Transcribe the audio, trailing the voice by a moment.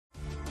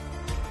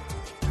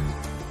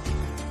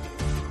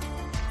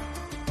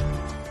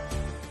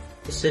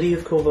city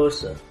of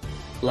Corvosa,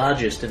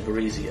 largest in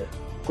Varisia,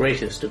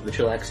 greatest of the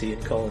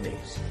Chilaxian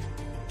colonies.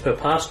 Her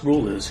past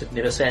rulers have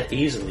never sat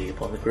easily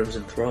upon the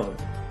Crimson Throne,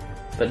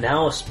 but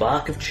now a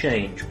spark of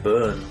change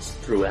burns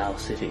through our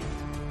city.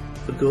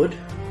 For good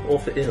or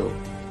for ill,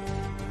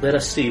 let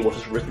us see what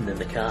is written in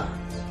the cards.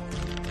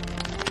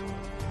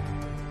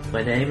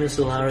 My name is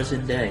Zalara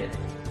Zendaya.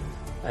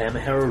 I am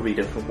a Harrow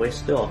Reader from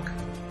West Dock.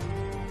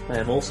 I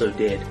am also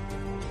dead.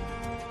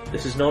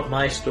 This is not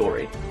my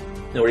story,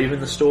 nor even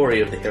the story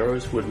of the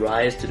heroes who would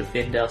rise to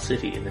defend our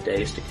city in the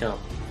days to come.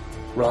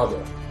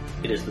 Rather,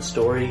 it is the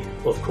story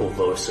of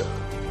Corvosa.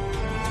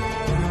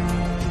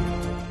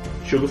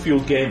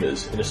 Sugarfueled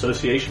Gamers, in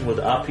association with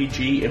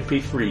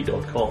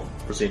RPGMP3.com,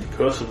 present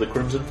Curse of the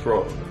Crimson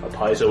Throne, a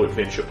Paizo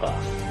adventure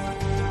path.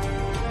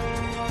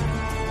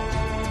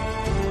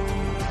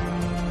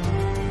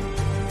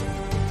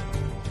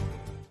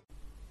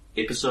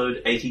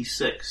 Episode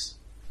 86.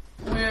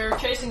 We're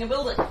chasing a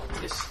building.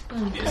 Yes.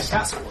 A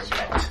castle was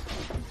attacked.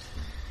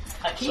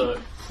 A keep. So,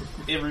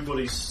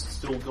 everybody's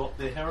still got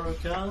their Harrow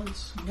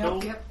cards?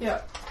 Cool.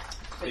 Yep.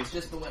 It's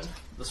just the win.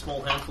 The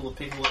small handful of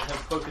people that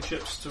have poker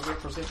chips to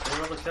represent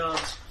their other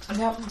cards.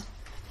 Yep.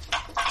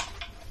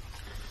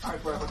 I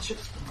grab a chip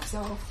for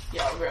myself.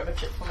 Yeah, I'll grab a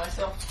chip for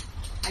myself.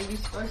 Are we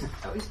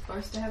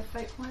supposed to have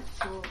fate points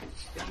or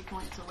 50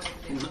 points or whatever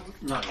they're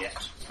called? Not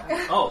yet.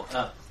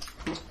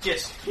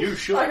 Yes, you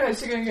should. Okay,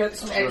 so you're going to get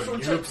some actual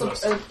you chips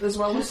as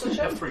well as the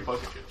You have chip? 3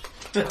 poker chips.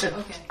 Okay.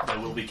 They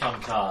will become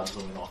cards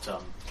when we're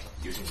not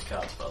using the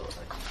cards for other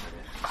things.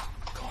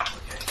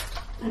 Complicated.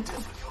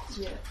 Difficult.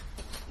 Yeah.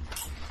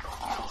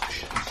 Oh,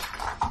 shit.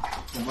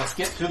 Well, let's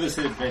get through this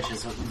adventure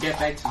so we can get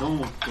back to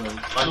normal.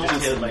 I'm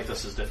just here to make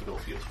this as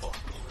difficult for you as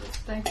possible.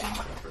 Thank you.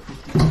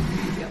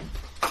 Yep.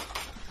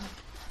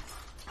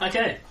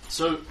 Okay,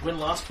 so when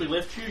last we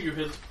left you, you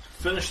had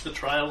finished the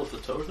trail of the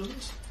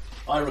totems.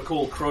 I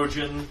recall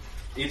Krojan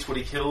eats what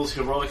he kills,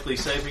 heroically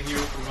saving you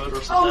from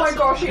murderous Oh my assassin.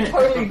 gosh, he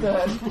totally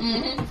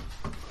did.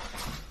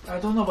 I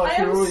don't know about I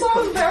am heroic.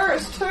 so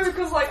embarrassed too,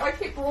 because like I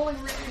kept rolling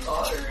really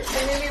low,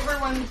 and then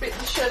everyone bit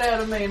the shit out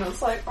of me, and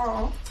it's like,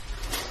 oh.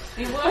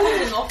 You were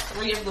holding off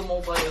 3 of them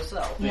all by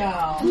yourself.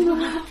 Yeah.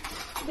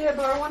 Yeah,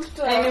 but I wanted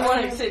to...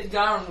 Anyone except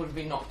Garen would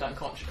be knocked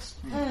unconscious.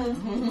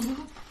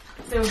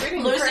 They were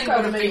beating the Lucy crap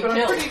out of would me, be but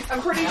killed.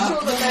 I'm pretty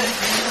sure that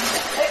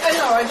I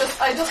know,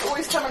 I just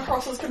always come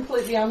across as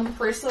completely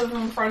unimpressive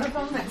in front of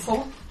them, that's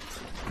all.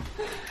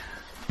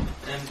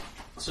 And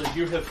so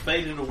you have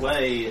faded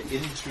away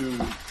into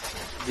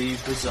the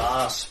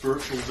bizarre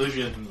spiritual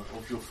vision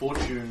of your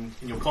fortune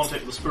in your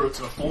contact with the spirits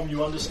in a form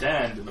you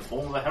understand, in the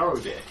form of a Harrow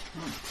deck.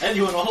 And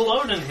you are not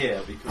alone in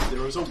here, because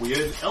there is a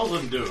weird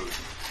elven dude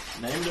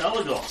named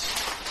Elagos,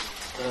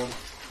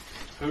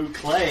 who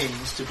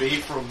claims to be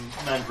from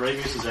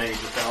Mandravius' age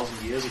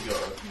 1,000 years ago,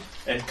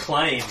 and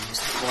claims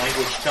the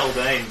language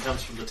Teldane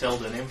comes from the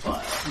Teldan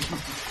Empire.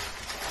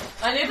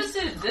 I never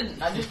said it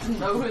didn't, I just didn't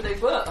know who they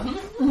were.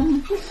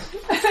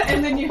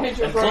 And then you had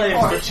your And great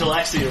claims that quote.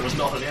 Chilaxia is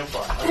not an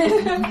empire.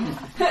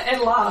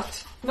 And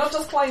laughed. Not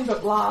just claimed,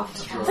 but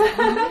laughed.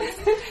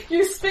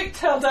 You speak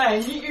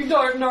Teldane, you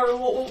don't know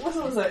what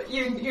was it?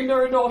 You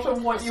know not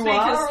of what you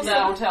are. Speakers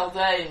now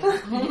Teldane.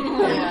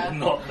 Yeah.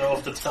 Not know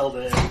of the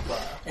Teldan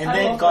Empire. And I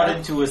then love got that.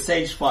 into a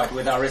sage fight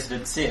with our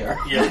resident seer.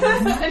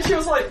 Yeah. And she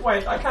was like,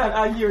 wait, I can't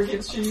argue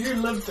against you, you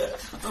lived it.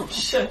 Oh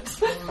shit.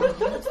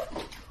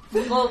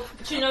 Well,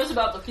 she knows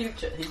about the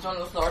future. He's not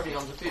an authority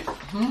on the future.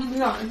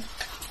 No.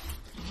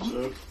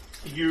 So,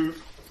 you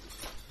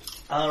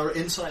are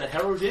inside a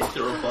Harrow deck.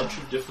 There are a bunch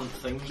of different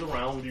things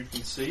around you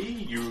can see.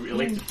 You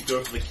elected to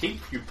go for the keep.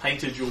 You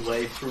painted your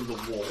way through the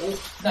wall.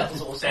 That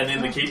was awesome. And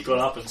then the keep got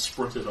up and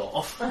sprinted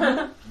off.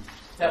 That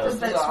was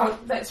bizarre.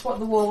 That's what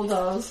the wall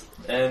does.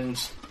 And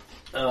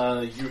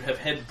you have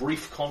had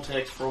brief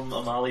contact from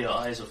Amalia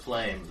Eyes of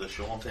Flame, the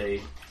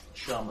Shante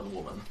shaman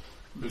woman,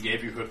 who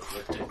gave you her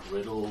cryptic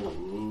riddle.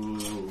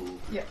 Ooh.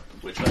 Yeah.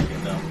 Which I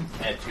can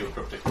add to your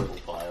cryptic riddle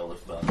pile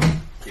if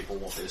people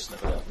want to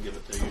sniff it out and give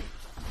it to you.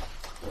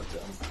 But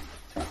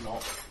if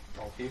not,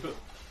 I'll keep it.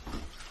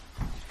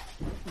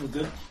 We're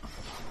good.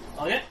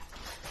 Okay.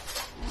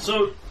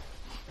 So,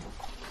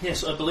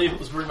 yes, I believe it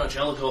was very much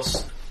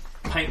Elagos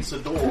paints a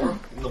door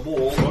in the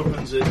wall,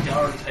 opens it,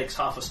 Garen takes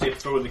half a step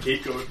through and the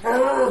keep goes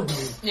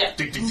Yeah.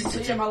 tick, tick, tick,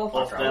 tick, tick,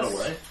 off that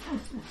away.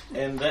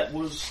 And that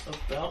was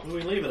about where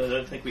we leave it. I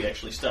don't think we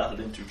actually started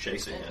into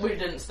chasing it. We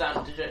didn't stand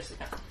into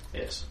Jessica.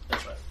 Yes,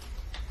 that's right.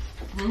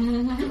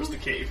 It was the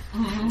keep,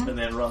 and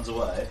then runs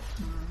away.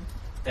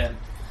 And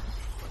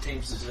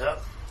Teams says,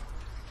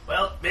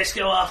 well, best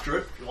go after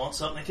it. If you want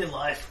something in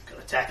life,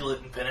 gotta tackle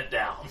it and pin it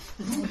down.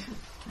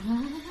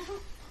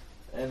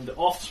 And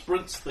off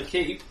sprints the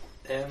keep,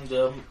 and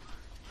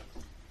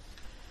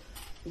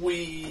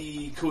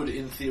we could,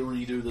 in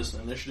theory, do this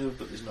in initiative,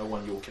 but there's no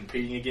one you're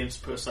competing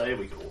against per se.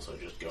 We could also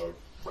just go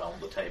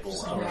round the table.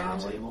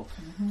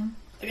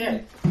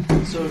 Okay,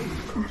 so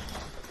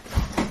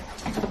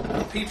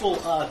people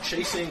are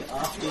chasing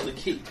after the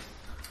keep,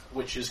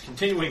 which is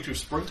continuing to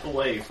sprint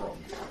away from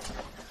you,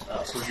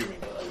 presuming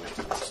that they wish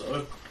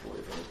So,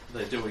 whatever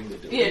they're doing, they're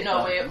doing. Yeah,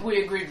 no,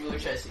 we agreed we were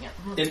chasing it.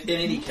 In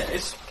any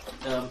case,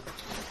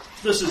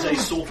 this is a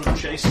sort of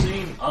chase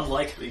scene,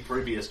 unlike the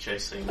previous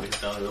chase scene we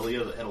had done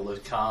earlier that had all those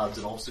cards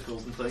and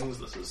obstacles and things.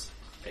 This is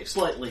a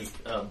slightly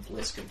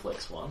less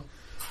complex one.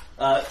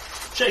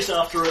 Chase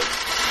after it,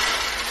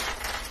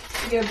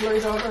 Yeah, blue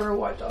dot or a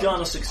white dot.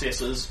 garner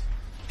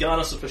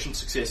sufficient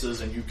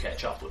successes, and you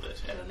catch up with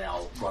it, and are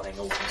now running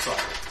alongside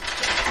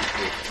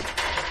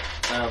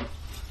it.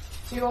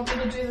 Do you want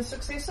me to do the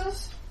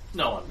successes?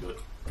 No, I'm good.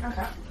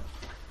 Okay.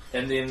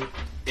 And then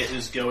it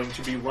is going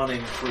to be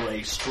running through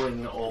a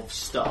string of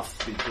stuff,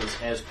 because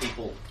as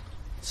people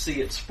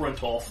see it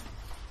sprint off,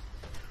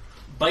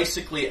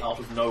 basically out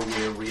of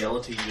nowhere,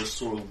 reality just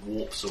sort of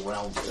warps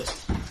around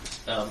it.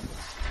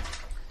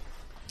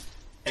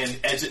 And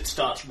as it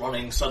starts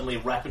running, suddenly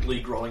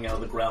rapidly growing out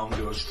of the ground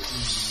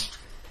goes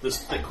this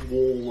thick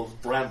wall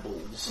of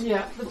brambles.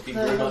 Yeah, Looking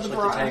very much like the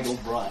briar.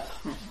 tangled briar.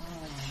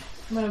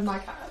 One of my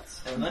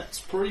cards. And that's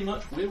pretty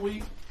much where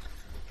we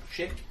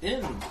check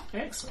in.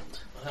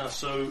 Excellent.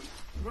 So,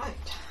 Right.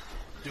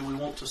 do we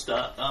want to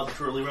start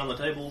arbitrarily around the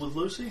table with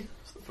Lucy?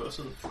 As the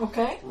person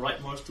Okay.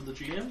 rightmost to the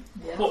GM?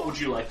 Yeah. What would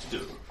you like to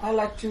do? I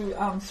like to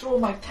throw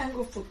my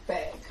Tanglefoot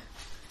bag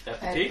At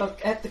the at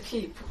keep? the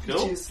keep,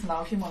 Cool. which is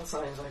now human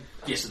size.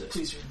 Yes, it is.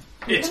 presume.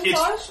 It's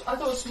size? I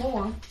thought it was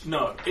smaller.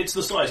 no, it's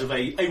the size of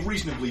a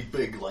reasonably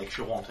big, like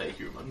Shawante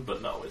human,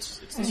 but no, it's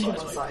the size Human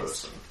of a size.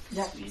 person.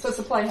 Yeah. So it's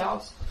a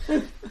playhouse.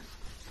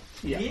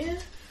 Yeah.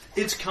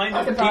 It's kind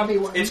Like of a Barbie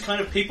one. it's kind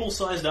of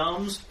people-sized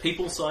arms,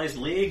 people-sized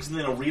legs, and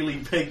then a really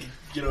big,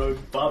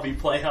 Barbie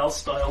playhouse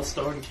style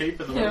stone keep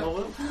in the Yeah. middle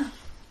of it,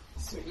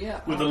 So yeah.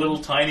 with a little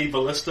tiny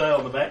ballista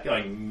on the back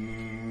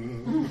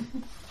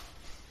going.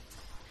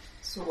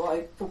 So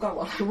I forgot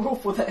what I roll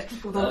for that.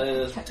 For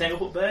the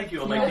Tanglefoot bag.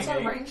 You are No, it's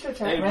making a ranged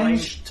attack. a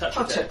ranged touch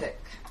attack.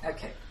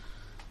 Okay.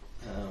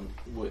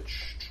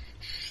 Which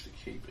the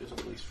keep is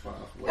at least far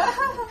away.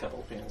 A couple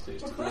of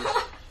penalties to this.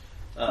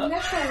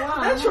 Natural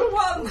one. Natural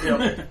one.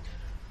 Yep.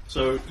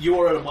 So you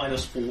are at a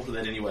 -4 to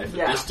that anyway for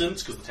Yeah.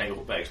 distance, because the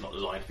Tanglefoot bag's not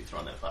designed to be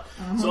thrown that far.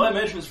 So I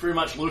imagine it's very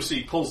much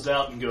Lucy pulls it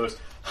out and goes,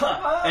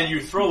 ha! And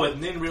you throw it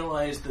and then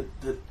realise that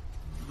the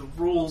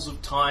rules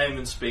of time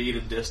and speed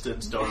and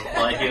distance don't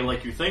apply here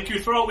like you think. You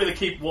throw it where the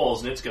keep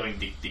was and it's going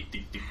deep, deep,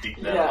 deep, deep, deep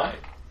that Yeah. way.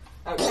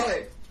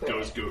 Okay.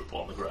 Goes goop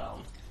on the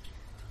ground.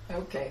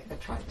 Okay, I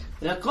tried.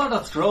 You're gonna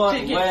throw it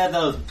Take it. where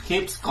the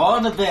keep's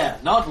gonna be,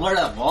 not where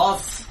it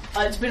was.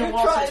 It's been a You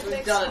while try since it we've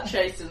next done a time.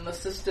 chase in the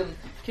system.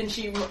 Can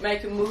she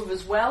make a move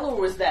as well, or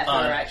was that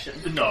her action?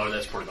 No,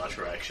 that's pretty much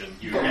her action.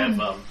 You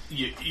have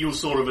you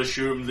sort of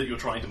assume that you're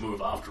trying to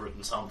move after it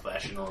in some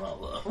fashion or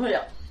other. Oh,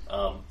 yeah.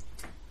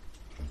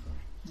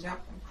 Yeah.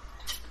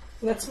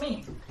 That's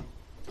me.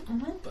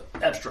 But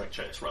abstract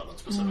chase rather than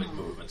specific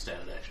movement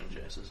standard action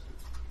chases.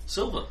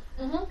 Silver.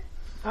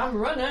 I'm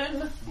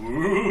running.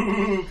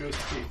 Ooh, goes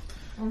to keep.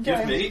 Okay.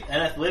 Give me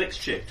an athletics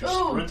check to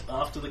Ooh. sprint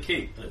after the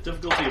keep. A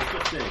difficulty of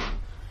 15.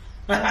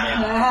 And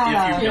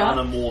if you Yeah.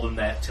 garner more than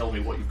that, tell me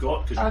what you've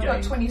got, because I've you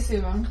got gain.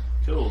 27.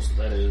 Cool, so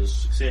that is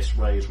success,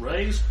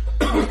 raise.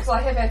 Because I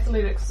have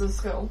athletics as a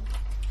skill.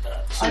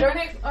 So- I don't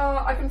have,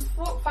 I can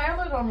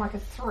fail it on like a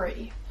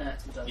 3.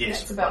 Yes,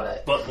 That's about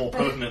it. but more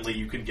pertinently,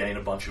 you can gain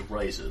a bunch of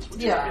raises, which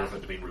is Yeah. a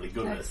benefit to being really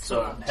good at it.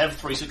 So Excellent. have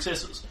 3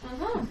 successes.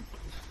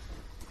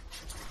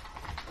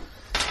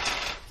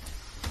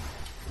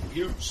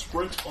 You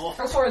sprint off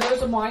Oh, sorry,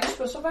 those are mine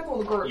specific or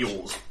the group's?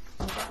 yours.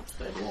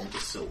 They belong to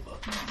Silver.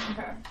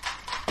 Okay.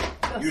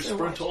 You That's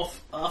sprint all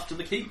off after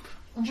the keep.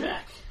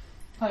 Jack,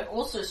 I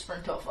also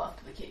sprint off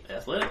after the keep.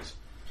 athletics.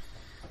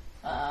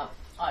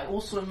 I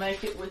also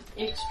make it with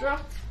extra.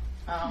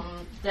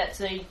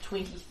 That's a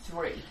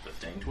 23.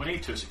 15, 20,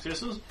 2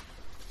 successes.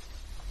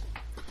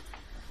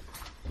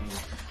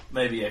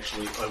 Maybe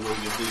actually I will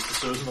give these to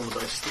Susan on the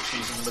basis that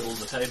she's in the middle of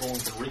the table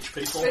and can reach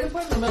people. Better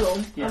put it in the middle,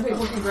 and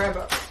people can grab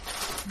it.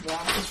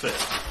 That's fair.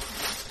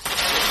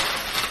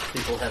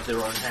 People have their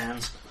own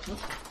hands.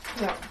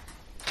 Yeah.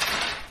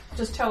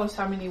 Just tell us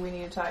how many we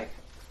need to take.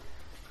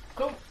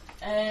 Cool.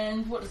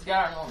 And what does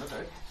Garen want to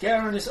do?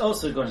 Garen is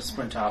also going to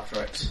sprint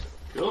after it.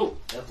 Cool.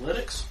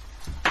 Athletics.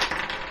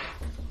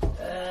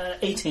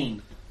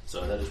 18.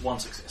 So that is 1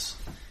 success.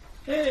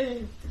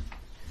 Yay!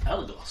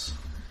 Alagos.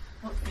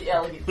 What's the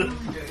elegant doing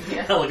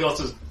here?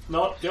 Alagos is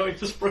not going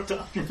to sprint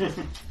after. Do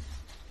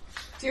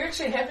you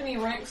actually have any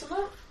ranks in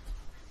it?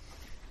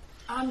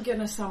 I'm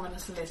gonna summon a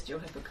celestial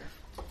hippogriff.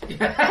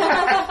 Yeah,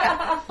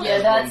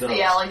 that's One the does.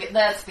 elegant.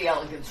 That's the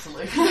elegant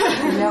solution.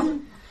 Yep.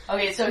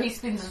 Okay, so he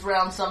spins his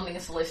round summoning a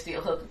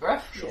celestial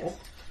hippogriff. Sure.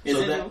 Is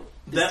So it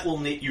that will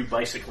net you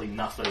basically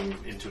nothing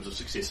in terms of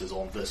successes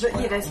on this But,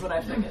 round. yeah, that's what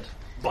I figured.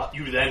 But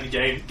you then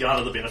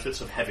garner the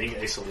benefits of having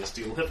a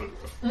celestial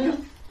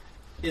hippogriff.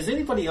 Is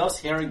anybody else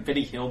hearing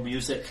Benny Hill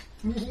music?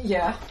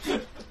 Yeah.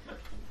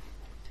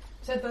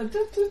 Is that the...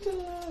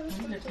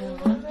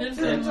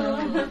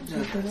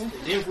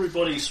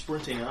 Everybody's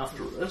sprinting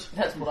after it.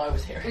 That's what I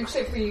was hearing.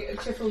 Except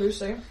for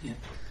Lucy.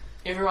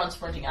 Everyone's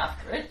sprinting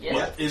after it. Yes.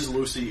 But is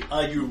Lucy,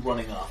 are you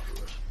running after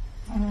it?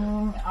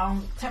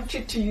 I'm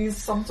tempted to use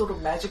some sort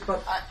of magic,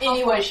 but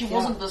Anyway, she Yeah.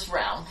 wasn't this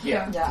round.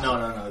 yeah.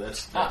 No,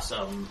 that's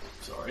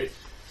sorry.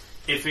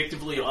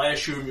 Effectively, I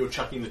assume you're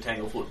chucking the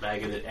Tanglefoot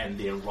bag at it and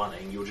they're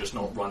running. You're just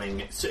not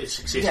running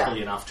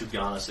successfully enough to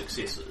garner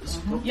successes.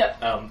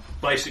 Yep.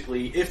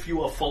 Basically, if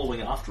you are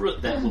following after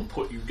it, that will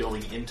put you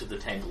going into the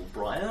Tangled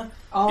Briar.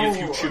 Oh, If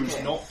you choose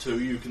okay. not to,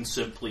 you can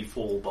simply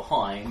fall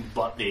behind,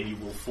 but then you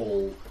will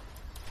fall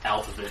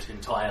out of it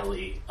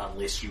entirely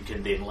unless you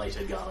can then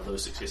later garner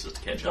those successes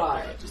to catch up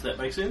with Right. it. Does that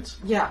make sense?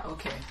 Yeah,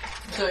 okay.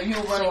 So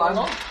you're running So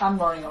along? I'm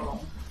running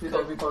along with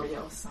everybody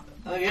else.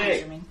 I'm Okay.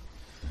 assuming.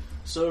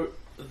 So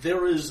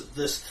there is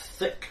this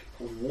thick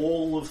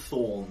wall of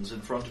thorns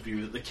in front of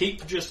you that the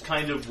keep just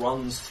kind of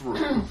runs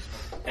through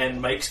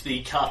and makes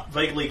the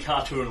vaguely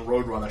cartoon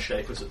Roadrunner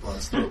shape as it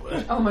runs through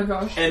it. Oh my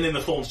gosh. And then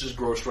the thorns just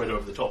grow straight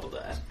over the top of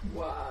that.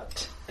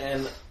 What?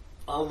 And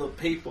other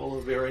people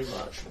are very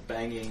much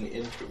banging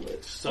into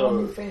it. So,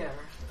 Unfair.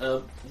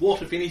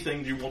 what, if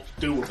anything, do you want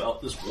to do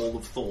about this wall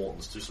of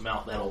thorns to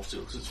surmount that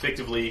obstacle? Because it's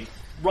effectively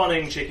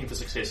running, checking for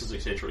successes,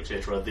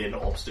 etc., then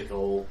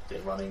obstacle,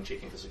 then running,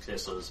 checking for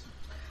successes.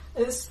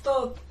 Is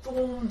the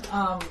thorn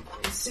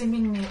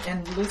seemingly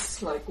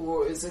endless, like,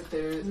 or is it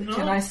there? No.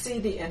 Can I see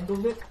the end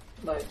of it?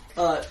 Like,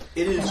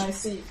 It is. can I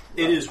see?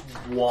 It is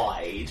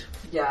wide,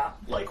 Yeah.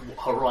 like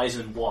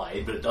horizon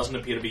wide, but it doesn't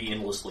appear to be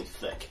endlessly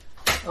thick.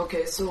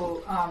 Okay,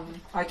 so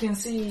I can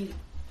see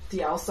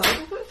the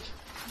outside of it.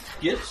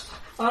 Yes,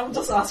 I'm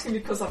just asking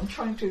because I'm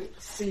trying to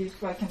see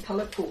if I can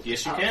teleport.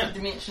 yes, you out. can.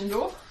 Dimension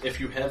door? If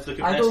you have the I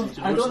capacity don't. to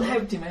do I don't so.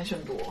 have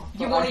dimension door.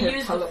 You but wanna I have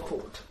use the-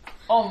 teleport.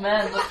 Oh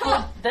man,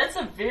 that's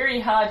a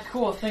very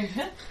hardcore thing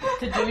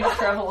to do to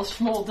travel a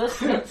small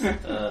distance.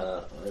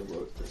 I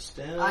wrote this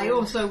down. I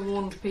also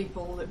warned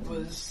people it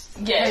was...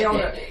 Yeah,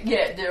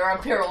 there are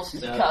perils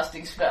to No.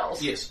 casting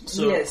spells. Yes.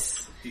 So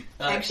Yes.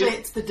 Actually,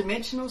 it's the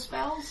dimensional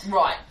spells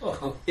Right.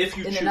 if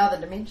you in choose, another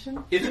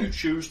dimension. if you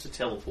choose to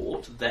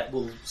teleport, that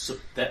will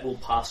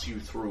pass you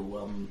through.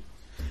 Well,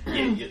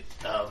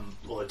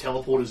 a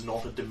teleport is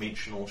not a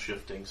dimensional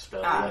shifting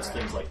spell. That's right.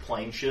 things like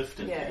plane shift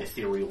and Yes.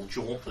 ethereal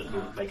jaunt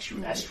that makes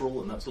you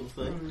astral and that sort of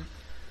thing.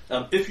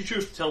 If you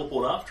choose to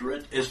teleport after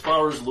it, as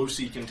far as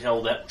Lucy can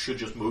tell, that should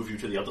just move you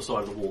to the other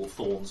side of the wall of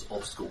thorns.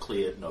 Obstacle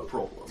cleared, no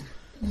problem.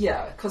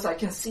 Yeah, because I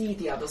can see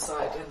the other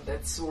side, and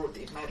that's all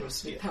that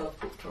matters with Yeah.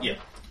 teleport. Right?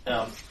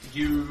 Yeah.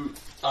 You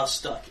are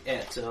stuck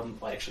at.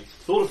 I actually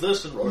thought of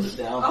this and wrote it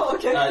down. Oh,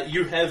 okay.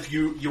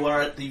 You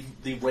are at the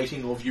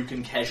rating of you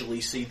can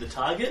casually see the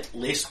target,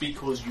 less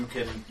because you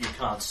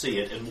can't see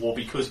it, and more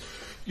because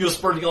you're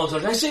sprinting on.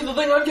 Like, I see the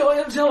thing. I'm going.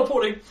 I'm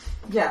teleporting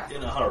Yeah.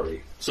 in a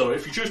hurry. So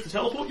if you choose to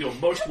teleport, you're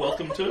most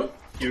welcome to.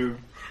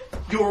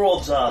 Your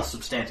odds are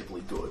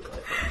substantively good,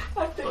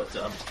 I think.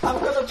 But I'm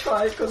gonna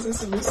try because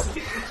it's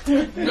Lucy.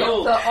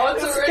 no. The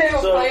odds are in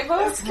your So-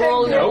 favour.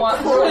 Roll your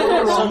one.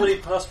 Somebody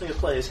pass me a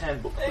player's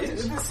handbook,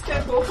 please. This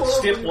can go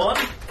horribly. Step 1,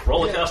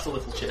 roll a caster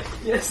level check.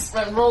 Yes.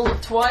 And roll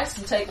it twice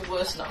and take the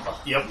worst number.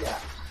 Yep. Yeah.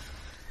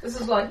 This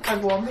is like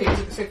One Piece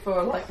except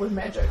for like with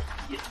magic.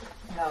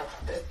 No,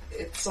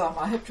 it's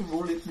I have to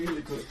roll it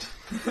really good.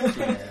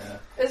 Yeah.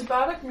 Is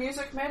bardic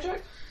music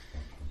magic?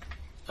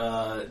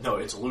 No,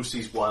 it's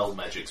Lucy's wild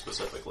magic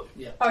specifically.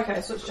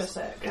 Okay, so it's just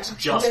that. Okay. It's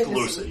just Okay, this-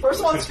 Lucy.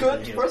 First one's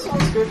good. First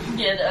one's good.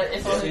 Yeah,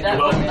 if only You that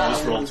hope one you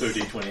just done. roll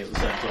 2d20 at the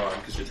same time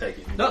because you're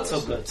taking Not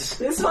so good.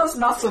 This one's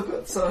not so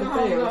good. So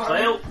fail.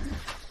 Fail.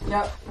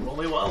 Yeah.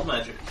 Roll your wild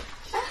magic.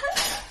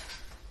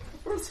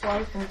 First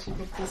wild magic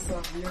with this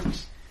weird.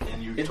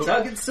 And you It's took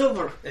target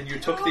silver. the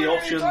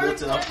option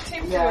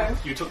that Yeah.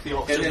 you took the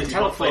option And then that you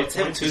got 5 teleports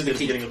him points to the instead of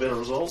keep. getting a better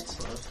result.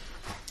 So.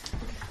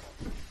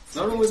 It's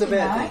not always a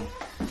bad 59. thing.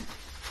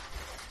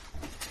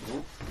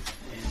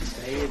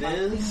 And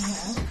there it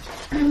is.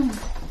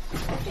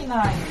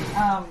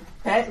 59.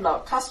 Bad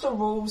luck. Caster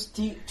rolls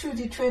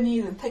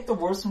 2d20 and take the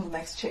worst from the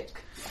next check.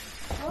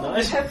 Well,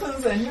 Nice. It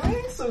happens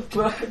anyway, so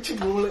do I have to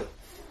roll it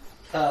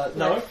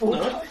No, four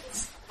no,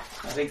 times?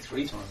 I think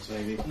 3 times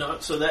maybe. no.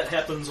 So that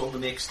happens on the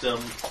next the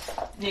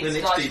Next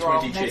next dice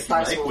roll. D20 check Next you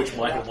dice make, roll, which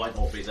might yeah. or might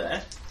not be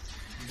that.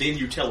 Then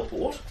you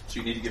teleport, so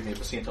you need to give me a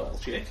percentile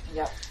check,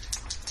 Yeah.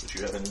 which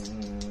you have an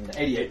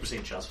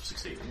 88% chance of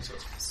succeeding. So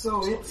it's So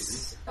not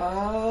it's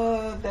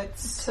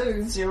that's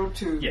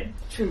 2. Yeah.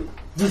 2.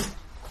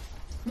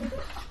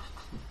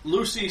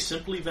 Lucy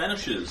simply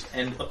vanishes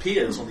and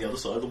appears on the other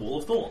side of the wall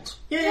of thorns.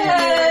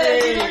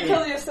 Yay! You don't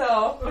kill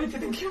yourself. I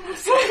didn't kill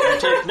myself. You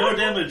take no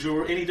damage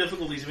or any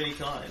difficulties of any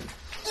kind.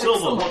 Silver,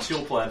 Excellent. what's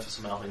your plan for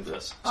surmounting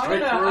this? I'm Straight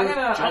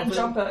gonna through,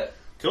 jump it.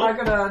 Cool. I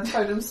got a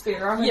totem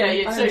spear. I'm Yeah, gonna,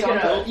 yeah, I'm so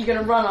gonna you're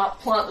gonna run up,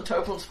 plant the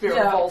totem spear,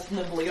 Yeah. and bolt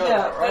nimbly over,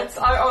 Yeah, right? that's,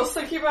 I was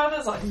thinking about it.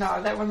 It's like,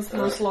 no, that one's the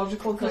most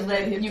logical Because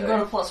thing. then you've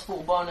got a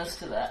 +4 bonus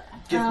to that.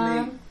 Give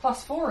me...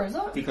 +4, is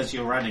it? Because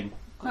you're running.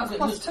 No, it's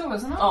 +2,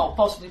 isn't it? Oh,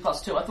 possibly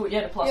 +2. I thought you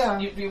had a plus. Yeah.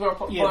 You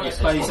got a Yeah, bonus.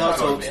 but he's for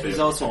also, totem. he's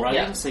also running,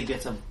 Yeah. so he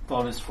gets a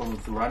bonus from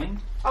the running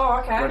Oh,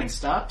 okay.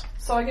 start.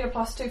 So I get a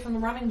 +2 from the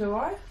running, do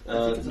I?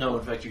 No,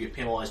 in fact, you get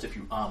penalised if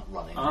you aren't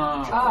running.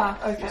 Ah.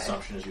 Okay. The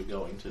assumption is you're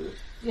going to.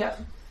 Yeah.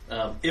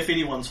 If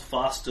anyone's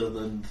faster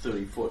than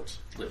 30 foot,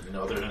 let me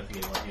know. I don't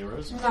think anyone here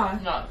is. No.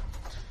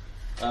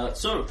 No.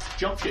 So,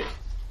 jump check.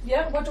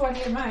 Yeah, what do I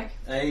need to make?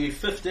 A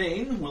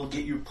 15 will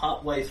get you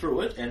part way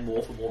through it and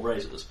more for more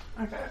raises.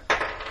 Okay.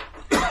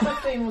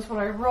 15 was what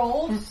I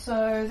rolled,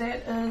 so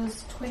that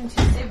is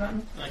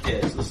 27.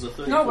 Okay, so this is a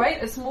 30 No, foot. wait,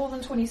 it's more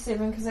than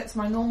 27 because that's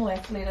my normal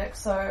athletic,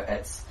 so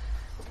it's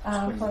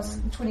plus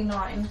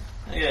 29.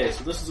 Okay,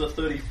 so this is a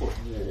 30-foot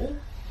wall.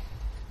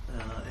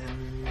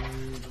 And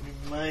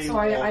we may So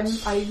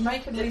want... I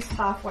make at least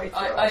halfway through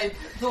I it.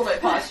 thought I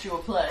passed your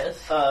players.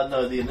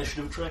 no, the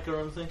initiative tracker,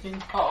 I'm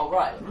thinking. Oh,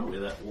 right. I don't know where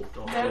that walked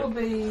off. That'll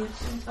be...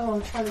 Oh,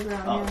 try the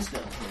ground, Oh, yeah. it's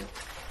down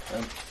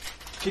here.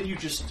 Can you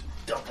just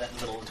dump that in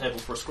the middle of the table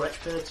for a scratch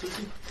pad,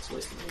 Susie? It's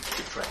less than me to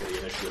keep track of the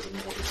initiative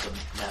and more just a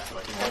map that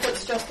I can If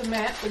it's just a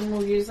map, then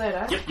we'll use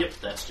that, eh? Yep,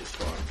 that's just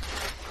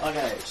fine.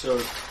 Okay,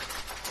 so...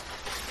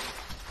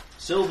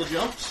 Silver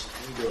jumps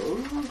and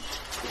goes...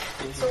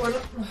 So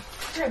what...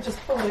 I just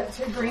pulled out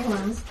 2 green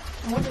ones.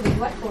 I wanted the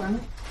black one.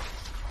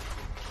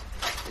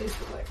 There's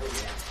the black one,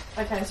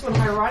 yeah. Okay, so what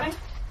am I writing?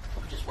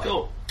 Just wait.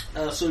 Cool.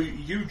 So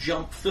you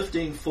jump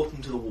 15 foot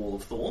into the wall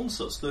of thorns,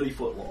 so it's 30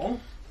 foot long,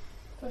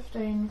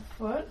 15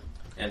 foot.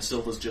 and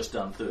Silver's just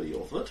done 30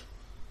 of it.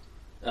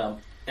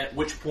 At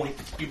which point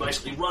you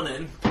basically run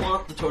in,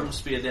 plant the totem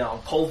spear down,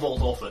 pole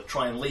vault off it,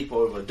 try and leap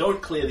over.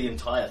 Don't clear the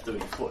entire 30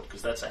 foot,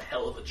 because that's a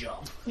hell of a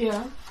jump.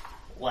 Yeah.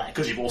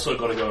 Because you've also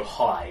got to go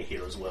high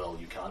here as well,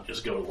 you can't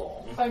just go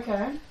long.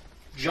 Okay.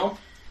 Jump,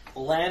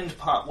 land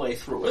part way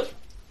through it,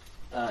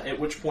 at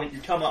which point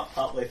you come up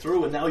part way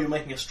through, and now you're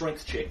making a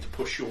strength check to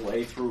push your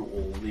way through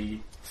all the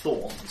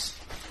thorns.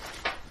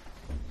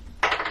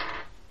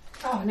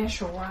 Oh,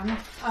 natural one.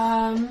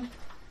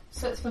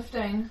 So it's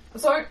 15.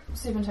 Sorry,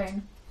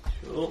 17.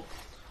 Cool.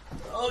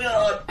 Oh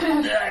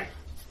god!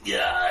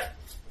 Yeah.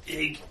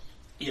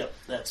 Yep,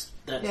 that's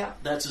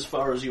as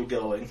far as you're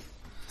going.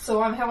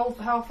 So I'm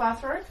how far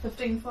through?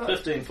 15 foot?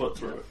 15 foot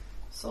through.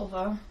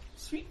 Silver.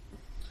 Sweet.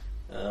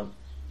 And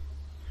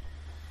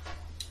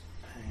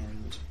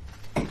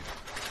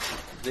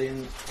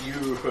then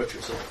you hurt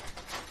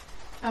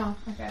yourself Oh,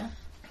 okay.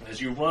 as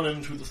you run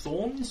into the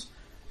thorns.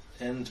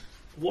 And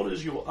what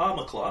is your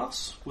armor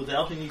class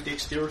without any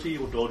dexterity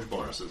or dodge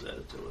bonuses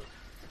added to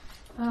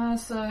it?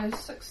 So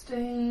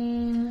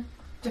 16.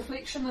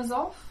 Deflection is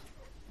off.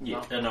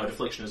 Yeah, no,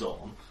 deflection is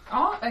on.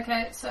 Oh,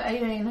 okay. So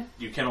 18.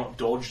 You cannot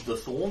dodge the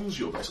thorns.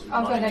 You're basically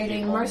I've got running 18.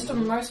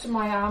 headlong. Most of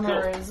my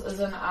armor Cool. is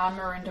in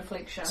armor and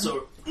deflection.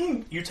 So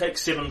you take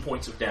 7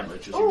 points of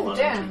damage as you Ooh, run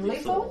damn, into the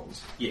lethal?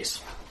 thorns.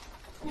 Yes.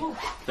 They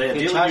are You're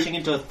dealing charging you,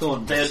 into a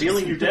thorn. they are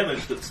dealing you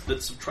damage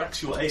that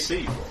subtracts your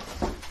AC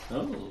from.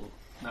 Oh,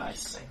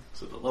 nice.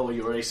 So the lower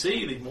your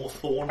AC, the more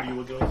thorn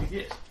you are going to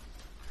get.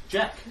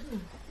 Jack.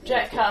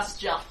 Jack casts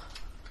jump.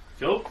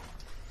 Cool.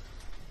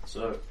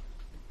 So,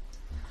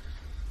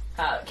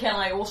 Can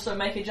I also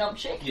make a jump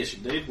check? yes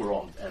indeed, we're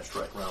on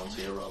abstract rounds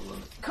here rather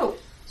than... Cool.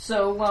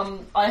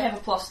 So I have a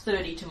plus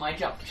 30 to my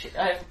jump check.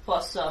 I have a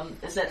plus,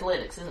 it's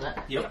athletics, isn't it?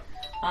 Yep.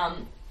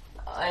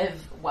 I have,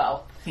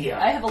 well, Yeah.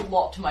 I have a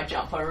lot to my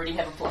jump. I already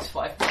have a plus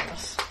 5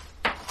 bonus.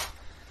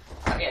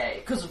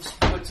 Okay, because of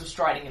boots of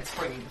striding and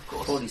springing, of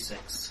course.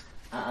 46.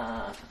 So,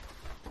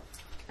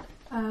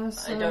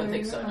 I don't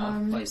think so,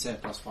 no. Well, you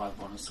said plus 5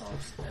 bonus, so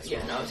that's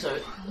Yeah, no, so,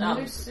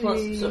 Lucy.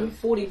 plus, so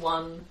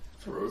 41.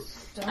 Through.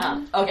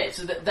 done. Okay,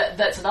 so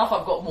that's enough.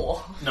 I've got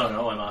more. No,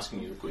 I'm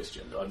asking you a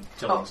question. I'm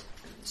telling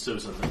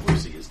Susan that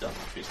Lucy is done.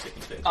 She's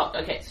taking things. Oh,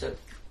 okay, so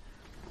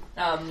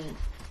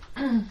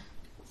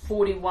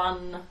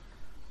 41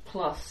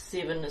 plus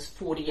 7 is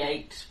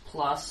 48,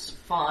 plus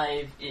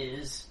 5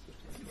 is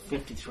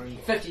 53.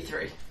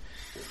 53.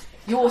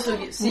 You also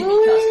get semi-cast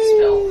a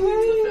spell for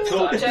the first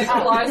time.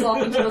 Jack flies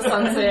off into the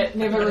sunset,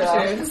 never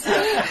returns.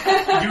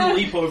 You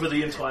leap over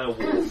the entire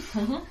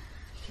wall.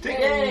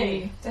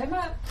 Yay! Damn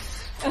it.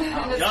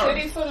 And it's Go.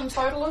 30 foot in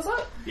total, is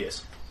it?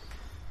 Yes.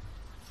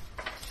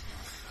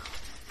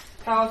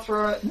 Power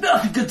through it.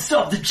 Nothing could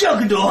stop the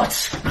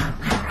juggernauts!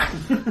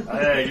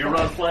 Hey, you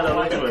run flat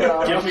out into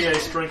it. Give me a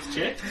strength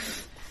check.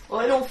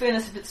 Well, in all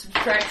fairness, if it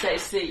subtracts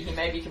AC, he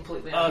may be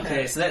completely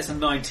Okay, so that's a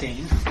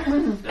 19.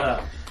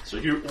 So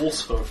you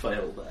also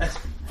fail that.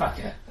 Fuck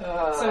it.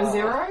 So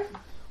 0?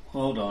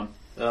 Hold on.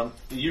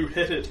 You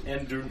hit it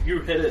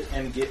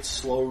and get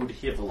slowed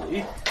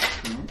heavily,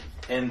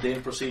 and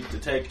then proceed to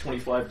take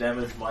 25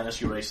 damage minus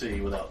your AC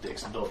without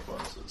dex and dodge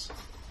bonuses.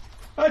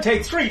 I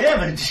take 3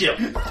 damage! Yep.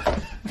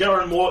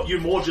 Garen, you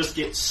more just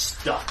get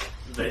stuck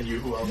than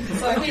you.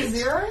 So he's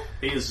 0?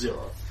 He is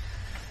 0.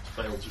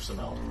 Failed to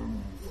surmount.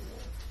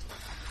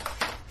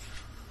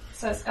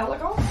 So it's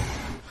Elagos?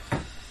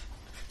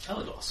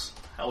 Elagos,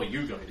 how are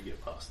you going to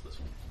get past this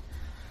one?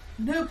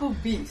 Noble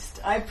beast,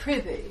 I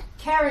prithee,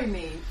 carry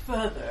me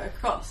further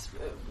across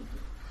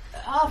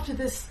after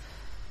this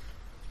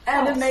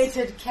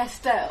animated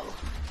castell.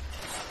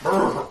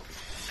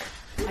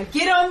 I I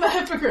get on the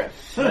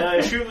hippogriff. I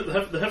assume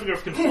that the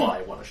hippogriff can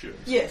fly, one assumes.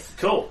 Yes.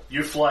 Cool.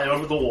 You fly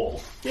over the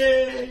wall.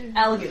 Yay!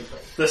 Elegantly.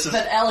 This is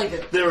But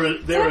elegant. there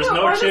is Why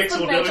no does checks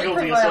the or magic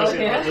difficulty prevail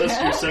associated with here?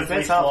 this. You simply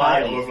That's how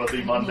fly funny. over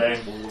the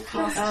mundane wall of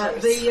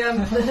flies.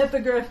 The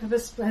hippogriff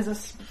has a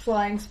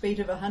flying speed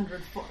of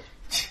 100 foot.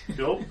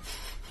 Cool.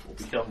 Will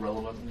become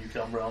relevant when you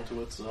come round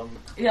to its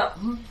Yeah.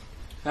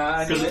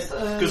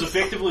 because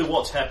effectively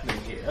what's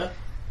happening here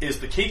is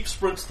the keep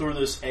sprints through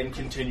this and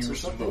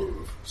continues to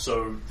move.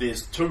 So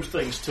there's two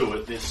things to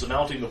it. There's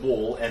surmounting the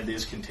wall and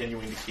there's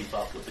continuing to keep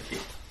up with the keep.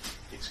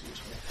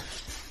 Excuse me.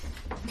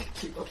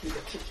 Keep up with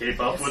the keep. Keep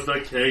up with the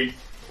keep.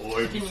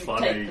 Boy, Can you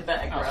funny. take the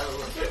bag rather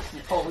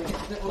than pulling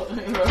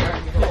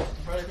it?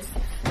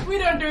 We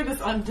don't do this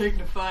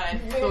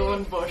undignified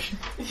thorn bush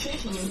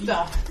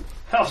stuff.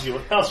 How's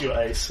your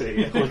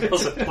AC? Well, it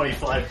does at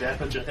 25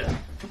 damage a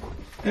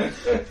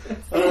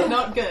hit.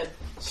 Not good.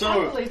 I So,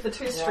 can't believe the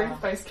two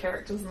strength-based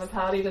characters in the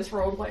party just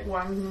rolled like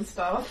ones and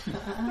stuff.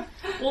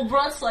 Well,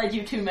 Broadslide,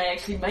 you two may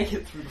actually make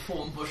it through the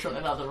thorn bush on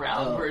another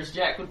round, whereas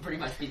Jack would pretty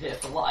much be there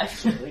for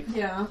life.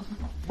 Yeah.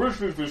 Brush.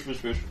 I'll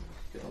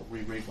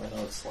reread my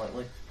notes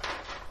slightly.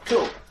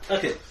 Cool.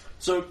 Okay.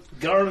 So,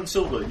 Garen and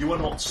Silver, you are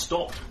not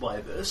stopped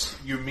by this.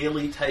 You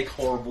merely take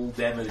horrible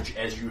damage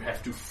as you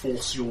have to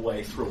force your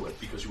way through it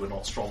because you are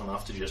not strong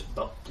enough to just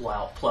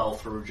plow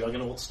through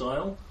Juggernaut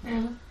style.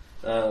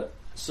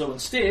 So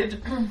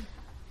instead,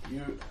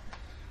 you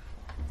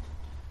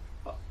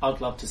I'd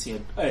love to see a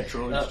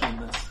droid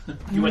doing this.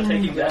 you are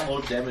taking that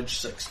load damage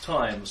 6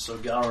 times. So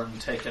Garen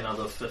take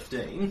another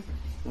 15,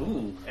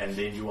 Ooh. and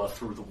then you are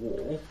through the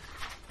wall.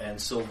 And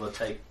Silver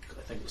take,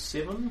 I think it was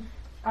 7.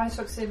 I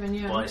took 7,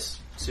 yeah. By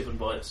 7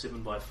 by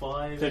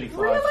 5. 35.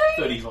 Really?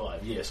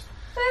 35, yes.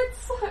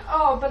 That's...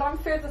 Oh, but I'm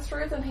further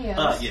through than he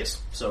is.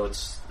 Yes. So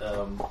it's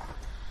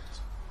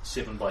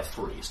 7 by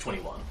 3 is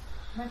 21.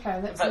 Okay,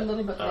 that's But, a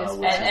little bit less.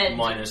 Which is And-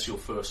 minus your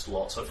first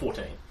lot, so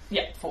 14.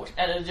 Yeah, 14,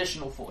 an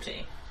additional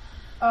 14,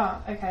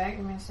 Oh, okay,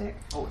 give me a sec.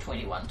 or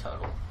 21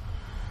 total.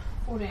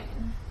 14.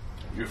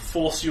 You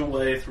force your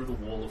way through the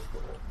wall of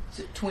thought.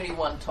 So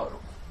 21 total.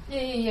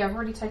 Yeah, I've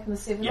already taken the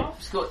 7 Yeah. off.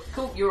 It's good.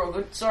 Cool, you're all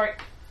good. Sorry.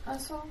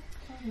 That's all.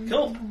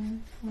 Cool.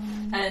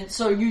 And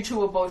so you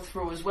two are both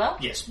through as well?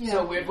 Yes. Yeah.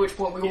 So at which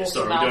point we all Yes, so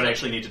we surmount don't it.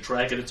 actually need to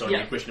track it. It's only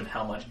Yeah. a question of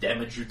how much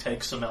damage you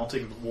take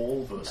surmounting the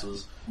wall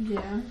versus...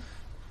 Yeah.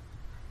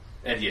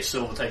 And yes,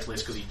 Silver takes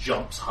less because he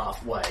jumps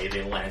halfway,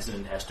 then lands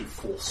and has to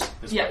force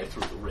his Yeah. way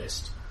through the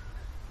rest.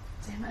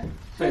 Damn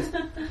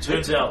it.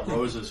 Turns out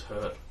Rose is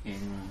hurt.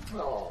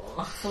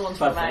 Thorns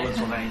But remain. bullets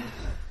remain.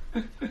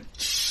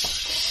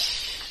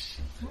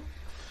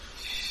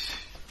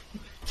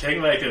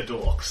 Kingmaker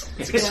dorks.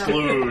 Let's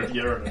exclude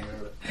Urine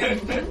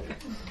and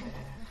Meredith.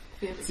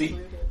 See?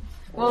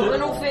 Well,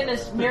 in all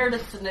fairness,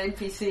 Meredith's an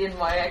NPC in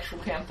my actual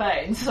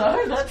campaign,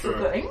 so that's True.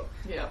 the thing.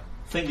 Yeah.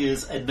 Thing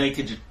is, a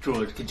naked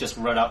droid could just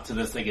run up to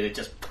this thing and it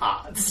just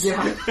parts.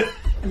 Yeah.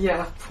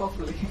 Yeah,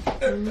 probably.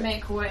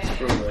 Make way.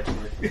 True,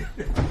 actually.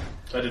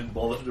 I didn't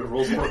bother to do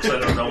rules work, so I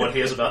don't know when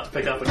he is about to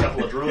pick up a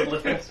couple of druid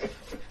levels.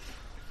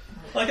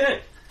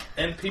 Okay.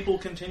 And people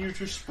continue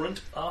to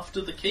sprint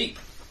after the keep.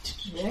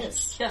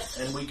 Yes. Yes.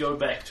 And we go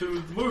back to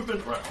the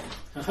movement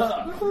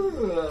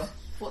round.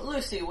 Well,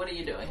 Lucy, what are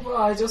you doing? Well,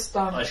 I just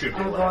I should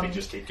be I laughing, run.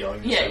 just keep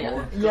going. Yeah, some yeah.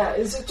 more. Yeah,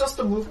 is it just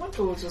a movement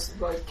or just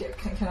like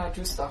can I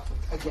do stuff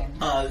again?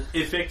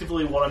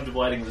 Effectively, what I'm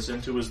dividing this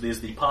into is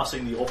there's the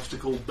passing the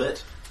obstacle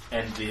bit,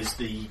 and there's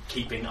the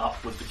keeping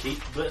up with the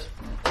keep bit.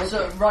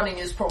 So running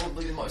is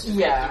probably the most effective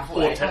Yeah. Or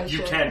way.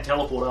 you can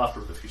teleport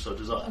after it if you so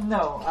desire.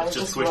 No, I It's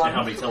just just a question run. of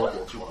how many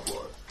teleports you want to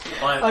blow.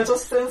 I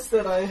just sense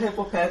that I have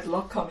a bad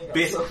luck coming up,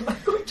 Best- so I'm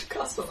not going to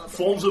cast another.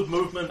 Forms of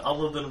movement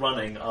other than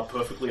running are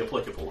perfectly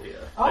applicable here.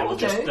 Oh, they will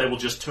okay. they will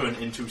just turn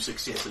into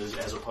successes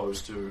as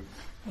opposed to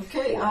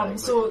Okay, Or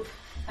so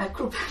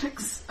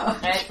acrobatics.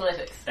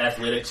 Athletics.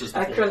 athletics is the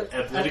Acro-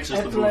 athletics is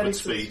the movement athletics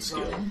speed is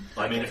skill. running.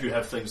 I mean, if you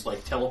have things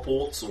like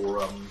teleports or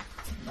No.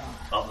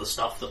 other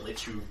stuff that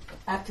lets you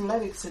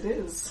Athletics it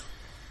is.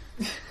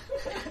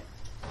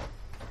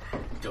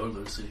 go,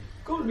 Lucy.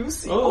 Go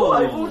Lucy. Oh. Oh,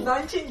 I rolled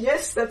 19.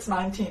 Yes, that's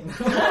 19.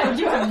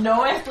 You have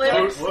no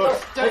athletics? Don't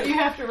work. Don't you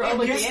have to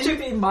roll It used again?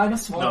 to be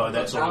 -1. No,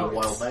 that's but all now your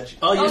wild it's- magic.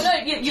 Oh yes. no,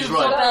 you've She's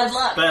got right. bad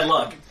luck. Bad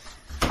luck.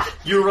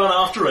 You run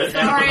after it,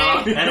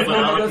 and a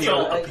banana That's peel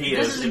all right.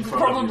 appears This in is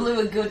front of you.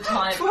 probably a good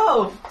time.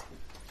 12.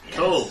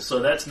 Cool. So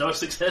that's no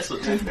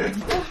successes.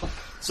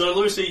 So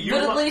Lucy, you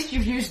But at run, least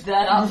you've used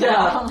that up Yeah.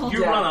 now.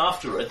 you Yeah. run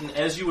after it, and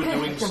as you were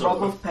doing The rub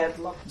so, of bad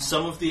luck.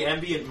 some of the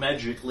ambient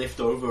magic left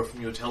over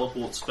from your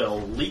teleport spell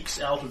leaks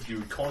out of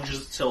you,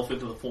 conjures itself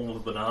into the form of a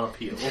banana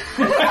peel,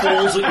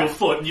 falls at your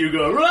foot, and you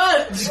go,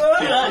 run!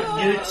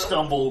 You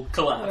stumble,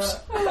 collapse.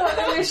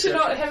 At least you're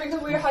not having to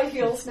wear high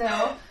heels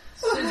now.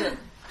 Susan,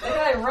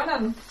 Okay,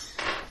 running.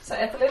 So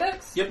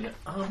athletics. Yep.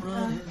 I'm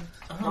running.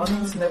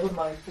 Running's never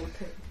my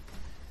forte.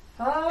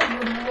 I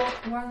would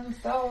walk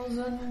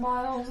 1,000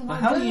 miles. Well,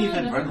 how do you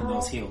even run in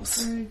those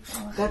heels?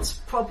 That's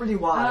probably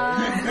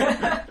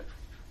why.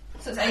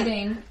 So it's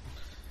 18.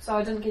 So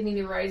I didn't get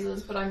any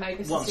raises, but I made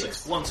a One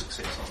success.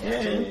 success on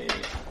that. Yay.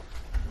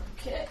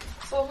 Okay.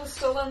 Silver's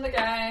still in the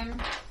game.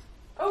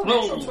 Oh,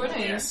 natural 20.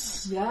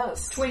 yes.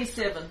 Yes.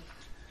 27.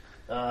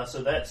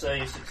 So that's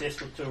a success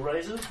with 2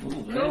 raises.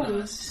 Ooh, very Ooh.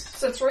 nice.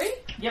 So 3?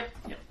 Yep.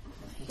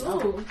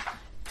 Ooh.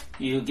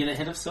 You get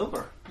ahead of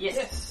Silver. Yes.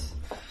 Yes.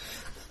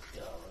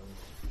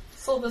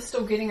 Silver's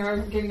still getting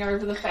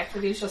over the fact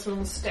that he's just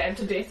been stabbed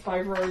to death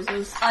by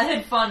roses. I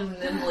had fun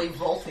nimbly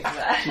vaulting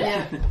that.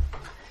 Yeah.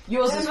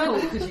 Yours is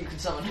cool because you can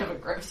summon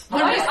hippogriffs.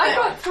 But I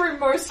got through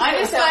most of I it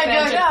just without like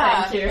going, magic,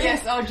 thank you.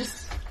 Yes, I'll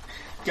just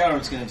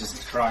Garen's going to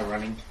just try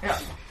running.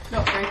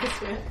 not break a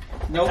sweat.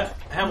 Nope.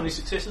 How many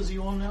successes are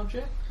you on now,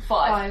 Jack?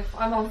 5. 5.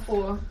 I'm on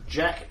 4.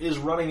 Jack is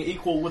running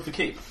equal with the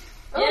keep.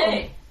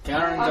 Yay!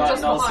 Garen I'm got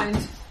just Nelson.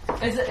 behind.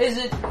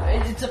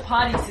 It's a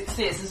party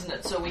success, isn't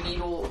it? So we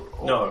need all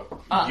No,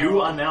 Ah.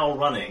 you are now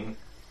running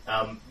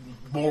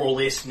more or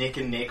less neck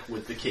and neck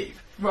with the keep.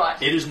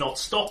 Right. It is not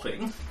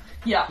stopping.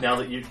 Yeah. Now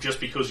that just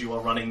because you are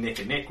running neck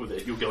and neck with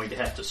it, you're going to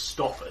have to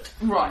stop it.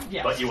 Right,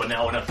 yeah. But you are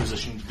now in a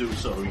position to do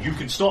so. You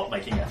can stop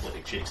making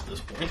athletic checks at this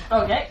point.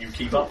 Okay. You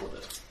keep up with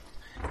it.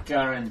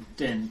 Garen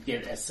didn't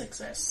get a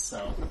success,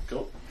 so.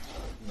 Cool.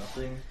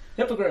 Nothing.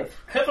 Hippogriff.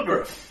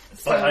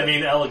 Hippogriff. But I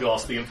mean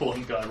Elagos, the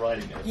important guy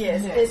riding it.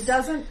 Yes, Yes.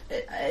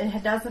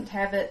 it doesn't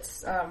have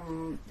its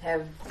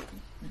have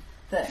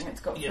thing.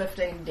 It's got Yeah.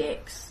 15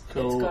 dex.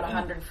 Cool, It's got and-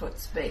 100-foot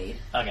speed.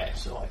 Okay,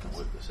 so I can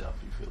work this out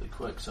for you fairly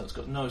quick. So it's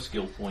got no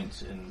skill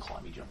points in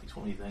climbing, jumping,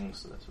 20 things,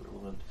 so that's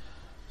irrelevant.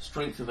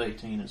 Strength of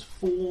 18 is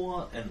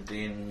 4, and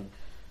then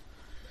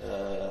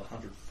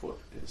 100 foot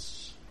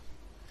is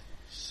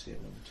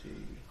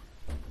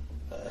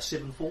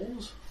 7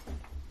 fours.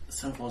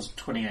 Some was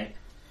 28.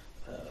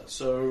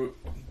 So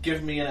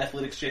give me an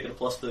athletics check at a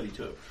plus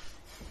 32.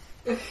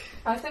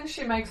 I think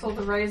she makes all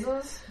the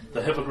raises.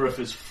 The hippogriff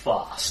is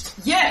fast.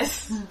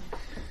 Yes!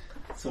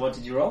 So what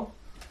did you roll?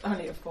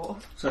 Only a 4.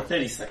 So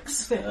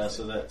 36.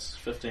 So that's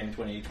 15,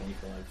 20,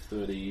 25,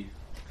 30.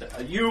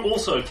 You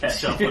also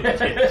catch up with the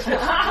kid.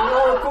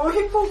 Oh, go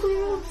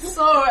hippogriff.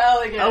 So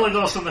elegant.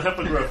 Elagos and the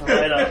hippogriff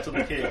right up to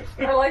the kid.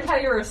 I like how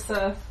you're a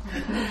Sith.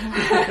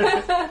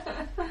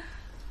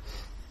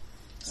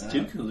 It's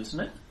Dooku, isn't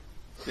it?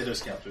 It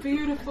is counted.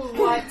 Beautiful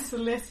white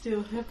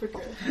celestial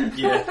hippogriff.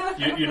 Yeah,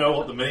 you know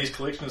what the minis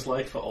collection is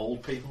like for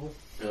old people?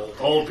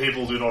 Old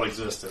people do not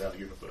exist in our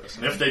universe.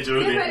 And if they do,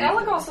 Yeah,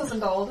 but they're Elagos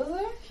isn't old, is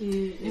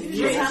he?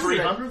 He either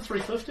 300,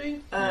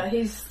 350?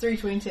 he's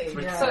 320.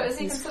 Three- Yeah, So is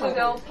he he's considered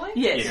cold. elderly?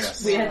 Yes.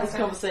 Yes. We had this Okay.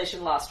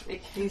 conversation last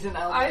week. He's an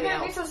I elderly don't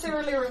elf.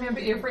 necessarily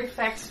remember every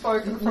fact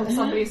spoken from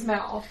somebody's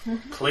mouth.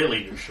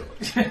 Clearly you should.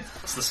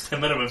 It's the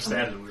minimum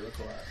standard we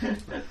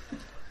require.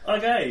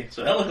 Okay,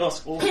 so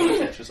Elagos also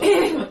catches up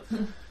with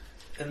it.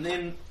 And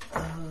then,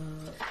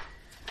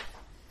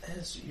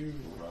 as you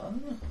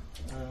run,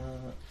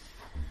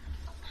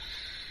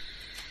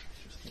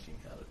 just thinking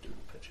how to do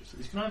the picture. So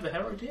can I have the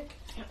Harrow deck?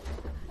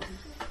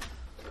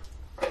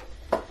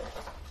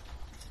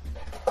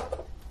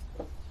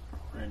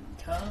 Ren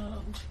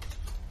card.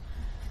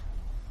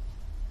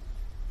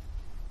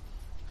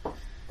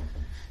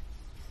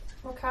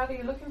 What card are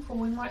you looking for?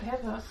 We might have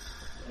it.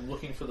 I'm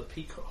looking for the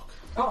peacock.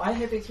 Oh, I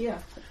have it here.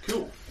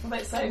 Cool. Well,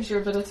 that saves you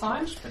a bit of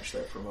time. Just pinch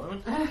that for a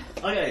moment.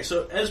 Okay,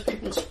 so as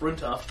people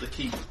sprint after the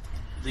keep,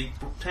 the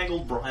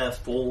tangled briar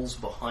falls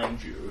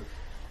behind you,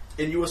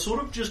 and you are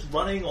sort of just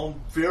running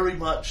on very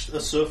much a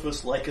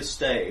surface like a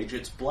stage.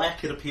 It's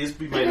black, it appears to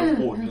be made of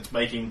wood, and it's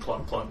making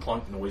clunk, clunk,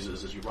 clunk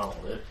noises as you run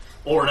on it.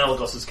 Or in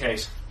Elagos's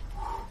case,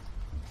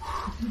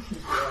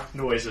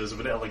 noises of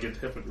an elegant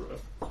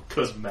hippogriff.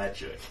 Because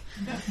magic.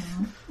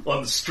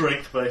 On the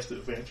strength-based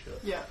adventure.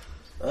 Yeah.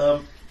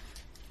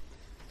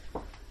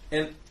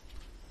 And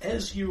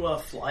as you are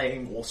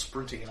flying or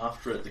sprinting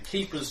after it, the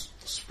keep is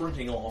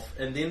sprinting off,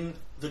 and then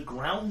the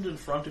ground in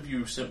front of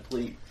you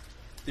simply...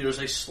 There is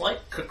a slight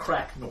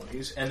crack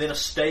noise, and then a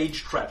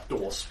stage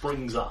trapdoor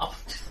springs up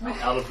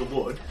out of the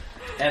wood,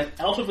 and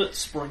out of it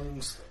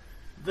springs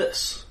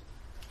this.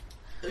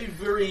 A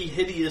very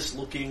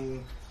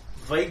hideous-looking,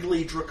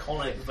 vaguely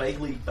draconic,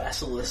 vaguely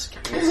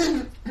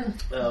basilisk-esque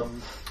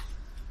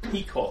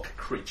peacock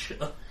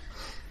creature.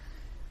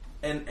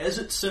 And as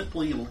it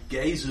simply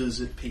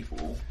gazes at people,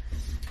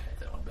 okay,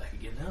 that one back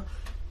again now,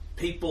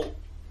 people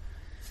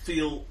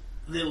feel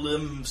their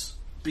limbs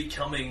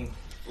becoming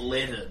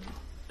leaden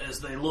as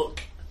they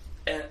look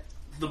at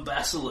the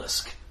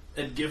basilisk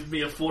and give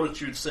me a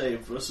fortitude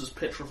save versus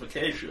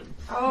petrification.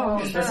 Oh,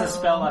 Is this a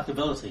spell-like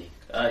ability?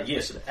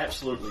 Yes, it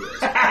absolutely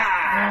is.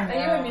 Are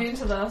you immune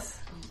to this?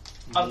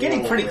 I'm getting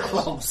More pretty or less.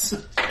 close.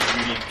 And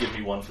you need to give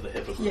me one for the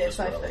hippogriff Yes, as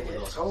I well.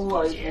 figured. Oh,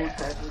 I Yeah. would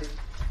happily.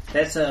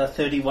 That's a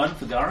 31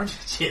 for Garen.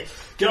 Yeah.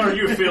 Garen,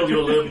 you feel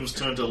your limbs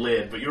turn to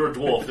lead, but you're a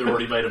dwarf, they're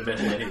already made of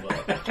metal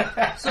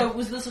anyway. So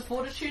was this a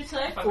fortitude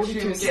save? I'm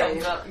Fortitude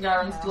assuming save.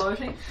 Garen's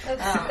gloating.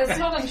 It's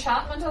not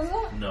enchantment, is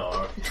it?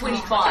 No.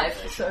 25.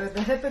 So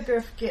the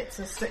hippogriff gets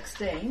a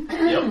 16,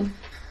 Yep.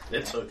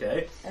 It's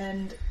okay.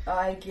 and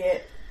I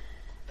get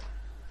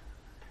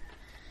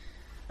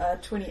a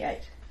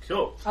 28.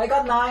 Cool. I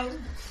got 9.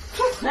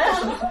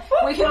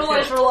 We can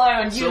always rely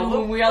on you So-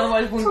 when we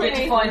otherwise wouldn't get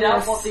to find out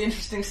Yes. what the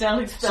interesting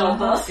sounding So spell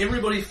does.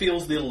 everybody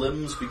feels their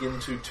limbs begin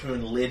to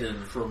turn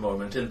leaden for a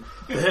moment, and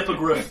the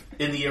hippogriff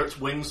in the air, its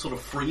wings sort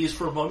of freeze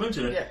for a moment,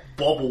 and it Yeah.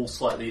 bobbles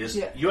slightly as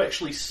Yeah. you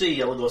actually see,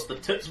 Elagos, the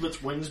tips of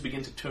its wings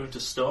begin to turn to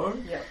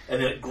stone, Yeah.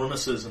 and then it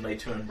grimaces and they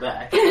turn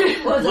back.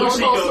 Well, I'm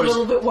Lucy also a goes,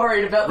 little bit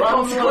worried about the "Run,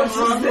 consequences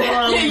run, there.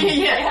 run."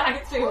 Yeah, I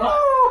can see that.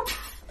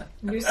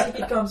 Lucy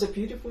becomes a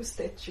beautiful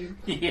statue.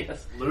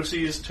 Yes.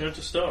 Lucy is turned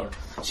to stone.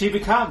 She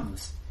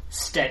becomes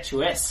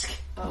statuesque.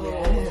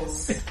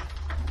 Yes.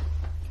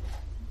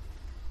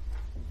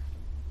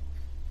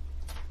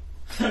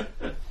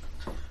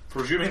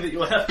 Presuming that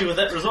you're happy with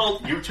that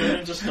result, you turn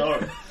into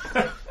stone.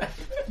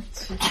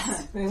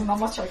 There's not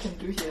much I can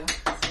do here.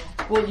 So.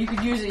 Well, you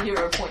could use a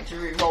hero point to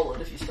re-roll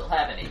it if you still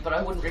have any, but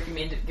I wouldn't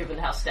recommend it given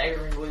how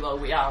staggeringly low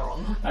we are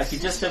on. I can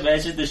just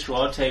imagine the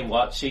Shrante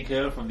watching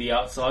her from the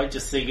outside,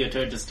 just seeing her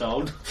turn to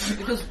stone.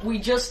 Because we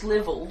just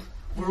leveled,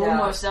 we're Yeah.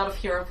 almost out of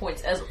hero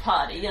points as a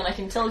party, and I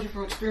can tell you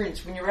from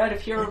experience, when you're out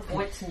of hero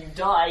points and you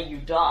die, you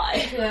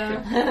die.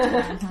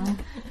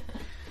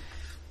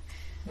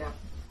 Yeah.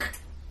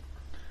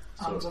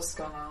 I'm just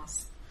gonna.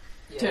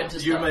 Turn to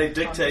You stone. may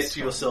dictate to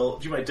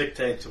yourself. You may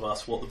dictate to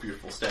us what the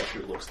beautiful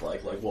statue looks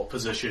like what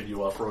position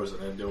you are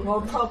frozen in doing. Well,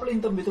 that. probably in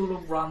the middle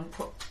of run,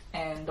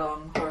 and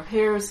her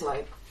hair is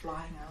like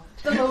flying out.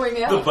 Billowing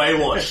The out.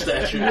 Baywatch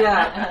statue.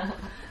 Yeah.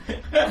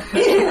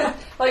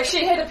 Like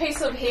she had a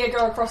piece of hair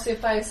go across her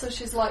face, so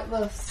she's like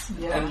this.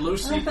 Yeah. And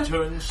Lucy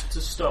turns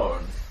to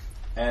stone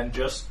and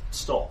just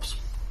stops.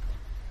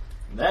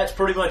 And that's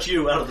pretty much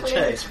you out of the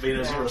chase, being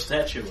as you're a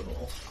statue and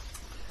all.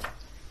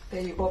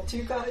 There you go,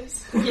 you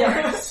guys.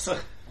 Yes.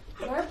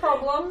 No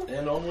problem.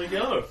 And on we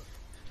go.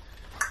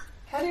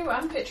 How do you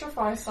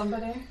unpetrify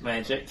somebody?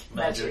 Magic.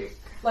 Magic.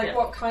 Like Yeah.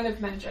 what kind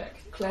of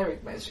magic?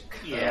 Cleric magic.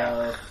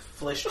 Yeah.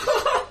 Flesh to...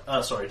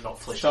 sorry, not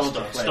flesh Stone to to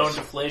stone. flesh. Stone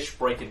to flesh,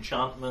 break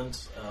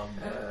enchantment,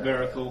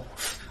 Miracle.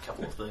 a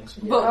couple of things.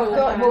 But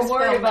we'll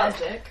worry about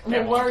magic.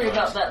 We'll worry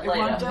about that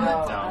later.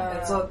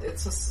 No.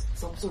 It's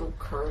some sort of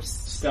curse.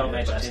 Spell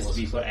magic tends to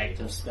be for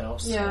active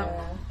spells. Yeah.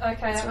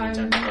 Okay, So we I'm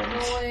don't know.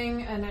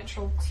 rolling a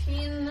natural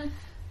 10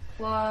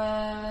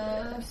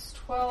 plus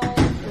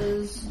 12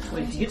 is Well,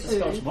 you can get the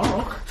spell 22.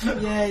 tomorrow.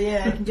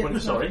 Yeah, I can get 20,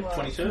 this sorry, up.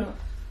 22.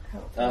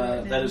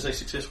 That is a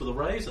success with a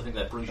raise. I think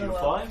that brings you to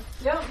 5.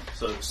 Yeah,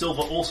 So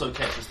Silver also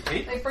catches the key.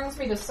 it brings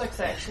me to 6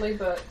 actually,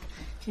 but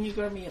Can you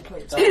grab me a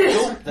plate?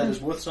 Cool. That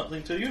is worth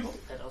something to you.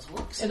 That does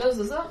work. it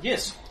is it?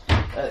 Yes.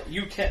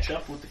 You catch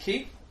up with the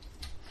key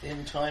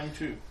in time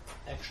to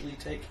actually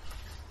take...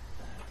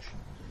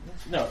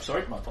 No,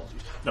 sorry, my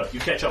apologies. No, you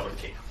catch up with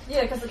the key.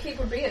 Yeah, because the keep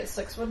would be at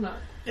 6, wouldn't it?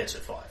 It's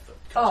at 5. But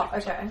Oh,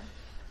 okay.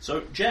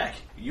 So, Jack,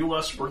 you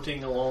are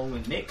sprinting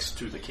along next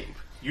to the keep.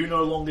 You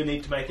no longer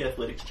need to make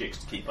athletics checks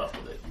to keep up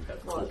with it. You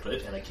have caught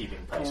it and are keeping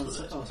pace with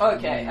it.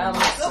 Okay, I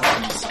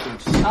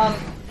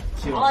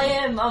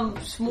am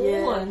small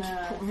Yeah, and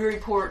no. very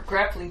poor at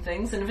grappling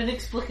things, and have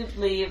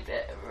inexplicably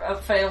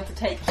failed to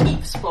take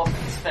keep swapping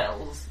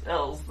spells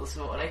this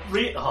morning.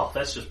 Oh,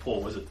 that's just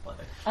poor wizard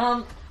planning.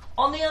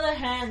 On the other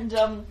hand,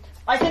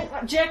 I think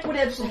Jack would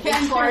absolutely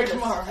Can try do it this.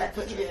 tomorrow,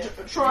 but yeah.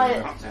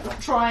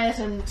 Try it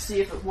and see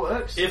if it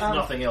works. If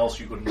nothing else,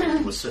 you could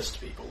need to assist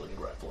people in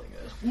grappling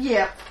it.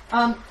 Yeah.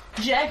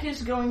 Jack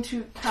is going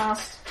to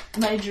cast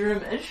Major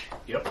Image,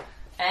 Yep.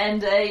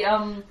 and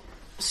a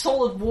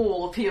solid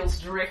wall appeals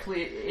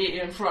directly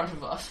in front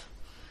of us.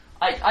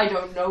 I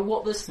don't know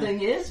what this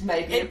thing is.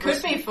 Maybe It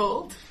could be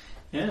fooled.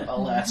 Yeah.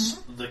 Alas,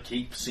 the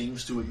keep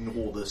seems to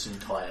ignore this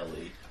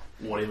entirely.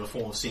 Whatever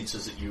form of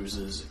senses it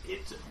uses,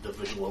 the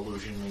visual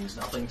illusion means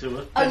nothing to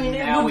it. I mean,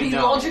 it now would we be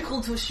know.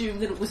 logical to assume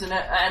that it was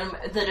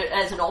that it,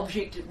 as an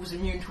object it was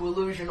immune to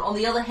illusion. On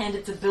the other hand,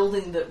 it's a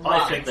building that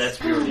runs. I think that's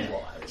very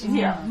wise.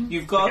 Yeah.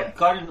 You've got Okay.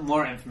 gotten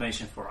more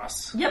information for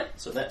us. Yep.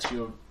 So that's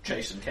your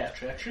chase and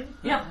catch action.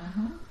 Yep.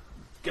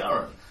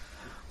 Garen.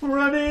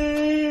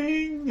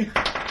 Running!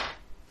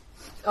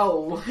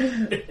 Oh.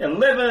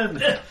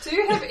 11! Do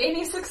you have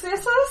any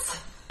successes?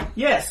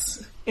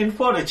 Yes! In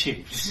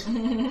fortitude.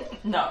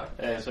 No.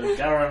 So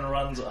Garen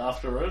runs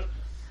after it.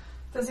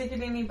 Does he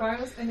get any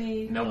bonus?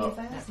 Any No.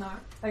 things? No.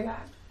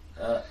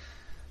 Okay.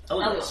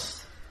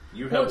 Elias.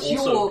 You have What's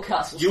also... your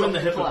castle You and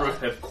the stopping hippogriff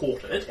plan? have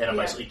caught it and are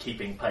Yeah. basically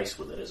keeping pace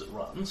with it as it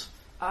runs.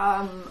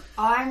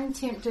 I'm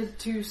tempted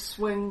to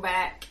swing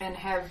back and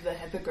have the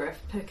hippogriff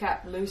pick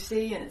up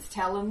Lucy and its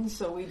talons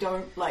so we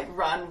don't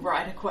run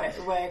right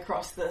away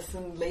across this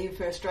and leave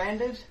her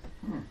stranded.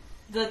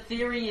 The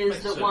theory is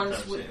Makes that certain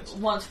once kind of sense.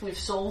 once we've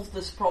solved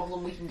this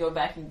problem, we can go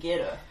back and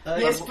get her.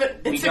 Yes,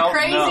 but we it's a don't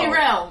crazy know.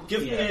 realm.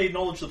 Give Yeah. me a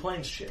knowledge of the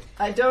planes check.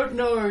 I don't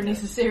know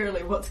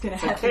necessarily what's going to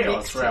It's a happen chaos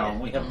next realm.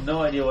 year. We have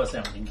no idea what's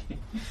happening.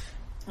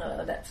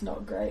 That's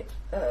not great.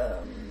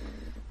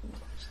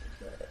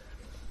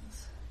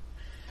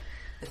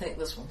 I think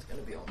this one's going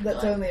to be on.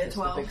 That's 9. only a It's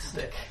the 12. big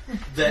stick.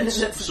 That's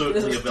certainly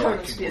a this valid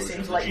total spear conclusion.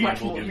 seems The like GM much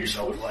will more give you no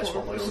useful advice for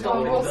one way or the the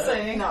other. We'll on that.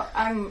 see. No,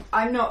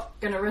 I'm not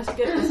going to risk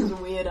it. This is a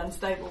weird,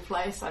 unstable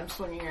place. I'm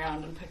swinging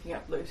around and picking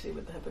up Lucy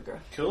with the hippogriff.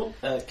 Cool.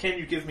 Can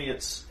you give me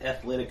its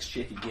athletics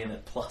check again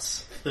at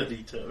plus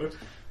 32?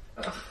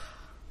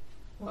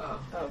 Wow.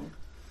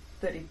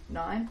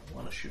 39?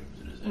 One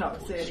assumes it is No,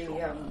 absolutely 30, strong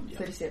enough. Yeah.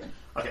 37.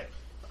 Okay.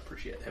 I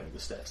appreciate having the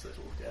stats there to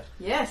look at.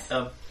 Yes.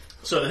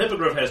 So the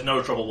hippogriff has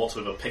no trouble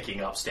whatsoever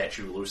picking up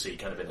Statue Lucy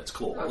kind of in its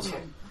claws.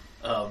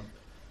 Okay.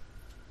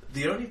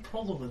 The only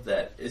problem with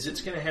that is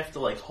it's going to have to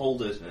like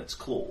hold it in its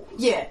claws.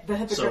 Yeah, the So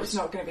hippogriff's it's-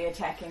 not going to be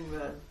attacking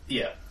the...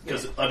 Yeah,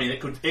 because I mean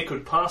it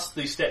could pass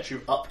the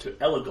statue up to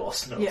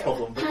Elagos, no Yeah.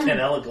 problem, but can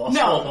Elagos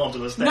No. hold onto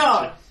the statue?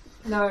 No!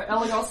 No,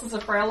 Elagos is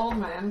a frail old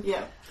man.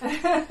 Yeah.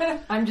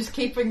 I'm just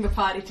keeping the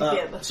party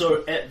together.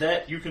 So at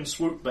that, you can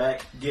swoop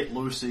back, get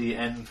Lucy,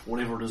 and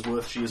whatever it is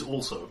worth, she is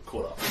also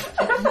caught up.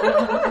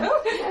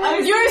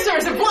 I'm used her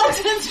as a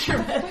blunt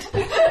instrument!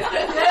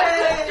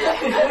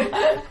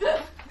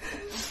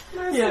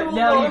 Yeah,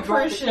 now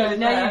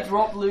you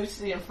drop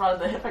Lucy in front of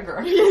the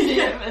hippogriff.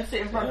 And see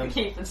in front of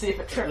the keep and see if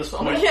it At this trips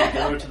on point, it. we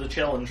go to the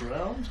challenge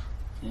round,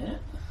 Yeah.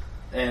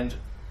 and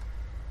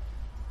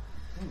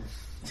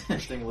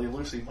interestingly,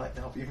 Lucy might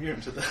now be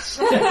immune to this.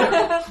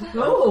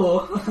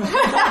 Oh.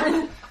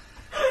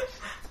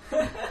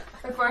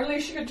 If only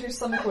she could do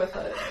something with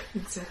it.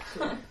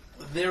 Exactly.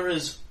 There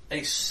is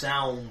a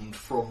sound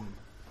from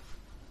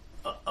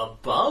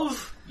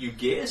above, you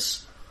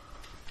guess.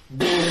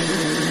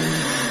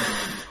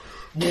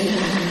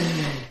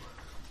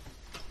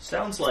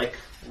 Sounds like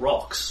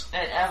rocks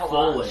An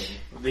falling. avalanche.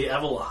 The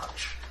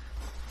avalanche.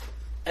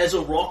 As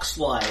a rock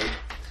slide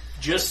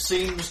just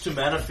seems to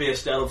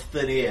manifest out of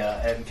thin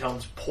air and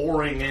comes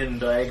pouring in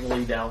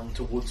diagonally down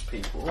towards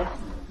people.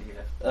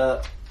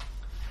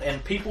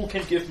 And people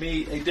can give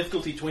me a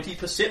difficulty 20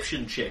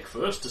 perception check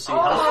first to see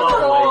how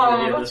far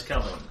away you hear this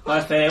coming. I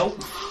fail.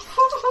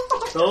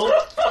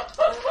 Oh,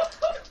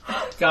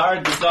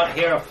 Guard does not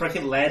hear a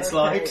freaking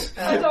landslide.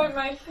 I don't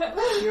make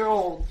it. You're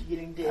all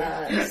getting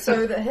dead.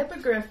 So the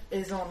hippogriff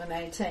is on an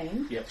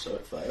 18, yep, so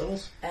it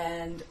fails.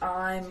 and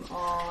I'm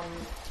on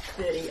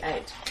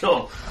 38.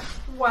 Cool.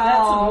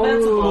 Wow.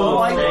 That's a Oh,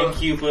 lot.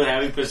 thank you for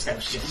having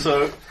perception.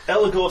 So,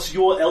 Elagos,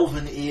 your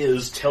elven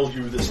ears tell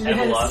you this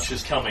avalanche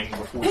is coming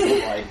before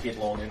you ride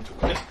headlong into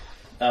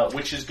it,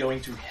 which is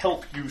going to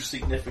help you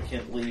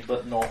significantly,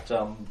 but not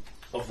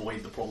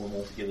avoid the problem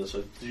altogether.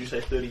 So, did you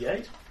say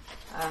 38?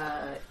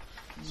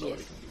 Sorry, Yes,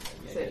 can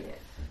you- 38.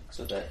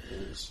 So that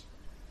is...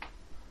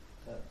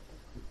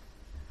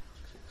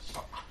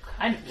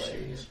 Kind of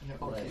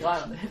the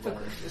eye on the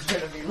hippogriff is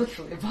going to be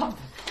literally above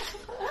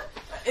them.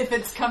 If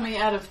it's coming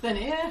out of thin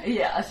air,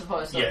 Yeah, I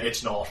suppose so. Yeah,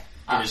 it's not.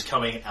 It is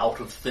coming out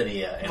of thin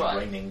air and Right.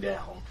 raining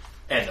down.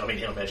 And, I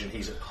mean, I imagine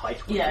he's at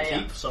height with Yeah, the yeah.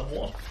 keep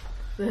somewhat.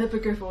 The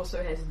hippogriff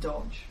also has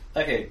dodge.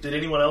 Okay, did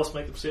anyone else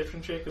make a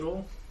perception check at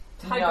all?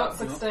 I got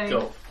 16.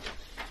 Go.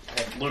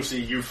 And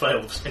Lucy, you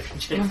failed perception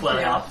check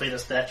flat out, being a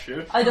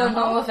statue. I don't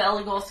know if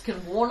Elagos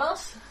can warn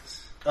us.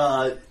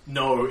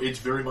 No, it's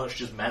very much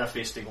just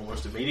manifesting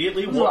almost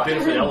immediately. What Right.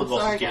 benefit Elagos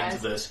Sorry, is getting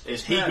guys. to this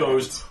is he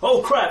goes,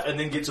 oh crap, and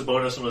then gets a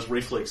bonus on his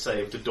reflex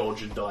save to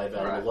dodge and dive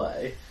out of the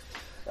way.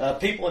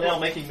 People are now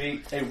making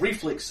me a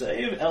reflex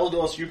save.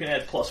 Elagos, you can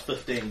add plus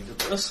 15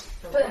 to this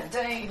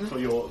 15. for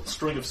your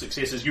string of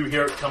successes. You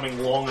hear it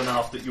coming long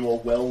enough that you are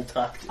well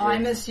tucked in.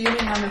 I'm assuming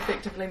I'm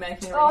effectively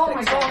making a Oh my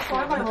reflex gosh, save.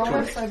 why am I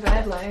rolling so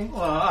badly?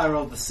 Well, I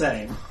rolled the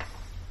same.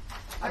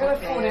 I got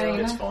a 14.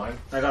 It's fine.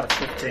 I got a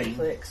 15.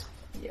 Reflex.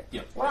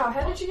 Wow,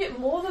 how did you get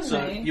more than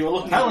So me? you were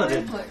looking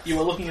Paladin. you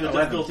were looking at a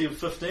 11. difficulty of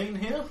 15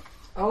 here.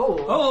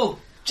 Oh. Oh,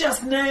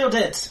 just nailed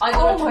it! I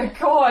got, Oh my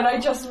god, I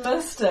just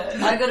missed it.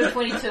 I got a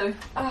 22.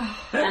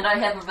 And I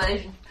have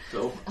evasion.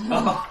 Cool. You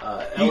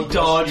Elagos,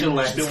 dodge a you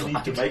landslide. still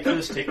need to make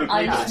this technically,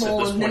 I'm but it's at small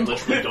this and point nimble.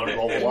 literally don't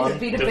roll one. It's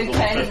been a big Difficulty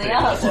pain in 15 the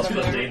ass plus when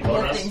we 15 were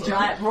bonus. lifting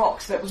giant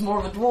rocks. That was more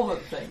of a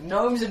dwarven thing.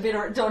 Gnomes are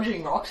better at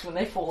dodging rocks when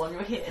they fall on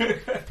your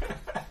head.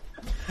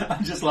 I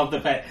just love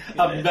the fact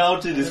a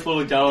mountain is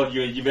falling down on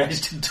you and you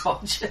managed to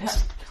dodge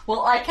it.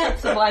 Well, I can't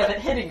survive it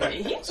hitting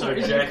me. So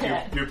whereas Jack, you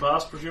can. you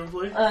passed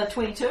presumably?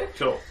 22.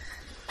 Cool.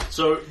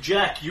 So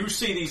Jack, you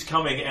see these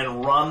coming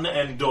and run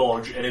and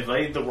dodge and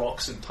evade the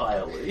rocks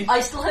entirely. I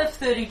still have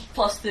 30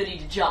 plus 30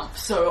 to jump,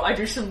 so I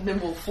do some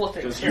nimble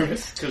flipping.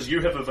 Because you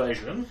have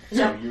evasion, so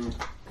Yeah. you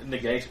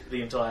negate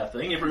the entire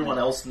thing. Everyone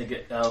else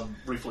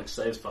reflex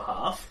saves for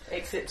half.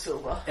 Except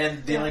Silver.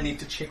 And then I need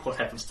to check what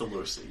happens to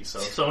Lucy. So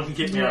if someone can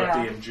get me out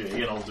of DMG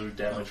and I'll do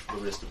damage for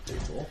the rest of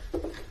people.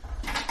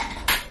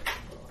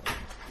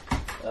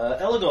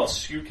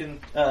 Elagos, you can...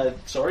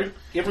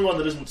 everyone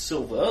that isn't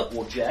Silver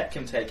or Jack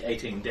can take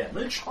 18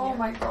 damage. Oh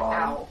my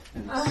god.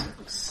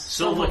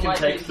 Silver can might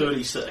take be-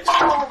 36.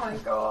 Oh my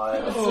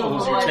god. Silver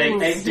So you might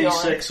take be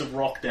 8d6 of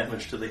rock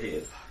damage to the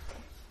head.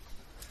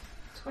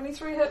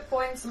 23 hit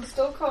points, I'm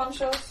still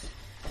conscious.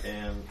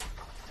 And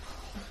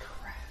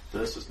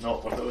This is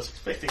not what I was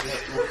expecting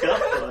that to look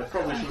up, but I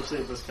probably should have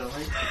seen this coming.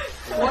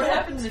 What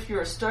happens if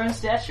you're a stone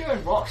statue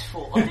and rocks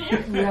fall on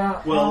you?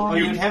 Yeah. Well,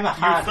 you'd have a you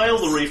hard- fail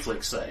the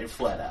reflex save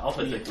flat out.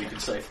 I think we can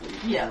safely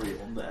Yeah. agree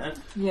on that.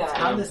 Yeah.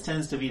 Hardness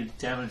tends to be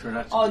damage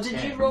reduction. Oh, to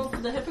did you 10. roll for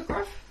the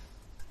hippogriff?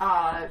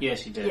 Yeah,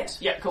 she did. Yeah.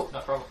 Yeah, cool, no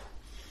problem.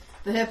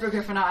 The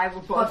hippogriff and I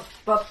were both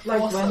But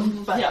like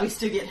awesome, but Yeah. we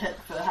still get hit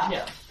for half.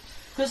 Yeah.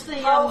 Because the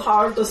how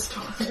hard the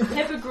stone?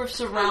 hippogriff's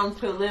a round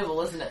per level,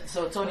 isn't it?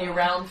 So it's only a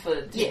round for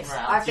 10 Yes,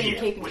 rounds. I've been Yeah,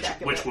 keeping which,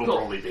 track of which it. will Cool.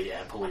 probably be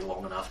amply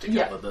long enough to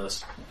Yeah. cover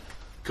this.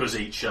 Because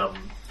each a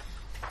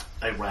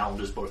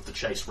round is both the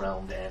chase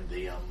round and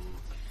the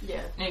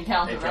Yeah.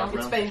 Encounter Encounter round.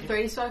 It's been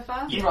 3 so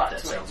far. yeah, Right, that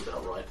sweet. sounds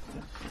about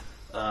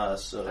right.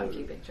 So I'm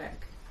keeping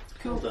track.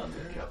 cool done.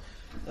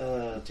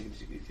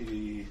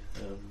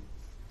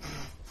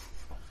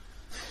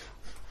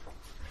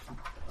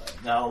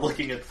 Now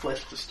looking at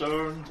flesh to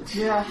stone.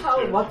 Yeah.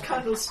 How? What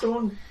kind of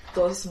stone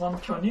does one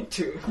turn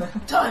into?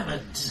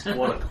 Diamond!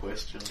 What a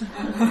question.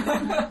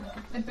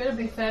 It better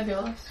be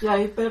fabulous. Yeah,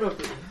 it better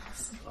be.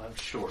 I'm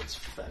sure it's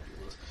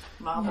fabulous.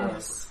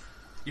 Marvelous.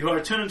 You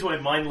are turned into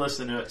a mindless,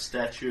 inert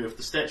statue. If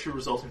the statue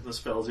resulting from the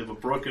spell is ever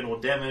broken or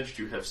damaged,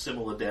 you have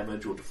similar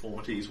damage or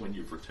deformities when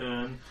you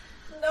return.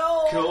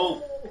 No.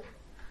 Cool.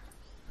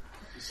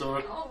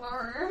 So Oh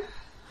no.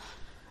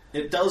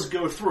 it does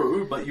go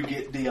through, but you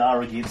get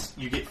DR against.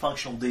 You get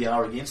functional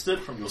DR against it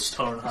from your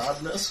stone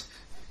hardness.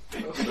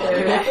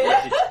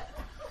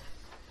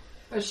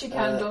 But she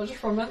can't dodge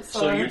from it, so...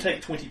 So you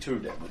take 22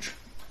 damage.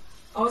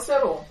 Oh, is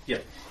that all?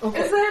 Yep. Okay.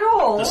 Is that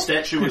all? The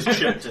statue is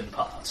chipped in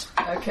parts.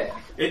 Okay.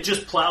 It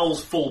just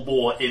plows full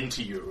bore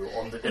into you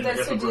in the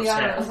That's the hippogriff's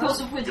DR, hand. isn't it?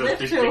 Because of with Goes left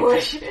big, to big,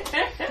 wish.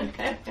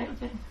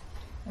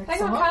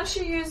 Hang on, can't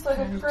she use the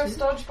hippogriff's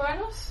dodge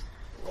bonus?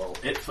 Well,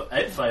 it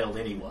failed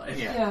anyway.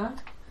 Yeah.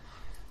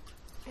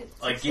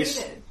 I guess.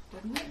 Succeeded,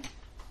 didn't it?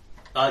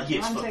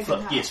 Yes, I'm for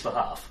taking half. yes for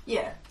half.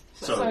 Yeah.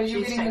 So- So you're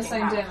she's getting the taking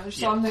same half. damage,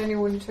 so Yeah. I'm the only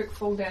one who took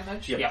full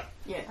damage. Yep. Yeah.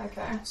 Yeah.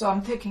 Okay. So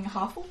I'm taking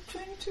half of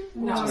 22?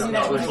 No, No, so no,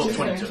 that it's was not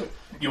 22.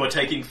 You are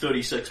taking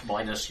 36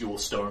 minus your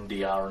stone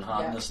DR and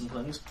hardness and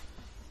things.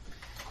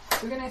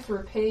 We're going to have to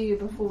repair you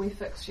before we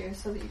fix you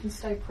so that you can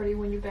stay pretty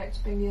when you're back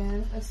to being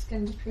a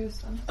skinned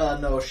person.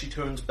 No, if she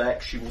turns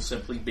back, she will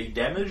simply be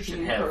damaged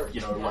and have,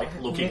 like,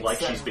 looking like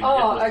she's been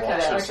Oh, hit with okay,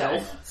 rocks okay.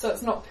 herself. So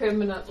it's not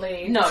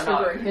permanently No,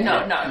 triggering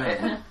her.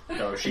 no.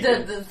 No, she The,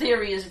 can, the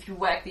theory is if you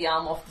whack the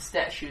arm off the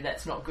statue,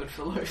 that's not good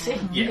for Lucy.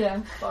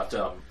 yeah. But,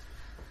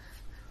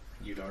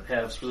 you don't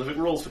have specific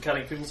rules for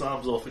cutting people's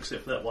arms off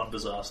except for that one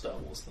bizarre Star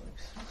Wars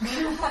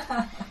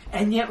thing.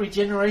 And yet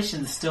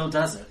regeneration still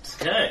does it.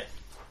 Okay.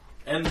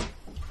 And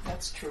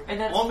That's true. And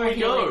that's On for we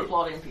go. healing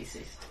plot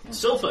NPCs.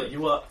 Silver,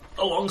 you are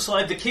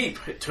alongside the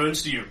keep. It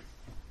turns to you.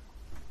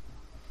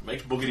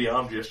 Makes boogity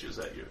arm gestures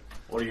at you.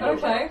 What are you doing?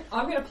 Okay,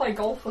 I'm going to play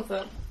golf with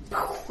it.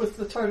 With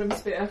the totem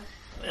spear.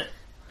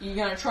 You're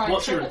going to try and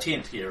What's your trip it?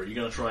 intent here? Are you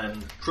going to try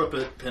and trip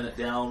it, pin it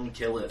down,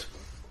 kill it?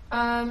 No,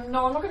 I'm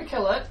not going to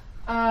kill it.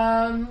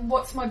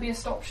 What's my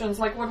best options?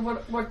 Like,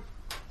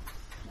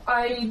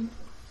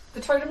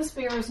 the totem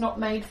spear is not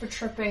made for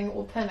tripping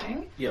or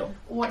pinning. Yeah.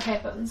 What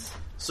happens?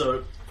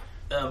 So,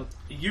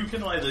 you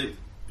can either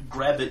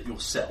grab it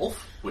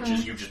yourself, which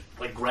is you just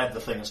like grab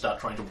the thing and start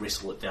trying to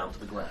wrestle it down to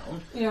the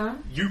ground. Yeah.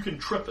 You can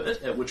trip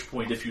it, at which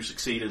point if you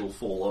succeed it'll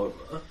fall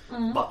over,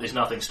 but there's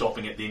nothing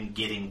stopping it then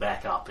getting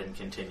back up and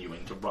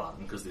continuing to run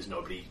because there's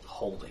nobody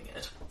holding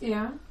it.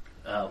 Yeah.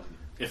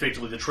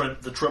 Effectively,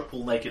 the trip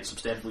will make it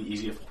substantially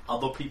easier for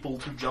other people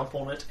to jump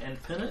on it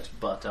and pin it,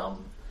 but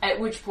At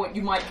which point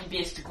you might be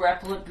best to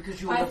grapple it because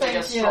you're I the think,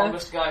 biggest, yeah.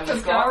 strongest guy Because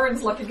we've got.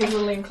 Garen's like a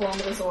gazillion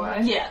kilometres away.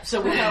 Yeah,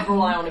 so we can't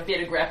rely on a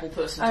better grapple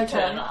person to Okay,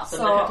 turn up, and so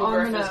the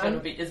hippogriff I'm is gonna- going to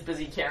be is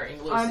busy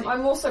carrying Lucy.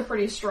 I'm also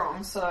pretty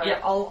strong, so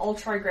Yeah. I'll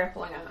try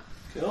grappling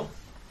it. cool.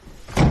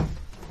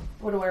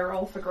 What do I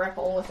roll for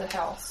grapple with a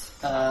house?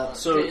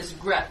 So It's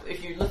grapple.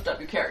 If you lift up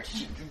your character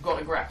sheet, you've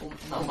got a grapple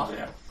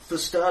number. for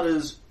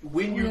starters,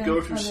 when you Yeah,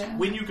 go to okay.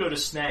 when you go to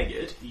snag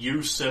it,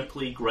 you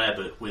simply grab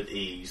it with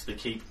ease. The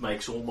keep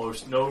makes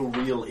almost no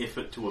real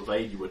effort to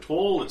evade you at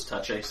all. Its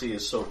touch AC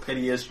is so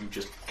piteous, you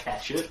just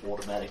catch it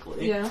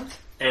automatically. Yeah.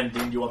 And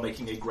then you are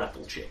making a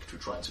grapple check to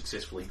try and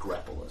successfully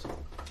grapple it.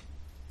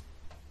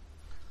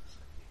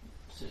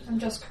 I'm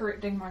just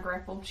correcting my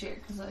grapple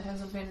check because it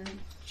hasn't been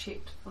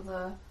checked for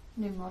the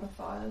new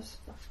modifiers.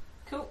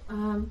 Cool.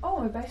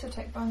 My base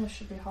attack bonus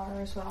should be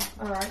higher as well.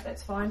 Alright,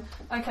 that's fine.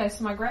 Okay,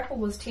 so my grapple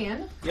was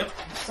 10. Yep.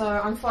 So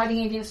I'm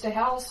fighting against a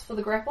house for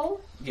the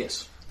grapple.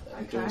 Yes.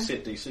 Okay. Doing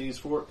set DCs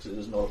for it because it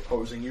is not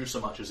opposing you so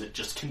much as it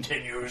just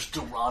continues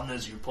to run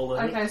as you pull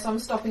it. Okay, so I'm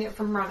stopping it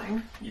from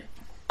running.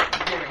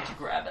 Daring to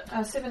grab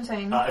it.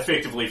 17.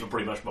 Effectively, for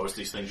pretty much most of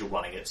these things, you're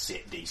running at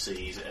set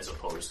DCs as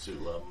opposed to.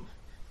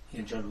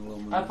 Your general will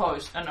move.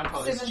 Opposed. An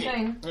opposed check.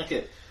 17.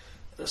 Okay.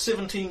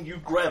 17, you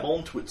grab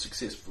onto it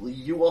successfully.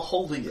 You are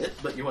holding it,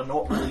 but you are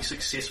not really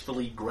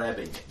successfully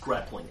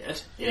grappling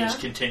it. It is Yeah.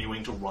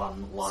 continuing to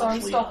run So largely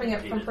I'm stopping it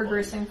from unimpeded by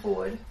progressing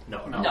forward. you.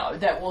 No. No,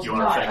 that You wasn't are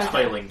in Right, fact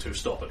okay. failing to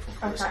stop it from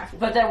progressing Okay. forward.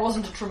 But that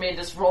wasn't a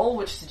tremendous roll,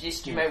 which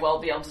suggests you may well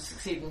be able to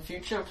succeed in the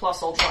future.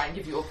 Plus, I'll try and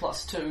give you a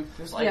 +2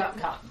 because I Yeah.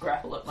 can't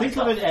grapple it Think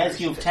myself. of it as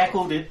you've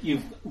tackled it,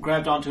 you've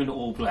grabbed onto an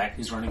all black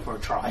who's running for a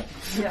try.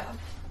 Yeah.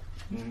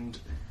 And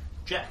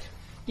Jack.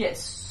 Yes.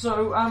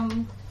 So,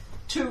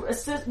 to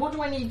assist, what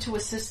do I need to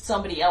assist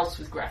somebody else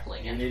with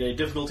grappling You it? need a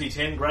difficulty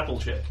 10 grapple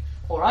check.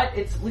 All right,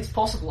 it's at least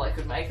possible I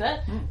could make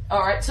that. All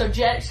right, so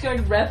Jack's going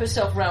to wrap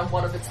herself around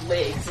one of its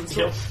legs and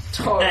sort of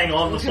toe Hang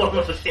on the bottom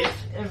of the head.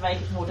 and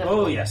make it more difficult.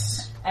 Oh,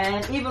 yes.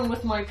 And even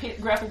with my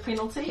grapple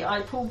penalty,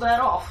 I pulled that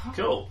off.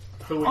 Cool.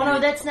 Who Oh are no,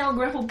 you, that's now a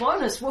grapple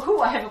bonus.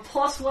 Woohoo! I have a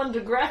 +1 to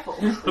grapple.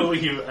 who are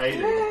you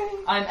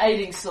aiding? I'm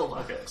aiding Silver.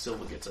 Okay,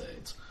 Silver gets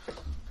aids.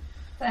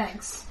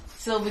 Thanks.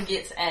 Silver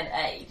gets an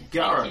aid. Thank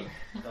Garen,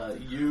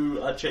 you.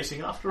 you are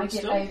chasing after I it get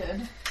still?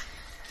 aided.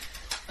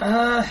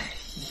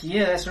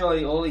 Yeah, that's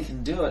really all he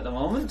can do at the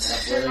moment.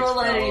 General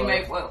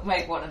lady, power.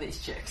 make one of these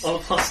checks. On the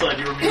plus side,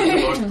 you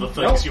remember most of the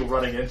things you're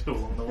running into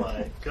along the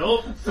way.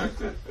 Cool.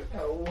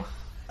 Oh.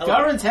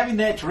 Garen's having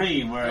that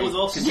dream where That was he's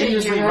awesome.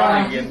 continuously Yeah.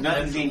 running and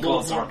nothing's And getting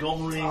Lord closer.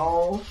 Montgomery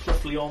Oh.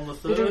 swiftly on the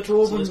third. don't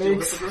draw the Celestial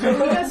mix.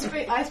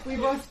 Hippogriff. We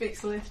both speak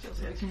Celestial,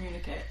 so we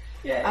communicate.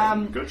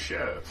 Yeah. Good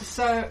show.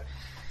 So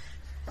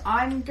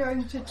I'm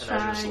going to And as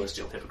try. your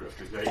Celestial Hippogriff,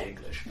 you're very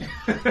English.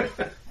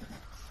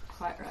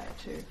 Quite right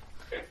too.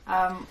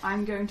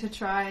 I'm going to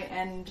try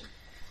and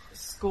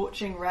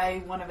scorching ray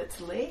one of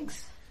its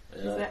legs.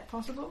 Is that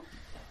possible?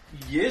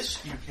 Yes,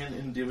 you can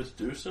endeavour to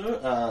do so.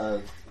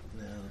 Now,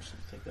 let's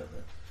think about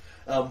that.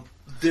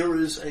 There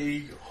is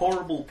a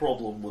horrible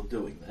problem with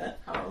doing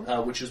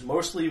that, which is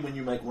mostly when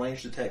you make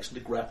ranged attacks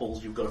into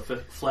grapples, you've got a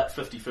flat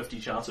 50-50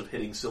 chance of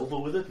hitting Silver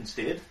with it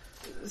instead.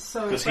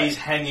 So Because but he's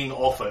hanging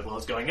off it while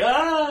it's going,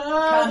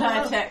 ah! can't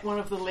I attack one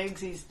of the legs?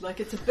 He's like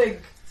it's a big.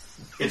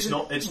 It's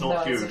not No,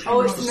 huge. it's-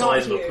 Oh, It's it's the not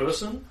size of a huge.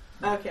 person.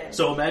 Okay.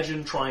 So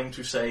imagine trying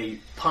to, say,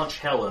 punch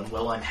Helen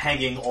while I'm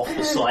hanging off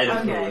the side of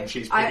her Okay. and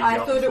she's picking I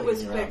up thought and it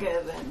was flinging around.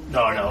 bigger than.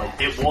 No,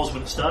 it was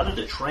when it started.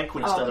 It shrank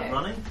when it started Okay.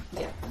 running.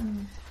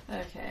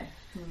 Okay.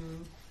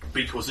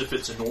 Because if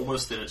it's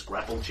enormous, then its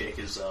grapple check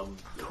is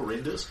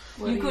horrendous.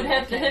 You could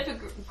have the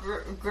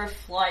hippogriff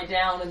fly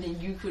down, and then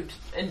you could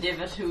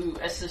endeavour to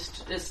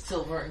assist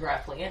Silver in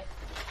grappling it.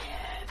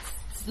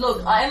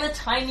 Look, I am a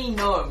tiny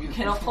gnome. You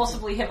cannot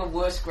possibly have a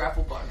worse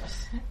grapple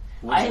bonus.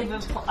 I have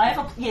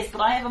a yes,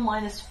 but I have a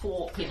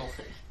 -4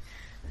 penalty.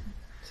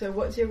 So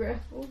what's your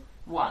grapple?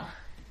 1.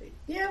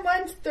 Yeah,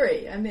 mine's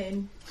 3. I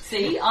mean,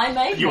 See, I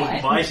made You're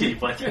mine. mighty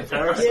by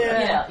comparison.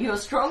 Yeah, you're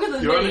stronger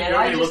than You're me, only, and you're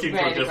I only just looking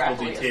for a ran a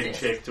grappling difficulty 10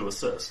 assist. check to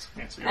assist.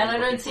 Yeah, so you're And I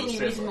only don't looking see for any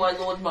a reason separate.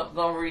 why Lord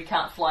Montgomery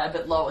can't fly a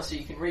bit lower so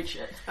you can reach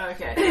it.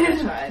 okay, I'll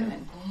try it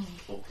then.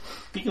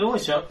 You can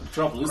always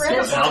drop Lucy. Grab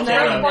it I'll by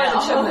carry the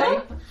it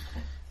chimney.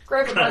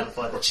 Grab it Trying by to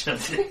find the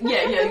chimney.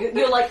 Yeah,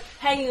 you're like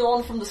hanging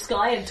on from the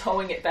sky and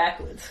towing it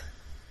backwards.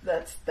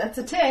 That's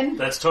a 10.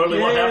 That's totally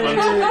what happens.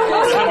 The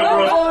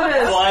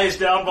hippogriff flies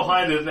down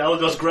behind it and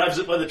Elagos grabs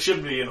it by the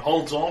chimney and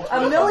holds on to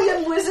A it.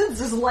 million wizards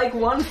is like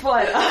one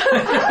fighter.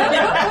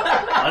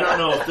 I don't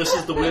know if this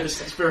is the weirdest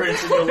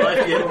experience in your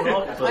life yet or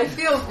not, I but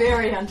feel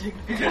very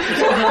undignified.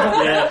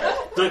 yeah.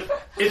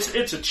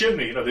 It's a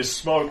chimney, you know, there's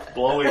smoke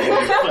blowing in your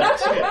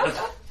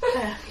face.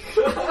 Yeah.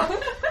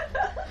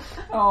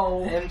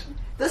 Oh. And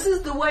This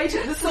is the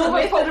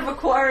method of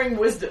acquiring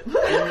wisdom.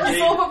 indeed,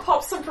 Silver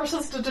pops some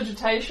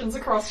prestidigitations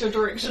across your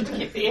direction to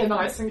keep the air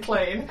nice and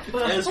clean.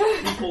 as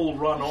people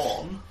run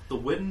on, the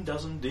wind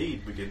does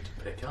indeed begin to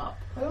pick up.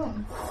 Oh.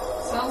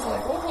 Sounds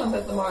like Auckland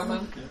at the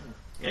moment.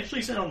 It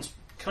actually sounds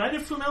kind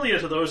of familiar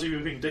to those of you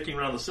who've been dicking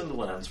around the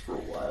Cinderlands for a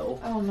while.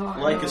 Oh no.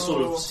 Like a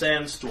sort of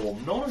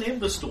sandstorm. Not an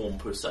ember storm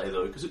per se,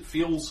 though, because it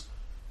feels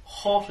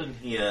hot in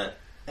here,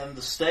 and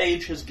the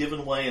stage has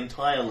given way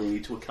entirely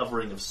to a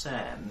covering of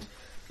sand,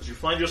 as you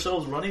find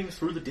yourselves running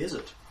through the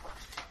desert.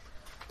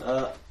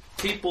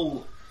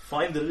 People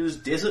find that it is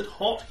desert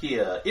hot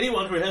here.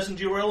 Anyone who has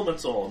Endure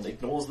Elements on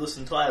ignores this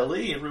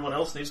entirely. Everyone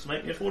else needs to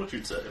make me a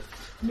fortitude save.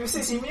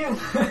 Lucy's immune.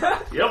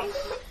 Yep.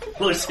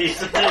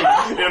 Lucy's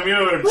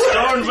immune.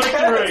 Stone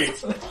victory!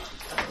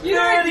 You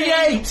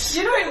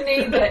don't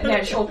need that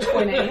natural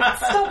 20.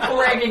 Stop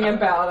bragging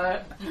about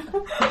it.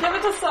 Give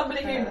it to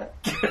somebody who...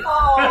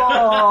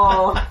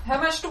 Oh.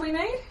 How much do we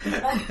need?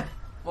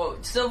 Well,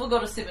 Silver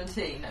got a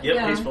 17. Yep,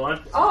 Yeah. he's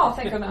fine. Oh,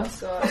 thank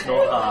goodness. It's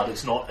not hard.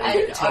 It's not a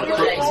I got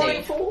an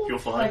 18. You're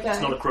fine. Okay.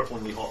 It's not a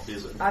cripplingly hot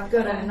desert. I've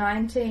got a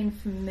 19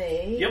 for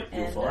me. Yep,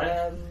 you're and,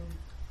 fine.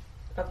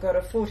 I've got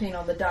a 14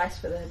 on the dice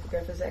for the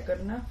hippogriff. Is that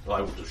good enough?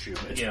 I would assume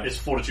Yeah. its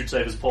fortitude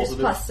save is It's positive.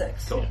 plus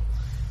 6. Cool.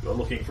 You're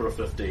looking for a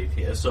 15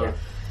 here. So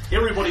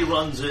everybody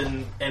runs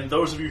in, and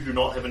those of you who do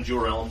not have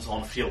Endure Elements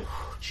on feel,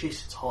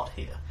 jeez, it's hot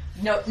here.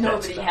 No,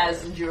 nobody bad.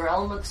 has Endure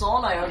Elements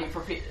on. I only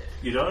prepare.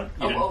 You don't? You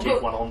Oh, didn't well, keep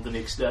look. one on the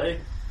next day?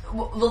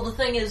 Well, the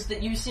thing is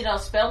that you said our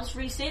spells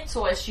reset,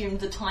 so I assumed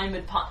the time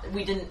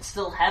we didn't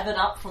still have it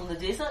up from the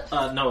desert.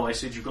 No, I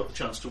said you've got the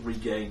chance to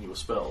regain your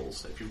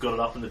spells. If you've got it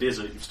up in the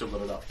desert, you've still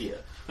got it up here.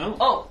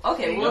 Oh,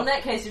 okay. There you Well, in go.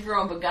 that case,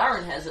 everyone but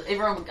Garen has it.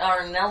 Everyone but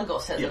Garen and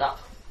Alagos has it up.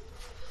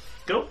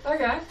 Go.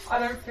 Okay, I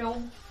don't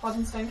feel hot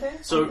and stinky.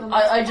 So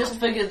I just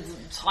figured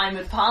time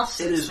had passed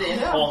it since is then.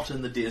 hot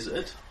in the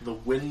desert. The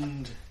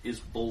wind is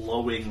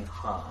blowing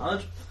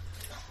hard.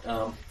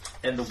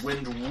 And the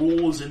wind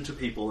roars into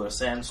people in a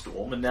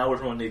sandstorm, and now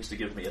everyone needs to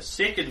give me a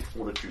second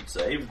fortitude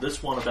save.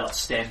 This one about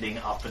standing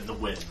up in the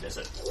wind as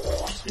it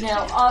roars.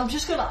 Now, I'm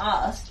just going to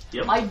ask.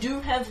 Yep. I do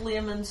have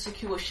Lemon's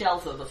Secure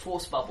Shelter, the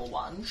force bubble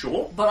one.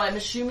 Sure. But I'm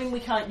assuming we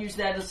can't use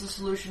that as a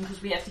solution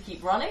because we have to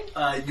keep running?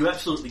 You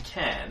absolutely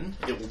can.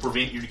 It will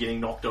prevent you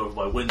getting knocked over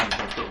by wind,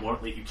 but it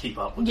won't let you keep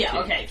up with the Yeah,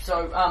 team. okay.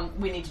 So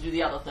we need to do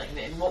the other thing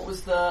then. What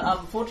was the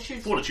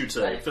fortitude? Fortitude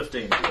save,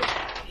 15.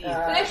 An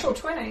actual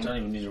 20. Don't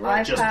even need to roll.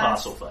 I Just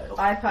pass pass or fail.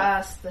 I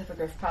pass. The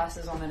hippogriff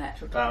passes on a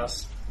natural 20.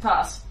 Pass.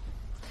 Pass.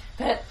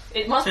 But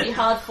it must be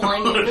hard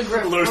flying in the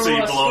grip Lucy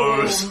through a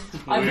blows.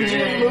 storm. I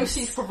presume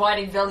Lucy's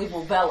providing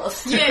valuable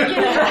ballast.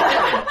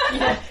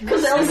 Yeah.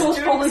 Because Elgor's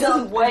probably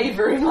doesn't weigh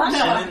very much.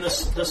 And then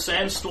the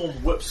sandstorm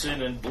whips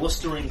in and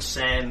blistering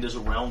sand is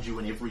around you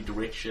in every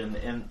direction,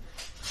 and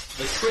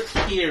the trick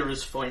here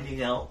is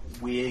finding out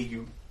where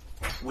you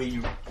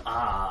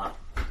are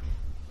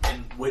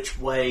and which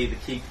way the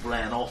keep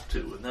ran off to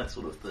and that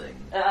sort of thing.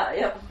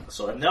 Yep.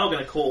 So I'm now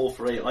going to call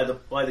for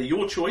either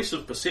your choice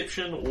of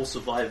perception or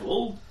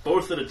survival,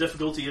 both at a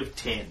difficulty of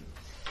 10.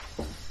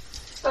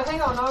 So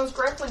hang on, I was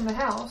grappling the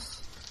house.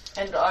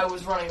 And I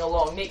was running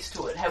along next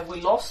to it. Have we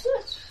lost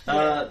it?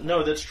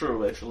 No, that's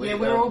true actually. Yeah,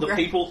 we're all the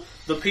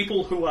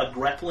people who are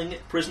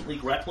presently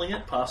grappling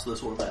it, pass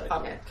this automatically.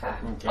 Okay.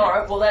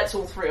 Alright, well that's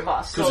all three of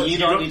us. So Because you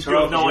don't need to you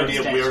have roll no because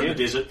you're idea a where in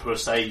the statue. desert per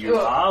se you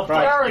are,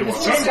 but Right. you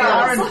It's are. just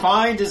Can Garen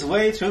find his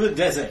way through the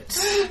desert?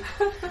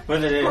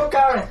 When it Poor is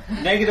Garen.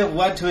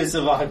 -1 to his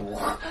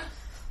survival.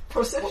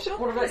 Perception?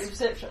 what about your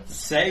perception?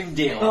 Same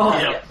deal.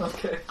 Yep.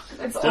 Okay.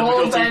 It's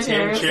all Difficulty bad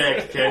 10 news.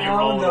 check. Can you Oh,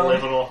 roll no.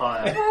 11 or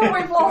higher? Oh,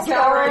 we've lost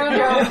Garen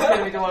Garen. is going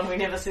to be the one we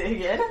never see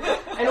again.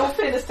 In all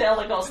fairness to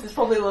Elagos, there's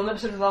probably a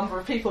limited number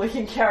of people he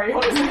can carry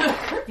on his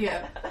back.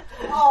 Yeah.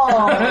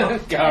 Oh.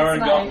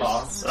 Garen That's got nice.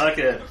 lost.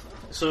 Okay.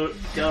 So,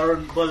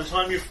 Garen, by the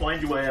time you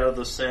find your way out of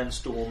the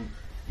sandstorm,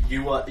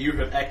 you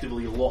have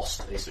actively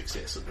lost a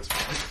success at this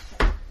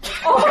point.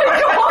 Oh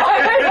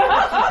my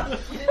god!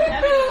 You didn't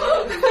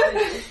have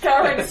any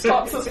Garen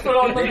stops his foot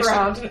on the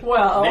ground.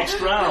 Well. Next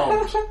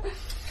round,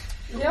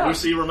 Yeah.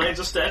 Lucy remains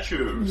a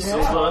statue. Yeah.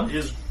 Silver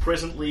is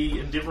presently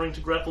endeavouring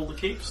to grapple the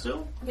keep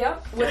still. Yeah.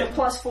 With a Okay.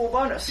 +4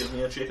 bonus. Give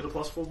me a check at a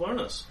 +4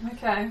 bonus.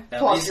 Okay. At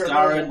Plus least your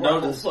Garen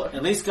normal notices. level.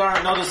 At least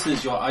Garen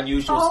notices your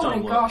unusual Oh my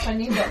stonework. gosh, I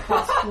need that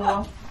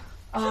 +4.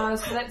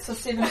 So that's a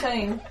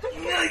 17.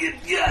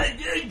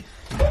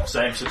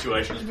 Same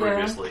situation as Yeah.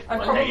 previously. I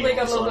like probably hanging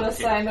got a little on bit of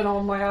the side sand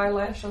on my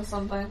eyelash or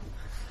something.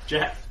 the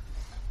Jack,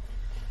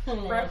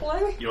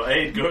 Grappling? your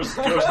aid goes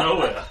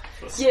nowhere.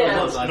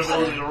 Yeah. It's an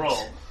ability to roll.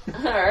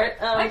 Alright,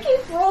 I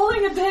keep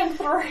rolling a damn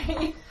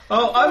 3.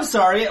 Oh, I'm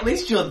sorry. At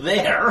least you're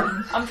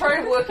there. I'm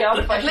trying to work out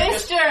if I At can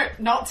least you're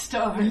not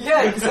stoned.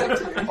 Yeah,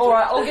 exactly.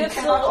 Alright, I'll give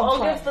Silver, cannot I'll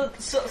complain. give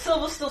the,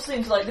 Silver still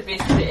seems like the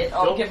best bet.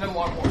 I'll Nope. give him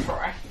one more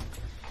try.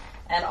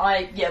 And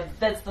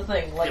that's the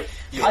thing, like,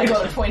 Yep. I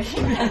got a 20.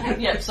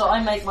 Yep, so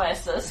I make my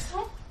assist.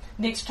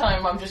 Next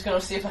time I'm just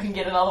gonna see if I can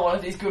get another one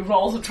of these good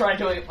rolls and try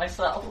doing it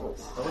myself.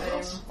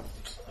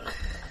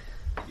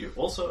 You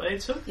also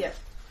aid him? Yep.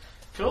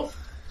 Cool.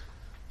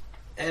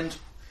 And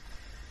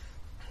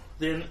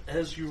then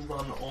as you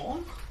run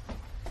on,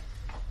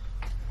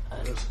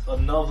 there's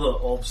another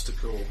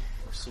obstacle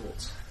of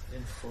sorts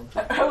in front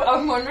of you.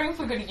 I'm wondering if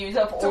we're going to use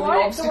up all Do the I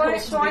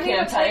obstacles do for I the need to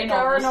take campaign on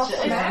Garen this off the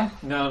day.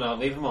 map? No,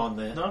 leave him on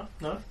there. No,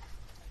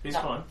 he's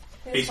No. fine.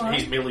 He's fine.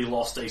 He's merely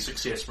lost a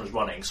success from his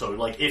running. So,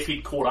 like, if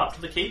he'd caught up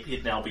to the keep,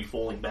 he'd now be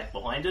falling back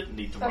behind it and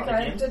need to run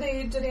Okay,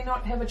 again. did he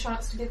not have a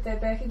chance to get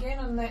that back again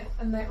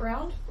in that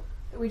round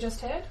that we just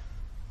had?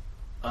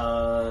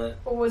 Or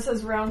was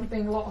his round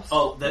being lost?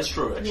 Oh, that's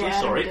true. Actually,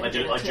 Yeah, sorry, we I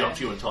did I too.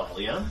 jumped you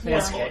entirely. Yeah,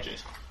 Yeah.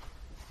 apologies.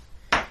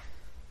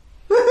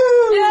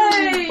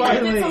 Yay!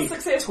 Finally, He gets a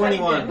success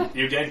 21. back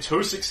again. You gained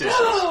 2 successes.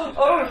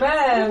 Oh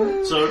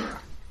man! So,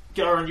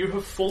 Garen, you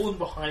have fallen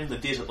behind the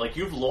desert. Like,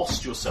 you've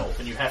lost yourself,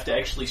 and you have to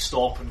actually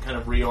stop and kind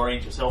of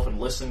reorient yourself and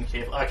listen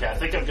carefully. Okay, I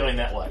think I'm going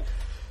that way.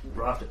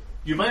 Right.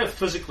 You may have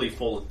physically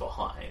fallen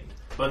behind,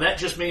 but that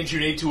just means you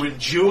need to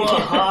endure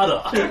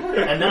harder.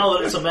 And now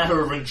that it's a matter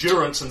of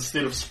endurance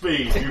instead of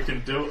speed, you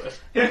can do it.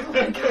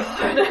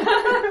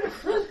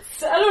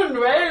 Salon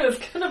Rail is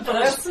gonna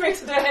bless me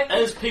today.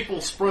 As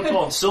people sprint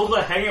on,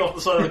 Silver hanging off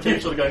the side of the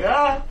keep, sort of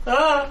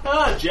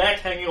going, Jack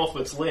hanging off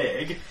its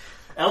leg,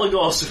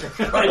 Elagos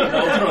trying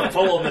to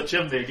pull on the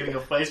chimney, getting a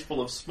face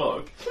full of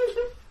smoke.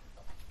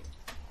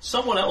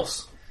 Someone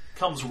else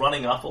comes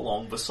running up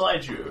along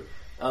beside you,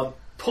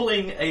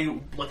 pulling a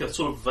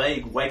sort of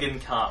vague wagon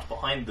cart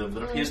behind them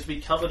that appears to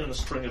be covered in a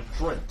string of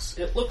drinks.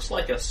 It looks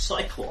like a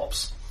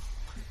cyclops.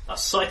 a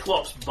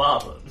Cyclops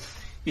barman.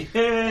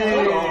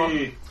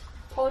 Yay!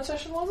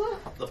 Politician, was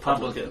it? The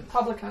publican.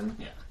 Publican.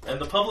 And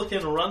the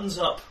publican runs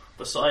up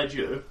beside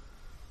you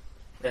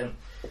and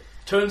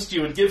turns to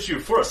you and gives you,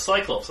 for a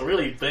Cyclops, a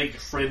really big,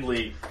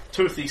 friendly,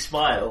 toothy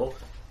smile.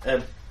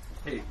 And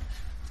he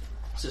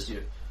says to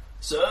you,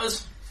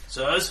 Sirs,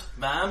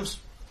 ma'ams,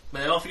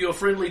 may I offer you a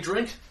friendly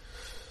drink?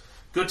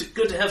 Good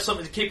to have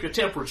something to keep your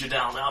temperature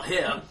down out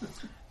here.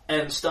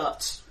 And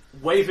starts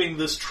waving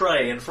this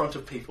tray in front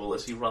of people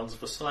as he runs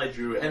beside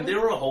you. And there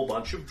are a whole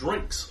bunch of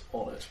drinks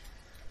on it.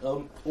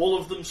 All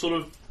of them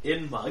sort of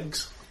in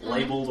mugs,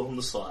 labelled on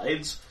the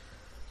sides.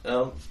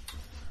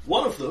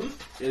 One of them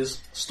is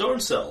Stone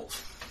Salve,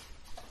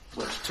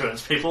 which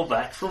turns people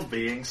back from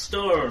being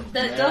stoned.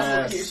 That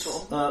does look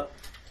useful.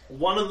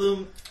 One of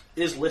them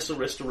is Lesser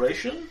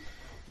Restoration.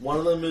 One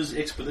of them is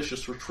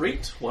Expeditious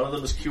Retreat. One of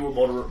them is Cure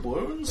Moderate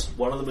Wounds.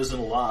 One of them is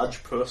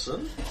Enlarge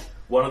Person.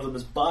 One of them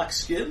is Bark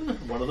Skin.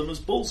 One of them is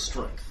Bull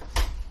Strength.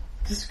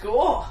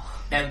 Score.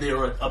 And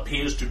there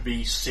appears to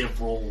be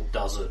several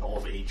dozen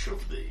of each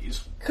of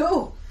these.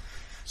 Cool.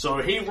 So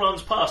he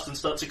runs past and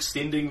starts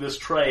extending this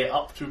tray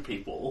up to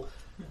people,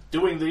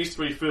 doing these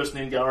three first,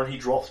 and then Garen, he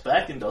drops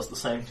back and does the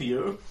same to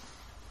you.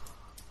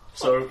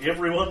 So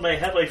everyone may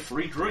have a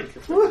free drink.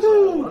 If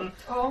one.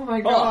 Oh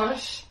my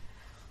gosh.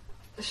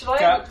 Should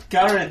I...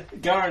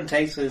 Garen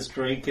takes his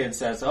drink and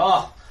says,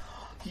 "Oh,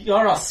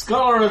 you're a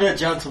scholar and a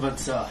gentleman,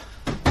 sir."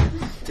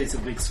 Takes a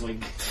big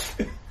swig.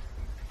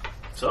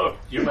 So,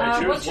 you may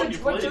choose what you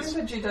what please.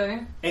 drink did you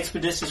do?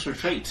 Expeditious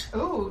Retreat.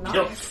 Ooh, nice.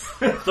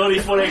 Yep.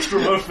 30-foot extra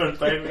movement,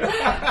 baby. Should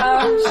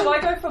I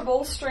go for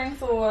Bull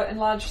Strength or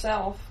Enlarged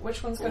Self?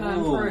 Which one's going to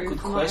Ooh, improve? good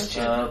for my-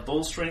 question.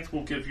 Bull Strength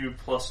will give you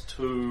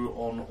 +2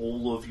 on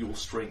all of your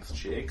strength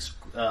checks.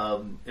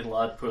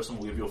 Enlarged Person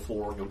will give you a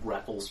 4 on your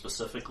grapple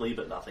specifically,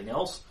 but nothing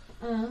else.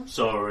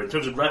 So, in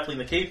terms of grappling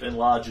the keep,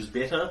 Enlarge is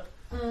better.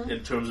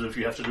 In terms of if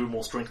you have to do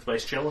more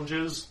strength-based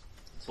challenges,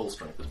 Bull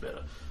Strength is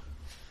better.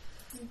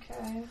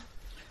 Okay.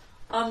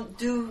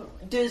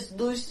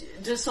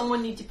 Does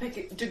someone need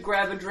to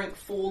grab a drink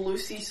for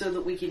Lucy so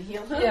that we can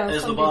heal her? Yeah,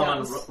 As the somebody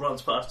barman does.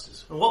 runs past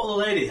us, what will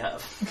the lady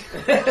have?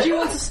 She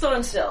wants a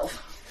stone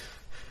self.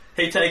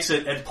 He takes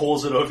it and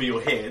pours it over your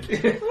head.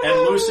 And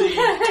Lucy,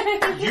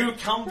 you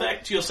come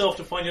back to yourself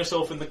to find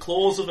yourself in the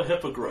claws of a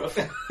hippogriff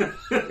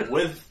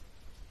with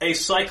a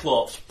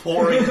Cyclops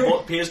pouring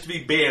what appears to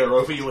be beer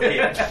over your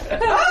head.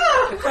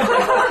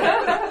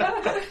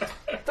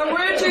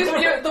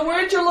 The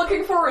word you're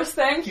looking for is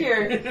thank you.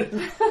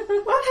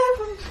 What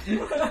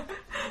happened?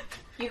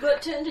 You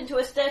got turned into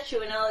a statue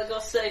and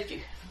Alagos saved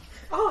you.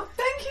 Oh,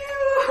 thank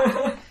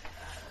you.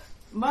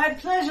 My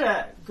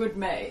pleasure, good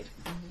maid.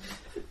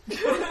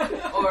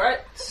 Alright,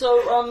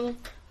 so,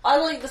 I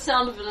like the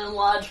sound of an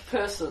enlarged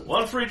person.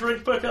 1 free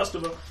drink per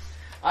customer.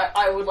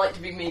 I would like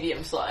to be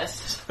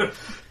medium-sized.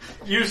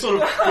 You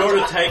sort of go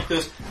to take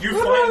this. You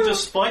find,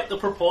 despite the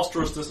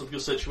preposterousness of your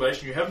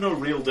situation, you have no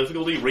real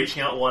difficulty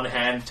reaching out one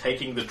hand,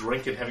 taking the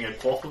drink and having a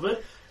quaff of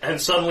it, and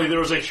suddenly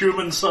there is a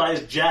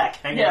human-sized Jack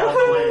hanging on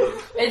the leg.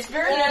 It's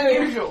very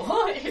unusual.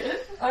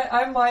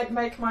 I might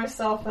make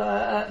myself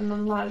an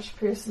enlarged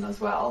person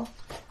as well.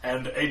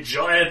 And a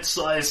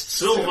giant-sized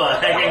silver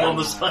hanging on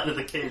the side of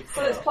the keep.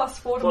 But it's +4 to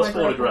Plus my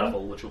 4 to grapple.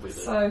 grapple, which will be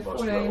the So, most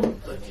 14.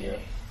 relevant thing, yeah.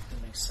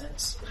 That makes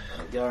sense.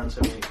 Garen's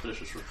having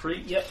Expeditious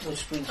Retreat. Yep,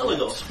 which brings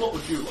Elagos, what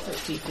would you like?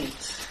 50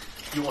 feet.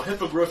 Your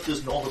hippogriff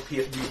does not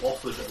appear to be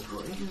offered a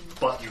drink,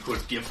 but you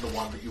could give the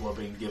one that you are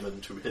being given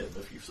to him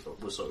if you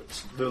were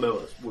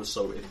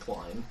so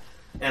inclined.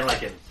 And I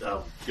can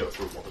go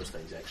through what those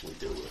things actually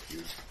do if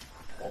you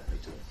want me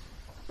to.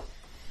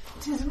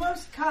 'Tis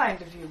most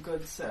kind of you,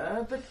 good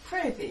sir, but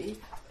prithee,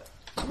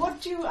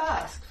 what do you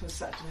ask for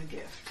such a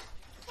gift?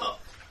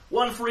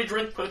 1 free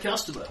drink per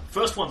customer.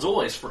 First one's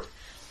always free.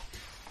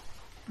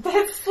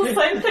 That's the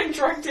same thing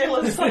drug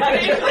dealers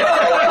say.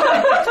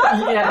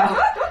 Yeah.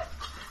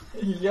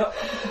 Yep.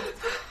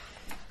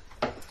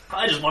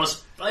 I just want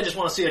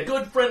to see a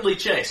good friendly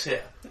chase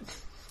here.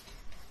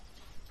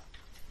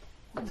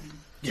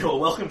 You're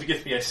welcome to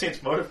give me a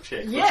sense motive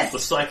check. Yes.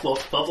 Which is the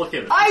Cyclops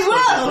publican.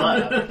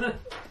 I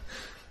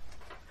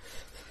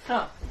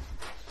Huh.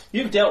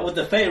 You've dealt with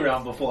the Fey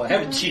realm before,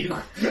 haven't you?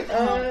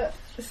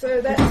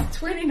 So that's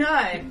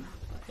 29.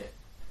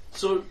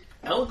 So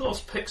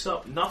Elagos picks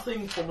up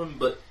nothing from him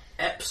but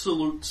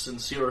absolute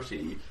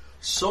sincerity.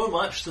 So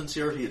much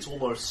sincerity it's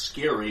almost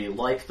scary,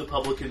 like the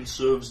publican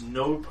serves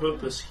no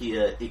purpose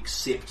here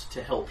except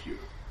to help you.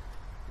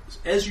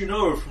 As you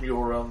know from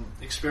your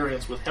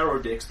experience with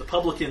Harrow-Dex, the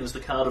publican is the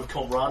card of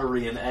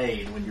camaraderie and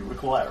aid when you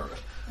require it.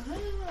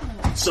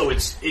 So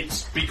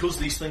it's because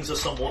these things are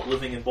somewhat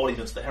living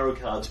embodiments, the Harrow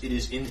cards, it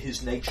is in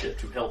his nature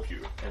to help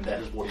you, and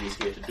that is what he is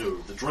here to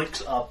do. The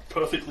drinks are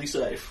perfectly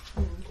safe.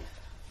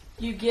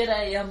 You get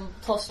a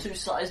 +2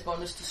 size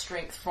bonus to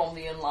strength from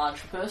the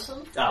enlarged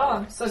person,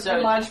 Oh, so So-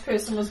 enlarged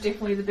person was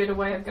definitely the better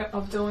way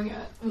of doing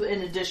it.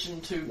 in addition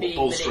to being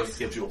Bull the strength next.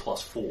 gives you a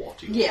 +4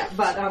 to your Yeah, strength.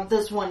 but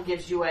this one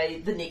gives you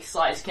the next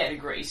size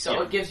category, so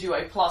Yeah. it gives you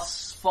a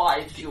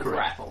 +5 to your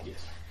Correct. grapple. Yes.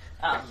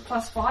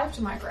 +5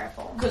 to my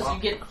grapple. Because you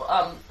get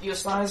your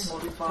Size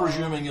modifier.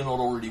 Presuming you're not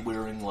already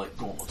wearing like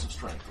gauntlets of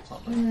strength or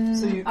something.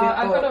 So you get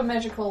I've got a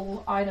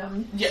magical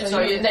item. Yeah, so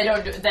they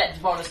don't do,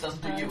 that bonus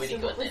doesn't do you any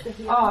good then.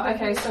 Oh,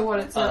 okay, so what,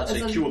 it's It's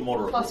a a cure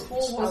moderate. +4,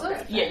 was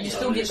it? Yeah, you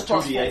still get it's the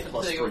plus 4 2d8 for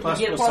plus the, 3. you Plus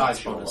get your plus,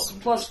 size bonus.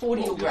 plus 4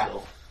 to your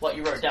grapple, what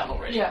you wrote down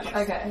already. Yeah,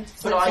 okay.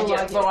 So But I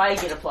that's get, all I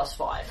get a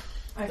 +5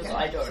 because Okay.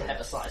 I don't have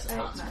a size 8,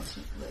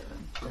 enhancement. 9,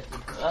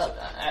 11.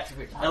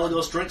 Attribute enhancement.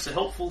 Elagos drinks a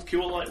helpful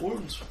cure light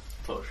wounds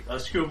potion.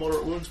 Cure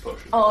moderate wounds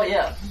potion. Oh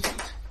yeah,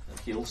 And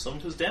heals some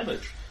of his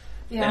damage.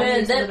 Yeah, man, I'm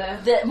into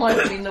that. that might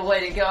have been the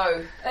way to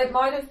go. It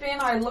might have been.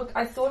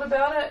 I thought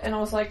about it, and I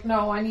was like,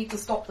 no, I need to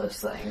stop this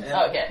thing.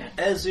 Okay.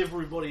 As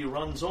everybody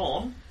runs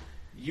on,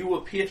 you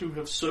appear to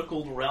have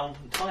circled around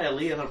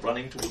entirely and are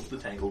running towards the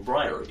Tangled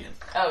Briar again.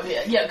 Oh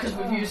yeah, because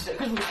we've used it,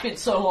 because we've spent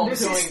so long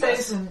Lucy doing stays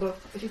this. in the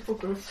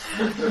hippogriff.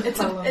 It's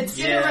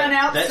gonna run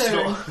out that's soon.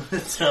 not.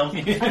 That's,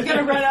 I'm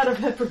gonna run out of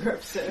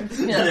hippogriff soon.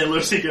 And then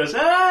Lucy goes,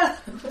 ah!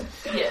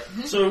 Yeah.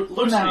 So,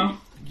 Lucy, No.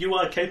 you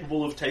are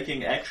capable of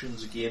taking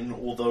actions again,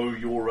 although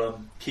your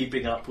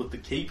keeping up with the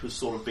keep has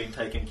sort of been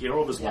taken care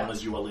of as long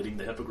as you are letting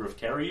the hippogriff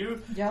carry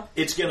you. Yeah.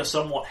 It's going to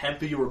somewhat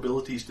hamper your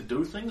abilities to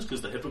do things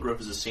because the hippogriff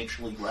is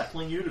essentially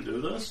grappling you to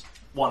do this.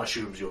 One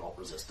assumes you're not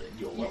resisting.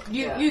 You're welcome.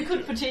 You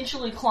could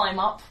potentially climb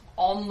up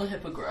on the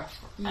hippogriff,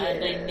 and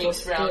then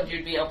next round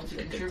you'd be able to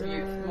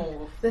contribute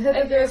more. The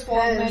hippogriff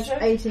wild has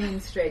magic? 18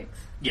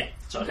 strength. Yeah,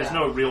 so it has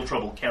no real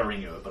trouble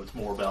carrying you, but it's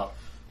more about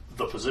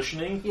the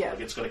positioning. Yeah.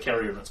 Like it's going to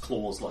carry you in its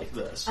claws like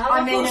this.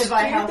 I mean, Alphonse, if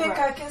I do you help think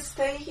her. I can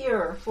stay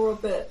here for a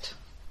bit?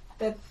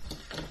 That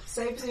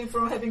saves you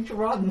from having to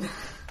run.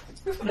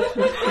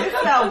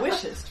 Thou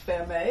wishest,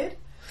 fair maid.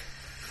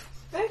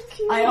 Thank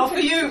you. I offer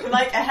you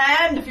like a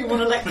hand if you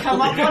want to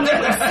come up onto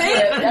the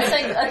seat.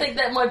 Yeah, I think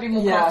that might be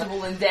more Yeah.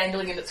 comfortable than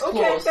dangling in its Okay,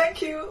 claws.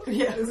 thank you.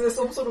 Yeah. Is there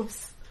some sort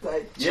of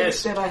like check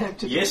Yes. that I have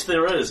to Yes,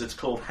 there is. It's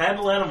called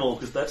Handle Animal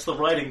because that's the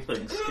writing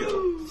thing skill.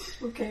 do?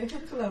 Okay,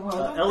 clever.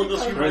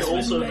 Elagos, you may Charisma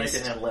also make based.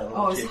 a Handle Animal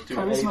Oh, it's check to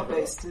charisma aid her.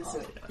 based, is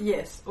it?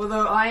 Yes,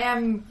 although I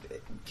am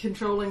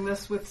controlling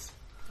this with.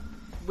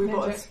 We've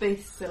got a Magic.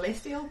 space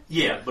celestial.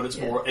 Yeah, but it's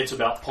more. It's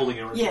about pulling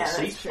her into Yeah, the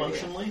seat that's true, yeah.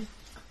 functionally.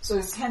 So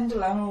it's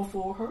handle animal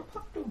for her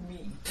part or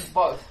me?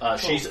 Both.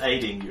 She's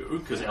aiding you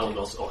because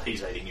Elagos, or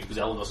he's aiding you because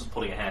Elagos is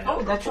putting a hand out. Oh,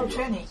 to natural pull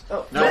you. 20.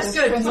 Oh, No. that's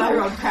good because I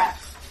rolled crap.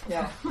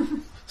 Yeah.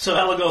 So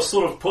Elagos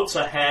sort of puts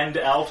a hand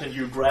out and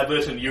you grab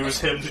it and use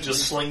him to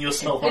just sling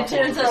yourself It up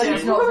turns onto out the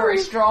it's seat. not very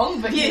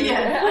strong, but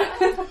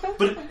Yeah.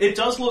 But it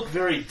does look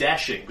very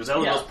dashing because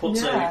Elagos Yeah.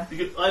 puts Yeah.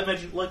 I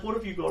imagine, like, what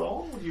have you got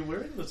on? What are you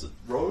wearing? Is it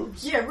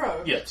robes? Yeah,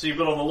 rogue. Yeah, so you've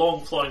got on the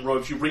long flowing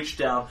robes, you reach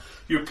down,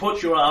 you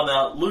put your arm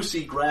out,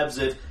 Lucy grabs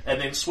it,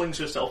 and then swings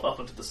herself up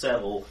into the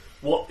saddle.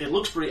 It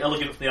looks very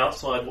elegant from the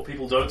outside, what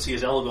people don't see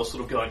is Elagos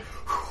sort of going,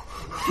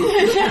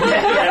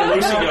 and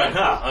Lucy going,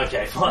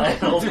 okay, fine,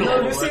 I'll do No, all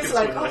the work Lucy's and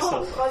like, swing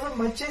myself. oh, what a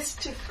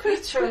majestic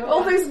creature.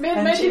 All these men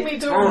And making she- me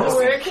do all the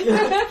work.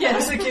 Yeah,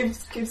 Lucy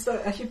gives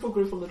a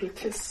hippogriff a little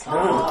kiss.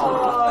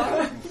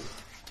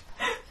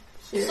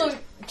 So,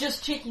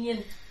 just checking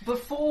in,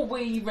 before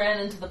we ran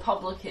into the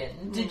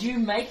publican, did you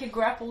make a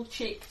grapple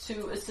check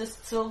to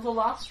assist Silver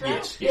last round?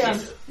 Yes, Yeah.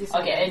 yes. Yes,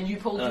 Okay, and you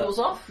pulled yours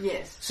off?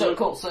 Yes. So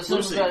cool, so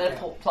Silver's Lucy, got a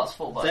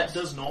 +4 bonus. That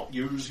does not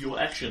use your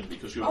action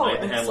because you've Oh, made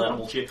the handle excellent.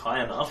 animal check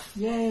high enough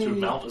Yay. to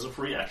mount as a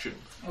free action.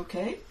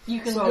 Okay. You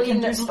can So I can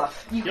lean do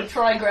stuff. You can Yep.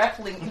 try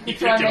grappling. You You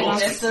can try can making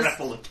also assist.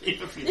 grapple and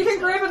keep if You can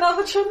grab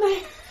another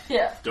chimney.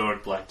 Yeah.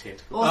 Don't black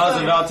tentacles. I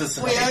was about to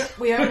say.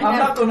 We only I'm have,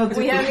 not gonna do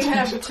we only it.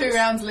 have 2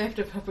 rounds left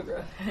of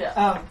hippogriff.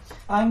 Yeah.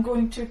 I'm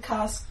going to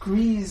cast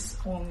grease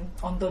on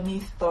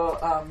underneath the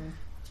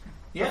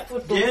Yeah,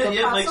 foot of the yeah,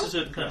 castle. makes a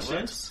certain kind of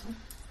sense.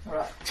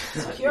 Right.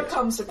 So here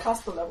comes the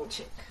caster level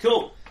check.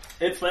 Cool.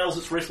 It fails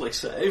its reflex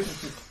save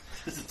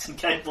because it's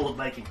incapable of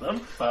making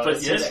them. Well, But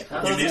it's yes, in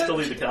that you need to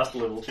leave the caster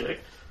level check.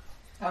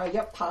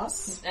 Yep,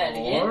 pass. And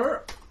again.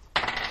 Or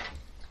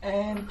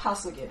And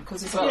pass again,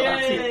 because it's a Well,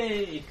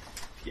 Yay!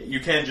 Yeah,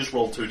 you can just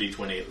roll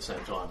 2d20 at the same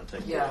time and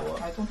take Yeah, the other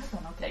one. I don't have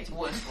one. Okay. Takes the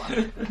worst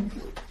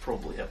one.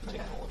 Probably have the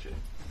technology.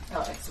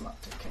 Oh, excellent.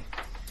 Okay.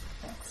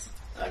 Thanks.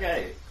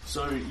 Okay,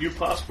 so you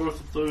pass both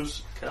of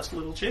those caster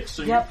level checks,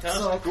 so Yep, you cast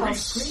so I grease.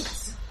 cast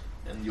grease.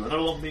 And you are no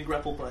longer being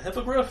grappled by a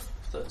hippogriff.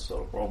 That's not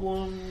a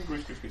problem.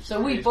 Grease, grease, grease.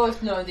 So we grease.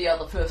 both know the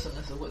other person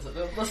is a wizard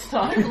of this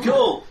time.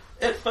 Cool!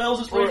 It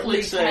fails its Or at reflex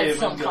least has save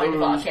some and kind of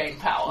goes arcane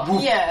power.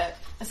 Yeah,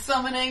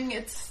 summoning,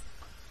 it's...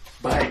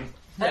 bang.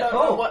 I don't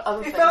know what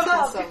other He things fell can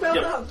down. He summon. fell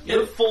Yep. down.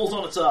 It falls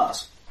on its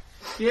ass.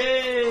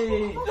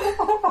 Yay!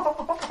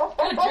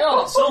 Good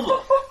job. Silver!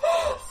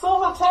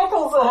 Silver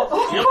tackles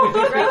it.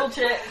 Yep. Grapple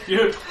check.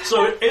 Yeah,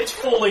 so it's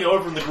falling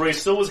over in the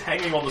grease. Silver's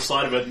hanging on the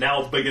side of it,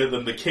 now bigger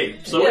than the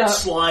keep. So Yeah. it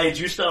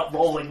slides. You start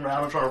rolling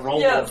around and trying to roll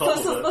Yeah, on top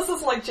of it. this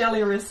is like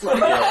jelly wrestling.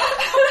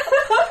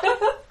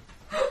 Yeah.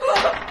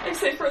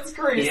 Except for it's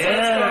grease.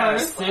 yeah,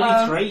 So it's gross.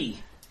 33.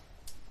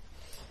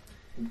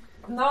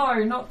 No,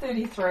 not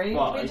 33.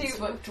 Well, We it's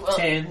do,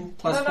 10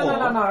 plus no,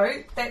 4.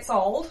 No. That's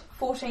old.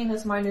 14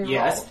 is my new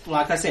Yes, roll.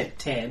 like I said,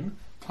 10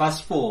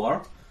 plus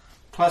 4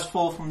 plus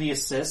 4 from the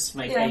assists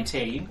make Yeah.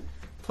 18,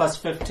 plus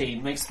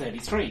 15 makes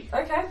 33.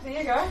 Okay, there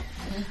you go.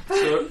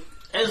 So,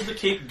 as the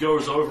keep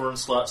goes over and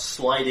starts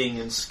sliding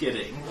and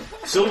skidding,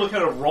 Silver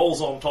kind of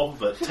rolls on top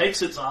of it,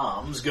 takes its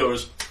arms,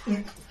 goes...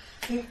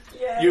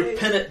 You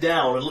pin it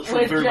down and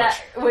literally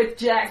With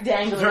Jack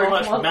dangling very off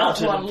much one,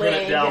 mounted one and pin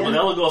leg. it down, with and-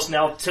 Elagos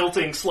now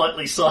tilting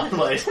slightly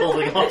sideways,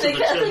 holding I onto the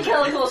think chimney.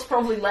 Elagos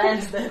probably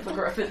lands the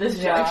hippogriff at this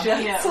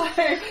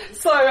juncture.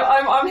 So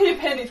I'm here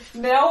penny.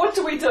 Now what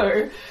do we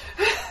do?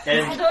 I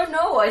And don't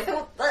know. I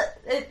thought that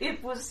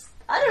it was.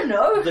 I don't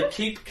know. the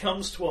keep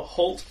comes to a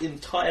halt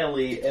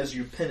entirely as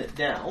you pin it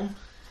down.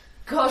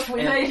 Gosh, we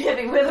and- made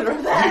heavy weather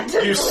of that.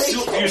 You,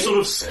 didn't we? you sort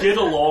of skid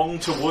along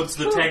towards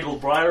the tangled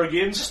briar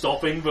again,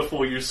 stopping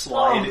before you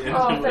slide into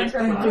thank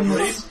it.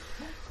 goodness.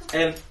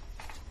 And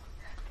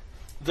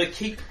the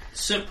keep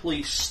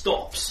simply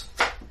stops.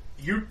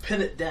 You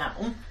pin it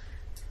down,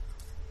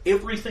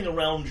 everything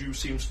around you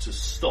seems to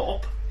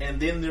stop, and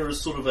then there is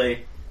sort of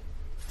a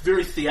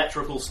very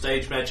theatrical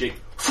stage magic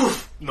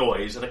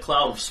noise and a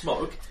cloud of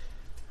smoke,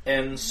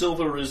 and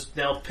Silver is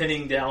now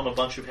pinning down a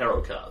bunch of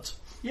hero cards.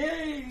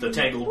 Yay! The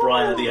Tangled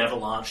Briar, the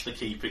Avalanche, the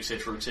Keep,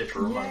 etc.,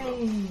 etc. among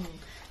them.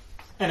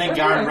 And then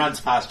Garen runs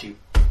past you.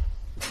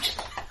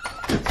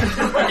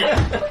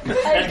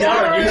 And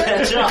Garen, you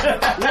catch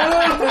up.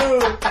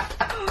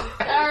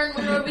 Aaron,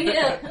 we're over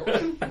here.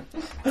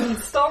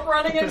 Stop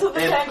running into the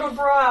And- tangled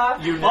briar.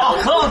 You Oh, now,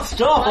 I can't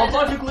stop! I'm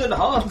magically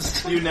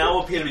enhanced! you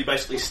now appear to be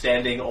basically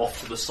standing off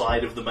to the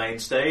side of the main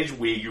stage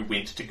where you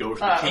went to go to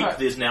the Keep. right.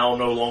 There's now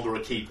no longer a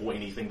Keep or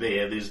anything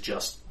there. There's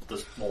just the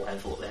small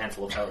handful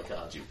of hero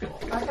cards you've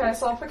got. Okay,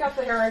 so I'll pick up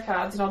the hero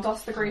cards and I'll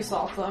dust the grease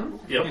off them.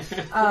 Yep.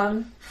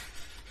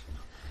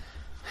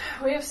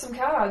 We have some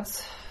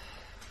cards.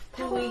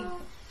 Do we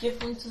give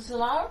them to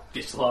Solara?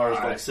 Gisela's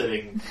like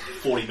sitting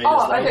 40 metres Oh,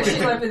 long. okay,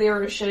 she's over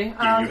there, is she? You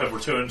have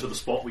returned to the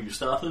spot where you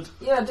started.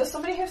 Yeah, does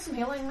somebody have some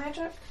healing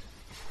magic?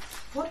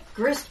 What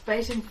grist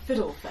baiting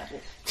fiddle faddle?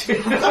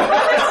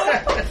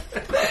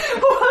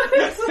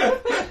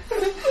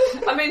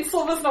 I mean,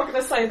 Silver's not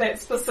going to say that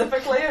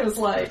specifically. It was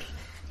like,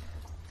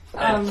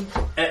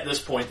 At this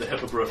point, the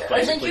Hippogriff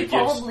I think basically you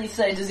gives... probably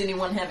say, does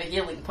anyone have a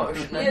healing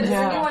potion? yeah,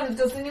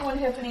 does anyone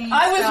have any?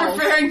 I was spells?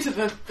 referring to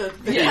the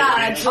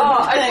cards.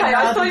 Oh, okay. thing I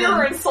rather thought you than-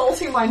 were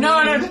insulting my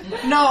No, name.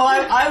 no,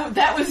 I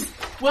that was,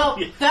 well,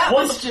 that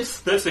What was the-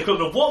 just, That's the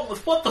equivalent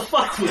of, what the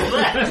fuck was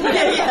that?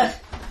 yeah.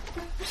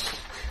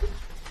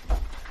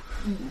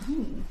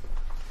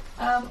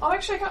 Oh,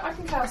 actually, I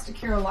can cast a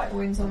Cure Light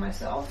Wounds on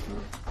myself.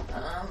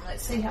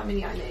 Let's see how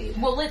many I need.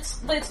 Well,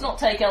 let's not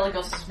take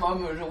Elagos'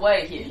 moment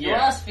away here. You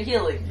Yeah. asked for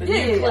healing. The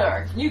Yeah, new yeah,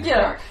 cleric. New Yeah.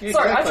 cleric.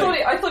 Sorry,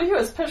 Exactly. I thought he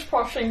was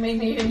pish-poshing me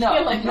needing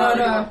healing.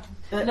 No.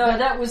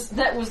 That was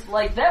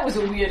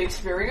a weird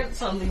experience.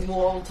 Something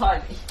more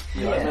old-timey.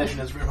 Yeah, I imagine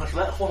it's very much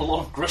that. What a lot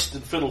of grist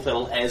and fiddle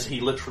faddle as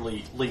he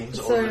literally leans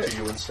So, over to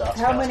you and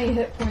starts How casting. many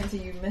hit points are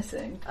you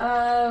missing?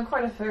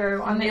 Quite a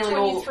few. I'm Nearly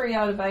all. 23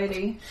 out of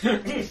 80.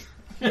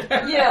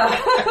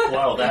 Yeah.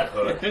 Wow, that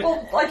hurt.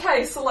 Well,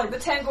 okay, so like the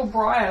Tangled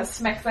Briar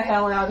smacked the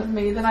hell out of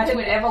me, then I had an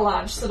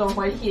avalanche sit on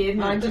my head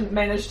and I didn't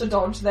manage to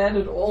dodge that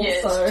at all,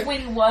 Yeah, so... it's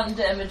 21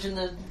 damage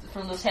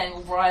from the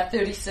Tangled Briar,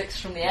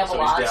 36 from the Yeah, so he's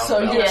Avalanche. down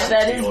So, about yeah,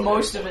 that 60 is odd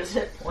most hit of his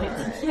hit points.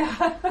 Alright.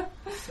 Yeah.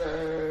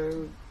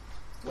 So,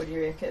 what do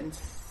you reckon?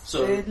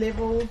 So- Third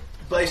level?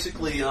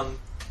 Basically,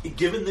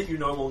 given that you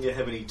no longer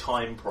have any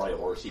time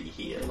priority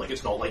here, like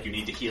it's not like you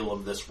need to heal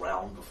him this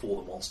round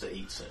before the monster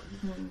eats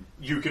him,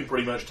 you can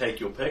pretty much take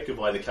your pick of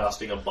either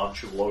casting a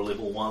bunch of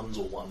low-level ones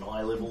or one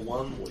high-level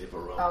one,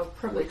 whatever. I'll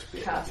probably works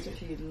better cast for a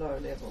you. few low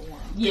level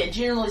ones. Yeah,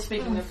 generally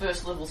speaking, the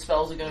first level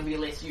spells are going to be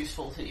less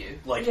useful to you.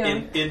 Like, Yeah.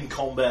 in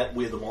combat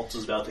where the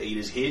monster's about to eat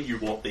his head, you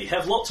want the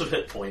have lots of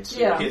hit points so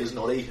Yeah. your head is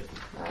not eaten.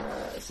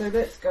 So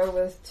let's go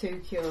with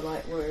 2 Cure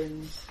Light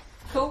Wounds,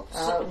 Cool.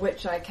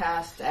 which I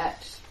cast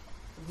at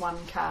one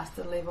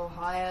caster level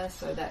higher,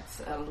 so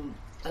that's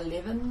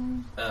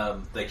 11.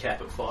 They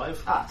cap at 5.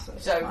 So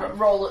it's So fine.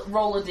 roll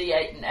a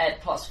d8 and add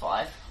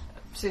 +5.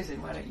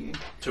 Susan, why don't you?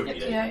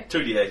 2d8. Yeah.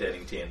 2d8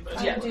 adding 10,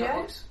 basically. Yeah, D8? that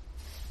works.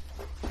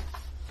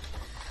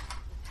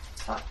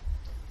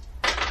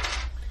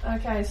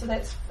 Okay, so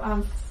that's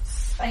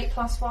 8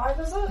 plus 5,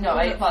 is it? No,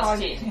 Or is 8 it plus 5?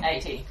 10,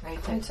 18.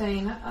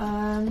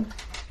 18.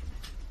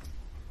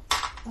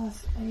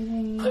 Plus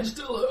 18.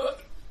 still hurt.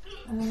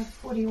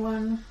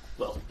 41.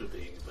 Well, to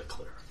being a bit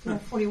clearer. Yeah,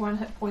 41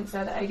 hit points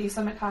out of 80,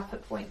 so I'm at half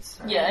hit points.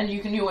 Yeah, and you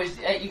can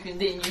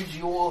then use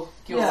your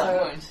Cure Yeah.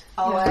 Light Wounds.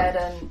 I'll Yeah. add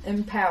an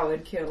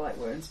empowered Cure Light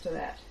Wounds to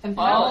that.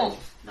 Empowered.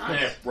 Oh,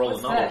 Yeah, roll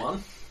What's another that?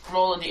 one.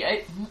 roll a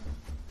d8.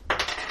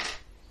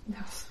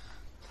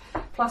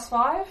 Plus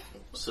 5?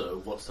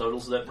 So what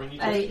totals does that bring you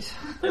to? 8.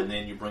 And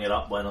then you bring it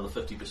up by another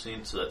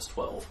 50%, so that's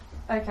 12.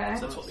 Okay.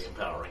 So that's what the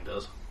empowering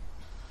does.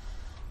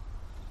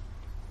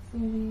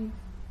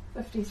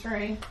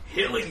 53.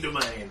 Healing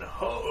domain.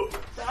 Ho!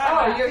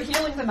 Oh, you're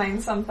healing the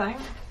main something.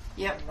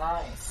 Yep.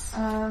 Nice.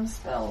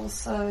 Spells.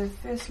 So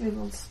first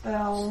level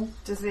spell.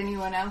 Does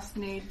anyone else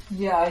need?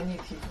 Yeah, I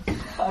need him.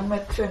 I'm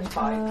at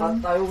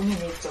 25, but I only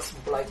need just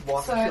like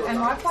one. So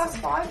am I plus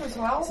 5 as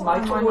well? So my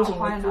or am I total is not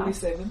high only enough?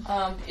 47.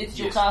 It's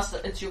your Yes.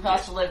 caster. It's your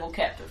caster level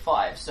capped at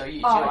 5, so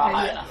you Oh, are okay,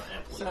 high yeah. enough.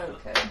 So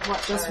Okay.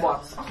 Just one.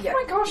 Oh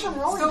my gosh, I'm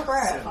rolling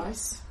crap.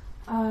 Nice.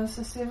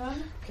 So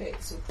 7. Okay,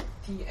 so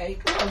D8.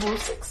 I rolled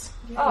 6.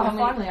 Oh, many-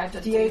 finally I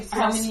did. D8 How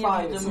plus many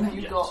 5, of isn't them have it?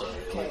 you Yeah, got? so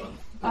Okay.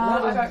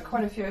 I got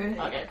quite a few. Okay.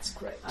 That's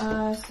great.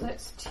 So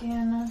that's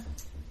 10.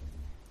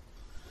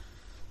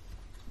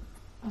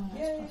 Oh, that's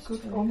Yeah, plus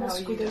good. 2. Almost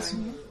How are good you as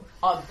doing? me.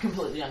 I'm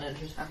completely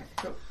uninterested. Okay,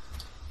 cool.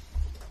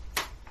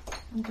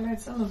 I'm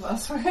glad some of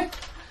us were.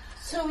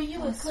 So are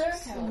you a cleric,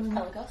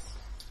 Alagos?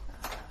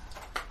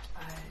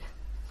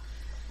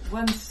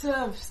 One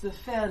serves the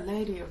fair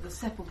lady of the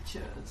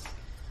sepulchres.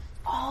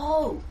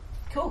 Oh,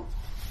 cool.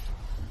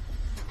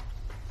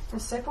 The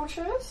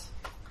sepulchres?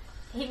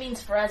 He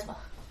means Pharasma.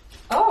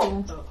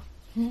 Oh.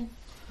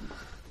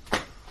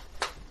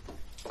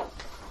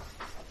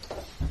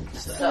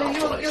 So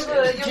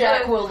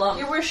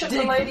you worship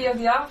the lady of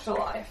the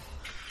afterlife.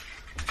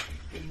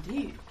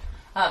 Indeed.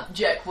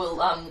 Jack will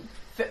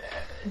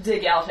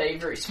dig out a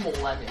very small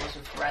amulet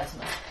of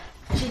Pharasma.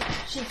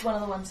 She's one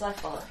of the ones I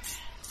follow.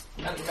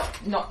 I mean,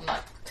 not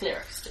like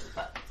clerics still,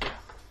 but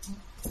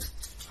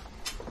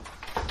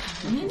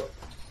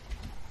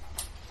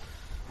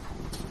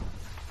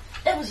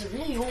That was a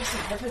really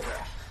awesome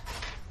hippogriff.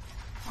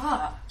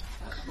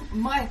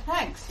 My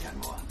thanks, young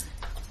one.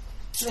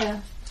 Yeah.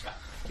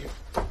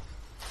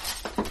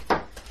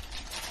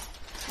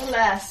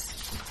 Alas,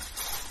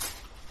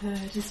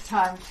 it is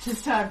time to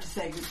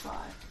say goodbye.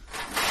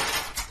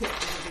 Pick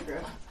the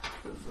hippogriff.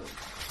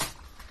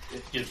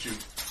 It gives you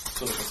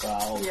sort of a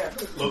bow. Yeah.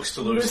 Looks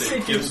to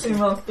Lucy. Gives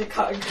him off the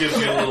car. you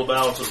a little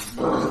bow to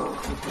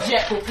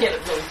Jack will pet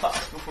it really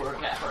fast before it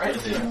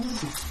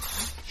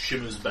evaporates.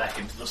 shimmers back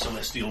into the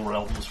celestial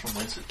realms from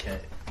whence it came.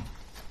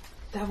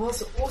 That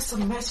was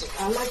awesome magic.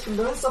 I'd like to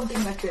learn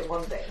something like that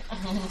one day.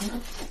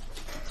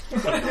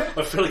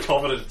 I'm fairly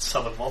confident it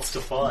summoned monster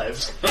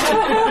 5s.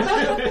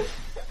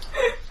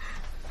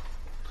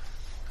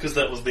 Because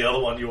that was the other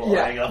one you were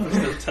eyeing up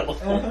instead of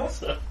teleport.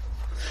 So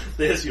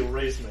there's your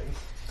reasoning.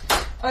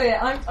 Oh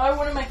yeah, I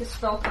want to make a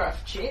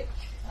spellcraft check.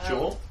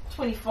 Sure.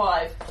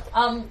 25.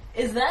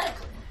 Is that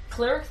a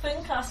cleric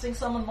thing, casting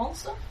summon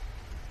monster?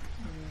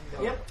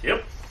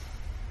 Yep.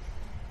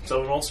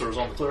 Summon monster is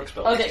on the cleric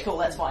spell. Okay, cool,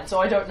 that's fine. So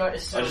I don't I know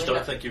necessarily. just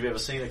don't think you've ever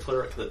seen a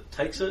cleric that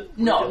takes it.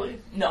 No, Really.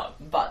 no,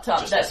 but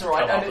Just that's has to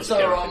alright. come up And as a so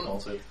character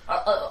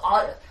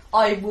concept.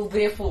 I will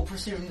therefore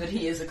presume that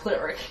he is a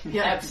cleric.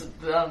 Yeah. Absent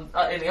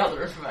any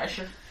other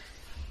information.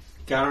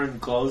 Garen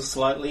glows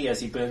slightly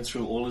as he burns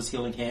through all his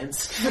healing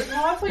hands. No,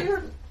 I thought you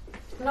were.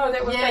 No,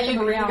 that was Yeah, back in you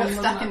the round. got wasn't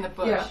stuck it? in the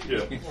bush.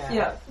 Yeah. Yeah.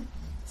 Yeah.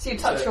 So you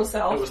touch So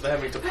yourself. It was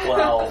having to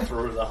plough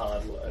through the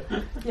hard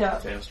way. Yeah.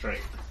 Damn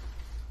strength.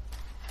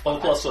 On the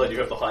plus side, you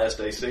have the highest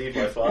AC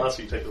by far,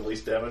 so you take the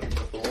least damage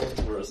from the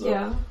thorns, whereas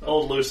Yeah.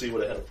 old Lucy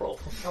would have had a problem.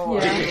 Oh,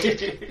 Yeah.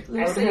 I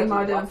Lucy would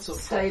might have lots of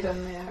stayed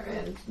in there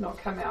and not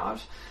come out.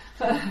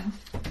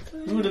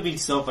 It would have been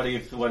so funny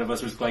if one of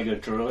us was playing a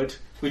druid.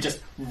 We just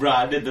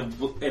run and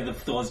the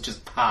thorns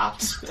just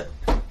part.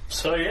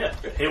 So yeah,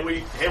 here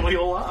we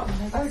all are.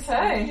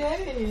 Okay.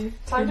 Yay.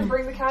 Time to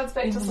bring the cards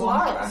back to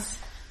Solara.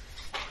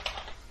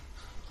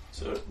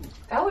 So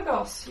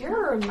Elagos,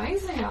 you're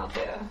amazing out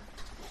there.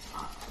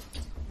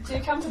 Do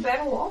you come to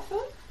battle often?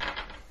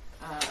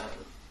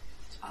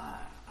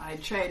 I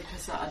trade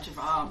Passage of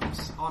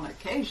Arms on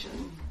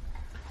occasion.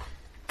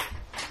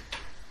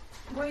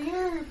 Were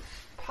you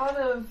part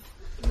of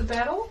the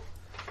battle?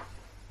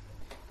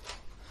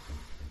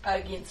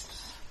 Against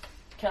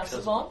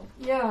Castlevon?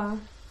 Yeah.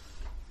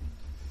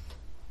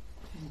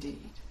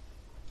 Indeed.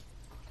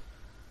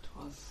 It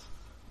was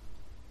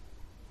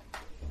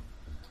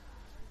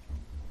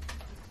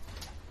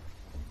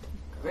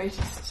the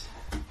greatest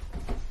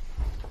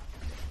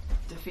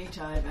defeat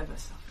I've ever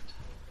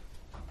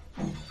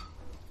suffered.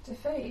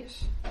 Defeat?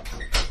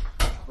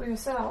 For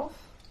yourself?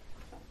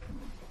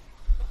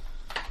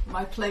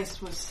 My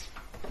place was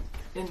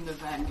in the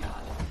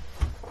vanguard.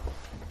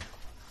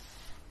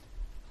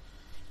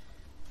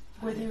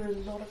 Were there a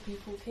lot of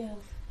people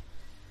killed?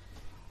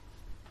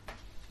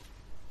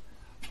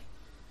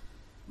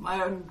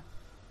 My own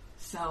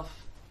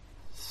self,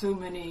 so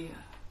many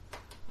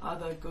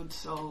other good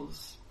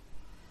souls.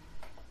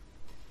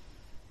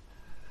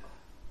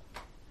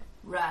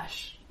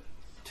 Rash,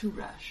 too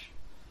rash.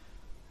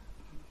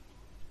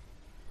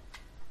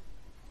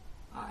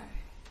 I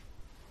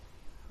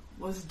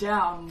was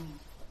down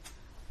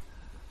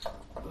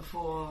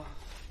before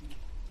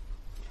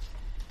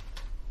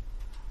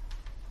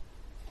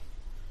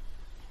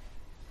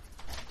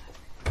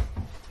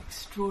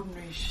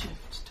extraordinary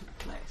shift took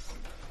place.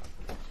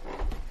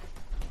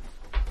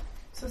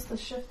 Is this the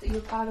shift that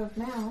you're part of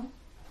now?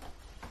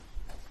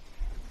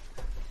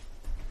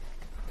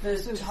 The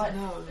So tide,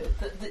 no.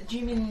 do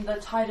you mean the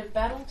tide of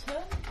battle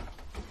turn?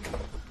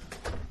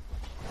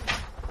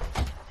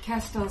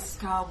 Castel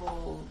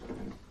Scarwall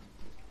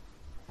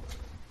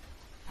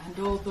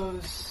and all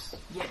those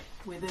yet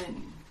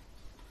within.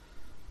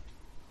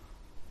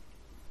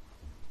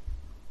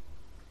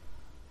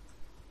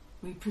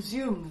 We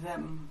presume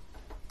them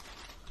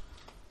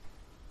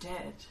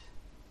dead,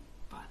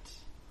 but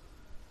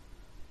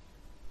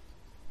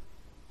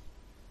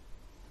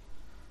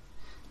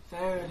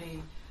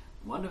verily,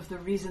 one of the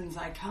reasons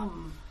I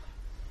come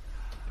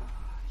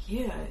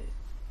here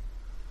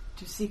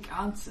to seek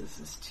answers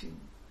as to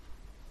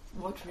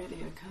what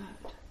really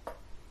occurred.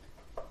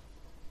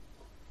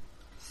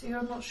 See,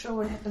 I'm not sure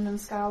what happened in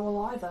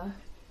Scarwell either.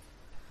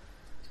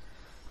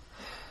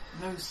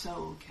 No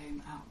soul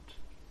came out.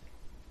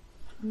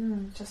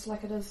 Just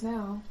like it is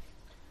now.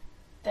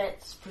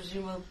 That's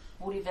presumably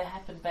whatever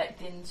happened back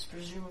then is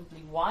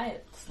presumably why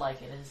it's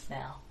like it is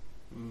now.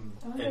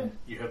 Oh. And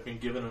you have been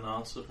given an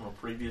answer from a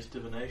previous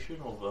divination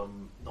of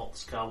not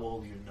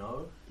Scarwell you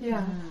know.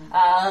 Yeah.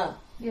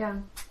 Yeah.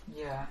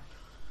 Yeah.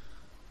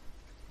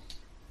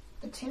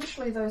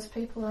 Potentially those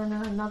people are in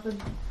another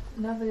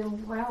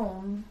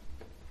realm,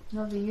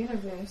 another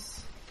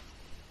universe.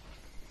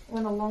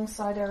 One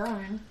alongside our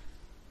own.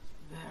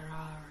 There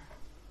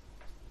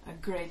are a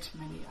great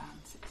many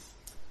answers.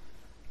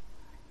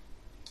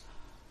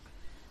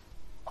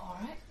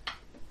 Alright.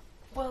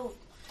 Well,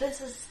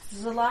 this is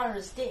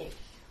Zalara's deck.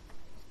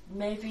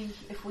 Maybe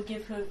if we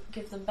give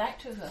them back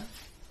to her.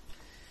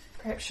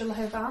 Perhaps she'll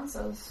have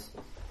answers.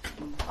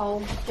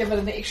 I'll give it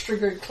an extra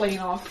good clean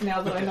off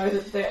now that I know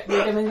that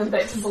we're giving them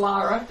back to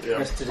Zalara.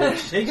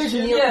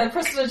 Prestidigitation. Yeah,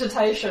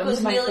 prestidigitation.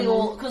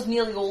 Because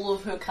nearly all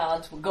of her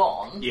cards were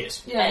gone.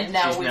 Yes. Yeah. And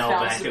now She's we've now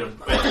found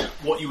back some... at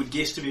what you would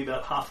guess to be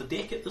about half a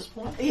deck at this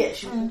point. Yeah,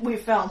 we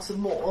found some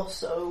more,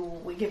 so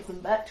we give them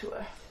back to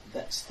her.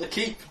 That's the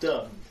keep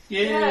done.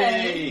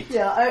 Yay!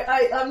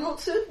 Yeah, I'm not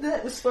certain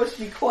that was supposed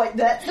to be quite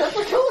that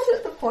difficult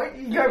at the point.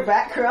 You go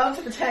back around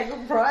to the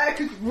Tangled Briar,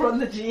 could run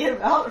the GM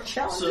out of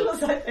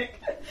challenges, I think.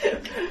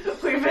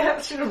 We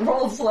perhaps should have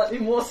rolled slightly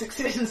more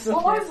successes than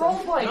Well, I this.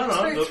 rolled like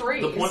No, two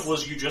threes. the point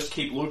was you just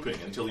keep looping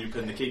until you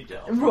pin the keep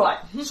down. Right.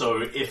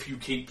 So if you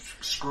keep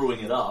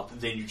screwing it up,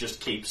 then you just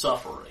keep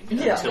suffering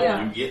Yeah. until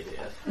Yeah. you get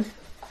there.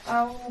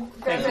 We'll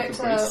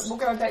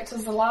go back to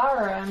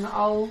Zalara and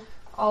I'll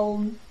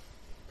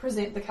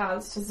present the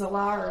cards to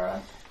Zalara.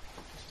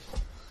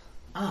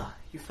 Ah,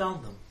 you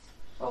found them.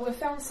 Well, we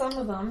found some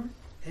of them.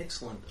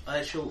 Excellent.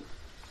 I shall...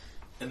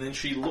 And then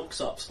she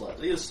looks up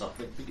slightly as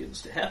something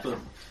begins to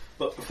happen.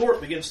 But before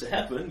it begins to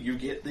happen, you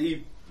get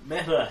the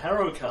meta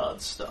Harrow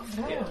card stuff.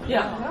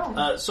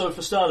 Yeah. So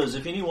for starters,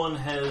 if anyone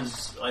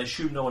has... I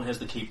assume no one has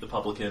the Keep, the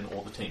Publican,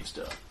 or the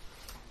Teamster.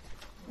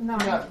 No.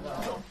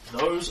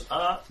 Those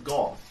are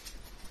gone.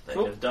 They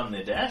Cool. have done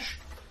their dash.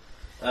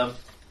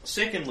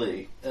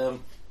 Secondly,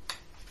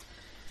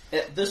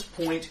 at this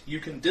point, you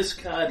can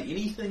discard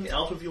anything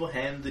out of your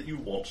hand that you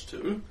want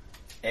to,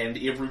 and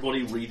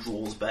everybody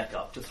redraws back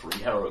up to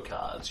 3 Harrow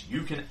cards.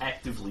 You can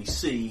actively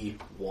see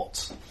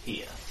what's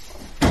here.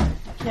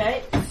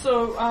 Okay,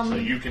 so, So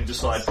you can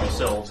decide for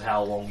yourselves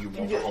how long you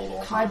want to hold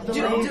on to. I them.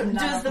 believe none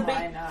does of the big-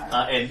 mine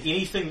are. And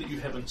anything that you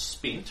haven't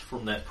spent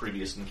from that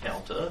previous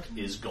encounter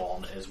is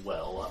gone as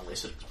well,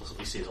 unless it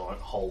explicitly says, "I don't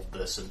hold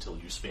this until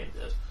you spend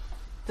it."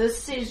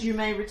 this says you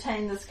may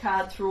retain this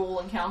card through all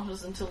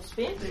encounters until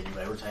spent. Then you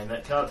may retain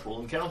that card for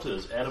all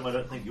encounters. Adam, I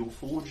don't think your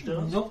Forge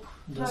does. Nope.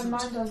 No, Doesn't.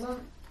 mine doesn't.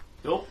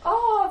 Nope.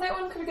 Oh, that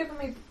one could have given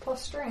me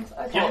plus strength.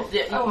 Okay.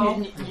 Yeah.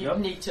 You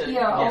need to...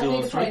 Yeah, I'll do need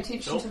all to three. pay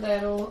attention Nope. to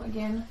that all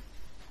again.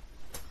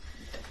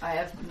 I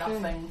have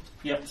nothing.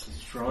 Yep.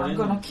 Throw it I'm in,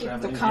 gonna grab keep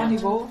it the in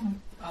carnival.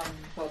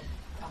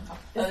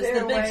 Is Is there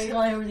the a big way-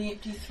 sky or the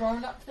empty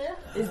throne up there?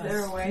 Is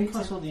there a way I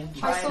to saw the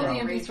empty I saw the throne.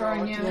 empty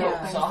throne, yeah.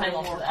 Yeah. So I'll hang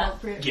on to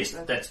that. Yes,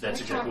 that's I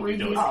exactly can't what read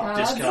you're doing. these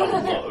cards.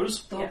 Discarding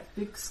those, The Yeah.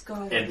 big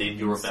sky. and then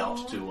you're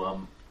about to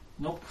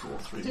Nope. draw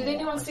 3 Did more.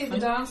 anyone see the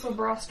dance with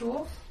Brass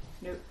Dwarf?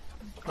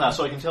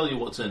 So I can tell you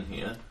what's in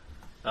here.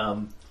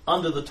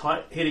 Under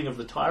the heading of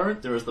the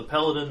Tyrant, there is the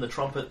Paladin, the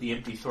Trumpet, the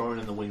Empty Throne,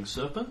 and the Winged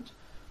Serpent.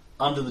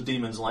 Under the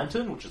Demon's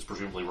Lantern, which is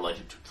presumably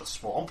related to the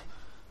Swamp,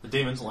 the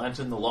Demon's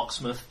Lantern, the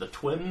Locksmith, the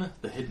Twin,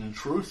 the Hidden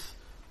Truth,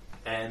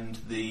 and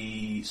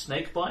the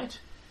Snakebite.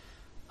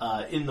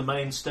 In the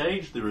main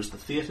stage, there is the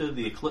Theatre,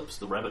 the Eclipse,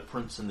 the Rabbit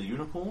Prince, and the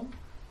Unicorn.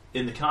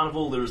 In the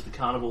Carnival, there is the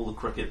Carnival, the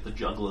Cricket, the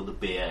Juggler, the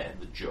Bear, and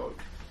the Joke.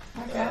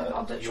 Okay,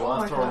 I'll ditch You all are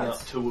my throwing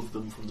cards. out 2 of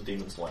them from the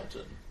Demon's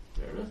Lantern.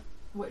 Meredith?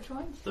 Which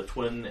ones? The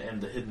Twin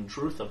and the Hidden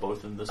Truth are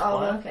both in this Oh,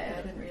 pile. okay,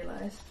 I didn't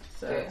realise.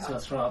 So, Okay, So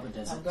throw out the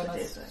desert. I'm gonna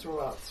desert.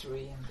 throw out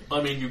 3. And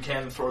I mean, you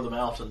can throw them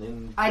out and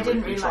then I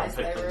didn't directly try and realise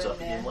pick they things were up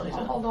in again there. later.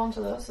 I'll hold on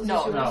to this. This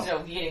No, is yours. you're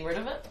getting rid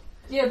of it?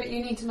 Yeah, but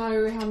you need to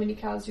know how many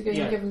cards you're going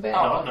to Yeah. give them back.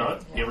 No, Oh, no,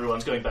 okay.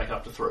 everyone's going back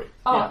up to 3.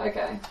 Oh, Yeah.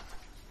 okay.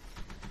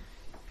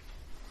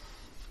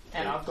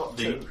 And I've got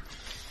The 2.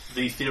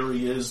 the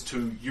theory is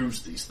to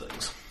use these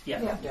things.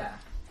 Yeah. yeah.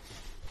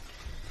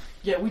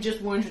 Yeah, we just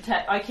weren't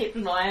attacked. I kept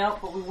an eye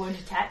out, but we weren't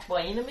attacked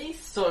by enemies,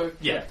 so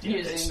Yeah,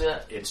 using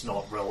it's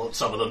not relevant.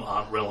 Some of them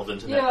aren't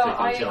relevant in Yeah, that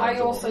particular I challenge.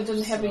 also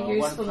didn't have a So,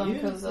 use one for them for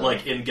you? because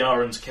Like in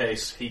Garen's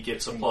case, he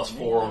gets a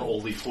 +4 on all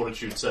the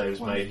fortitude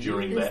saves One made for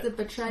during is that. the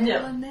betrayal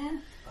Yeah. in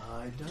there?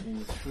 I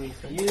don't 3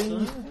 for think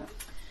you.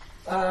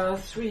 so.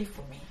 3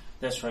 for me.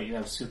 That's right, you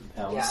have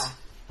superpowers. Yeah.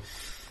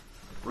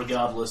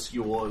 Regardless,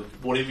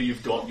 whatever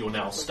you've got, you're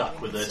now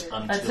stuck with it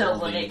Until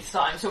the next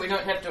time, so we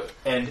don't have to...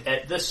 And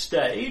at this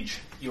stage,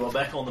 you are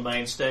back on the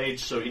main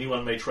stage, so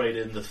anyone may trade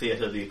in the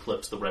theatre, the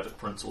eclipse, the rabbit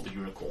prince, or the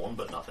unicorn,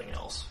 but nothing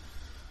else.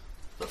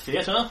 The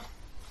theatre.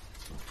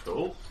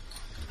 Cool.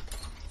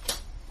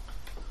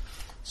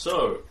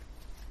 So,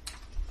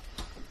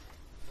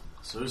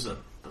 Susan,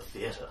 the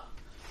theatre.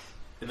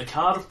 In the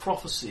card of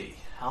prophecy,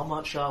 how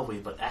much are we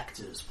but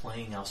actors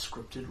playing our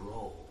scripted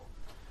role?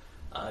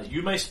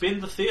 You may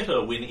spend the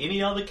theatre when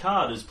any other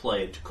card is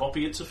played to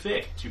copy its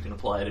effect. You can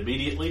apply it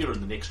immediately or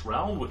in the next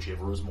round,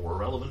 whichever is more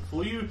relevant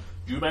for you.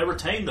 You may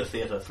retain the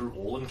theatre through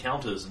all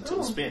encounters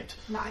until spent.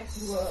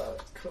 Nice. Whoa,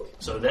 cool.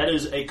 So that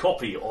is a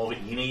copy of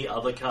any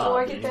other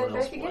card. Do I get anyone that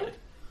else back again?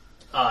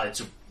 played.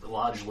 It's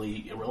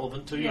largely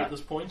irrelevant to you Yeah. at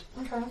this point.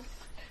 Okay.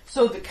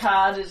 So the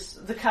card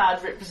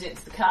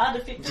represents the card,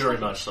 effectively? Very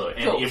much so.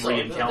 And Cool, every so I'll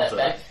put that encounter,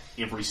 back.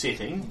 every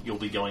setting, you'll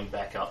be going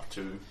back up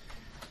to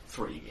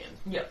 3 again.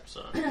 Yep.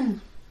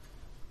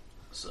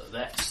 So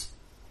that's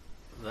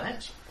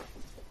that.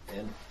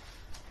 And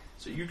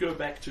so you go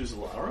back to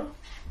Zalara.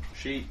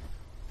 She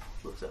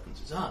looks up and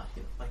says, I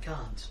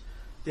can't.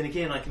 Then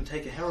again, I can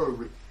take a harrow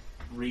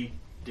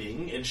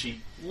reading. And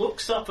she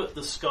looks up at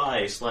the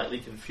sky, slightly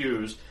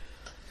confused.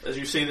 As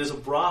you see, there's a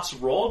brass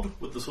rod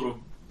with the sort of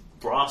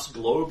brass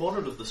globe on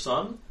it of the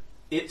sun.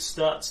 It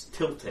starts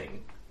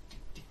tilting.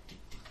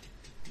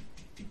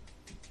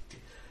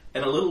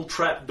 And a little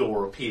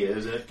trapdoor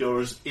appears and it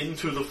goes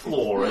into the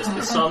floor as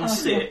the sun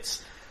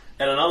sets,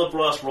 and another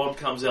brass rod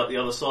comes out the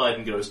other side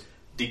and goes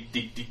dig,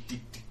 dig, dig,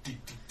 dig, dig, dig,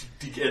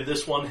 dig, dig, and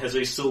this one has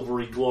a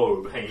silvery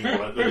globe hanging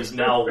on it that is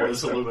now what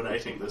is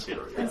illuminating this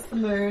area. It's the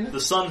moon.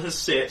 The sun has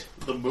set,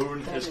 the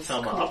moon has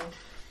come up,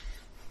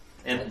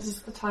 and This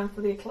is the time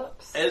for the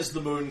eclipse. as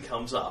the moon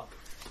comes up,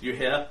 you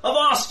hear,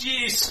 "Avast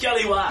ye,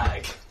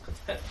 scallywag!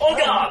 On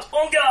guard!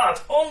 On guard!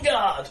 On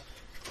guard!"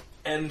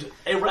 And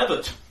a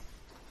rabbit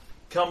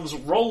comes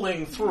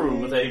rolling through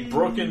with a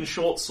broken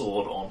short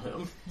sword on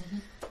him,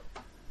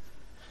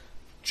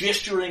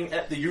 gesturing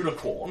at the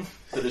unicorn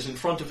that is in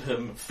front of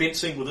him,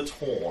 fencing with its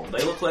horn.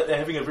 They look like they're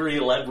having a very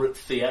elaborate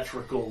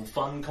theatrical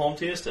fun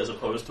contest as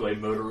opposed to a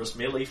murderous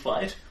melee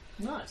fight.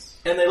 Nice.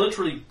 And they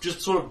literally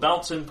just sort of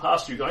bounce in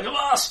past you going,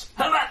 "Avast!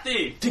 Have at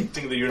thee!" Ding,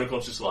 ding, the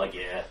unicorn's just like,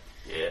 yeah,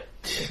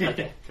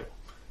 okay, cool.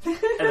 And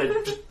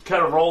they just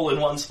kind of roll in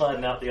one side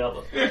and out the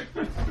other.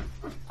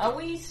 Are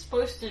we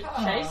supposed to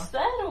chase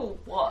that, or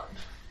what?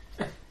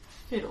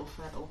 Fiddle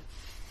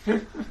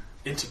faddle.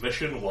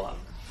 Intermission 1.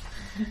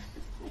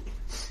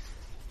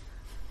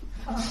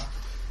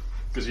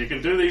 Because you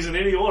can do these in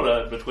any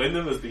order. Between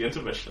them is the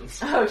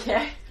intermissions.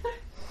 Okay.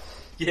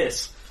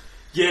 Yes,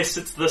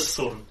 it's this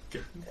sort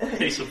of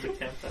piece of the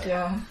campaign.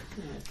 Yeah.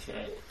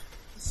 Okay.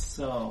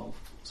 So,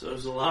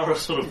 Zalara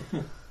sort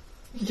of,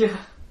 Yeah.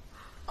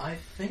 I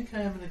think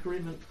I am in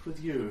agreement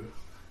with you,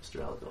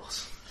 Mr.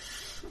 Algos.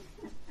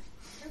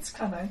 It's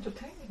kind of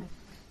entertaining.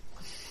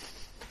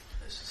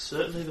 This is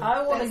certainly the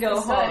I want to go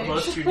the home. same.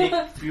 most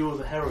unique view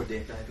of a harrow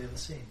deck I've ever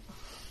seen.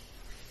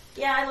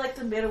 Yeah, I liked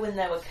them better when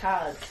they were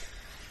cards.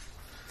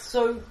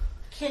 So,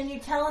 can you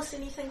tell us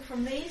anything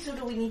from these, or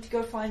do we need to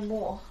go find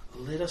more?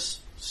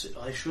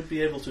 I should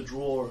be able to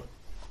draw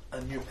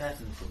a new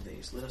pattern from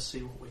these. Let us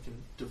see what we can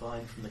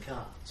divine from the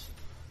cards.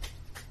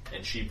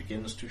 And she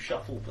begins to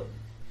shuffle them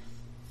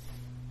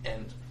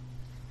and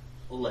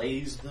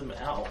lays them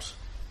out.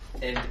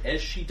 And as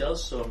she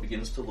does so and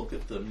begins to look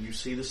at them, you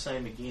see the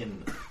same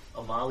again.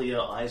 Amalia,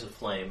 eyes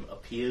aflame,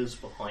 appears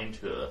behind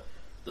her.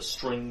 The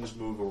strings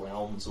move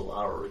around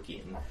Zalara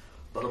again.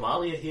 But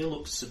Amalia here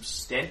looks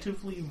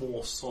substantively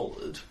more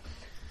solid.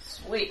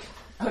 Sweet.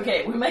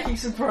 Okay, we're making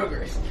some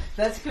progress.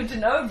 That's good to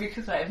know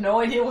because I have no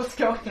idea what's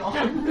going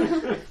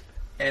on.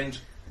 And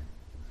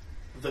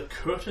the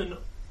curtain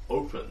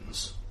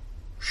opens.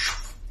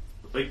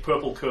 The big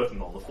purple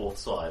curtain on the fourth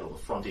side, or the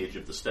front edge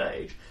of the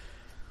stage.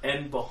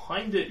 And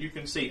behind it you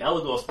can see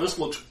Elagos. This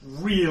looks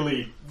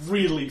really,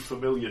 really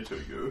familiar to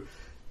you.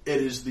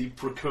 It is the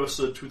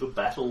precursor to the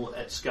battle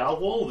at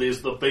Scarwall.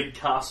 There's the big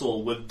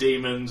castle with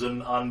demons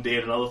and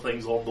undead and other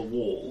things on the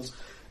walls.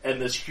 And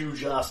this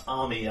huge-ass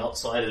army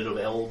outside it of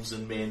elves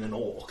and men and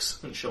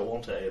orcs and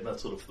Shawante and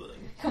that sort of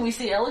thing. Can we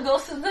see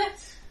Elagos in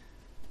this?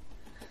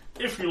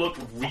 If you look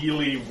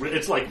really...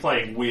 it's like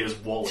playing Where's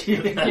Wally.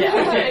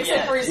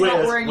 Except for he's not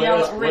wearing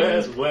yellow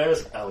red.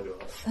 Where's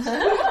Elagos?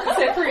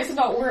 Except for he's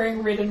not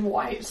wearing red and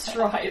white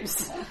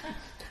stripes.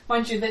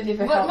 Mind you, that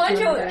never But helped mind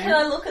you, him, though. can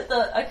I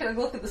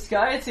look at the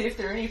sky and see if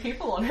there are any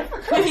people on it?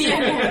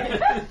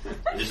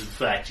 It is in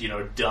fact,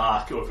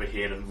 dark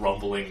overhead and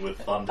rumbling with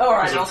thunder. All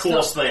right, because of I'll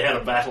course stop. they had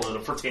a battle in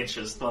a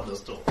pretentious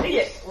thunderstorm.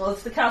 Yeah, well,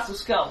 it's the Castle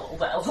Skull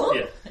battle.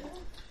 Yeah.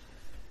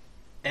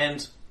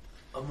 And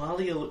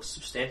Amalia looks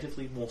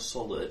substantively more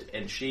solid,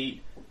 and she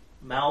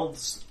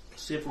mouths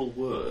several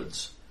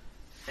words,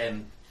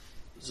 and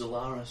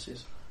Zalara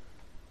says,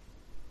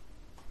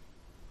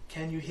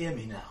 "Can you hear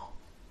me now?"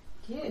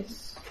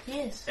 Yes.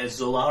 Yes. As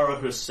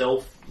Zalara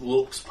herself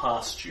looks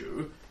past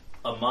you,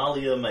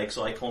 Amalia makes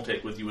eye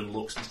contact with you and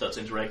looks and starts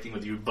interacting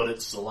with you, but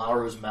it's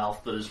Zalara's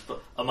mouth that is...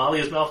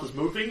 Amalia's mouth is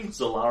moving,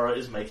 Zalara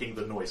is making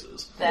the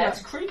noises.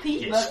 That's creepy,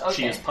 Yes, but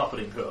okay. she is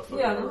puppeting her for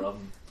Yeah. her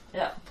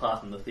Yeah.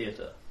 part in the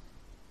theatre.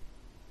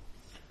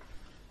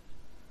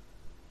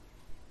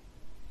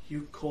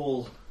 You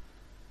call...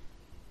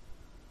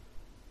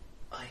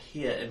 I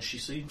hear, and she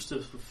seems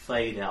to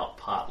fade out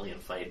partly and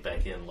fade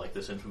back in, like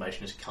this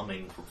information is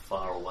coming from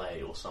far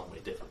away or somewhere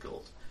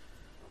difficult.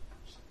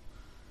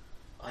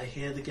 I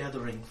hear the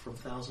gathering from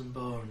Thousand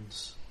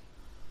Bones.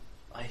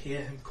 I hear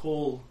him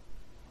call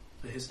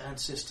for his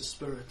ancestor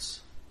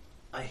spirits.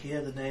 I hear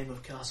the name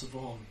of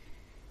Carsavon,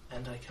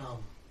 and I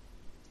come.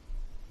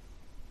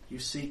 You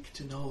seek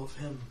to know of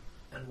him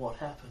and what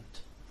happened.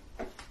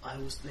 I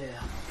was there.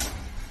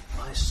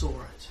 I saw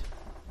it.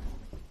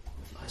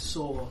 I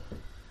saw...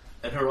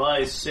 And her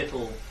eyes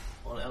settle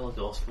on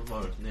Elagos for a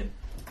moment, and then...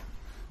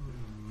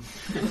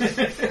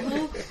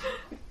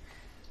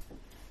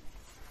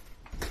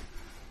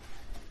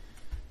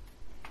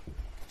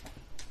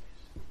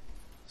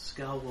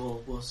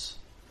 Scarwall was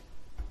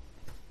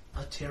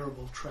a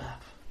terrible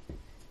trap.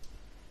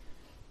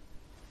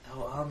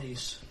 Our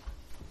armies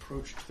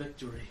approached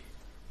victory.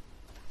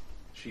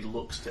 She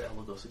looks to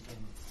Elagos again.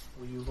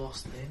 Were you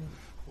lost then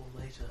or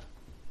later?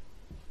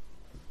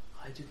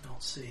 I did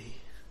not see.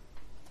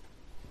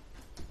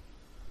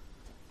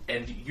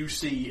 And you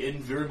see,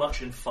 very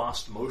much in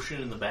fast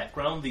motion in the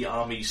background, the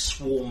army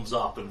swarms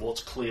up in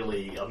what's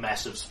clearly a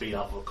massive speed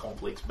up of a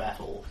complex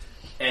battle,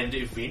 and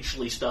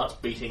eventually starts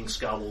beating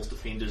Scarwall's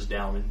defenders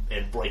down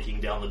and breaking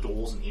down the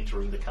doors and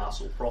entering the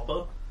castle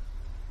proper.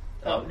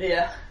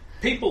 Yeah.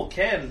 People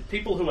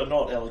who are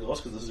not Elagos,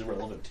 because this is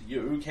irrelevant to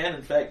you, can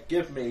in fact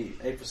give me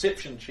a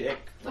perception check.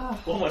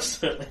 Almost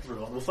certainly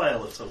everyone will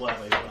fail it, so why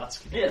am I even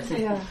asking? Yes.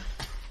 Yeah.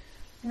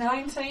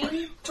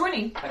 19.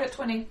 20. I got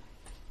 20.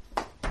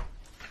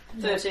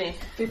 13.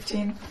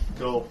 15.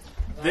 Cool.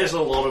 There's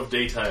a lot of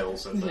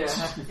details in this.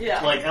 Yeah.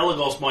 Yeah. Like,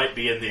 Elagos might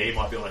be in there, he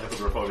might be on a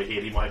hippogriff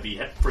overhead, he might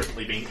be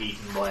frequently being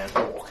eaten by an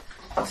orc.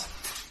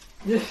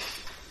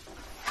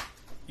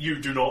 You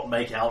do not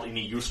make out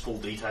any useful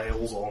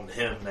details on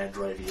him,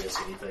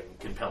 Mandravius, anything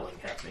compelling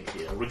happening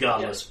here.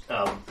 Regardless,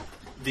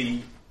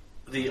 the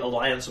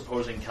alliance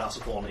opposing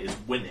Carsavon is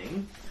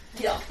winning,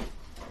 Yeah.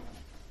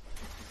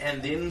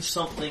 and then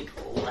something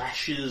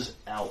lashes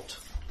out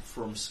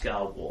from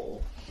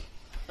Scarwall.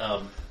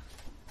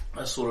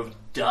 A sort of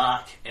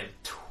dark and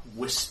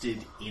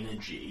twisted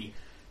energy,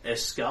 as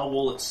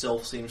Scarwall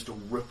itself seems to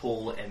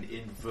ripple and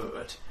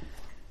invert.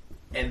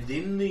 And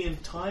then the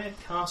entire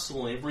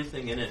castle and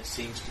everything in it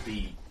seems to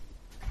be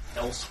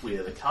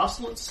elsewhere. The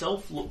castle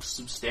itself looks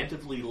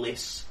substantively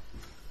less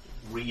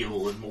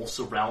real and more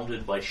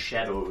surrounded by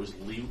shadows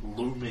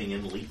looming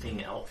and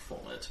leaping out from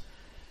it.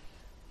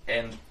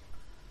 And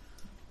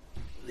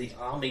the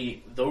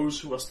army, those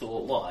who are still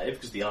alive,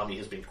 because the army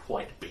has been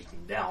quite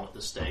beaten down at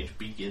this stage,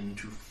 begin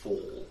to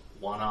fall,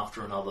 one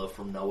after another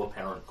from no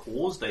apparent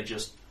cause. They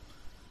just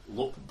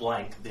look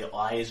blank, their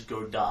eyes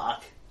go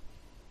dark,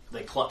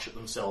 they clutch at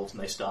themselves,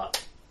 and they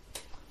start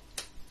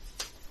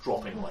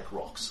dropping like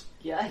rocks.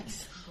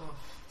 Yikes.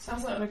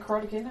 Sounds like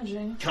necrotic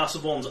energy.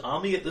 Carsavon's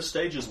army at this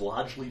stage is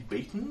largely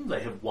beaten. They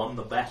have won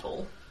the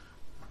battle,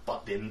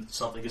 but then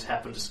something has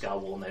happened to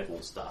Scarwall and they've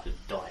all started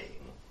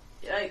dying.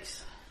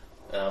 Yikes.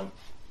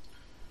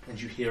 And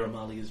you hear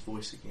Amalia's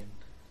voice again.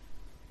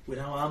 When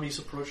our armies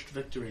approached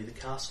victory, the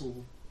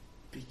castle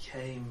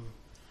became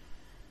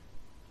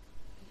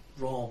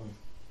wrong,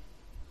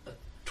 a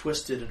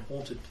twisted and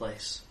haunted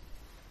place.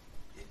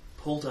 It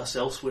pulled us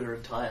elsewhere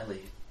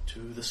entirely, to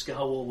the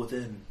Scarwall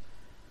within,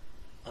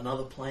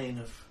 another plane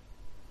of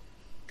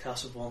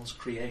Carsavon's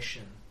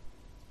creation,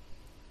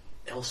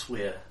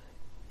 elsewhere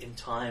in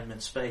time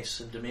and space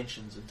and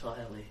dimensions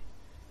entirely.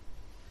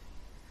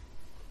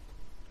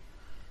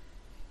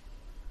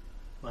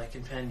 My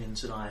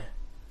companions and I,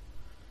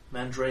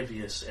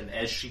 Mandravius, and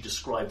as she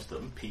describes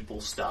them,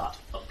 people start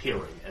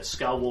appearing. As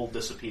Scarwall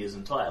disappears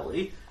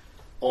entirely,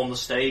 on the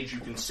stage you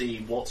can see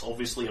what's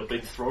obviously a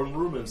big throne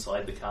room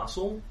inside the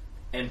castle,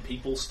 and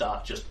people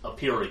start just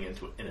appearing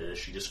in it as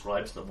she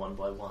describes them one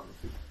by one.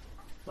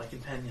 My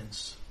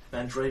companions,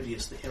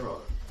 Mandravius the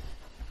hero.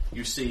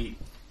 You see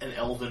an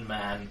elven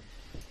man,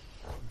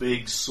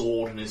 big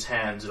sword in his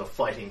hands in a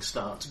fighting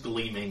stance,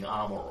 gleaming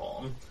armour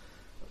on,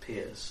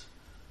 appears.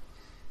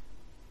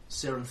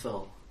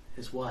 Serenthal,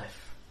 his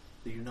wife,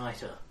 the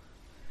Uniter.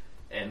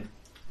 And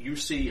you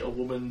see a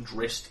woman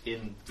dressed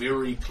in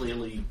very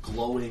clearly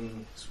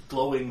glowing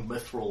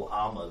mithril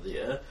armour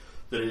there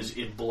that is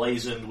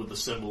emblazoned with the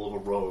symbol of a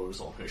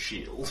rose on her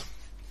shield.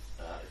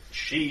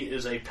 She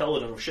is a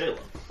paladin of Shaylin.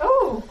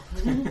 Oh!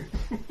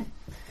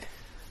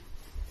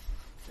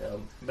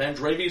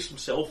 Mandravius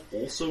himself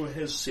also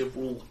has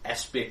several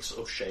aspects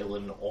of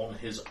Shaylin on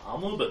his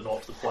armour, but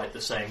not quite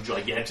the same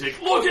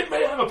gigantic, look at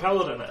me, I'm a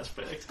paladin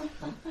aspect.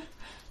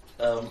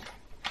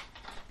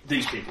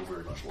 These people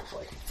very much look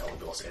like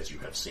Elagos as you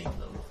have seen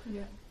them.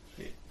 Yeah.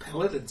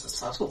 Paladins are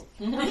subtle.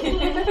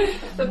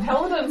 The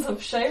paladins of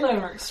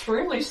Shaylin are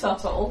extremely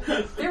subtle.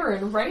 They're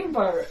in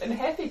rainbow and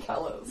happy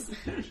colours.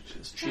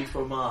 As Chief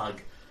Omag,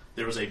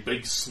 there is a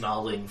big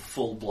snarling,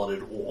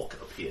 full-blooded orc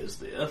appears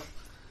there.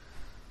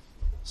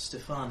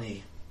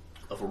 Stefani,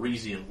 a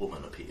Varisian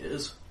woman,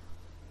 appears.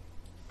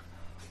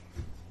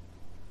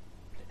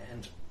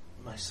 And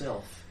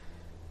myself.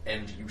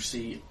 And you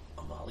see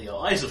Amalia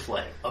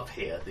Isaflame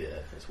appear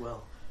there as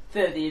well.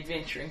 They're the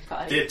adventuring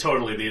party. They're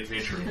totally the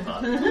adventuring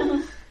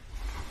party.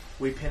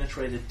 We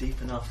penetrated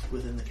deep enough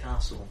within the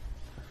castle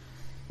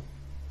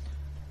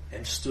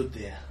and stood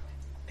there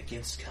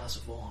against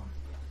Carsavon.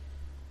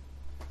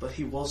 But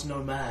he was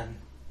no man,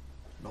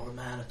 not a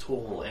man at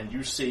all. And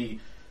you see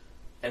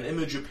an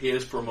image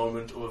appears for a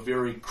moment of a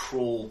very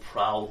cruel,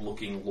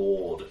 proud-looking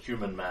lord, a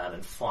human man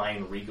in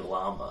fine regal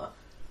armour,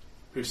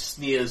 who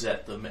sneers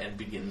at them and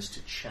begins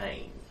to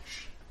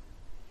change.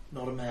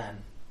 Not a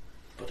man,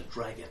 but a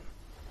dragon.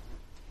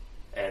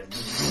 And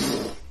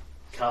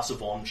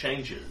Carsavon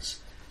changes.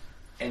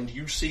 And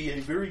you see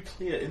a very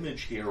clear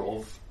image here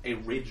of a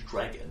red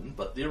dragon,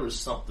 but there is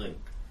something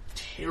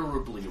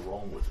terribly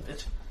wrong with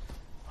it.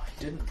 I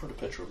didn't print a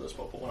picture of this,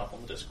 but I'll put one up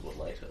on the Discord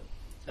later.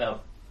 It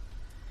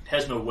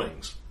has no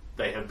wings.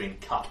 They have been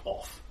cut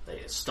off. There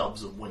are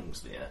stubs of wings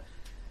there.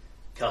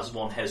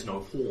 Carsavon has no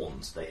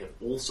horns. They have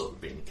also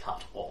been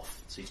cut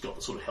off. So he's got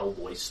the sort of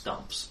Hellboy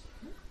stumps.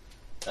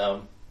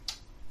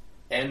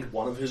 And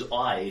one of his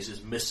eyes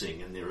is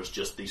missing, and there is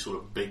just the sort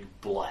of big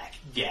black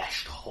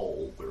gashed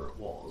hole where it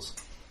was.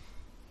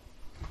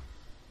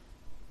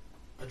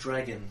 A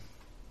dragon,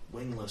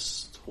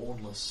 wingless,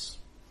 hornless,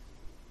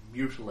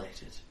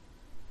 mutilated.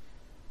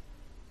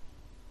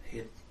 He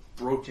had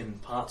broken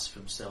parts of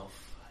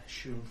himself, I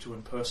assume to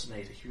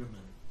impersonate a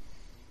human.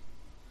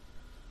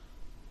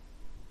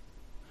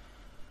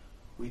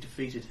 We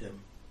defeated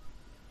him,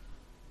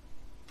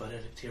 but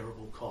at a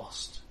terrible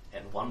cost.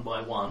 And one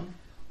by one,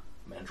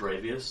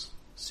 Mandravius,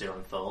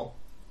 Serenthal,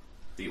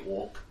 the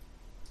orc,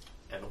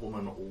 and a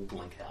woman all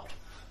blink out.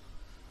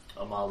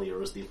 Amalia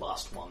is the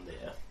last one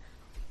there.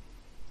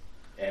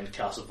 And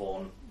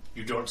Carsavon,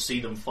 you don't see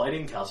them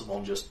fighting,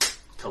 Carsavon just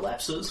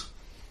collapses.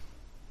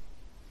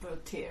 The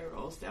tear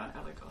rolls down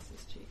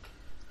Alagos's cheek.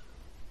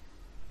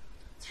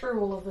 Through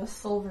all of this,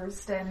 Silver is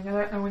standing. I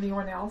don't know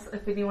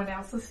if anyone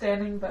else is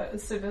standing, but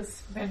as soon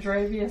as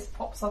Mandravius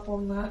pops up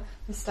on the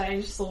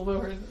stage,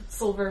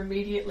 Silver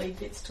immediately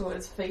gets to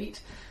his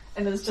feet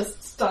and is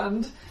just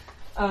stunned.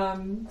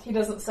 He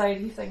doesn't say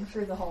anything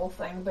through the whole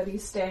thing, but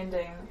he's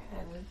standing,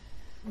 and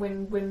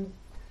when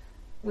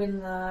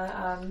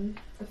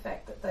the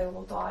fact that they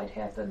all died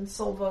happens,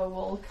 Silver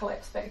will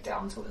collapse back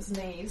down to his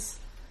knees.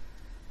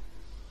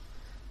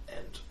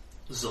 And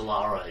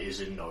Zalara is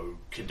in no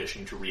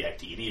condition to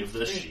react to any of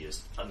this. She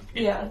is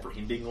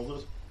incomprehending all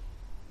this.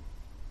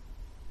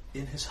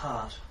 In his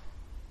heart,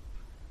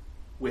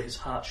 where his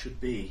heart should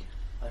be,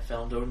 I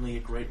found only a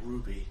great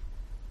ruby,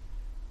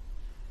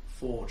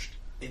 forged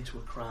into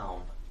a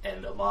crown.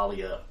 And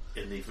Amalia,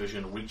 in the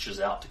vision, reaches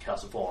out to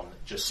Carsavon,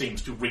 just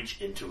seems to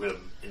reach into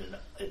him in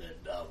an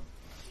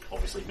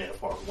obviously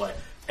metaphorical way,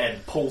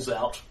 and pulls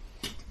out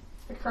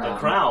the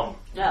crown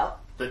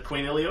that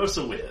Queen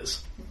Iliosa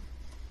wears.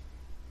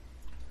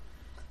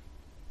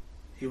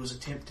 He was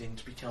attempting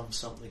to become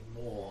something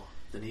more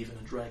than even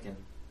a dragon.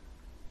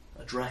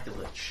 A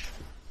Dracolich,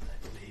 I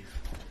believe.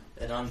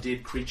 An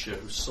undead creature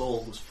whose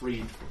soul was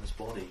freed from his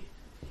body,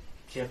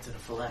 kept in a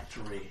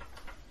phylactery,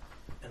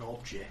 an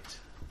object.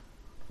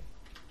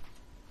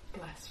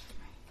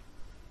 Blasphemy.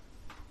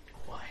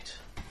 Quite.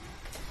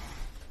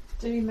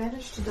 Did he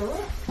manage to do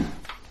it?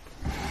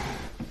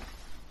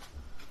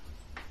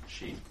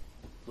 She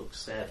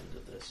looks saddened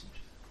at this.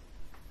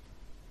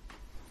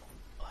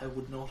 I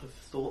would not have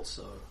thought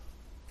so.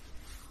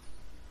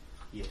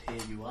 Yet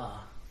here you are,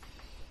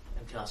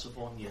 and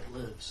Carsavon yet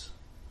lives.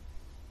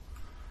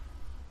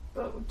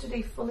 But did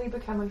he fully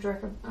become a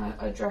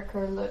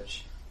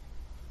Dracolich?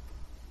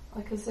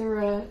 Like, is there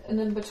an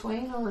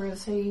in-between, or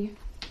is he...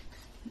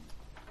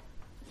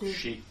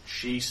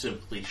 She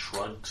simply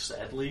shrugs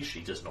sadly. She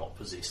does not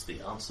possess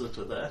the answer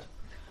to that.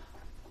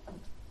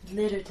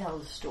 Let her tell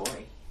the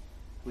story.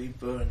 We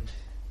burned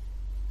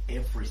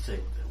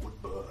everything that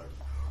would burn.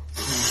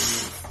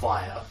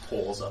 Fire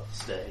pours up the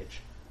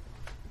stage.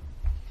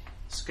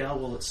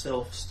 Scarwell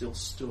itself still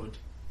stood.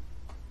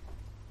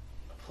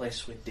 A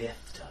place where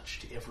death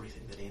touched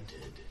everything that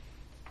entered.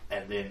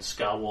 And then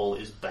Scarwell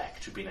is back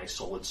to being a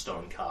solid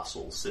stone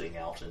castle sitting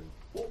out in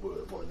what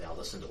are now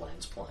the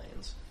Cinderlands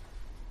Plains.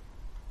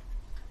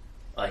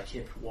 I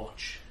kept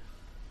watch.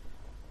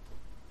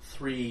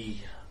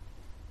 3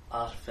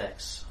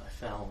 artifacts I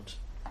found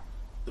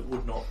that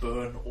would not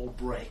burn or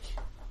break,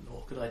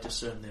 nor could I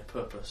discern their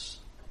purpose.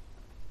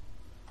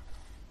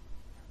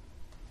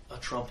 A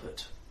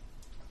trumpet.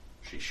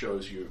 She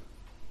shows you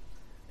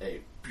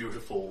a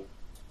beautiful,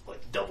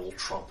 double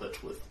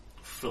trumpet with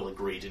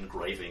filigreed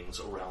engravings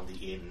around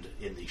the end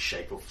in the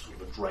shape of sort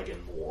of a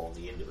dragon maw on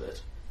the end of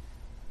it.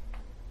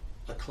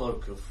 A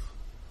cloak of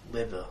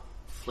leather,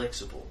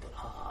 flexible but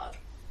hard.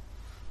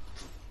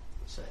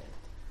 say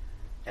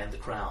it, and the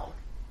crown.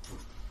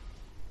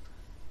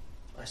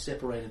 I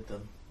separated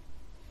them.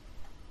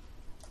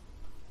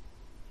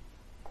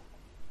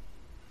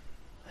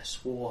 I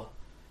swore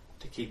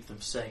to keep them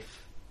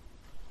safe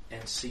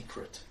and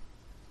secret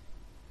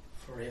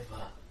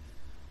forever,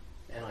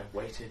 and I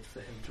waited for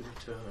him to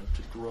return,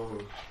 to grow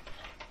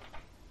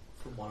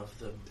from one of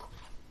them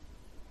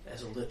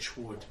as a lich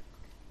would,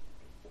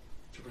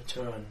 to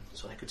return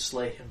so I could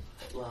slay him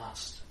at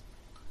last.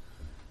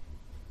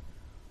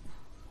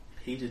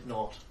 He did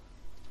not,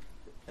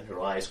 and her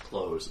eyes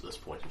close at this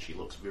point, and she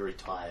looks very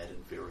tired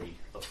and very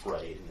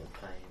afraid and in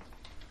pain.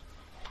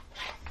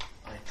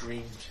 I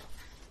dreamed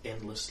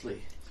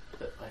endlessly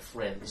that my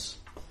friends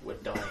were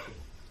dying,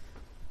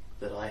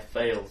 that I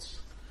failed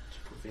to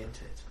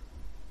prevent it,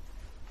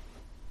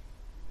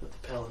 that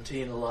the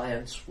Palatine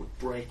alliance would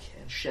break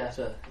and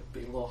shatter and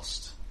be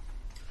lost.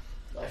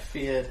 I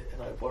feared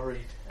and I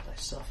worried and I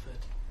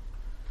suffered,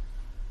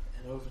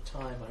 and over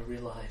time I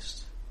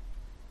realized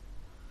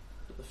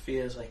that the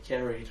fears I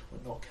carried were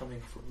not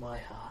coming from my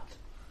heart,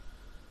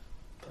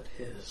 but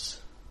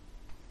his.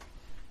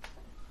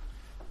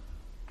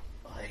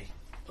 I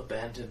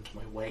abandoned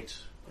my weight,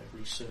 my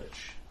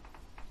research.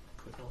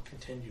 I could not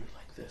continue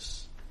like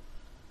this.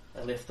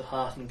 I left the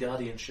heart and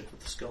guardianship of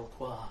the Skull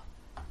Qua.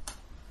 I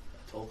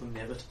told them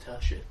never to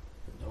touch it,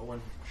 that no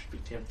one should be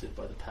tempted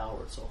by the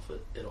power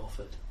it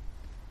offered.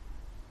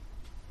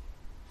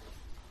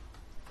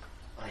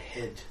 I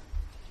hid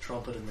the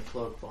trumpet and the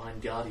cloak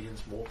behind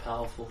guardians more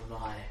powerful than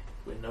I,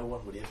 where no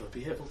one would ever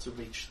be able to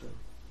reach them.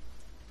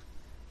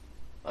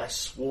 I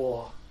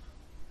swore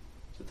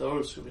to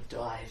those who had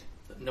died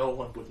that no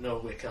one would know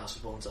where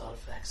Carsavon's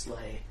artifacts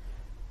lay,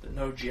 that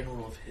no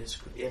general of his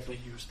could ever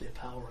use their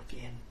power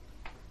again.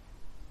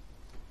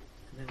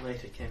 And then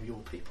later came your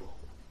people,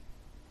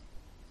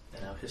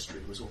 and our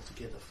history was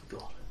altogether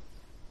forgotten.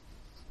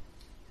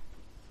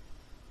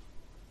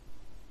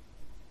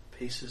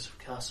 Pieces of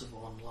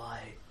Carsavon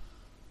lie,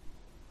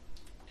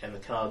 and the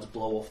cards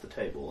blow off the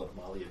table, and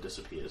Amalia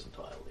disappears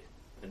entirely.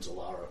 And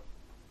Zalara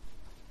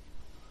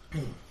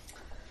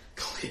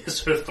clears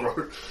her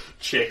throat,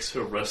 checks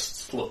her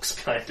wrists, looks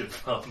kind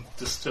of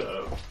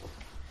disturbed.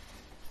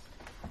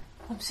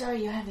 I'm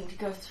sorry you're having to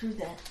go through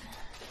that.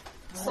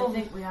 But I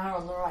think we are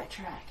on the right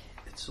track.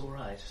 It's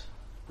alright.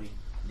 We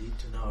need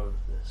to know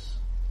this.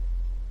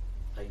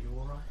 Are you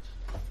alright?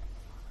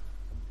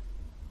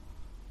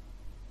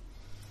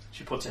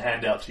 She puts a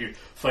hand out to you,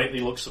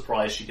 faintly looks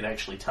surprised she can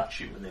actually touch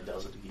you, and then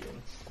does it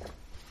again.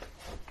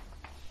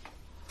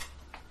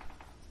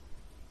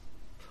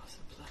 Was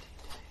a bloody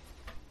day.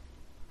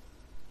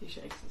 He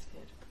shakes his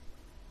head.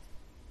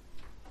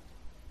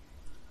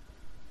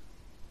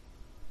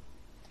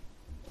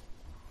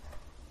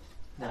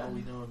 Now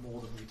we know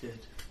more than we did.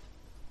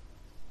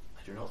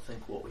 I do not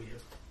think what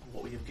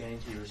we have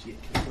gained here is yet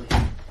complete.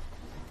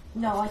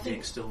 No, I The think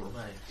deck still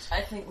remains.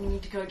 I think we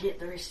need to go get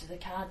the rest of the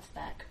cards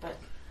back, but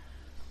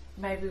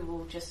maybe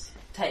we'll just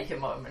take a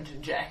moment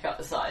and Jack up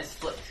his eyes,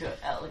 flick to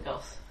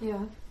Elagos. Yeah.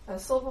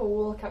 Silver will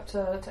walk up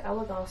to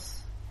Elagos.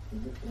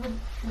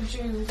 Would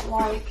you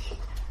like...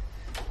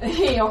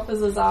 He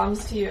offers his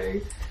arms to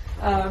you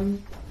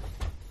in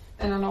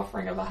an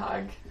offering of a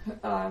hug.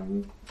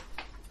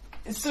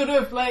 It's sort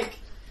of like,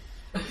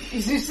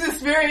 it's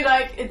just very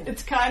like,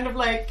 it's kind of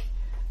like,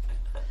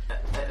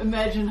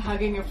 imagine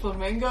hugging a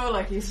flamingo,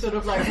 like he's sort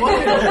of like,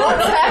 what's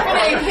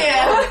happening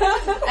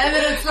here? And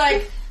then it's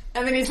like,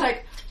 and then he's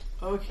like,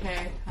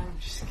 okay, I'm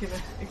just gonna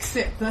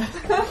accept that.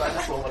 I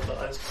just roll my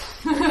dice.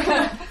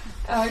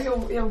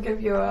 He'll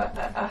give you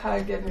a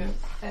hug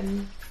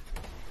and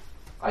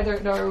I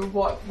don't know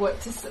what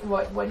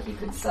he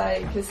could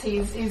say, because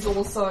he's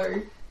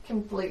also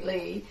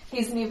completely,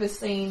 he's never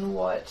seen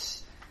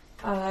what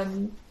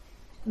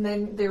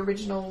then the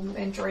original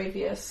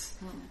Mandravius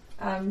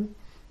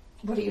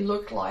what he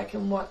looked like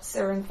and what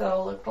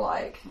Serenthal looked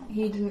like.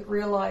 He didn't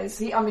realise,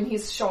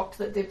 he's shocked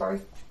that they're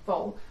both,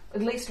 well,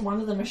 at least one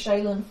of them are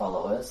Shaylin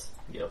followers.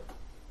 Yep.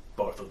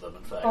 Both of them,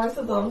 in fact. Both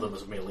of them. One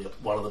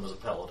of them is a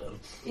paladin.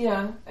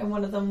 Yeah, and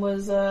one of them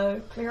was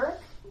a cleric,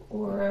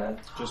 or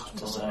Just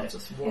to say.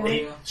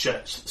 yeah.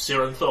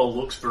 Serenthal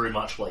looks very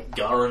much like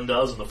Garen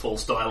does in the full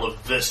style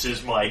of, this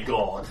is my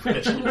god.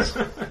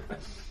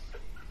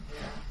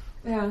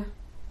 Yeah.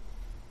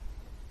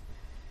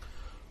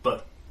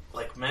 But,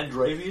 like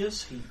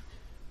Mandravius,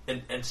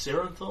 and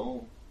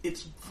Serenthal,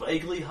 it's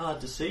vaguely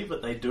hard to see,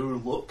 but they do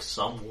look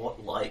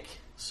somewhat like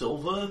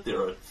Silver.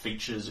 There are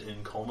features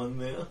in common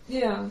there.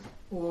 Yeah.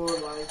 Or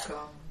like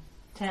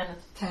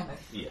Tanith. Tanith.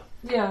 Yeah.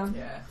 Yeah.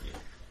 Yeah.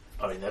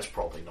 I mean, that's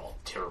probably not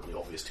terribly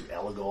obvious to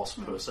Elagos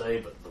per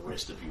se, but the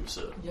rest of you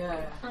certainly.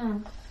 Yeah.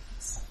 Mm.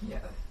 Yeah.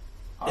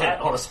 Yeah,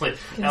 honestly,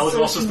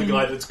 Elagos is the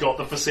guy that's got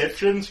the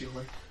perceptions. You're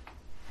like,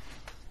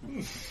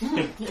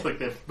 like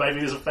maybe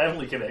there's a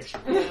family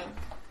connection.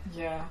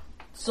 Yeah.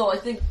 So I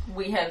think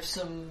we have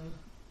some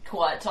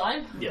quiet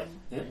time. Yeah.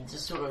 And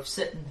just sort of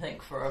sit and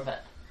think for a bit.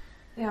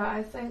 Yeah,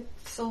 I think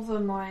Silver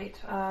might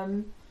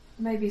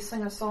maybe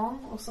sing a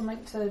song or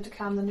something to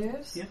calm the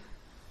nerves. Yeah.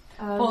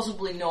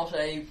 Possibly not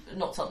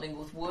something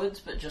with words,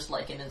 but just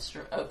like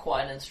a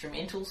quiet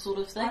instrumental sort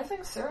of thing. I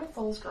think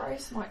Serenthal's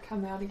Grace might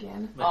come out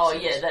again.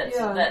 Makes sense.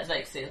 That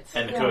makes sense.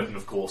 And the curtain,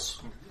 of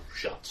course,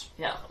 shuts.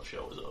 Yeah. The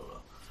show is over.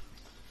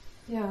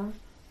 Yeah.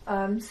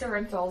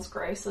 Serenthal's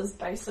Grace is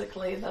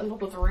basically the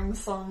Lord of the Rings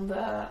song,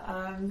 the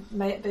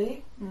May It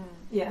Be.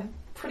 Yeah,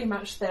 pretty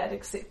much that,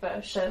 except for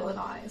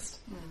Shaylinized.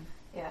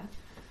 Yeah.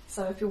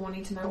 So if you're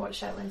wanting to know what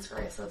Shaylin's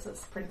Grace is,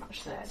 it's pretty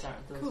much that.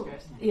 Cool.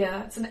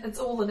 Yeah, it's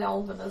all in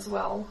Elven as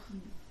well.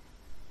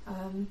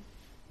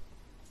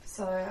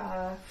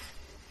 So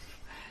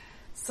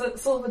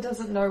Silver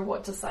doesn't know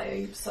what to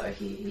say, so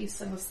he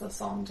sings the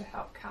song to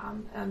help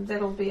calm, and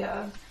that'll be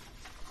a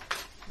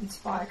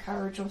inspire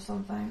courage or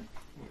something.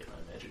 Yeah,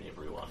 I imagine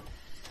everyone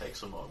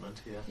takes a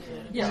moment here.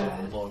 Yeah.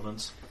 Several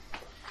moments.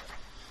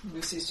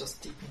 Lucy's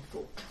just deep in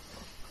thought.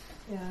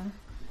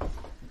 Yeah.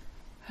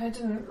 I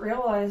didn't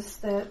realise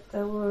that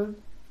they were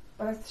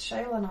both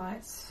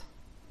Shaylinites.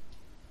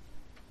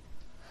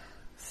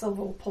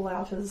 Silver will pull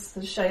out his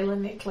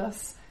Shaylin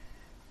necklace.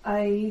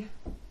 I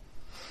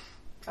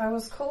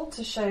was called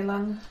to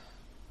Shaylin,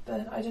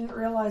 but I didn't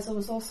realise it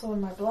was also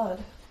in my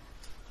blood.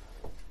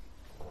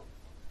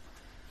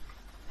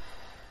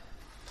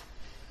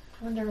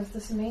 I wonder if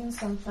this means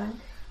something.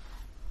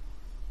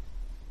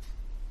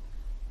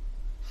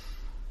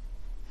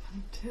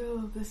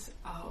 Until this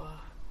hour,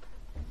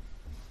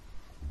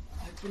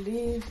 I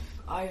believe,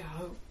 I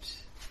hoped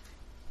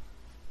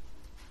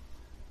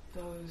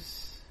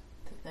those,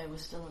 That they were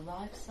still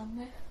alive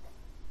somewhere?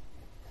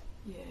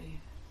 yea,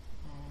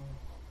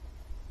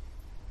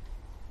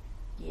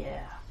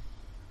 Yeah.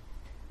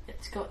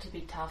 It's got to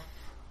be tough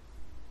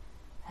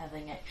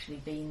having actually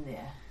been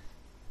there.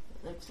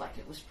 It looks like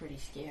it was pretty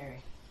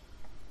scary.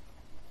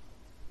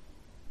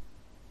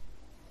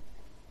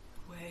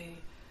 way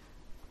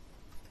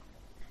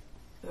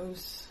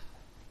those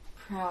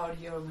proud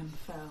yeomen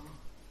fell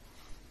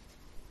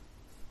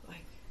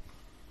like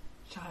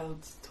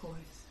child's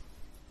toys.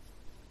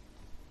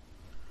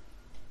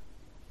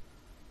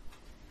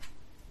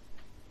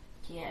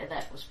 Yeah,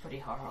 that was pretty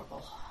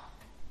horrible.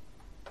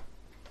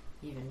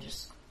 Even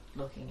just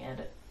looking at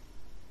it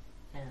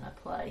in a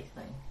play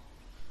thing.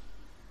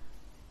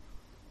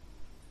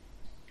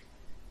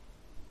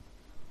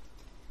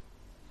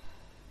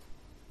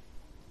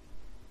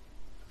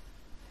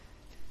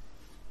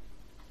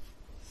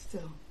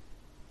 Still,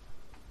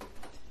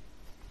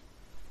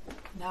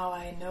 now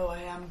I know I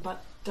am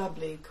but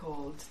doubly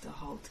called to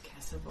halt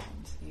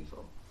Cassavon's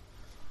evil.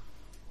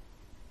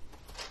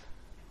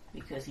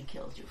 Because he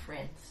killed your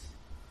friends.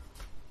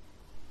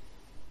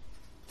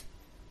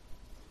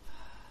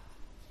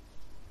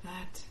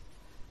 That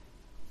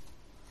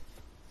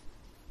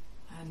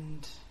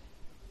and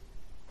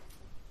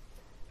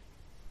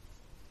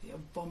the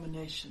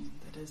abomination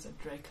that is a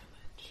Dracolich.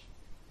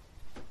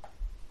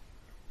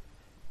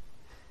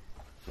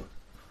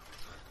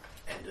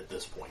 And at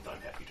this point,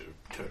 I'm happy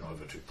to turn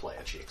over to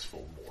player checks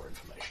for more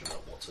information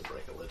about what's a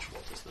Dracolich,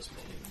 what does this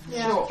mean.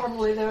 Yeah,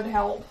 probably that would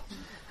help.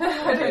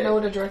 I don't know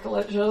what a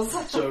Dracolich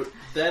is. So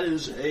that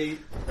is a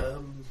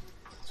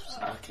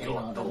Arcane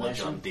knowledge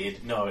religion.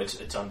 undead. No, it's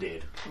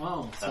undead.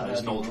 Wow, so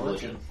It's that'd be knowledge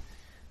religion.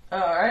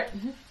 Alright.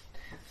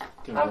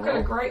 Give it I've got a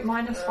roll. great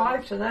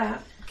 -5 to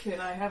that Can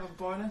I have a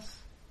bonus?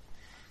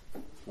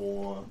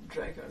 For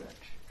Dracolich.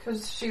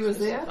 because she was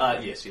there.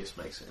 yes,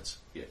 makes sense.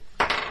 Yeah.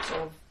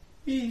 So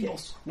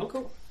Yes. No,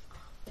 cool.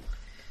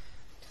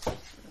 I'm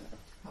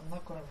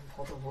not going to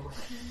bother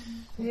with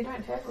You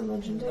don't have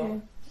religion, do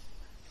you?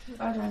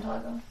 I don't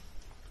either.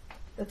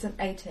 That's an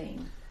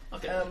 18.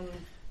 Okay.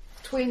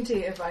 20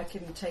 if I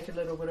can take a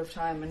little bit of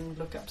time and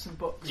look up some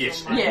books.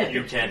 Yes, on my- Yeah.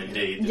 you can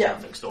indeed. There's Yeah.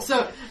 nothing stopping So,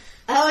 you.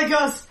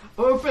 Alagos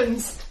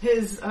opens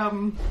his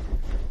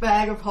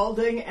bag of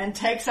holding and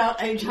takes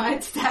out a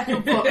giant stack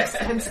of books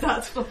and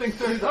starts flipping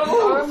through them.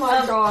 Oh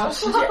my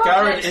gosh.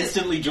 Garen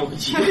instantly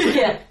joins you.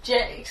 Yeah,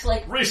 Jack's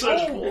like, Research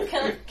oh, wall.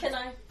 can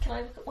I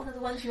look at one of the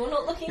ones you're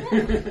not looking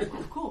at?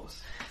 Of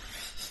course.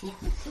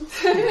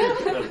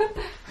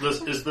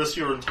 Is this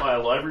your entire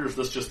library, or is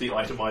this just the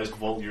itemized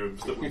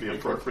volumes that would be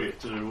appropriate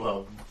to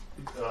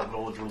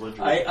knowledge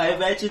religion? I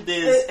imagine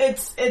there's...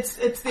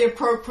 It's the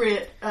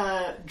appropriate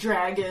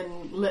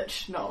dragon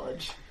lich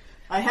knowledge.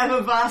 I have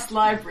a vast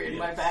library in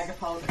my bag of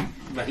holding.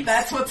 Nice.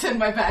 That's what's in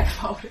my bag of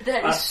holding.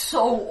 That is so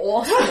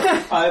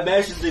awesome. I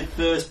imagine the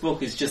first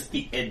book is just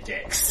the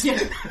index.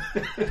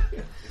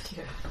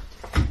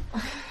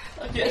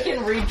 I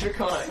can read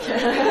Draconic.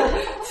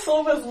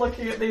 Silver's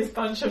looking at these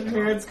bunch of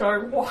nerds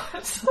going,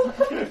 what?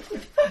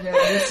 Yeah,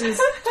 this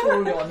is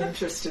totally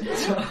uninterested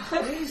as well.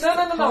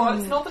 No.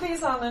 It's not that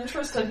he's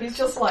uninterested. He's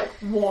just like,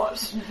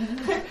 what?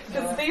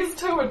 Because these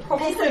two would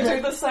probably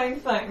do the same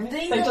thing.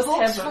 These They are just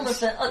books from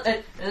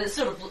haven't.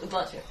 sort of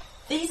glance here.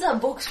 These are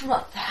books from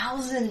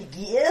 1,000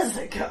 years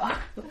ago.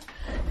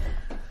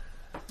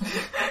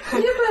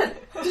 Yeah,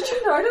 but did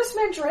you notice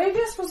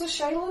Mandragus was a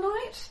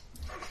Shaylinite?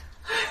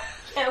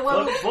 Yeah,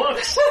 well, Look,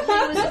 books! he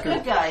was a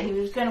good guy. He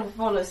was going to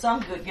follow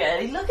some good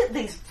guy. Look at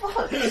these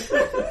books.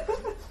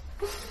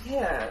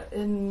 Yeah,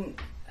 in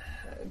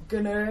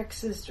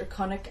Gunnerix's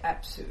Draconic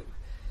Apsu.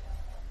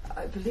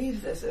 I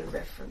believe there's a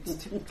reference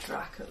to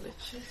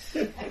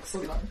Dracoliches.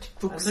 Excellent.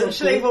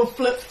 Eventually we'll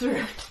flip through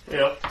it.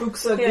 Yep.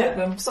 Books are Yeah.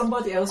 good.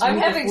 Somebody else. I'm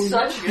read having it for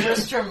such you. a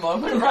Tristram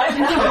moment right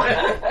now.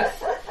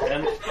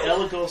 And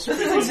Elagos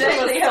This is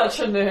exactly how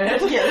Such a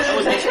nerd. Yeah,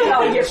 this is actually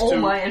how I get all to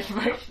my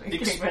information.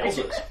 expose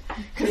it.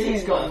 Because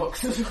he's got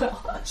books as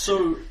well.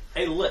 So,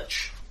 a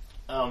lich,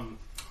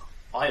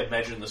 I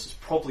imagine this is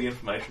probably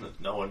information that's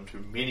known to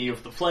many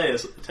of the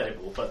players at the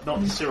table, but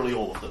not necessarily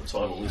all of them,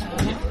 so I will lose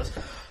my interest.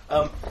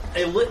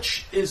 A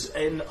lich is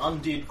an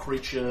undead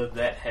creature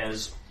that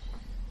has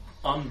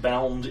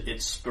unbound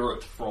its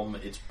spirit from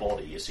its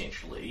body,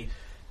 essentially,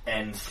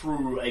 and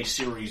through a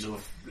series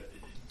of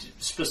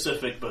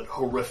specific but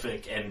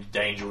horrific and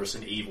dangerous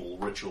and evil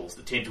rituals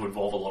that tend to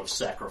involve a lot of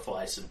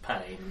sacrifice and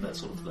pain and that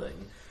sort of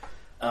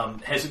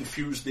thing, has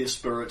infused their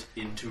spirit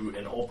into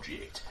an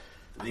object.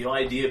 The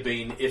idea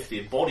being, if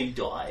their body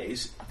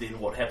dies, then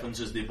what happens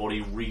is their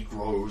body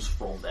regrows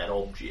from that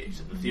object.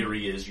 And the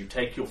theory is you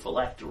take your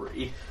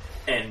phylactery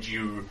and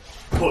you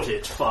put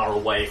it far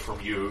away from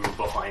you,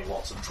 behind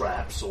lots of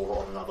traps, or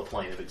on another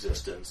plane of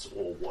existence,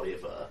 or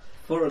whatever.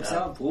 For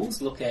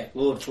examples, look at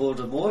Lord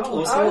Voldemort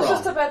or I was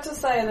just Sauron. about to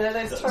say that.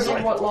 That's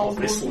totally what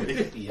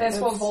obviously. That's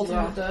what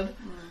Voldemort did.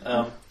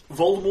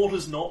 Voldemort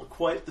is not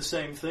quite the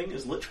same thing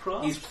as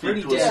Lichcraft. He's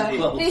pretty because damn he-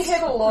 close. He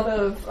had a lot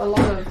of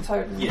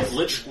totems. Yeah,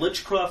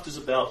 Lichcraft is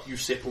about you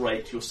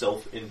separate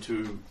yourself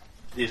into...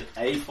 There's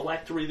a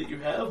phylactery that you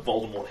have.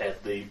 Voldemort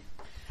had the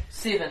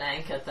 7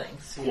 anchor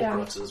things.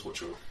 Horcruxes,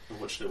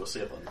 which there were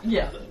 7.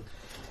 Yeah. Thing.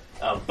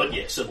 But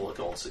yeah, similar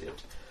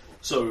concept.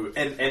 So,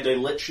 and a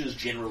Lich is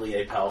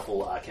generally a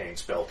powerful arcane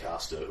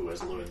spellcaster who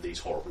has learned these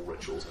horrible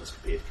rituals and is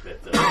prepared to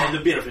commit them. And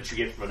the benefits you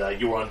get from it are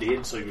you're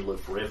undead, so you live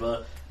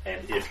forever,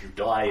 and if you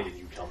die, then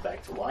you come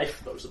back to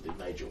life. Those are the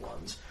major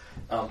ones.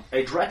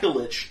 A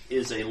Dracolich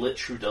is a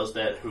Lich who does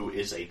that, who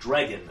is a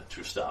dragon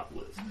to start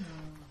with.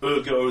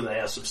 Ergo, they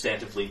are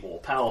substantively more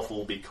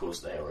powerful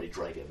because they are a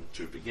dragon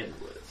to begin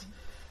with.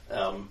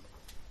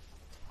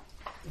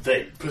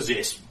 They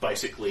possess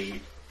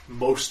basically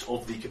most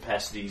of the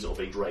capacities of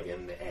a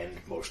dragon and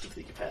most of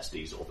the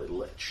capacities of a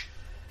lich.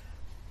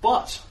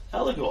 But,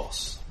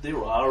 Elagos,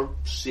 there are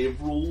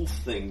several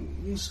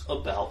things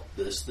about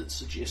this that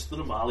suggest that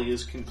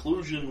Amalia's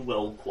conclusion,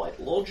 while quite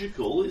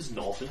logical, is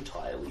not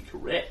entirely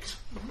correct.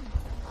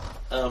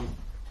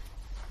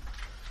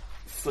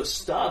 For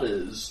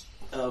starters,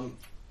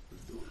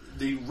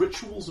 the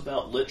rituals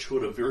about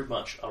lichhood are very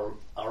much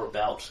are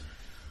about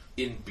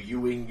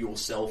imbuing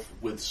yourself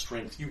with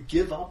strength. You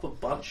give up a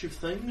bunch of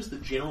things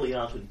that generally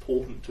aren't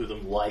important to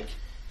them, like,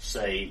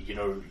 say,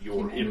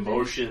 your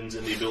emotions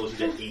and the ability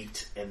to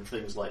eat and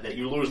things like that.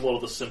 You lose a lot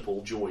of the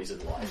simple joys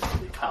in life,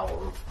 the power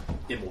of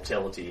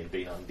immortality and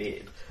being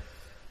undead.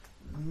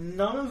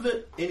 None of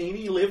it, in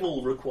any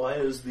level,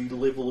 requires the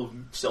level of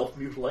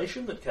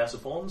self-mutilation that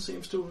Casaubon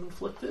seems to have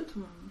inflicted.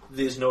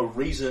 There's no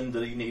reason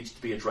that he needs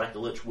to be a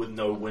Dracolich with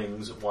no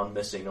wings, one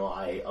missing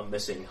eye, a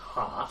missing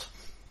heart,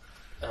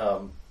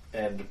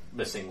 and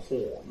missing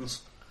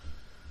horns.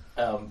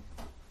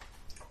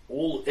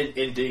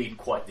 Indeed,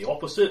 quite the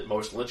opposite.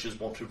 Most liches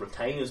want to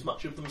retain as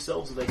much of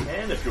themselves as they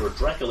can. If you're a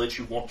Dracolich,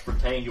 you want to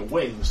retain your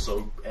wings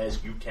so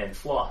as you can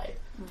fly.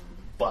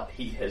 But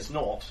he has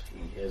not.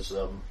 He has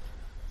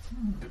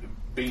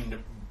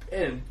been...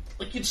 And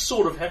you'd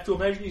sort of have to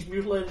imagine he's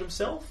mutilated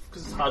himself,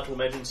 because it's hard to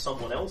imagine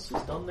someone else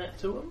has done that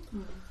to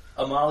him.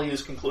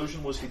 Amalia's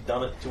conclusion was he'd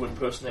done it to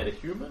impersonate a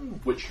human,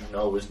 which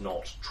is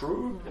not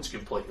true. It's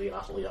completely and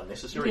utterly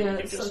unnecessary. Yeah, You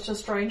can it's just such a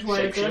strange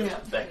way of doing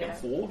shapeshift it. back and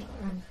forward.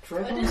 And I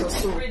dragons didn't are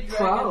so think red dragons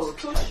proud.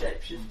 could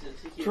shapeshift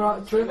into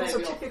humans. Dragons are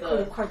Maybe off typically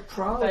the quite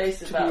proud base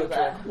to be about a that.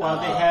 dragon. Well,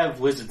 they have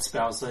wizard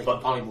spells, so they can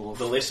But polymorph.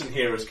 the lesson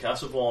here is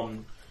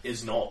Casaubon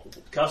is not...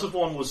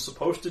 Casaubon was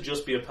supposed to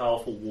just be a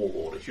powerful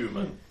warlord, a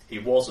human. He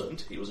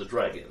wasn't. He was a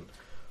dragon.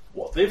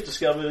 What they've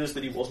discovered is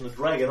that he wasn't a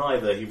dragon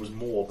either. He was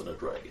more than a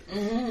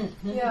dragon.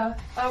 Yeah.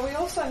 We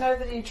also know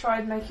that he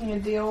tried making a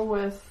deal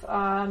with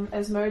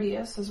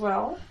Asmodeus as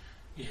well.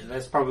 Yeah,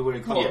 that's probably where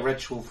he got Yeah. the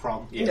ritual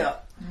from. Yeah.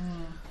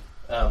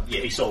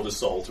 He sold his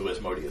soul to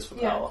Asmodeus for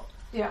Yeah. power.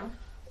 Yeah.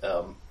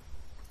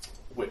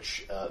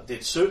 Which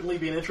there'd certainly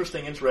be an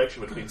interesting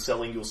interaction between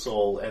selling your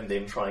soul and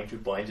then trying to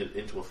bind it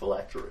into a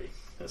phylactery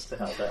as to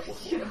how that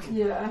would work.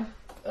 Yeah.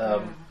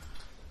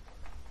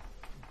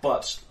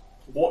 But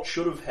what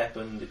should have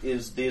happened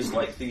is there's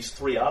these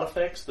 3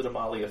 artifacts that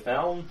Amalia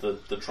found: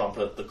 the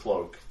trumpet, the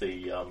cloak,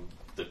 the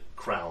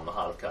crown, the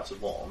heart of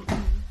Casaubon.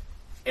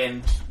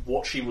 And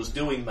what she was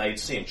doing made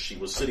sense. She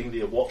was sitting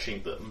there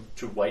watching them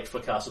to wait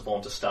for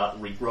Casaubon to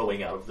start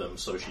regrowing out of them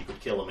so she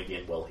could kill him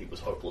again while he was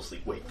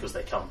hopelessly weak, because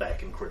they come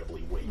back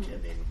incredibly weak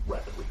and then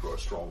rapidly grow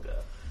stronger.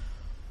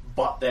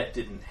 But that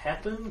didn't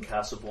happen.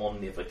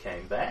 Casaubon never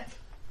came back.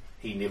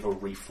 He never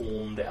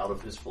reformed out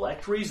of his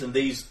phylacteries, and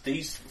these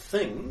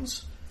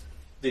things,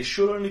 there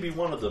should only be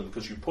one of them,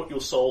 because you put your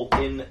soul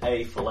in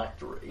a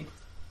phylactery,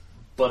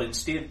 but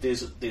instead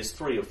there's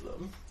 3 of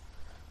them.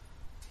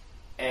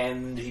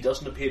 and he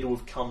doesn't appear to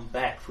have come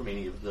back from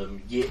any of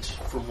them yet.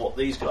 From what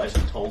these guys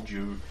have told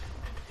you,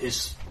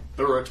 his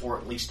spirit, or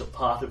at least a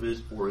part of it,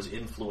 or his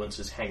influence,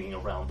 is hanging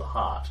around the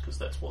heart, because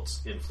that's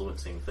what's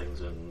influencing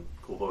things in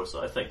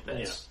Corvosa. I think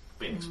that's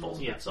been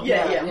exposited Yeah.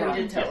 somewhere.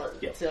 We did tell it.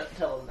 Yeah.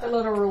 Tell them The that.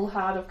 literal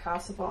heart of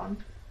Carsavon.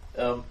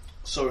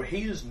 So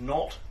he is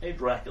not a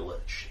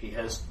Dracolich. He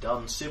has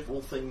done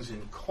several things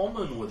in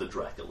common with a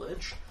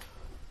Dracolich,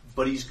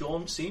 but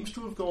seems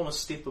to have gone a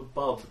step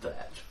above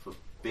that, for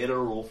better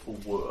or for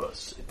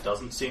worse. It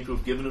doesn't seem to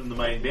have given him the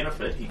main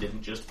benefit. He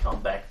didn't just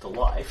come back to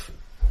life.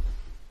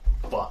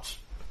 But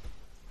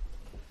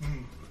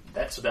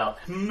that's about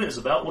is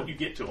about what you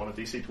get to on a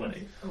DC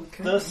 20.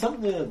 Okay. There's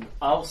something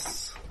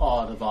else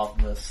odd about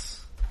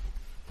this.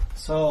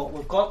 So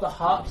we've got the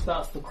heart,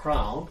 that's the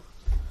crown.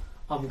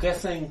 I'm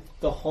guessing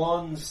the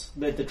horns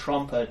made the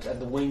trumpet and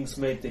the wings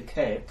made the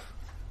cape.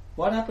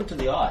 What happened to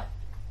the eye?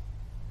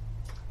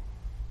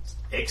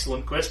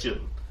 Excellent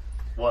question.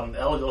 One,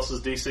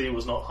 Elagos's DC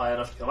was not high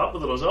enough to come up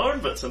with it on his own,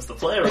 but since the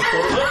player has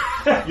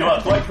thought of it, you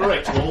are quite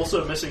correct. We're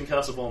also missing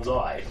Carsavon's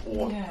eye,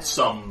 or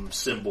some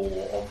symbol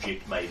or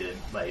object made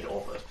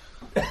of it.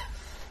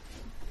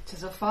 It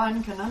is a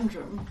fine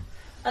conundrum.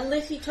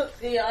 Unless he took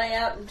the eye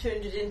out and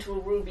turned it into a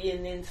ruby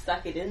and then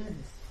stuck it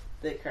in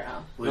the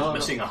crown. Well,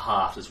 he's missing a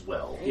heart as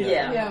well.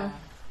 Yeah.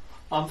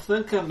 I'm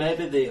thinking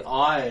maybe the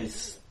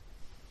eyes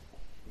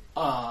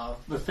are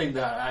the thing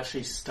that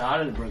actually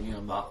started bringing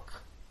him back.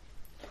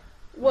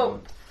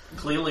 Well,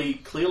 Clearly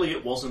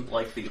it wasn't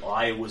like the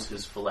eye was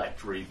his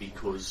phylactery,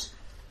 because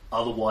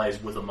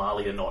otherwise, with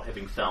Amalia not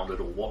having found it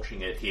or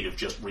watching it, he'd have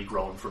just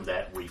regrown from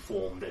that,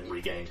 reformed, and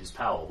regained his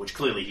power, which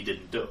clearly he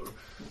didn't do.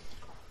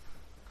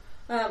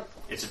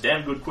 It's a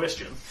damn good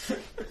question.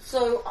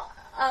 so,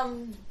 I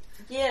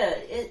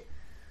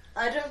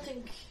don't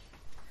think...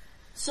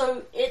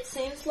 So, it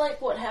seems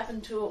like what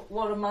happened to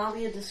what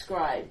Amalia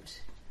described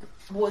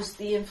was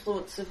the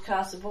influence of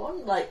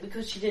Carsavon,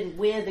 because she didn't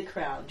wear the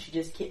crown, she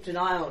just kept an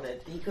eye on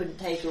it. He couldn't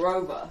take her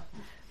over,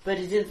 but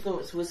his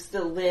influence was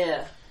still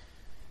there,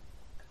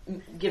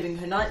 giving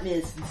her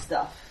nightmares and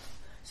stuff.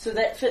 So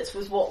that fits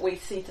with what we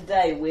see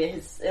today, where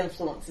his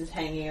influence is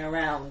hanging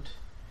around.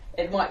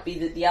 It might be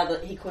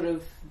that he could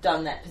have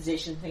done that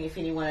possession thing if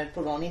anyone had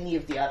put on any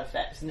of the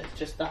artifacts, and it's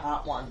just the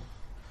heart one.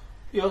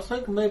 I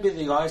think maybe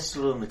the eye's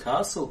still in the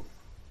castle.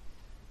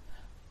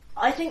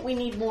 I think we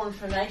need more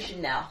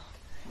information now.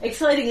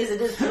 Exciting as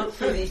it is to look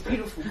through these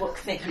beautiful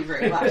books, thank you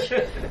very much.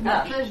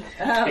 Pleasure.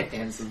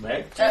 Handsome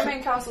back. Do you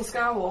mean Castle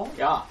Scarwall?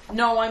 Yeah.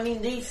 No, I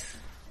mean these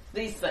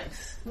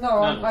things.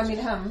 No, No. I mean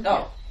him.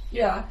 Oh.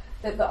 Yeah,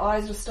 that the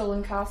eyes are still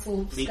in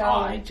Castle The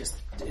Scarwall. eye just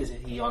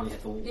he only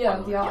had the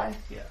The eye.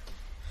 Yeah.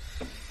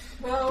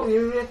 Well, we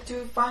have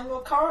to find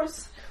more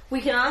cars. We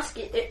can ask,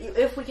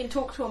 if we can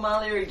talk to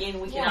Amalia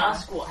again, we can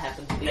ask what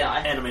happened to the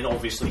eye. And I mean,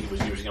 obviously he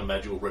was using a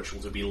magical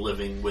ritual to be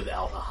living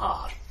without a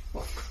heart.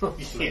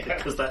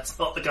 Because that's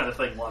not the kind of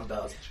thing one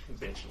does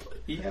conventionally.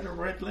 He had a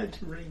red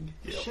lantern ring.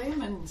 The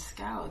shaman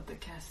scoured the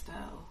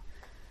Castell.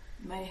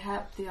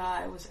 Mayhap the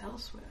eye was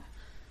elsewhere.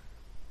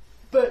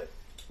 But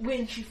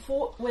when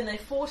they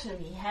fought him,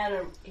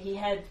 he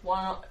had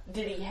one.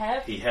 Did he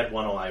have? He had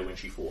one eye when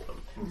she fought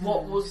him.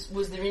 What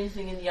was there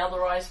anything in the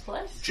other eye's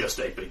place? Just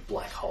a big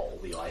black hole.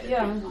 The eye had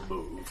been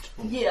removed.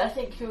 Yeah, I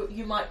think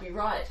you might be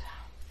right.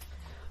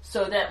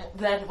 So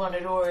that one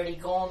had already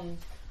gone.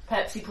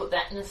 Perhaps he put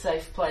that in a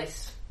safe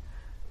place.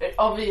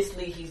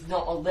 Obviously, he's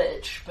not a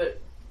lich, but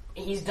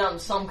he's done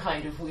some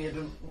kind of weird,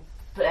 and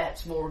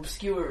perhaps more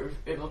obscure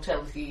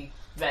immortality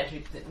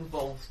magic that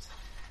involves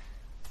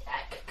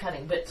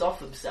cutting bits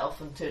off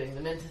himself and turning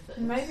them into things.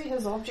 Maybe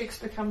his objects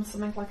become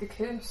something like a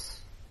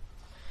curse.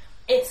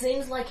 It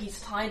seems like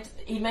he's tied.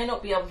 He may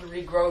not be able to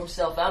regrow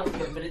himself out of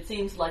them, but it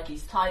seems like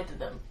he's tied to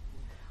them.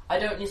 I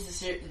don't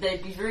necessarily...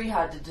 They'd be very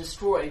hard to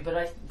destroy, but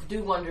I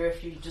do wonder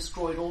if you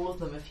destroyed all of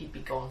them, if he'd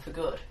be gone for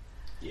good.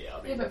 Yeah,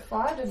 I mean, but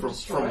fire didn't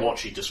destroy from it. what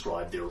she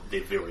described,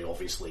 they're very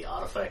obviously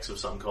artifacts of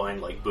some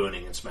kind. Like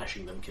burning and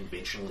smashing them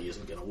conventionally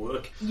isn't going to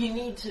work. You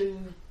need to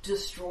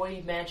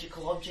destroy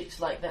magical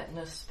objects like that in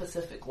a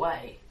specific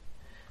way.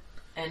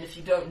 And if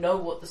you don't know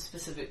what the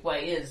specific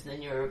way is,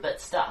 then you're a bit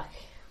stuck.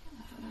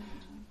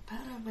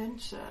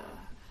 Peradventure.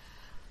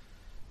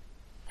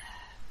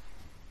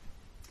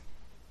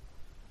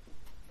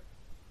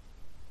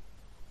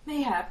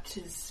 Mayhap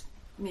 'tis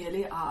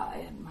merely I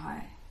and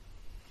my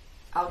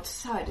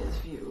outsider's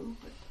view,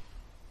 but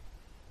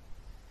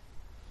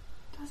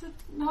does it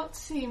not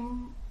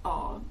seem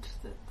odd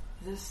that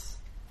this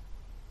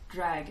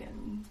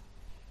dragon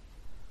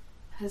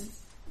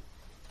has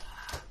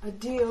a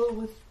deal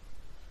with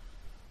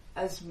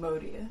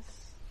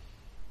Asmodeus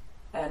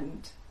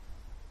and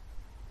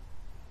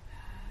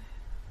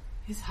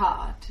his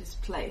heart is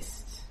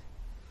placed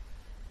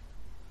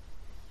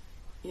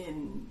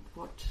in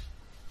what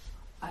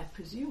I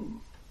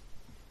presume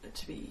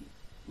to be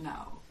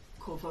now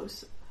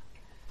Corvosa.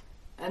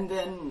 And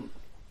then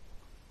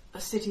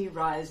a city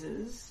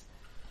rises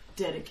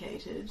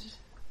dedicated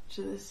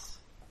to this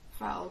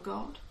foul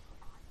god.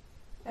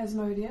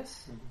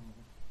 Asmodeus.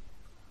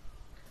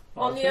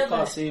 On I the think I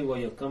other- see where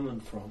you're coming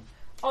from.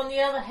 On the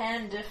other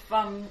hand, if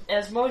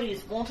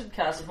Asmodeus wanted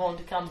Carsavon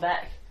to come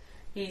back,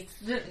 he's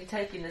certainly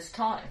taking his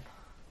time.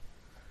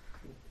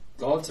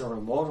 Gods are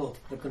immortal.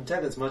 They can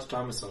take as much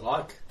time as they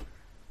like.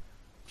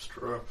 It's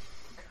true.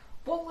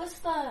 What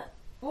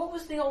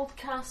was the old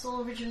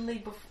castle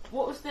originally?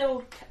 What was the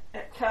old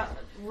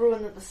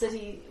ruin of the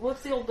city?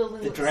 What's the old building?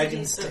 The that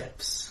Dragon city-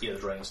 Steps. Yeah, the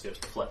Dragon Steps,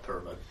 the flat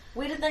pyramid.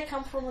 Where did they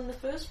come from in the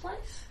first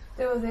place?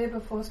 They were there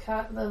before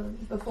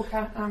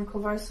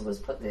Corvosa was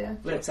put there.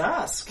 Let's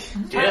ask.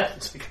 Yeah,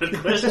 it's a good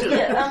question.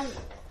 Yeah,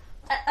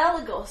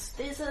 Alagos.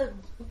 There's a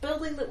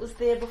building that was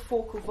there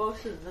before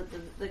Corvosa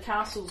that the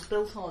castle's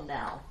built on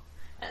now,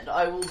 and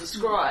I will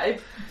describe.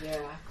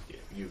 Yeah. Yeah,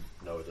 you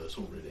know this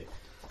already.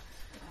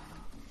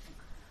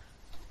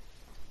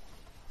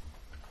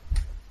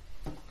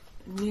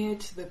 Near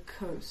to the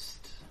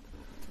coast,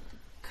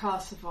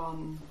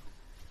 Carsavon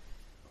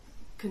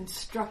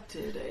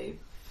constructed a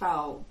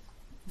foul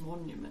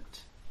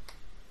monument.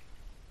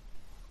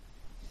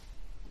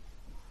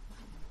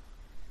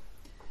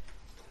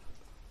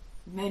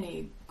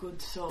 Many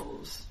good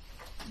souls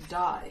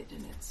died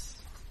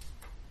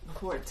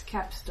before its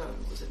capstone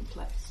was in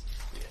place.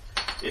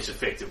 It's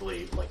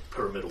effectively like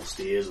pyramidal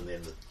stairs, and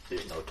then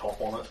there's no top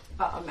on it.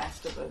 A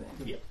master building.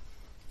 Yeah.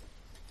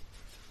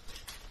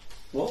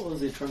 What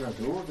was he trying to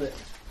do with it?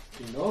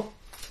 Do you know?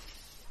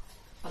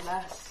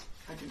 Alas,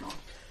 I do not.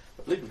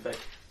 I believe, in fact,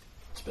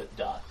 it's a bit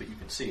dark, but you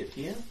can see it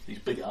here. These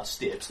big ass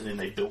steps, and then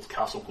they built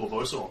Castle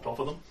Corvosa on top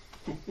of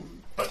them.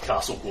 But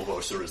Castle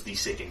Corvosa is the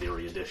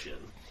secondary edition.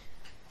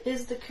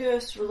 Is the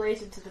curse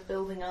related to the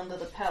building under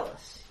the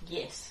palace?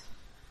 Yes.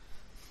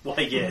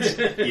 Why, yes.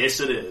 Yes,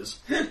 it is.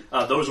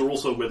 Those are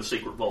also where the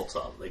secret vaults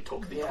are. They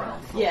took the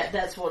crown from. Yeah,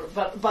 that's what.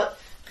 But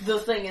the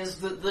thing is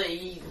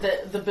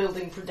that the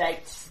building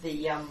predates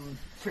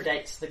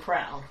the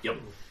crown. Yep.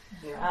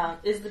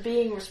 Is the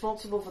being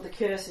responsible for the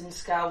curse in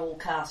Scarwall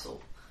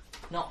Castle,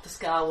 not the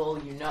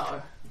Scarwall you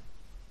know.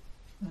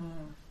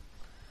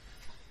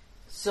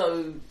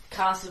 So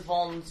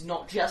Carsavon's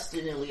not just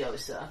in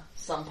Iliosa.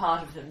 Some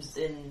part of him's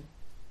in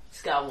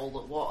Scarwall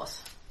that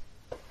was.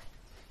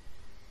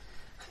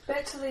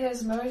 Back to the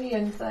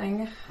Asmodean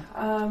thing.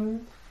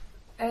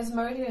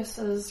 Asmodeus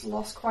has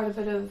lost quite a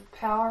bit of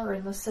power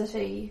in the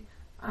city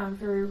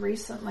very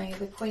recently.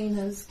 The Queen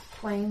has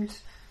claimed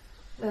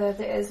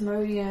the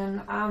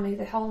Asmodean army,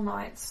 the Hell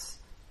Knights,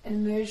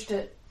 and merged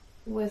it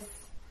with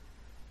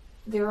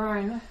their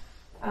own.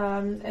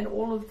 And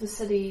all of the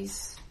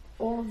city's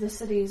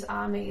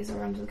armies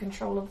are under the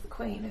control of the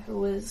Queen,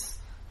 who is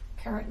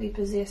currently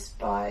possessed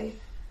by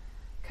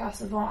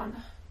Carsavon.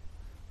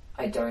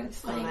 I don't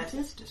Well, think that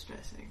is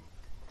distressing.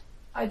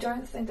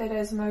 that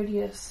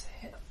Asmodeus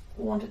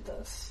wanted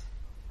this.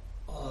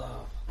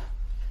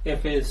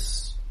 If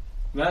he's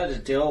made a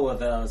deal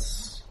with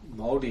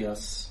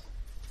Asmodeus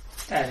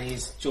and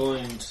he's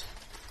joined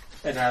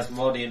an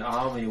Asmodean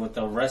army with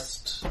the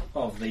rest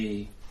of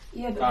the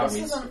Yeah, but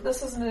armies.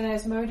 this isn't an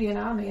Asmodean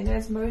army. An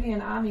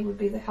Asmodean army would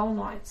be the Hell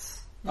Knights.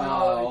 No,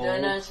 Oh.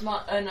 an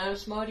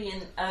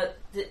Asmodean.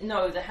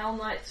 The Hell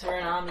Knights are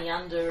an army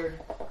under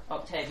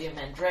Octavia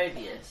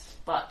Mandravius,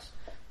 but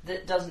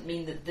that doesn't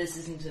mean that this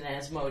isn't an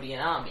Asmodean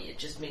army. It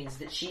just means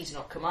that she's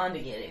not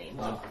commanding it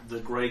anymore. The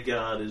Grey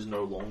Guard is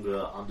no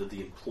longer under the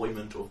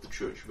employment of the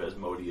Church of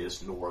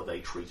Asmodeus, nor are they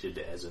treated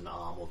as an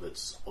arm of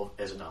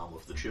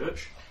the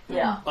Church.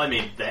 Yeah. I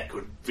mean, that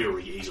could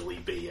very easily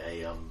be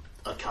a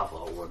cover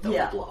or a double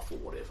Yeah. bluff or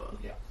whatever.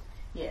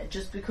 Yeah,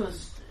 just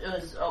because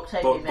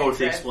Octavia Both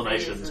Mandravius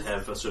explanations is-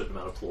 have a certain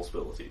amount of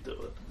plausibility to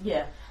it.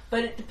 Yeah,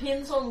 but it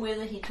depends on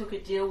whether he took a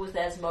deal with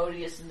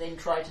Asmodeus and then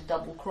tried to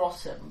double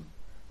cross him,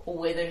 or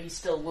whether he's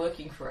still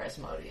working for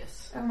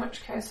Asmodeus. In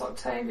which case,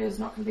 Octavia is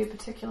not going to be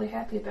particularly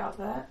happy about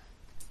that.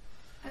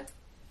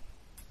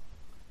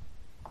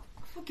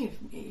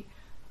 Forgive me,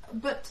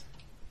 but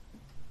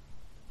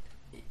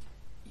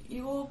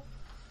your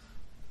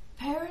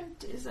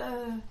parent is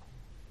a...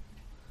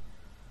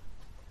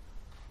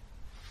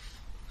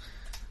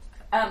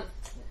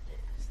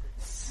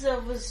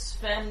 Silver's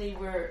family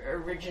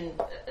were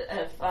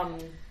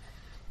have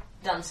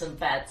done some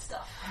bad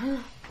stuff.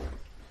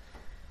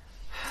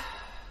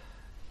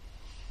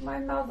 My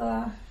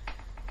mother,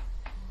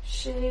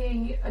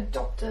 she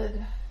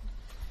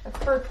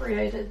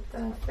appropriated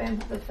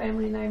the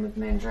family name of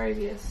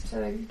Mandravius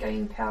to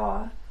gain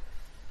power,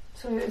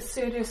 to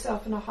assert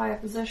herself in a higher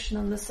position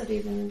in the city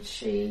than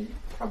she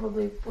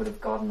probably would have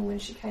gotten when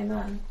she came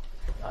in.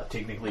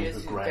 Technically, Yes,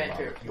 the your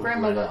grandmother.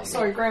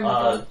 Your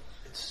Grandmother.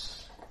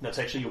 That's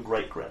actually your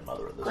great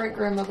grandmother at this Great point.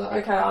 grandmother.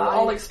 Okay,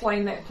 I'll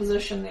explain that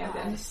position now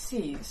I then.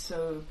 see.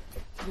 So,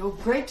 your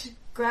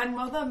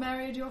great-grandmother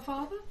married your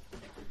father?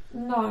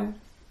 No,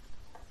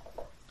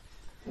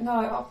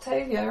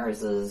 Octavia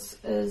is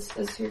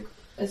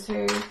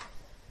her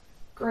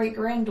great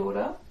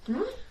granddaughter.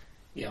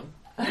 Yeah.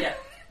 Yeah.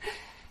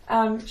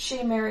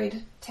 She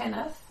married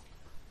Tanith,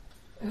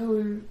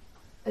 who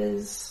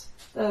is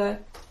the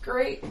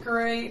great.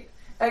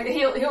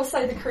 He'll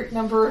say the correct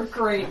number of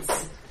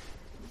greats.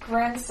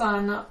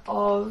 Grandson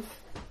of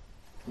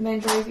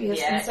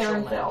Mandravius and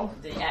Sarenthal.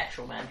 The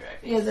actual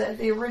Mandravius. Yeah,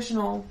 the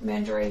original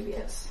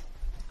Mandravius.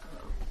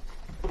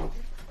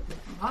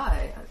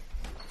 Hi.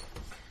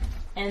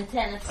 And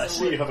Tanith I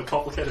see you have a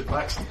complicated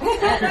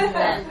backstory.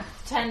 and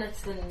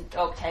Tanith and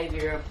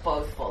Octavia are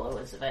both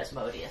followers of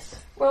Asmodeus.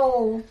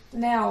 Well,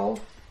 now,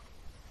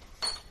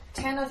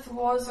 Tanith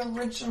was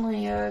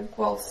originally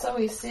so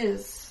he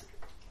says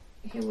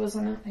he was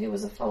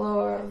a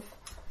follower of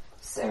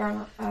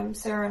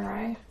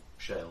Sarenrae.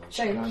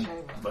 Shaylin.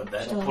 But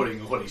that's putting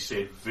what he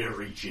said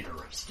very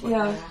generously.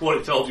 Yeah. What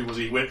he told you was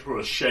he went through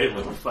a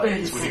Shaylin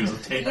phase when he was a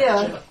teenager.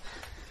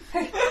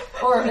 Yeah.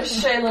 Or a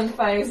Shaylin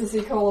phase, as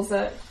he calls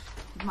it.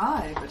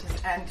 My, but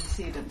his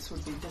antecedents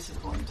would be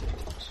disappointed.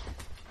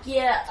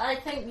 Yeah, I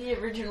think the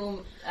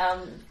original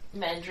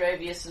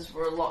Mandraviuses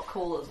were a lot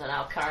cooler than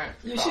our current.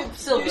 You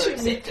Silver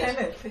should meet accepted.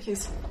 Kenneth.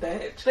 He's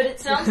bad. But it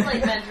sounds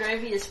like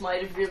Mandravius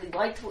might have really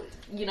liked,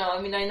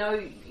 I mean, I know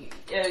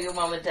your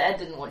mum and dad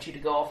didn't want you to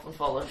go off and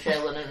follow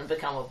Shaylin and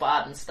become a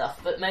bard and stuff,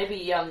 but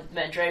maybe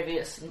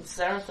Mandravius and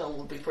Sarenthal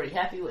would be pretty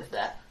happy with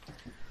that.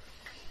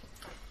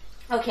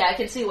 Okay, I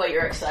can see why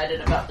you're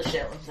excited about the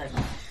Shaylin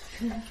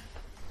thing.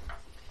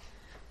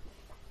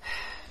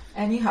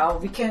 Anyhow,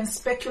 we can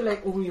speculate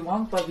all we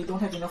want, but we don't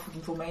have enough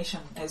information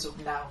as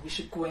of now. We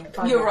should go and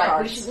find You're the right,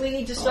 cards. we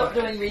need to stop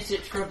doing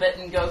research for a bit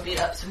and go beat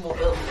up some more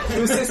buildings.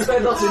 Lucy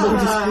spent us in all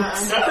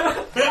these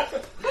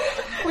books.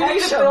 We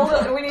need to build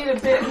it. We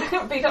need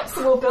to beat up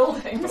some more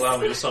buildings. Allow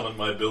me to summon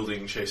my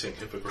building-chasing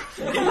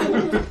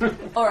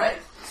hippogriff. Alright,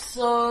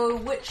 so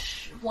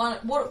which one,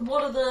 what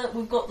are the,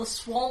 we've got the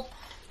swamp.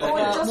 Oh,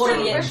 What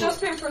we've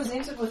just been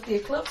presented with the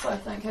eclipse, I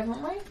think,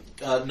 haven't we?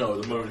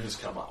 No, the moon has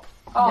come up.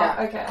 Oh,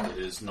 Yeah. okay. It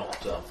is not...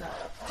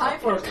 Time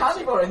for a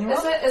carnivore, anyone?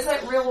 Is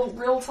that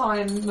real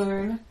time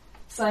moon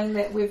saying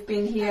that we've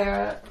been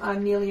here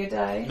nearly a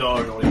day?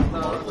 No, not even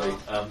remotely.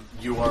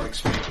 You are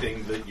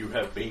expecting that you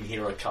have been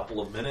here a couple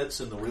of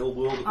minutes in the real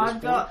world at this I've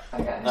point. got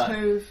Okay.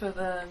 2 for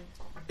the...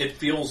 It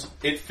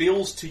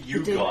feels to you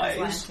The demon's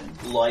guys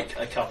lantern. like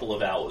a couple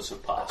of hours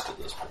have passed at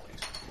this point.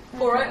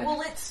 Alright, well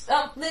let's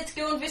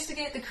go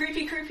investigate the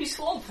creepy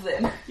swamp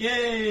then.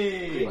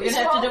 Yay! We're gonna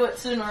have to do it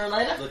sooner or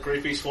later. The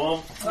creepy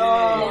swamp.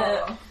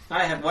 Yeah.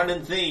 I have one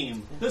in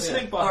theme. The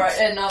snake bugs. Alright,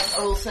 and I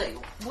will say,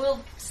 we'll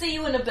see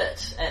you in a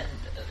bit, and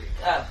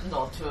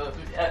nod to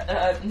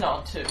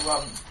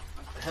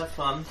Have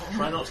fun.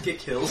 Try not to get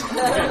killed. Who's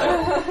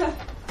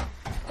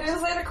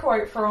that a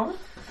quote from?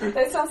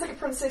 That sounds like a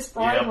Princess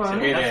Bride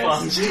one. It Have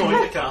fun. is.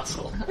 Join the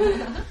castle.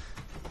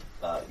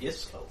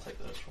 Yes, I'll take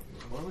those from you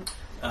in a moment.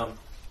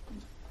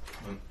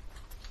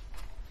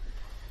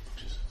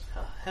 Just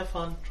have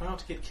fun. Try not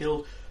to get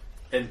killed.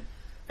 And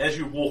as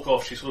you walk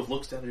off, she sort of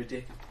looks down at her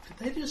deck. Did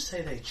they just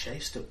say they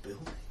chased a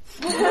building?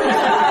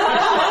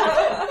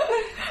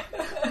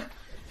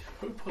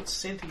 Who put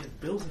sentient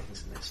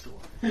buildings in their story?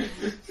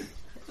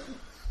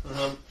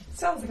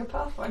 Sounds like a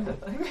Pathfinder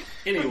thing.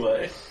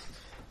 Anyway,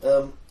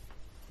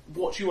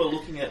 what you are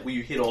looking at where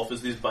you head off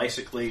is there's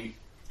basically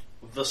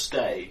the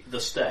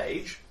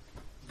stage.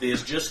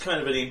 There's just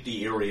kind of an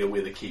empty area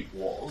where the keep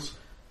was.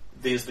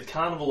 There's the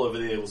carnival over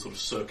there with sort of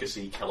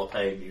circusy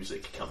Calipay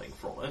music coming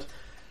from it.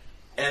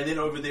 And then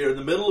over there in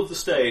the middle of the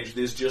stage,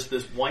 there's just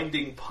this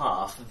winding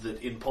path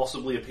that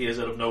impossibly appears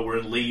out of nowhere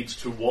and leads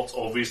to what's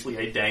obviously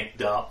a dank,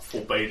 dark,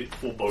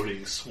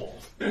 foreboding swamp.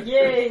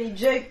 Yay,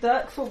 Jake,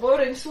 that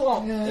foreboding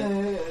swamp.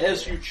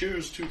 As you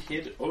choose to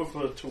head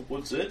over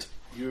towards it,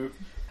 you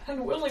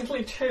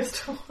Unwillingly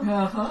chased one.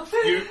 Uh-huh.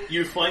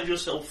 you find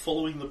yourself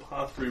following the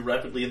path very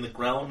rapidly, and the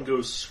ground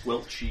goes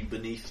squelchy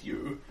beneath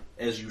you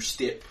as you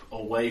step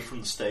away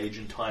from the stage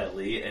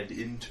entirely and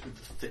into the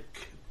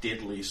thick,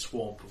 deadly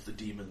swamp of the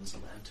Demon's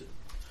Lantern.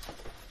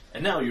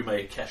 And now you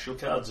may cash your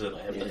cards in.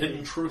 I have the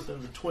Hidden Truth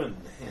and the Twin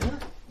here.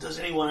 Does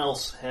anyone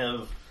else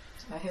have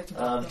I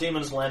have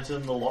Demon's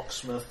Lantern, the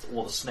Locksmith,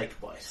 or the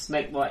Snakebite?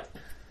 Snakebite.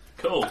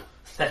 Cool.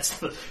 That's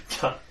the...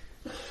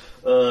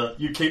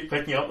 you keep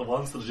picking up the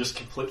ones that are just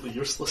completely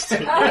useless to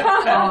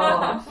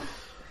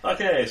you.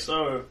 Okay,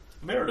 so,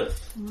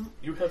 Meredith,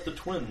 you have the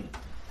Twin.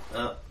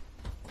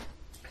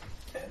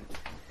 And,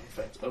 in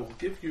fact, I will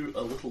give you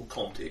a little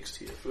context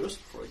here first,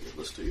 before I give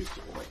this to you, because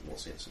it will make more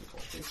sense in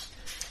context.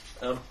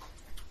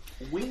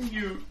 When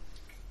you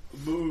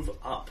move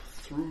up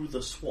through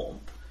the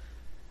swamp,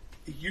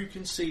 you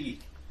can see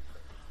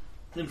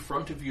in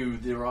front of you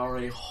there are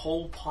a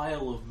whole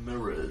pile of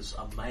mirrors,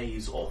 a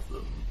maze of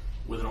them,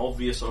 with an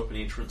obvious open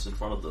entrance in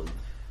front of them.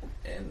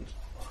 And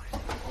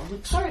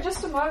Sorry,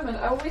 just a moment.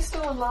 Are we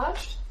still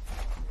enlarged?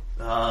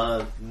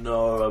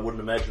 no, I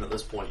wouldn't imagine at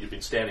this point. You've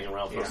been standing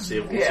around for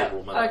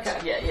several minutes.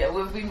 Okay. Yeah,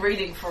 we've been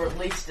reading for at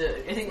least,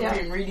 I think Yeah.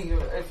 we've been reading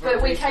for But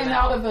at we least came an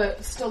out hour. of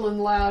it still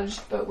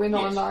enlarged, but we're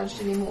not Yes.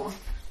 enlarged anymore.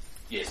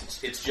 Yes,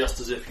 it's just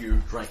as if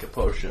you drank a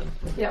potion.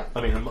 Yeah.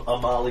 I mean,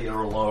 Amalia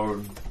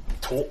alone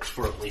talks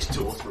for at least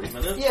 2 or 3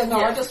 minutes. Yeah, no,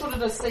 Yeah. I just wanted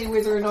to see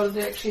whether or not it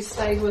actually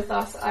stayed with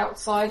us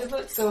outside of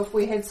it, so if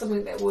we had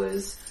something that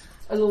was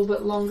a little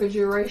bit longer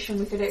duration,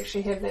 we could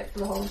actually have that for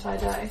the whole entire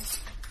day.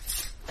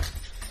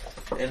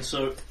 And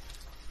so,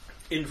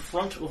 In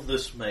front of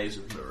this maze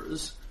of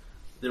mirrors,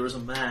 there is a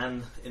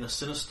man in a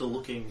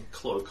sinister-looking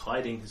cloak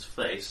hiding his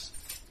face.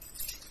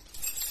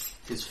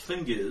 His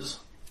fingers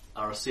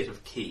are a set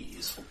of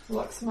keys.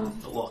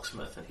 Locksmith. The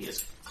locksmith, and he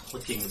is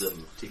clicking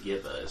them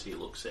together as he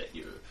looks at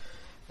you.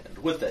 And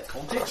with that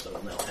context, I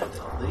will now hand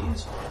out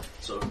these.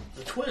 So,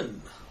 the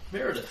twin,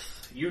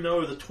 Meredith. You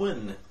know the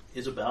twin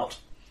is about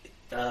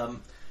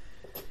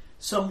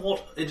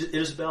somewhat, it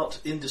is about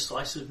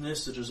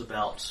indecisiveness, it is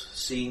about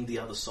seeing the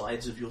other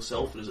sides of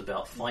yourself, it is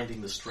about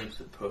finding the strength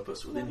and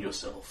purpose within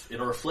yourself.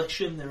 In a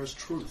reflection, there is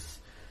truth.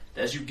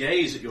 As you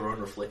gaze at your own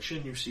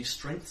reflection, you see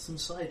strengths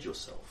inside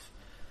yourself.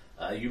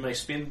 You may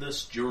spend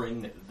this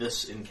during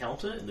this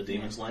encounter in the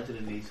Demon's Lantern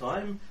at any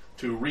time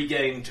to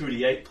regain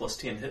 2d8 plus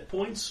 10 hit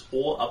points,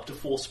 or up to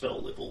 4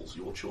 spell levels,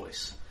 your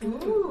choice.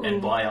 Ooh.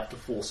 And by up to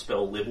 4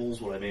 spell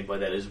levels, what I mean by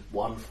that is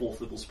 1 4th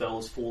level spell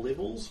is 4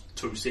 levels,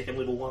 2 second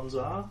level ones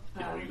are.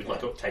 You know, you could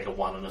like take a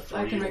 1 and a 3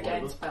 I can or regain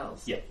whatever.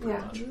 spells. Yeah, pretty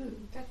Yeah. much.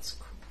 That's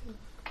cool.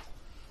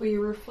 Where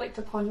you reflect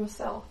upon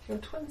yourself, your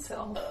twin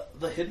self.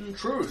 The hidden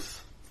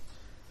truth.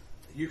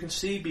 You can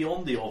see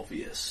beyond the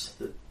obvious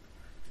that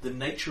the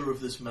nature of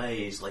this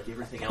maze, like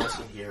everything else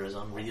in here, is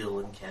unreal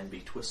and can be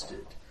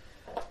twisted.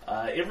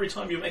 Every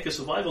time you make a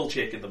survival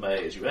check in the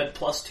maze, you add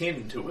plus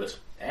 10 to it,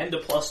 and a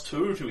plus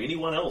 2 to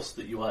anyone else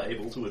that you are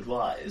able to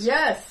advise.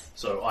 Yes.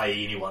 So,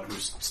 i.e. anyone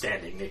who's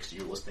standing next to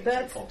you listening to you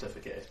That's-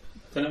 pontificate.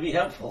 Gonna be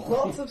helpful.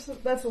 Lots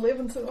of that's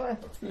 11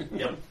 survival.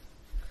 Yep.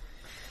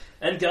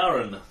 And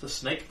Garen, the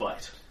snake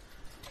bite.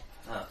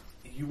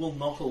 You will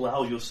not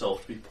allow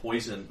yourself to be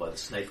poisoned by the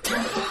snake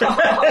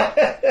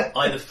bite,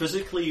 either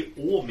physically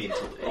or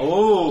mentally.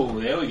 Oh,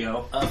 there we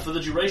go. For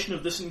the duration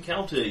of this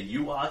encounter,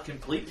 you are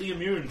completely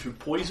immune to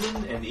poison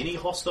and any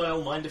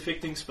hostile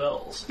mind-affecting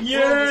spells.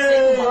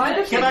 Yay!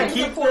 Mind Can I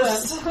affecting keep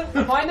this?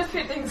 appointment. Mind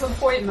affecting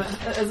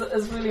appointment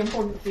is really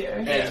important for you.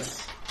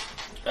 Yes.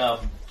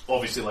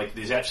 Obviously, like,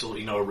 there's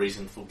absolutely no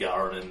reason for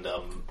Garen and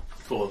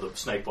for the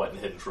Snakebite and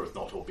Hidden Truth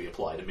not to be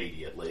applied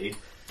immediately.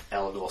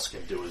 Alagos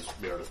can do as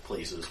Meredith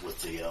pleases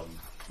with the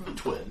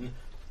twin,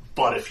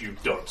 but if you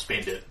don't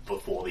spend it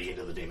before the end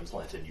of the Demon's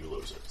Lantern, you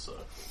lose it. So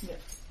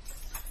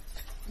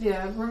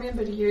Yeah,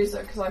 remember to use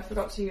it because I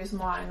forgot to use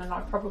mine and I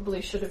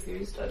probably should have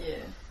used it.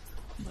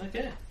 Yeah.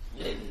 okay,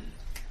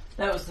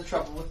 That was the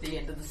trouble with the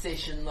end of the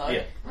session, though.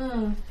 yeah,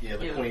 Mm. yeah.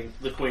 Yeah.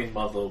 The Queen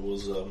Mother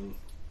was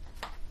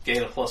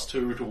gain a plus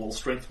 2 to all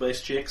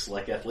strength-based checks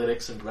like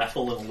athletics and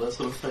grapple and all that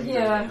sort of thing.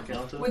 Yeah. During the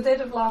encounter. Would that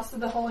have lasted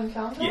the whole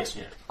encounter? Yes.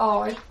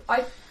 Oh,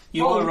 I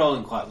You were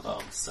rolling quite low,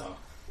 so.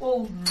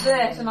 well,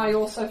 that and I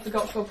also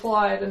forgot to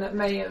apply it and it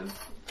may have...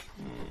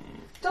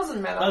 Doesn't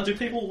matter. Do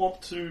people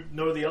want to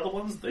know the other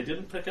ones they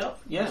didn't pick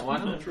up? Yeah, why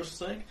For not? interest's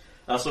sake.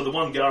 So the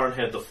one Garen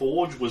had, the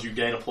Forge, was you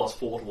gain a plus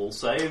 4 to all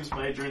saves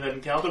made during that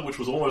encounter, which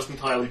was almost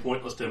entirely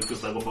pointless to him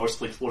because they were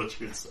mostly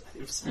fortitude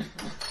saves.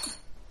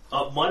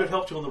 Might have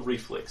helped you on the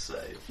reflex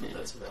save, but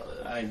that's about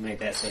it. I made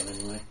that save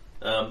anyway.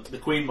 The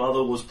Queen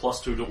Mother was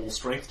plus 2 to all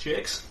strength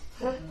checks.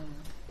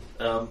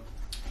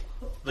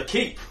 The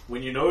Keep.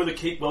 When you know the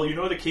Keep, well, you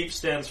know the Keep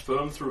stands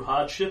firm through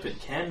hardship. It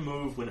can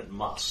move when it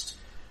must.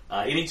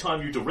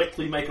 Anytime you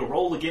directly make a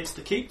roll against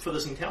the Keep for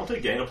this encounter,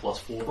 gain a plus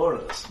 4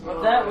 bonus.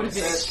 Well, that would have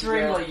been That's-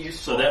 extremely So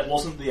useful. that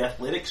wasn't the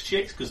athletics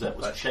checks because that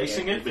was But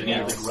chasing it, but needed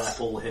the else.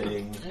 grapple,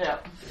 hitting, Yeah.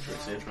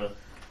 etc.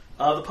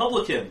 The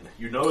Publican.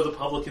 You know the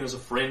Publican is a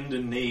friend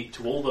in need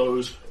to all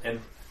those, and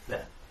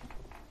that.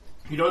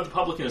 You know the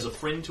Publican is a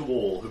friend to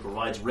all who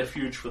provides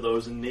refuge for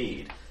those in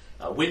need.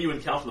 When you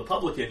encounter the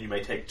Publican, you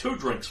may take 2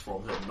 drinks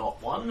from him, not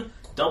 1.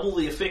 Double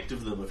the effect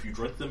of them if you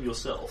drink them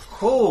yourself.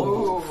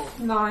 Cool.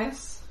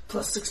 Nice.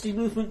 Plus 60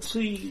 movement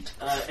speed.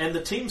 And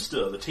the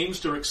Teamster. The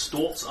Teamster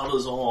extorts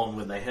others on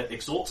when they have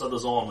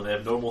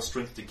no more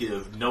strength to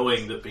give,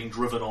 knowing that being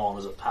driven on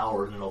is a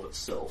power in and of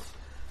itself.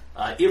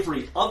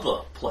 Every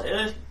other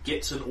player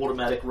gets an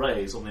automatic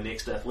raise on their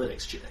next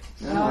athletics check.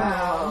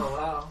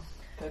 Wow.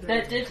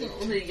 That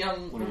definitely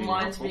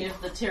reminds me of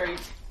the Terry...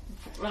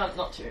 Well,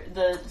 not Terry.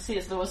 The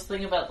C.S. Lewis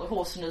thing about the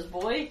horse and his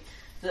boy.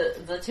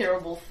 The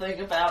terrible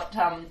thing about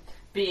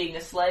being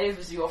a slave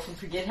is you often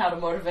forget how to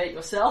motivate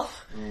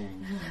yourself.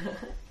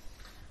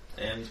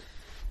 And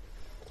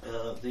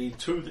the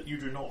 2 that you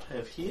do not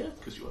have here,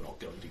 because you are not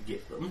going to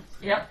get them,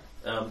 Yep.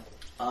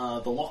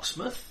 are the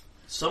Locksmith.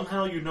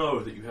 Somehow you know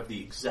that you have the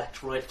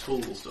exact right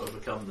tools to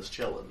overcome this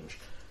challenge.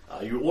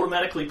 You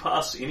automatically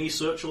pass any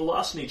search or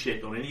larceny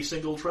check on any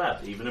single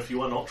trap, even if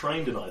you are not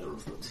trained in either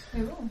of them.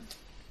 Cool.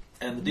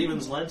 And the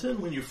Demon's Lantern,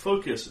 when you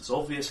focus, it's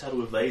obvious how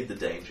to evade the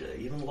danger,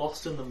 even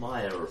lost in the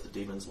mire of the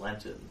Demon's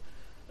Lantern.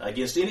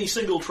 Against any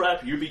single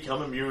trap, you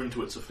become immune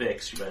to its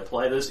effects. You may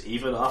apply this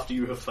even after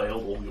you have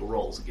failed all your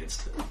rolls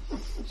against it.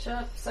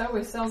 Shit. So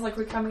it sounds like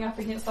we're coming up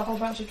against a whole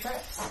bunch of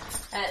traps.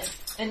 And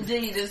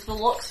indeed, as the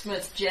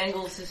locksmith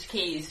jangles his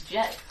keys,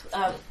 Jack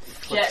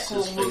Clicks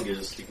will his move.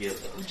 fingers together.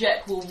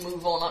 Jack will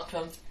move on up to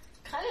him.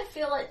 Kind of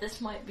feel like this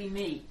might be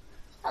me.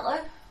 Hello.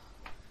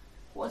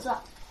 What's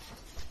up?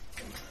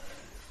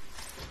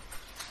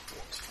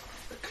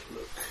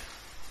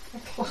 A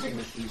cloak.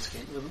 You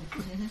skin with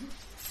them.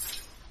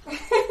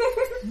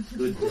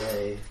 Good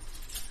day.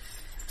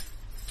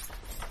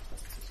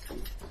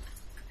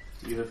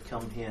 You have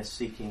come here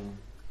seeking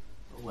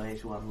a way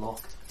to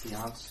unlock the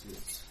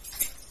answers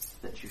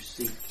that you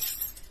seek.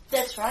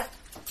 That's right.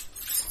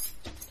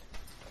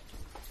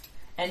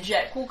 And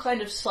Jack will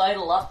kind of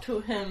sidle up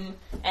to him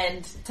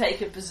and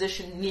take a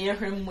position near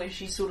him where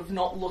she's sort of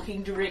not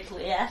looking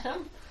directly at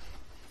him.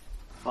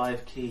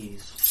 5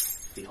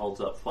 keys. He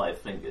holds up 5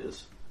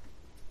 fingers,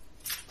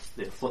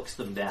 then flicks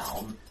them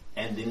down,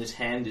 and then his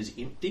hand is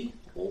empty.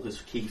 All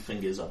his key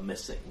fingers are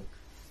missing.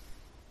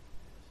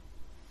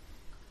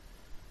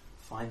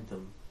 Find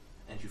them,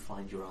 and you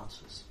find your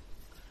answers.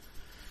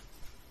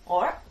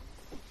 Alright.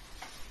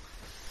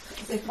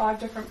 Is there 5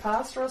 different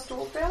paths for us to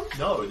walk down?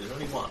 No, there's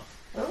only one.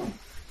 Oh,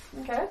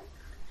 okay.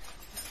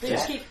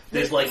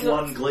 There's like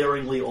one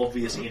glaringly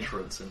obvious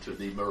entrance into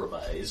the mirror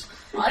maze,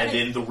 and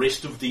then the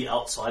rest of the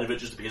outside of it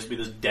just appears to be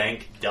this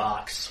dank,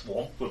 dark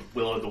swamp with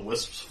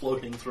will-o'-the-wisps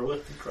floating through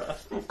it and crap.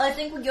 I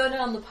think we go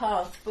down the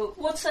path, but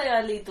what say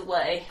I lead the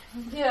way?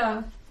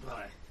 Yeah.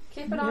 Right.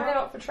 Keep an eye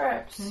out for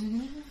traps,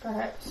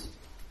 perhaps.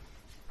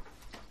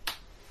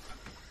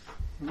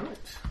 Right.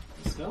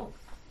 Let's go.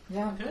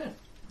 Yeah. Okay.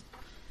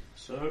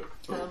 So,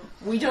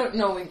 We don't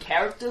know in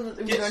character that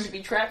there's Yes. going to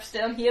be traps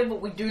down here,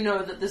 but we do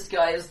know that this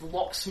guy is the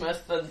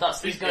locksmith, and thus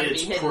there's going to be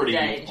it's hidden pretty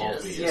dangers.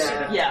 obvious.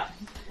 Yeah.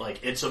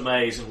 Like, it's a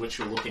maze in which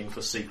you're looking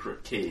for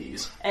secret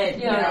keys.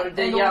 And Yeah, you know,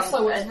 the and young,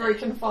 also it's and, very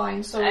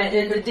confined, so it'd and, be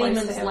a and the good place to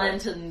demon's have it.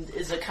 lantern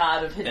is a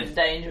card of hidden And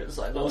dangers,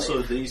 I believe.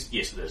 Also, these...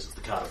 Yes, it is. It's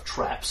the card of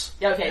traps.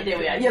 Yeah, okay, there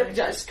we are. And Yep,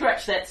 just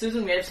scratch that,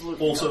 Susan. We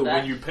absolutely Also, got that.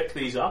 when you pick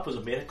these up as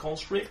a meta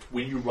construct,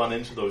 when you run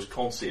into those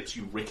concepts,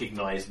 you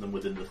recognise them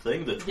within the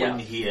thing. The twin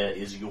Yeah. here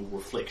is your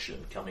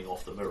reflection coming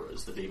off the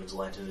mirrors. The demon's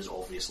lantern is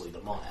obviously the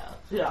Maya.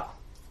 Yeah.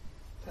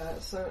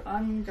 So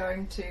I'm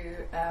going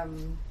to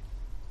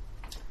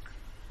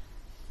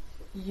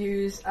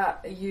use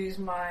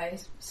my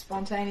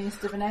spontaneous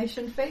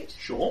divination feat,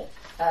 Sure.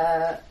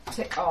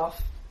 tick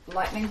off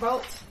lightning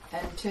bolt,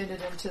 and turn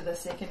it into the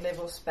 2nd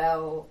level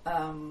spell.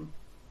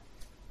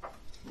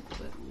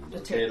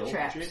 Detect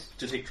traps.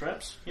 Detect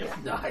traps?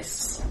 Yep.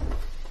 Nice.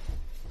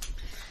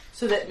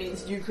 So that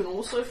means you can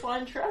also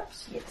find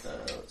traps? Yes.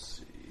 Let's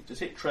see.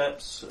 Detect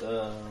traps. Detect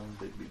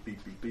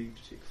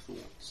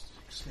thoughts.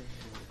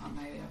 Oh,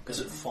 maybe I've got Is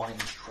it them. find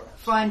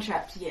traps? Find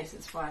traps? Yes,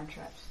 it's find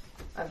traps.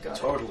 I've got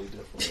it. Totally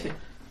different.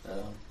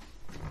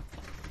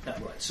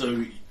 Right,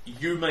 so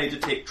you may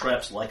detect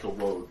traps like a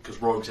rogue,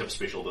 because rogues have a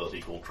special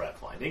ability called trap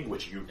finding,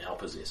 which you now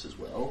possess as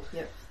well.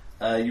 Yep.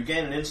 You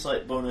gain an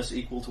insight bonus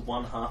equal to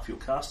 1/2 your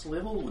caster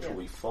level, which Yep.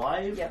 will be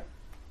 5, Yep.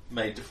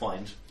 made to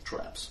find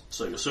traps.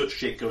 So your search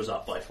check goes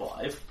up by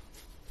 5.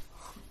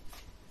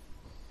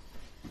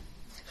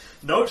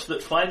 Note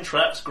that find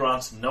traps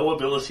grants no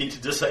ability to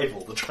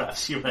disable the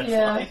traps you may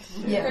Yeah. find.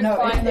 You Yeah, could no,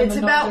 find them It's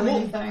and about not do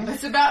anything.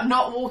 it's about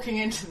not walking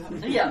into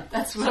them. Yeah.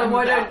 That's what So I'm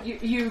why about.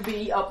 don't you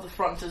be up the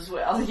front as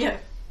well? Yeah.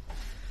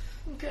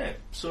 Okay,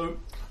 so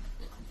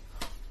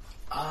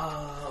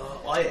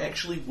I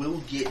actually will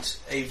get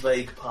a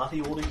vague party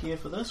order here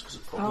for this, because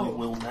it probably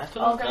will matter.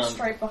 I'll go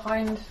straight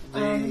behind.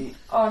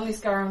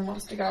 Unless Garen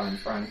wants to go in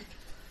front.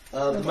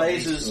 The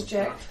maze is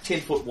Jack.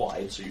 10 foot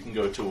wide, so you can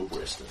go 2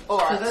 abreast of it. So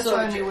Alright, this so,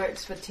 only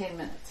works for 10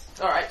 minutes.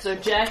 alright, so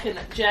Jack and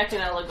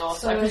Elagos,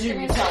 So I presume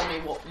you give me- tell me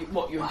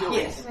what you're doing.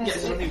 Yes.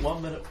 It's only 1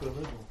 minute per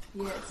level.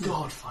 Yes.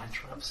 God, find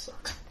traps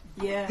sucks.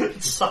 Yeah.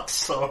 It sucks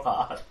so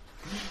hard.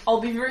 I'll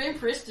be very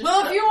impressed if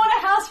Well, if you want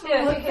a house full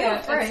Yeah, of here,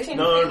 feel free. it's 10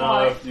 No, feet no,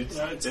 wide.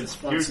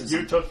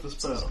 you took the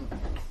spell.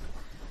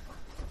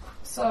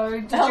 So,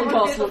 did you want to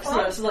Elagos be at the looks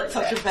front? like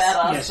such a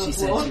badass Yes, she as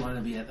said well. you want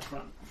to be at the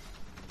front.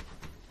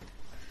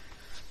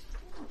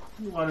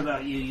 What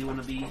about you? You want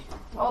to be...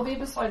 I'll be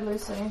beside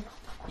Lucy.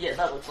 Yeah,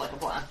 that looks like a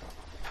plan.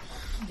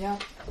 Yeah.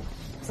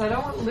 So I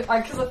don't want...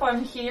 Because if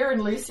I'm here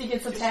and Lucy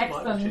gets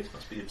attacked, then...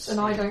 then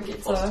I don't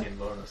get plus to- 10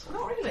 bonus.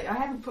 Not really. I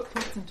haven't put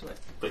points into it.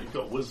 But you've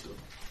got wisdom.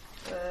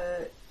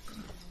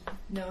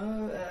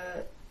 No.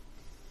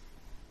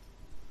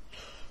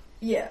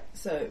 Yeah.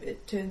 So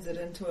it turns it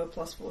into a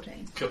plus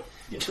 14. Cool.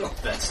 Yeah,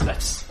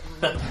 that's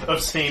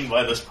obscene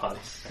by this party.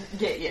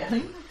 Yeah.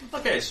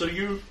 Okay, so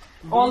you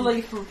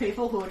Only for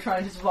people who are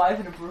trying to survive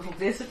in a brutal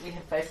desert, we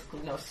have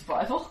basically no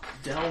survival.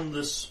 down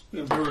this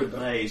mirrored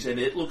maze, and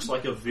it looks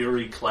like a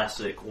very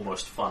classic,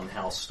 almost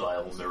funhouse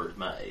style mirrored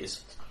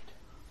maze.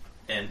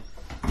 And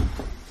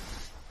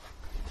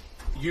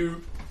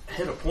you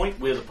hit a point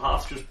where the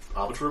path just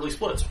arbitrarily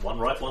splits. One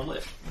right, one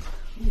left.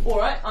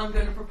 Alright, I'm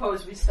going to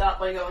propose we start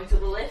by going to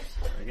the left.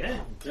 Okay.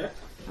 Okay.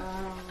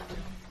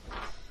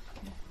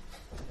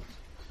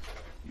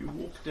 You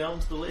walk down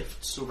to the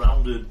left,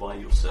 surrounded by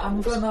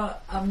yourselves.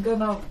 I'm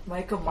gonna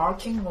make a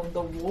marking on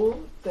the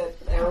wall, that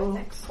arrow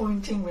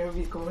pointing where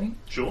we're going.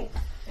 Sure.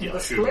 In Yeah, the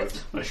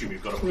I assume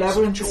you've got a piece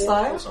Labyrinth of chalk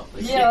style? or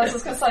something. Yeah, I was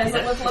just going to say, is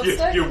it with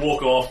lipstick? You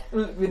walk off,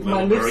 With my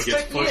little mirror gets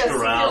lipstick. pushed yes, with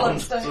your around,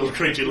 lipstick. little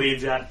creature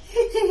leans out.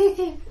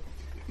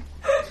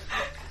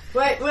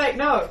 Wait,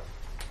 no.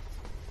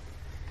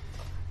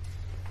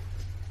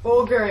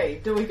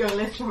 Augury, do we go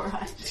left or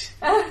right?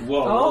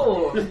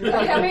 Whoa.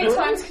 How many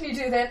times can you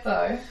do that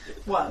though?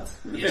 Once.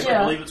 Yes,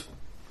 Yeah. I believe it's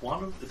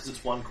one because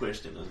it's one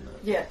question, isn't it?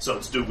 Yeah. So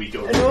it's do we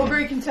go? An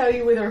augury can tell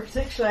you whether a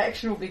particular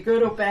action will be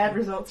good or bad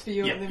results for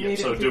you in the Yeah. immediate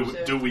So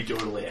future. do we go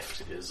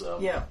left is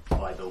Yeah.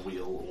 either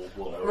wheel or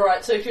blow.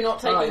 Right, so if you're not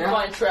taking Oh, yeah.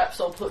 fine traps,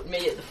 I'll put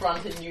me at the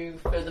front and you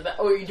further back.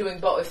 Or are you doing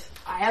both?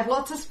 I have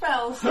lots of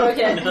spells.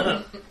 Okay.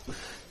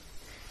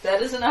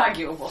 That is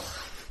inarguable.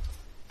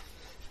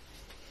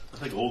 I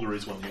think augury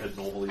is one you had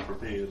normally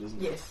prepared,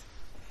 isn't it? Yes.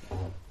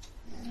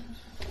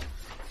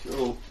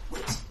 Cool.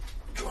 Let's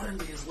try and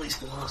be as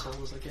least an asshole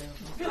as I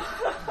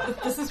can.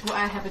 This is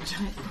why I have a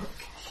giant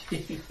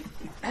book.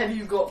 Have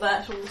you got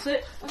that all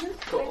set?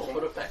 Cool, I'll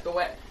put it back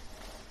away.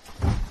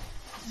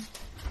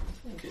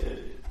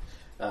 Okay.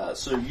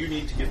 So you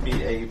need to give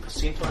me a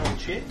percentile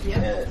check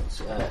at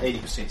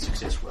 80%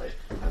 success rate.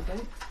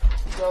 Okay.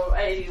 So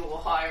 80 or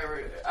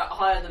higher,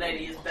 higher than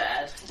 80 is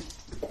bad.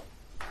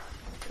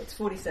 It's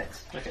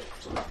 46. Okay,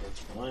 so that's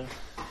fine.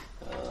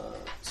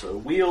 So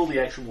wheel, the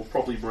action will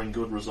probably bring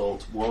good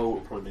results. Woe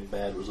will probably bring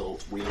bad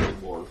results. Wheel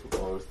and woe for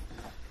both.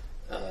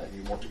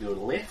 You want to go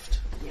left?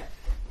 Yeah.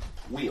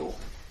 Wheel.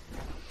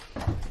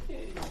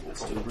 Will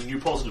probably bring you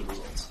positive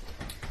results.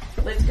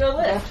 Let's go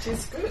left. Left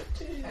is good.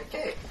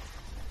 Okay.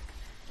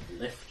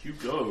 Left you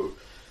go.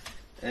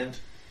 And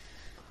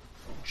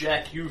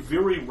Jack, you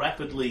very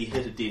rapidly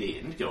hit a dead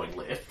end going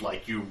left,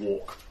 like you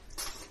walk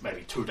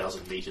maybe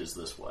 2,000 metres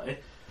this way.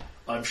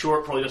 I'm sure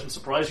it probably doesn't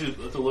surprise you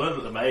to learn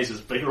that the maze is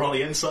bigger on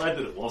the inside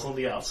than it was on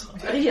the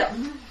outside. Yeah.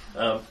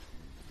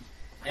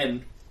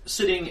 And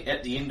sitting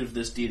at the end of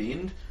this dead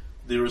end,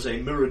 there is a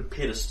mirrored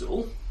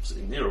pedestal,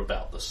 sitting there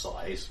about the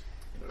size,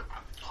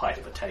 height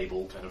of a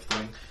table kind of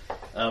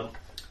thing.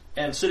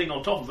 And sitting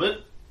on top of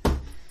it,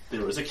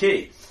 there is a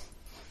key.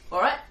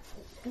 Alright.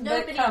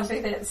 That can't be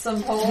that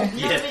simple.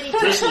 Yeah,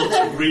 this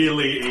looks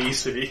really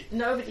easy.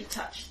 Nobody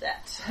touched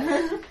that.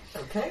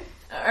 Okay.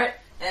 Alright.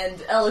 And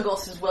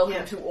Elagos is welcome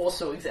Yeah. to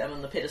also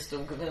examine the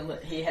pedestal, given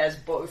that he has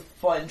both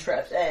fine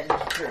traps and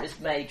various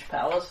mage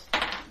powers.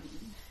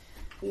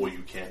 Or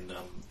you can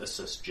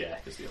assist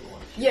Jack as the other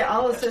one. Yeah,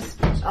 I'll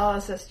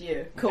assist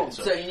you. Cool. Okay,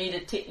 so- so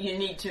you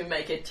need to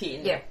make a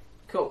 10. Yeah.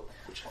 Cool.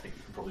 Which I think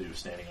you can probably do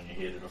standing on your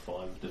head in a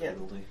 5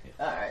 difficulty.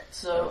 Yeah. Alright,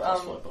 so,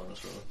 Plus 5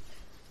 bonus,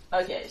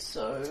 rather. okay,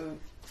 so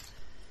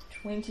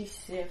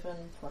 27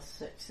 plus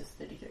 6 is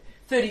 33.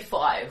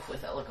 35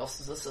 with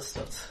Elagos'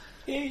 assistance.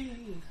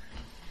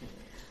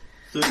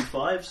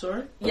 35,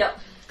 sorry? Yep.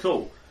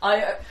 Cool.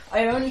 I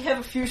only have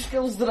a few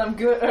skills that I'm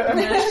good. I'm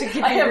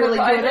actually I have really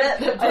a- good at,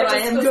 but I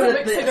am a good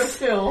at specific set of this.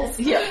 skills.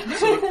 Yeah.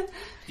 So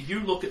you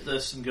look at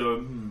this and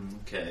go,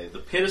 okay, the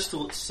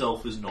pedestal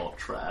itself is not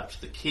trapped,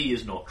 the key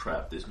is not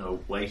trapped, there's no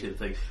weighted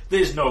thing.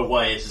 There's no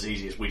way it's as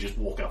easy as we just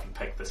walk up and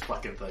pick this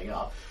fucking thing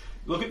up.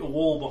 Look at the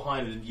wall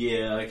behind it and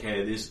yeah,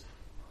 okay,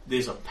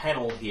 there's a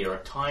panel here, a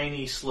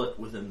tiny slit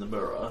within the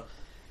mirror,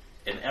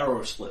 an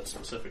arrow slit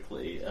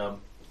specifically.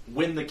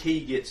 When the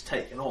key gets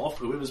taken off,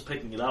 whoever's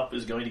picking it up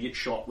is going to get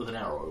shot with an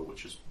arrow,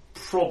 which is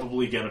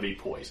probably going to be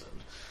poisoned.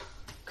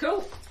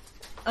 Cool.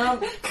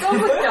 Sounds like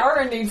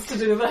Dara needs to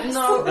do this.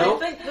 No, I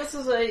think this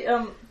is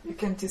a You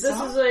can this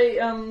decide. is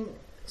a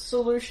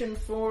solution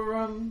for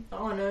oh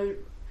no.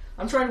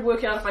 I'm trying to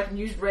work out if I can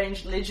use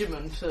ranged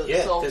legerdemain to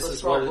Yeah, solve this this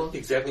is problem.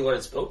 exactly what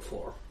it's built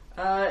for.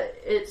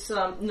 It's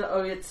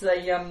no, it's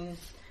a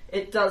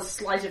it does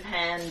sleight of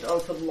hand,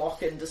 open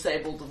lock, and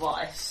disable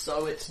device,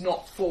 so it's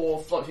not for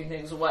floating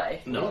things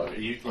away. No,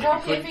 you How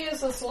could heavy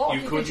is this lock?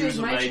 you could use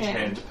a mage hand.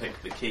 hand to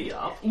pick the key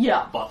up,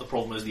 Yeah, but the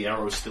problem is the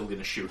arrow's still going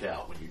to shoot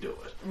out when you do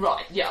it.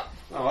 right. Yeah.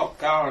 Oh, well,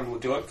 Garin will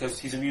do it because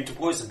he's immune to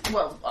poison.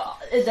 Well,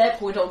 at that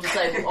point, I'll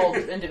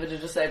endeavour to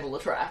disable the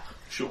trap.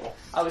 Sure.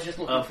 I was just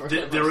looking for a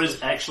bit of There is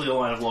assist. actually a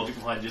line of logic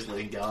behind just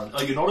letting go.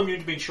 Oh, you're not immune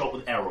to being shot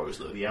with arrows,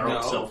 though. The arrow No.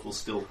 itself will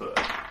still hurt.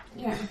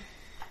 Yeah.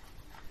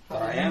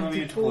 But I am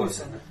immune to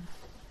poison.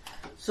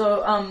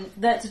 So,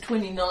 that's a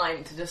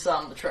 29 to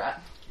disarm the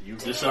trap. You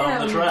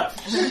disarm the trap.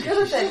 You're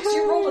good at that because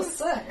you rolled a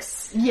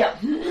 6. Yeah.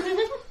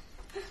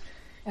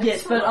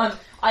 Yes, but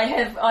I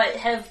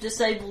have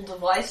disabled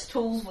device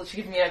tools, which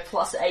give me a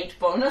 +8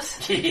 bonus.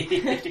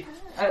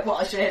 Well,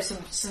 I should have some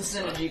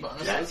synergy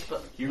bonuses,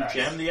 but You Nice.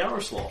 jam the arrow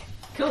slot.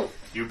 cool.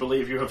 You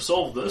believe you have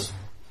solved this.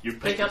 You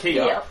pick the up key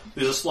the key up. up.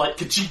 There's a slight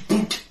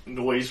ka-chink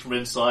noise from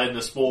inside, and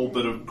a small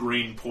bit of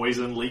green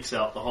poison leaks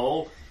out the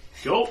hole.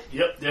 Cool.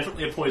 Yep,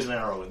 definitely a poison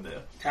arrow in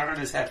there. Garin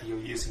is happy you're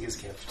using his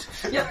gift.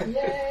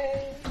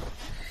 Yay!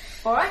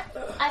 Alright,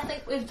 I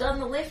think we've done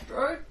the left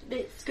road.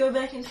 Let's go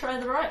back and try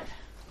the right.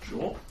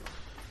 Sure.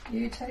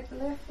 You take the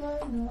left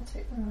road and I'll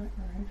take the right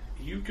road.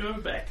 You go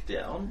back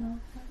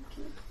down,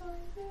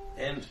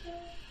 and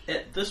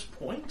at this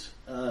point,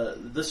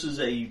 this is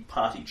a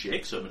party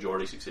check, so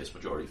majority success,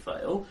 majority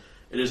fail.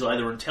 It is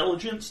either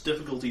intelligence,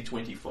 difficulty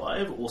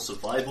 25, or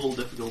survival,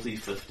 difficulty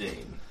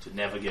 15, to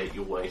navigate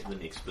your way to the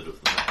next bit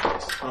of the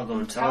maze. I'll go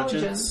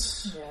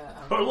intelligence. Yeah.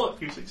 Oh look,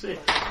 you succeed.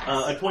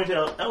 I point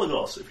out,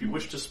 Elagos, if you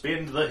wish to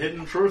spend the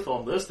hidden truth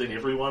on this, then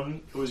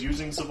everyone who is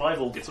using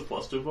survival gets a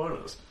 +2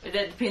 bonus. But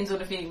that depends on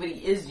if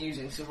anybody is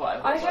using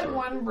survival. I had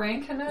one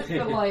rank in it,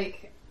 but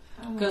like...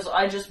 Because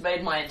I just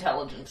made my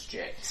intelligence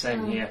check.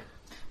 Same here.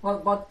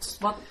 What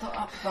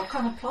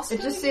kind of plus?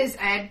 It just says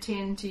add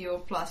 10 to your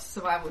plus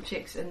survival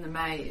checks in the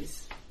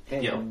maze.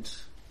 And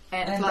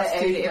And And plus the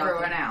 2 to aid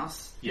everyone button.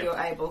 else. Yeah. You're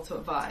able to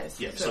advise.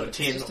 Yeah, so it's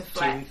 10, just a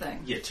flat 10 thing.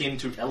 Yeah, 10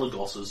 to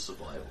Elagos's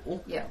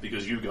survival. Yeah.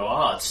 Because you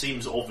go, it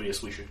seems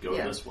obvious we should go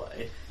Yeah. this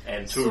way.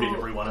 And 2 to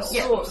everyone else.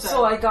 Yeah.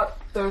 So I got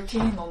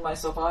 13 on my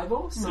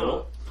survival. So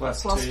So,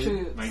 plus plus 2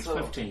 2 makes so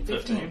 15.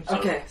 15.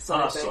 Okay, so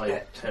I us, take I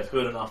that. have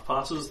heard enough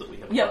passes that we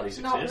have a Yep,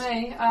 party Not success.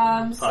 me.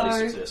 Party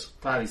So... success.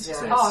 Party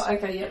success. Oh,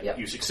 okay, yep.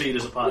 You succeed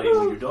as a party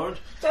or you don't.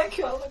 Thank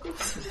you,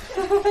 Elagos.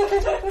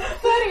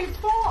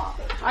 34!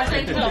 I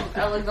think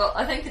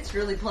I think it's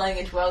really playing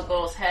into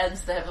Elagos'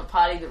 hands to have a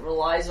party that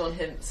relies on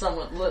him,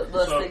 someone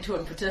listening to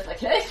him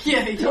pontificate.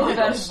 Yeah, Talk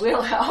about his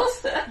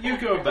wheelhouse. You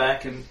go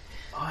back and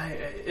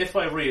if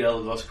I read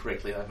Elagos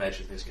correctly, I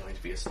imagine there's going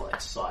to be a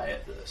slight sigh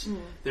at this.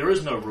 There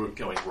is no route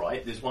going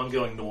right. There's one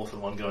going north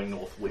and one going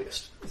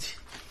northwest.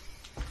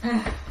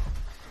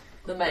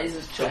 The maze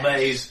is The trash.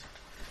 maze,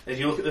 and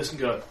you look at this and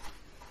go,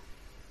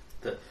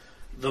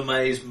 the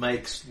maze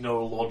makes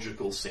no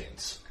logical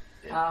sense.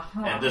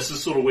 Uh-huh. And this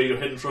is sort of where your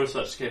hidden truth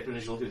starts to happen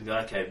as you look at it and go,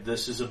 okay,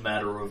 this is a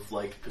matter of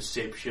like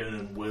perception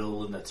and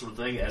will and that sort of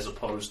thing, as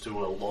opposed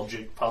to a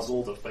logic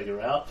puzzle to figure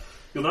out.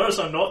 You'll notice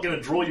I'm not going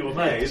to draw you a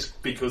maze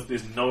because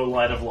there's no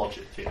line of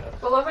logic here.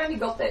 Well, I've only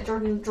got that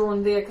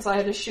drawn there because I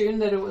had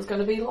assumed that it was going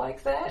to be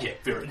like that. Yeah,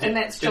 very. And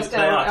that's just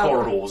there our- are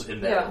corridors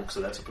in that yeah. book,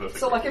 so that's a perfect.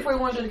 So, like, if idea. we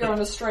wanted to go in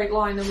a straight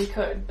line, then we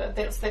could, but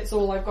that's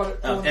all I've got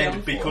it drawn down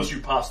And because for.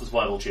 you passed the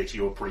survival checks,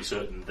 you're pretty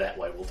certain that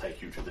way will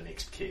take you to the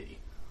next key.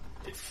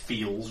 It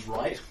feels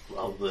right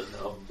rather than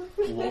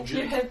You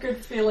logic. have good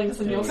feelings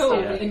in your Cool.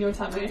 soul, Yeah. in your We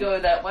tummy. go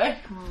that way.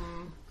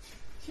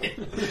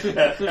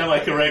 Am I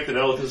correct that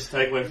Elka's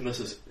takeaway from this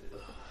is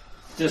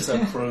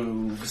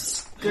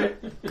Disapproves.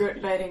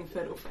 Good baiting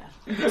fiddle fan.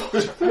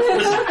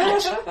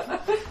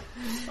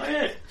 oh,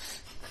 yeah.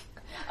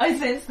 I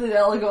sense that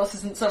Elagos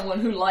isn't someone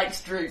who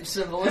likes dream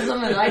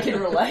symbolism, and I can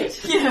relate.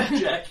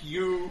 Jack,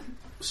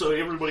 so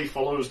everybody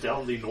follows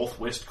down the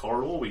northwest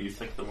corridor where you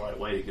think the right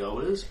way to go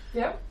is,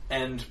 Yep.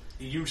 and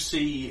you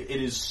see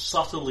it is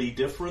subtly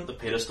different. The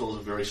pedestal is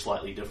a very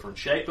slightly different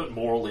shape, but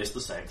more or less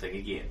the same thing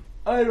again.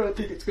 I don't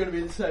think it's going to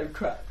be the same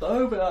crap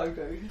though, but I'll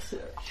go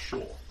search.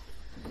 Sure.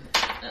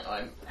 And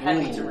I'm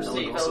happy to Ooh,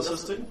 receive Elagos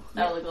assisting?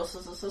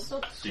 Elagos'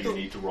 assistance. Do you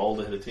need to roll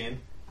to hit a 10?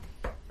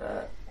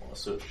 Uh, On a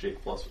search check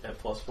at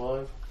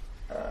 +5?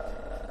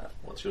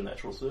 What's your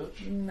natural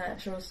search?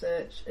 Natural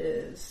search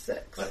is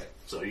 6. Okay,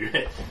 so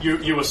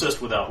you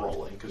assist without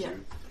rolling because Yeah.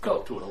 you go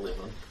up to an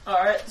 11.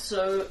 Alright,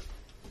 so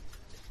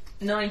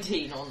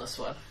 19 on this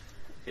one.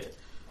 Okay.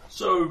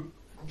 So,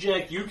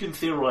 Jack, you can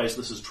theorise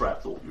this is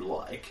trapped all you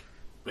like,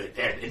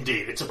 and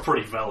indeed, it's a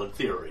pretty valid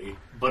theory,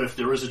 but if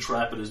there is a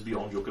trap, it is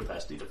beyond your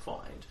capacity to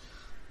find.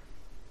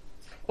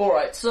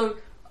 Alright, so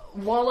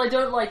while I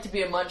don't like to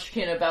be a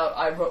munchkin about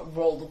I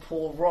rolled a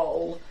poor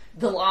roll,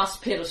 the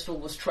last pedestal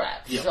was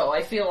trapped. Yep. So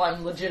I feel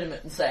I'm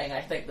legitimate in saying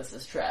I think this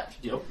is trapped.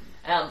 Yep.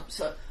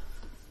 So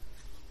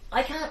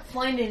I can't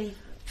find any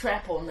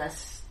trap on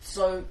this,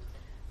 so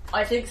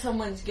I think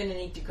someone's going to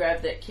need to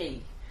grab that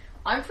key.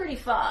 I'm pretty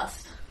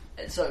fast,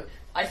 and so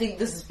I think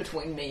this is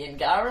between me and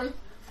Garen.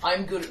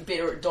 I'm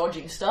better at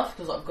dodging stuff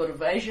because I've got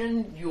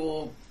evasion.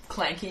 You're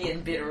clanky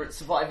and better at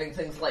surviving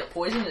things like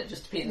poison. It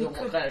just depends on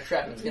what kind of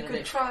trap it's You going to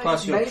could be. try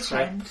Plus your Mage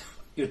trap, Hand.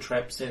 your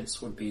trap sense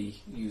would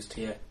be used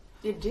here.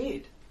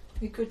 Indeed.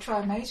 You could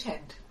try Mage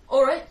Hand.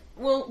 Alright,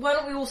 well, why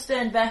don't we all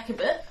stand back a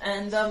bit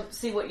and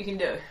see what you can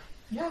do.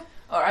 Yeah.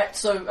 Alright,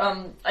 so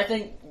I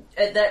think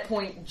at that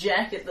point,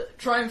 Jack,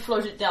 try and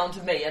float it down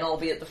to me and I'll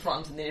be at the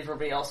front and then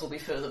everybody else will be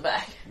further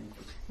back.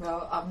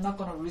 Well, I'm not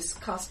going to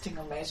risk casting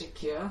a magic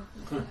here.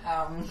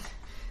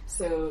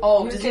 So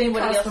Oh, you does can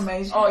anybody cast else? a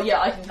mage. Oh, yeah,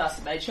 I can cast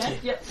a mage hand.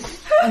 Yep.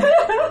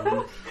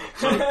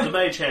 So the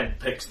mage hand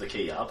picks the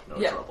key up, no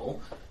Yep.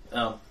 trouble.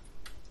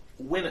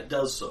 When it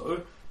does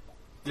so,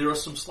 there are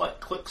some slight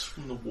clicks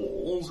from the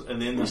walls,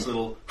 and then this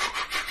little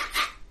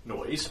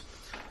noise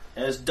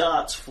as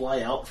darts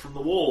fly out from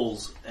the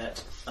walls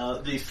at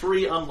the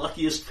 3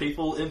 unluckiest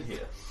people in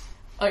here.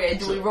 Okay,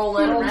 do we roll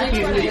that around?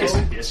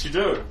 Yes, you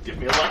do. Give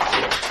me a luck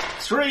check.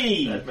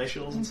 3! Add my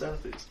shields and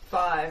sanities.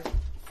 5.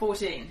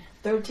 14.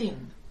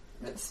 13.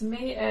 It's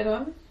me,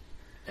 Adam.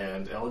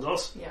 And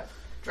Elagos. Yeah.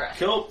 Drac.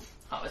 Cool.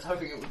 I was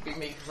hoping it would be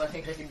me because I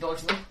think I can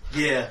dodge them.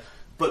 Yeah,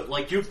 but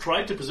like you've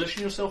tried to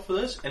position yourself for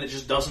this, and it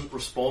just doesn't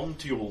respond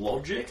to your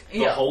logic. The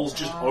Yeah. holes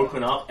just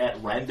open up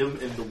at random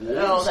in the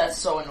walls. Oh, that's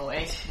so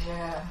annoying.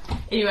 Yeah.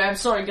 Anyway, I'm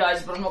sorry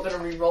guys, but I'm not going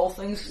to re-roll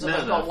things because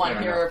I've No, got one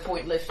fair hero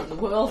point left in the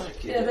world.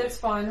 Yeah, that's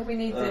fine. We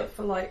need that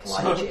for like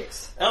light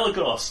checks.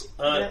 Elagos,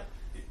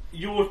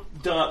 your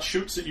dart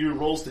shoots at you,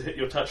 rolls to hit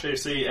your touch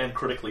AC, and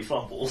critically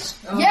fumbles.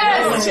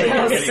 Yes!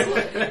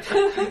 Anyway,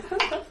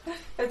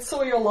 It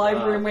saw your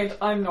library and went,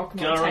 I'm not going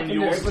to attack Garen, a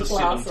yours nerd is with a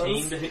 17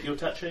 glasses. to hit your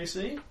touch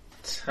AC.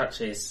 Touch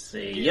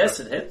AC. Yes,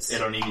 it hits.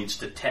 It only needs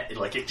to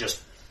it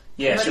just...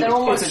 Yeah, But shoot, they're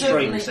almost it's a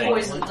dream certainly thing.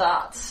 poison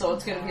darts, so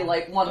it's going to be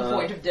like 1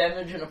 point of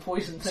damage and a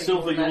poison thing.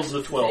 Silver, yours is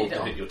a 12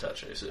 Potato. to hit your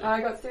touch AC.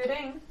 I got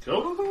 13.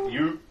 Cool.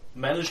 You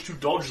manage to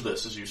dodge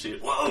this as you see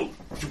it. Whoa!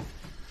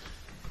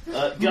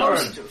 Garen,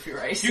 Most of your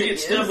AC you get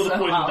stabbed with a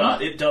poison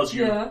dart. It does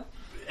you Yeah.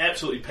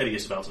 absolutely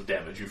piteous amounts of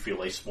damage. You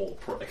feel a small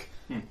prick.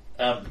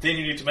 Then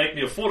you need to make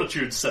me a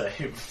fortitude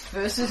save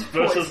versus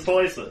versus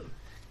poison.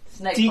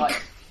 Snake Deek.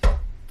 bite.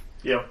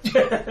 Yep.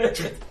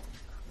 To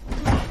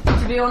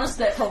be honest,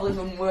 that probably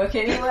wouldn't work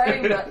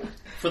anyway, but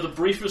For the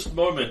briefest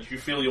moment, you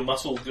feel your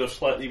muscles go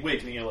slightly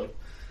weak, and you're like,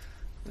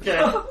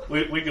 "Okay,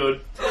 we're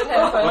good."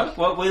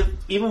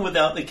 Even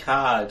without the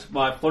card,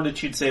 my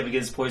fortitude save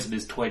against poison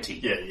is 20.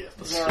 Yeah.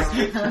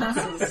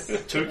 this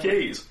is 2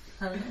 keys.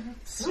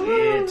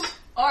 Shit.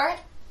 alright.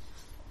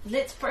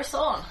 Let's press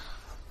on.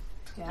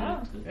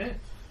 Yeah. Okay.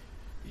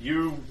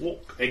 You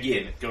walk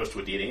again. It goes to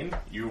a dead end.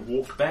 You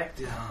walk back.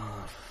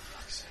 Oh, for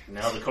fuck's sake.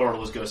 Now the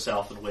corridors go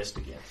south and west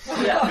again.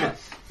 Yeah.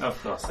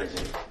 Of course they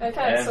do.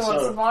 Okay, And so,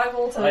 it's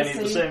survival to I need see.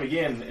 the same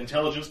again.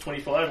 Intelligence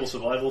 25 or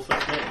survival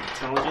 15.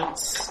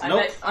 Intelligence?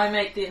 I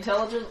make the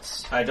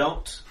intelligence. I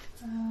don't.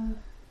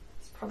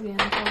 It's probably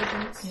an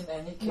intelligence. In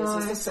any case, No.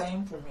 it's the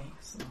same for me.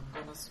 So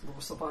I'm gonna roll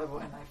survival,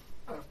 and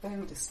I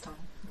failed this time.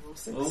 Roll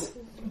 6. Oh,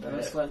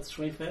 that's like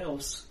 3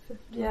 fails.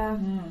 Yeah.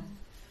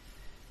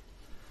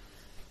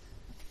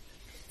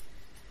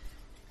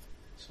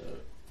 So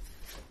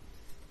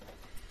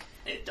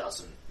it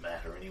doesn't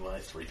matter anyway.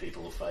 3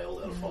 people have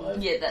failed out of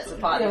 5. Yeah, that's So- a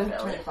party Yeah, failure.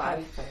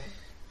 25 fail.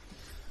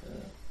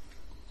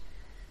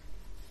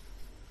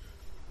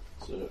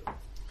 So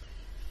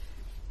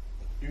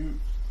you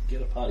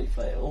get a party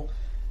fail,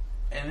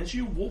 and as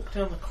you walk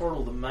down the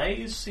corridor, the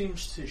maze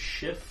seems to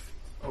shift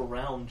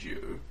around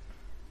you,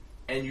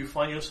 and you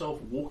find yourself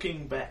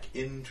walking back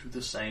into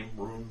the same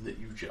room that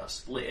you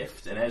just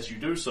left. And as you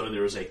do so,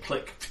 there is a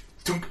click,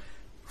 tunk,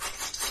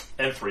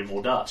 and 3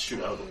 more darts shoot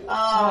out of the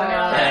wall.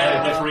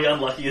 And the 3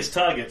 unluckiest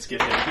targets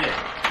get hit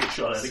again, get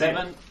shot at again.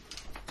 7.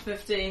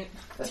 15.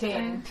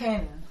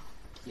 10.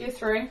 You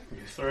 3. You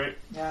 3.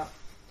 Yeah.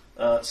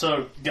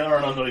 So,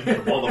 Garen, I'm not even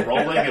going to bother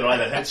rolling. It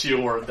either hits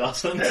you or it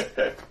doesn't.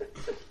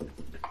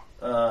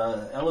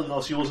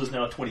 Elagos, yours is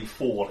now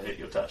 24 to hit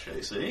your touch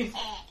AC.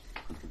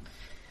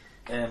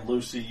 And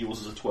Lucy,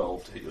 yours is a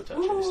 12 to hit your touch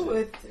Ooh,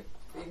 AC.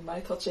 my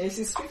touch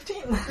AC is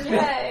 15.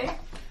 Yay!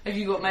 Have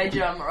you got mage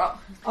armor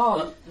up?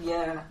 Oh,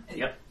 yeah.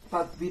 Yep.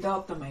 But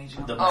without the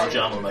major. The Oh, mage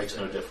yeah. armor makes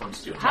no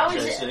difference to your How touch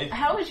is AC. it?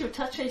 How is your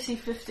touch AC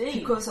 15?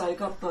 Because I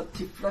got the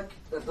deflect,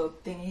 the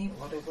thingy,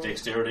 whatever.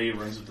 Dexterity,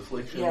 rings of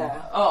deflection.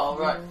 Yeah. Oh,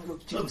 right.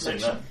 Doesn't seem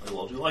that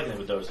illogical. I can have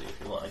a dozy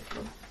if you like.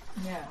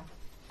 Yeah.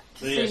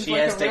 So yeah, Seems she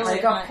like has a dex- really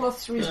I got nice-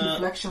 plus 3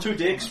 deflection. 2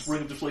 dex,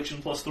 ring of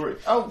deflection plus 3.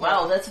 Oh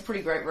wow, that's a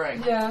pretty great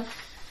ring. Yeah.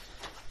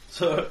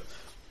 So,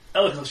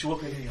 Elagos, you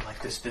walk in and you're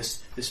like,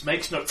 this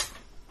makes no...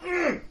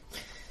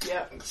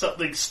 Yeah.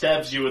 Something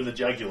stabs you in the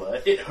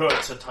jugular. It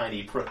hurts a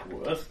tiny prick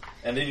worth,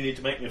 and then you need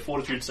to make me a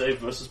fortitude save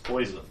versus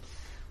poison.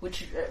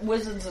 Which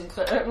wizards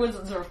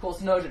are of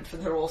course noted for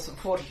their awesome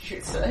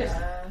fortitude saves.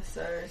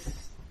 So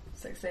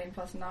 16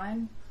 plus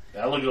 9.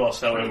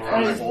 Elagos,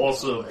 however, is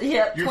awesome.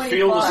 Yeah, You 25.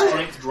 feel the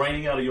strength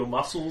draining out of your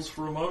muscles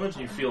for a moment,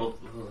 and you feel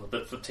a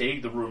bit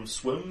fatigued, the room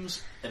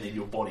swims, and then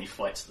your body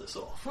fights this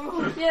off.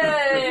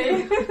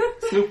 Yay!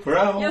 Super.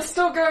 You're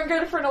still going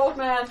good for an old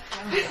man.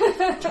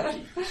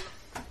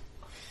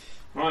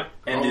 Right.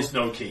 And there's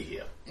no key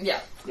here.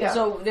 Yeah. Yeah.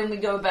 So then we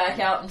go back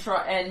out and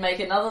try and make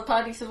another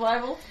party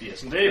survival.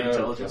 Yes, indeed.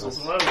 Intelligence or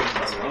survival.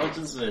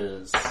 Intelligence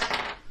is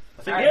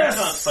I think Yes.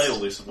 you can't fail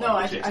these survival No,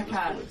 I checks at this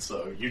can't. point,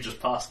 so you just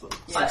pass them.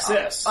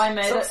 success. I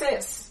made it.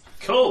 Success.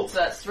 Cool. So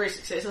that's 3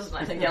 successes, and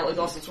I think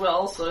Elagos as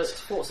well, so it's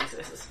 4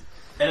 successes.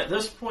 And at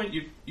this point,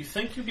 you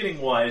think you're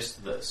getting wise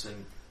to this,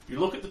 and you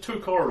look at the 2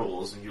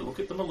 corridors, and you look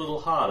at them a little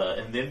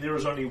harder, and then there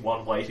is only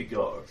one way to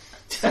go.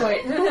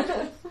 Wait.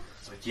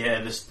 It's like,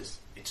 yeah, this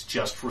it's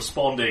just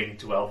responding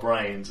to our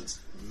brains. It's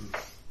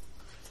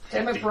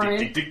Damn it, dig, brain.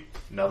 dig, dig, dig.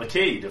 Another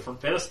key, different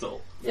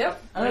pedestal.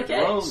 Yep.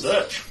 Okay.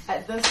 Search.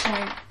 At this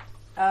point,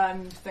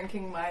 I'm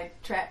thinking my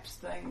traps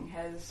thing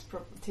has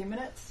 10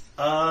 minutes.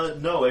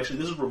 No, actually,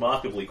 this is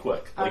remarkably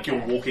quick. Like, Okay.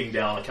 you're walking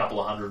down a couple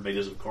of 100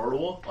 meters of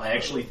corridor. I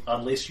actually,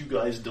 unless you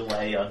guys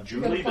delay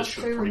unduly, You got this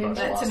should +2 pretty much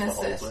That's last an the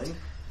whole assist. thing.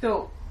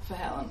 Cool. For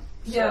Helen.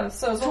 Yeah,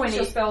 so as long as 20.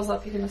 your spell's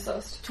up, you can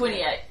assist.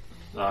 28.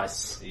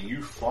 Nice.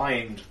 You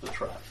find the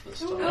trap this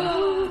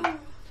time.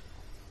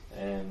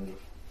 And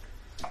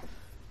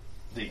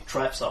the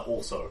traps are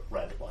also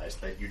randomized.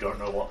 That you don't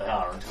know what they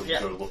are until you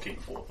Yeah. go looking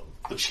for them.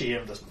 The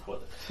GM doesn't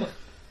put it.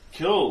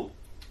 Cool.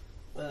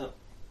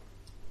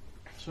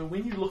 So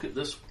when you look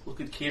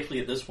carefully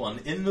at this one,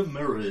 in the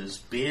mirrors,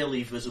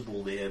 barely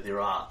visible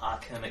there are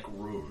arcanic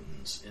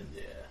runes in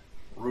there.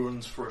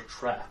 Runes for a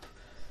trap.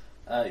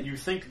 You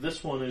think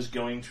this one is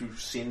going to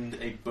send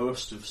a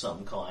burst of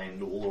some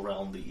kind all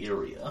around the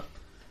area.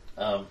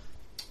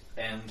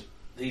 And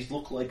these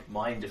look like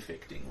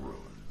mind-affecting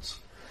runes.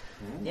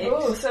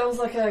 Oh, sounds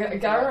like a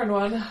Garen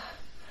one.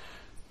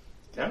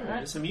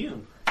 Garen is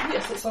immune.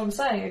 Yes, that's what I'm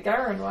saying, a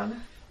Garen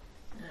one.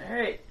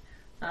 Alright.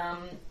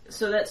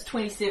 So that's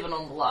 27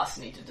 on the last.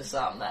 Need to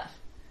disarm that.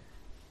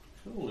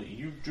 Surely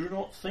you do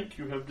not think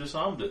you have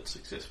disarmed it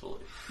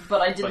successfully.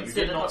 But I didn't But you set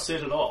did it not off.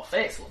 set it off.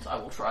 Excellent. I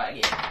will try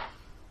again.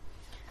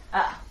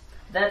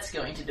 That's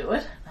going to do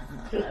it.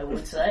 I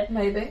would say.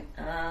 Maybe.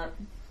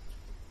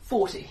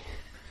 40.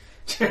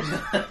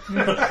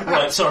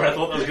 Right, sorry, I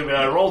thought that was going to be...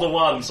 I rolled a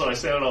 1, so I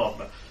set it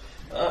off.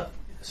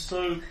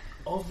 So,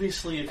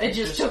 obviously... If It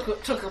you just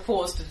took a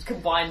pause to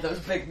combine those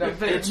big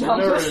numbers. It's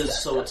mirrors,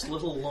 so it's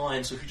little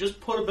lines. So if you just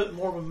put a bit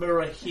more of a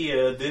mirror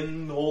here,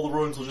 then all the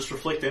runes will just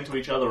reflect into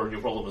each other and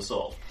your problem is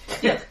solved.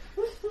 Yep.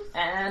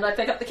 And I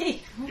pick up the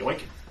key.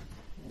 Yoink.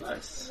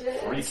 Nice.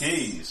 3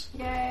 keys.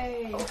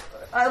 Yay!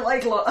 I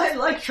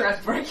like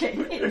trap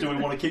breaking. Do we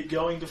want to keep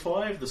going to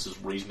 5? This is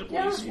reasonably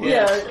swift.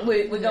 Yeah,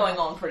 we're going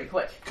on pretty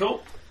quick.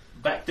 Cool.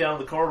 Back down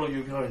the corridor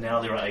you go.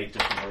 Now there are 8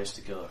 different ways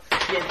to go.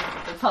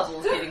 Yeah, the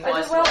puzzle's getting I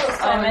worse. did well this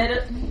I time. made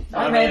it.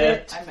 I made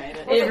it. I made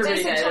it. Everybody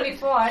It's made it.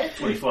 25.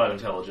 25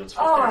 intelligence.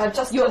 For Oh, I Karen.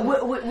 just...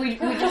 We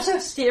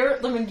just stare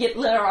at them and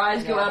let our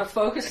eyes go out of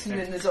focus, and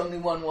then there's only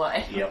one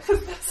way. Yep.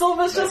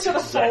 Silver's That's just gonna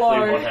exactly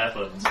follow. what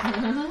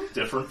happens.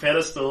 Different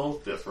pedestal,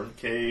 different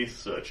key,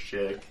 search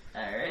check.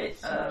 Alright,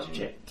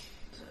 Check.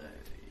 so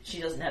she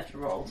doesn't have to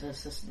roll to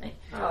assist me.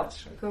 Oh,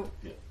 cool.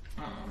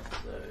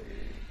 So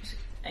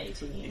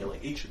 18. Yeah,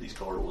 like each of these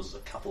corridors is a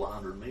couple of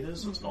 100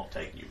 meters, so it's not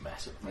taking you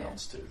massive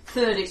amounts to.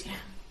 30.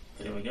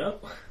 There we go.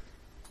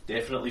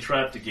 Definitely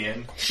trapped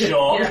again.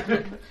 Shot.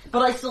 Yeah.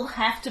 But I still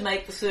have to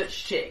make the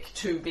search check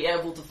to be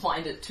able to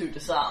find it to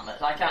disarm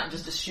it. I can't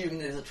just assume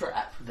there's a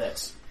trap.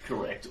 That's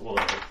correct.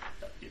 Although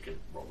you can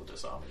roll the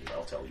disarm and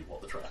I'll tell you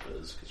what the trap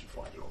is because you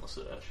find it on the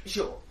search.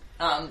 Sure.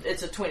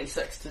 It's a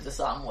 26 to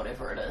disarm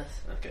whatever it is.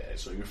 Okay,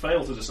 so you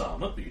fail to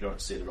disarm it, but you don't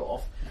set it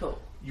off. Cool.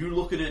 You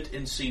look at it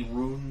and see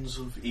runes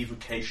of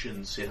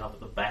evocation set up at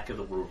the back of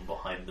the room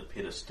behind the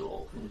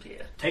pedestal. Oh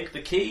dear. Take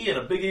the key and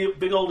a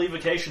big old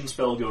evocation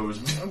spell goes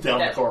down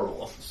the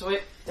corridor.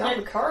 Sweet. Down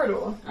the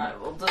corridor. I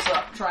will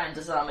try and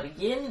disarm it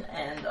again,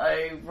 and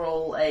I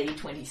roll a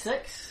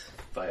 26.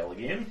 Fail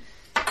again.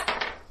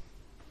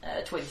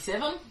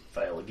 27.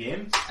 Fail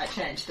again. I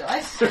change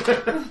dice.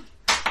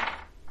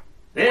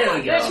 There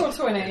we go. Natural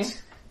 20.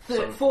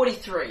 So-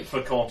 43.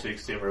 For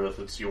context, Emma,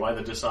 it's you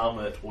either disarm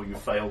it or you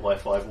fail by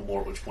 5 or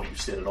more, at which point you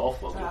set it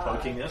off while you're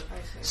poking it.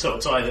 So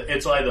it's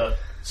either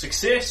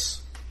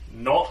success,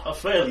 not a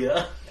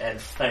failure, and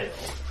fail.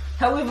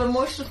 However,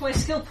 most of my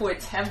skill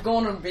points have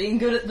gone on being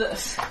good at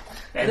this.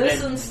 And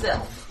This then- and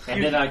stealth.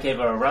 And then I gave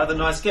her a rather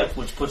nice gift,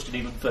 which pushed it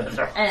even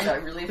further. And I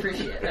really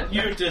appreciate it.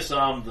 You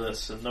disarm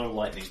this, and no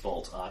lightning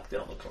bolts arc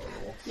down the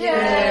corridor.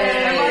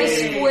 Am I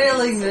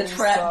spoiling the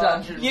trap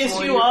dungeon? Yes,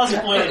 for you are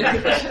spoiling it.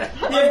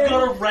 You've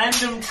got a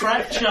random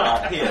trap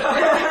chart here.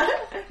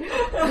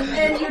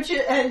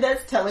 And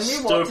that's telling me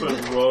what to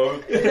Stupid do.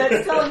 rogue.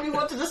 That's telling me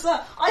what to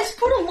decide. I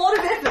put a lot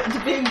of effort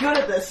into being good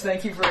at this.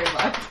 Thank you very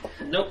much.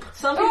 Nope.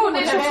 Some people Oh, would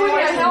natural have 20,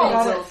 I twice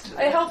helped. as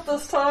I helped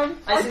this time.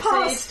 I I succeed.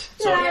 passed.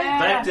 So Yeah.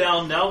 back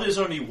down, now there's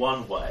only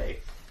one way,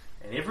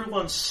 and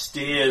everyone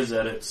stares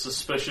at it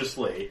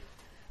suspiciously.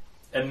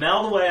 And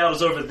now the way out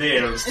is over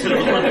there instead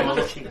of the one they were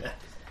looking at.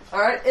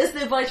 Alright, is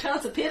there by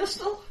chance a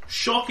pedestal?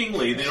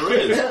 Shockingly, there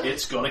is.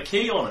 It's got a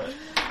key on it.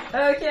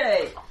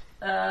 Okay.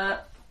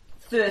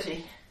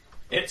 30.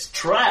 It's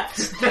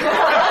trapped.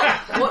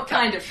 What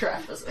kind of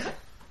trap is it?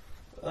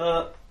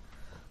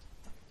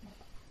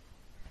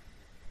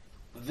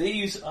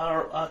 These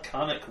are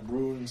arcanic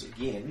runes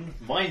again,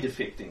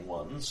 mind-affecting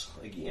ones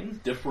again,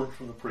 different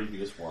from the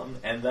previous one,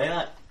 and they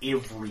are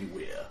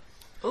everywhere.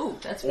 Ooh,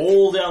 that's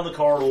All down the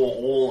corridor,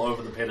 all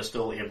over the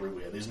pedestal,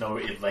 everywhere. There's no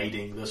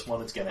evading this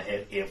one, it's going to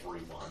have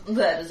everyone.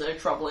 That is a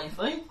troubling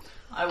thing.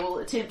 I will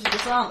attempt to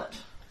disarm it.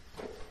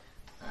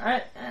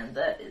 Alright, and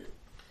that is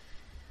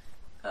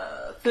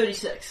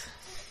 36.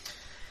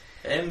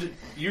 And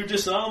you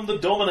disarm the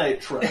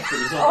dominate trap that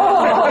is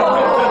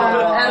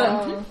on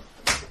Adam,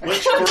 which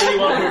for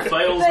anyone who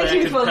fails Thank they're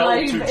you for compelled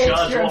letting to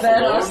charge extra off badass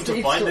alone to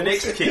Steve find the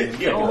Jobs. next king.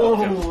 Yeah,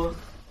 oh.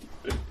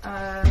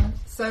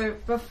 So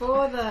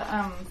before the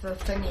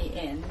thingy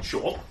ends,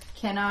 Sure.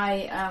 can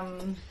I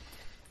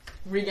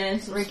Regain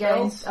some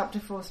regain spells. up to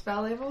 4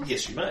 spell levels?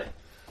 Yes, you may.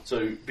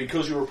 So,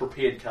 because you're a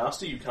prepared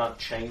caster, you can't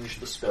change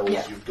the spells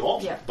Yeah. you've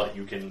got, Yeah. but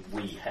you can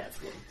re-have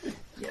them.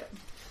 Yeah.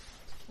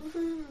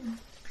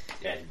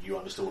 And you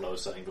understood what I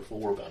was saying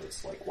before about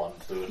it's like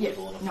 1/3 Yeah.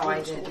 level and a No, fourth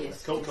I did. level.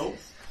 Yes. Cool, yes, cool.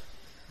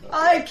 yes.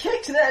 I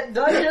kicked that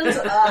dungeon's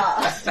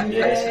ass.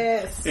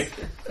 Yes.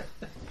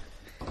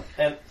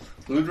 And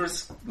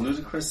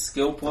Ludicrous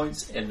skill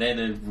points, and then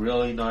a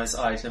really nice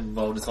item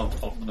bonus on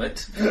top of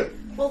it.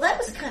 Well, that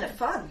was kind of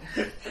fun.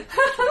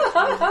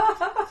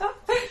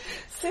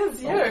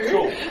 Says you. oh,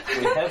 cool.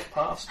 We have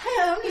passed Hey,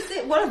 I only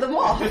set one of them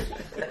off.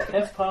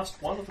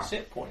 one of the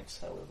set points,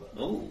 however.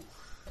 Ooh.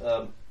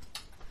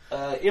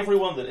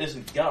 Everyone that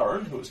isn't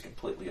Garen, who is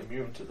completely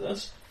immune to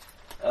this,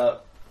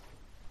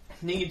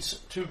 needs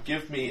to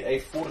give me a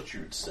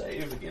fortitude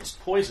save against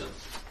poison.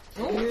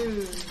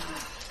 Ooh.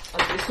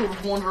 As we sort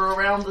of wander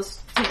around this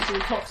potentially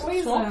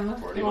toxic swamp.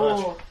 Poison. Pretty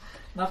much.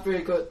 Not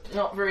very good.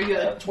 Not very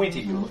good.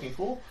 20 you're looking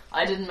for.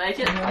 I didn't make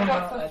it. I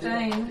got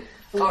 15.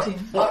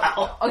 14.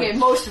 Okay,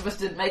 most of us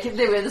didn't make it.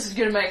 Anyway, this is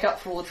going to make up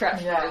for all the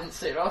traps Yeah. I didn't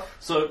set off.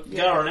 So,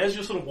 Garen, as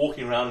you're sort of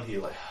walking around in here,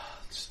 like,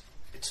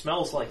 it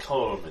smells like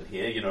home in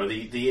here. You know,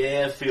 the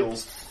air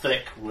feels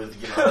thick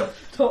with, you know,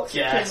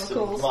 Toxic gas and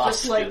chemicals,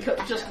 musk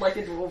just like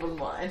a dwarven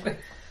mine.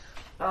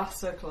 Ah,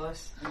 so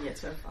close. Yet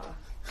so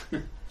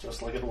far.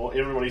 just like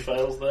everybody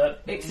fails that.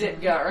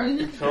 Except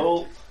Garen.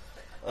 Cool.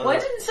 Why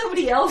didn't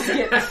somebody else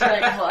get the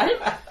same one?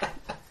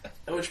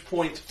 At which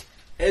point,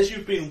 as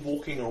you've been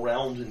walking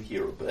around in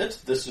here a bit,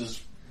 this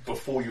is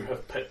before you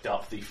have picked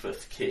up the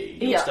 5th key.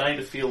 You're Yeah. starting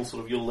to feel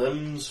sort of your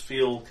limbs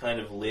feel kind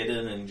of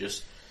leaden and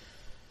just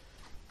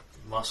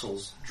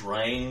muscles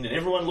drained, and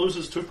everyone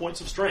loses 2 points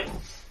of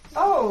strength.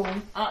 Oh,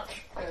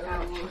 Ouch.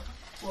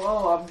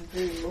 Whoa, I'm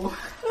very low.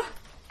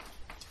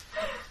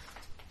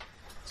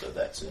 So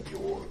that's in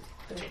your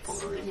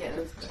temporary. Yeah,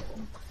 that's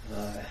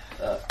good.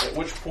 At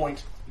which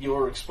point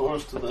you're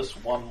exposed to this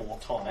one more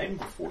time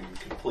before you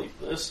complete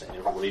this, and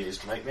everybody needs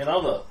to make me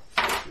another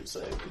fortitude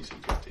save, DC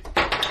 20.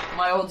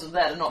 My odds of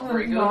that are not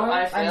very good. No,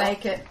 I I fail.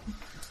 make it.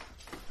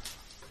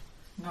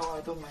 No,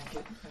 I don't make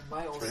it. And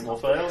my also. 3 more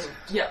fails.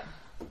 Yeah.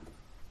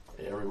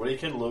 Everybody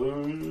can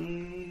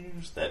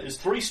lose. That is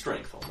 3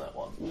 strength on that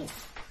one.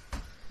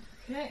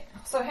 okay.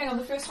 So hang on,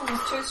 the first one was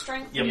 2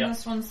 strength, Yep. and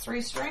this one's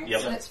 3 strength,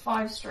 Yep. so that's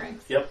 5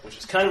 strength. Yep, which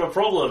is kind of a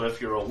problem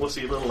if you're a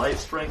wussy little 8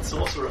 strength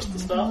sorceress to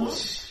start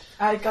with.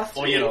 I got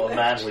 3. Or, you know, a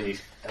manly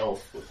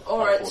elf with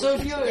Alright, so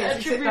if fortitude your save. Yes,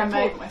 attribute except I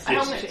make point, my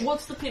how save. much,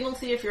 what's the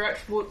penalty if your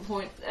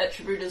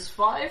attribute is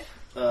 5? Is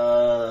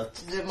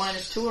it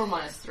 -2 or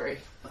 -3?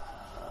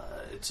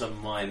 It's a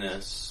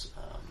minus.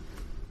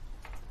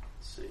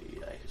 Let's see,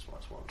 8 is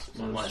 -1, so it's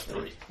a minus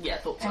 3. Yeah, I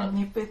thought so.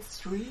 And if it's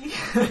 3,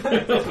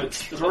 If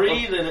it's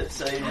 3, then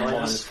it's a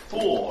minus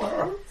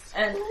 4.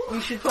 And you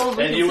should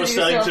probably And you were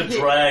consider starting to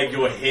yourself drag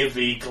your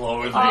heavy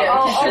clothing. Yeah,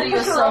 I'll consider put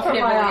yourself her up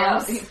in heavily my out.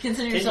 arms.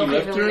 Consider you yourself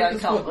lift heavily her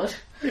as well?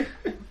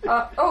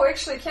 unencumbered.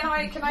 Actually, can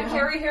I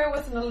carry her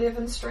with an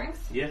 11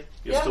 strength? Yeah,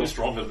 you're Yeah. still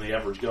stronger than the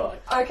average guy.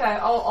 Okay,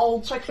 I'll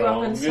pick you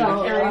up and Stronger start than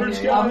the carrying average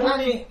you. guy. I'm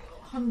only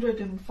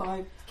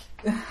 105.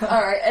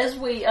 Alright, as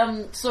we we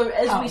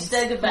Pounds.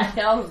 stagger back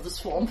out of the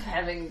swamp,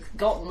 having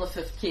gotten the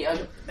 5th key,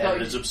 And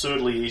it's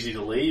absurdly easy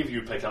to leave.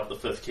 You pick up the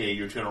 5th key,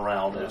 you turn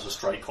around, and there's a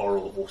straight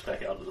corridor that walks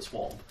back out to the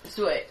swamp.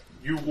 sweet.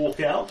 You walk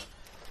out,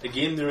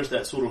 again there is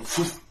that sort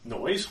of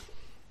noise,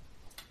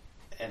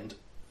 and,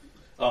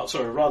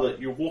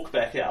 you walk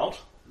back out,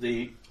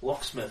 the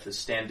locksmith is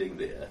standing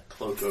there,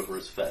 cloak over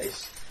his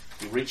face.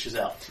 He reaches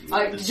out to you,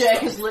 with his Jack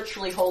stuff, is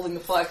literally holding the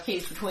 5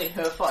 keys between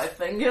her 5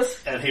 fingers.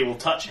 and he will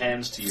touch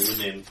hands to you, and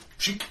then,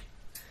 shink.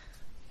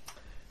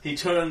 He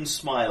turns,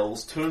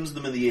 smiles, turns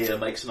them in the air,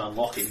 makes an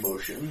unlocking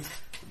motion.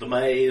 The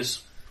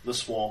maze, the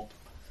swamp,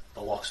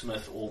 the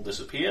locksmith all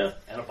disappear,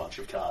 and a bunch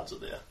of cards are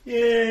there.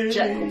 Yay!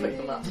 Jack will pick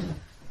them up.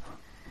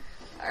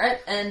 Alright,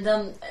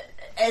 and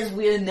as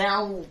we're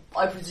now,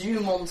 I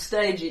presume, on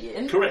stage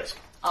again, Correct.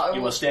 I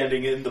You will- are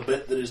standing in the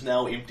bit that is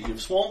now empty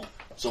of swamp.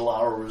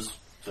 Zalara is,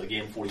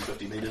 again,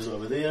 40-50 metres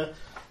over there.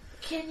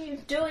 can you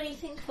do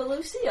anything for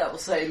Lucy? I will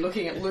say,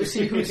 looking at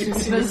Lucy, who's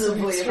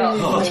visibly about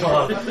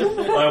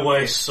I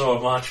weigh so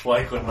much,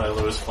 why couldn't I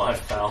lose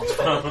 5 pounds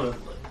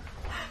permanently?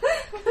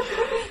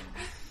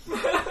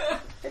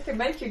 It can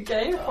make you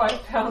gain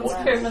 5 pounds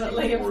What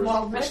permanently of is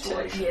wild magic.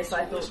 restoration? Yes,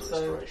 I What thought is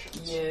so.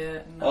 restoration? Yeah,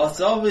 no. Well,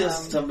 it's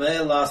obvious to me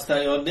last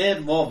time you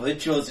need more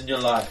rituals in your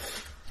life.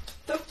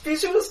 The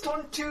visuals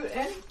don't do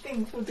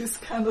anything for this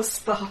kind of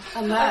stuff.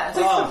 And that.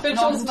 Ah, Visuals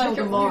Not until make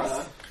it tomorrow.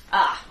 worse.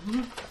 Ah,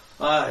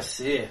 I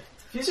see.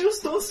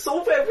 Visuals don't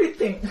solve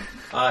everything.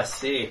 I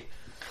see.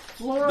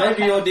 Flora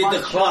Maybe had you'll a need the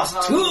bunch class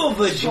of, 2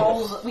 visuals.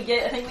 scrolls.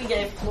 I think we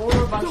gave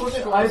Flora a bunch of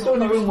scrolls. I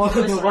don't even want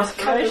to know of what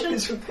kind of restoration,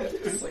 visual that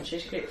is. which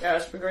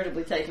is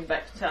regrettably taken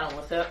back to town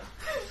with her.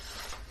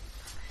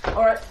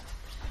 Alright.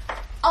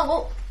 Oh,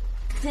 well,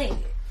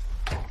 dang.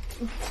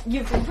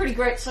 You've been pretty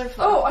great so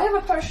far. Oh, I have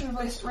a potion of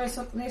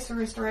lesser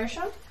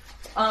restoration.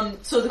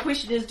 So the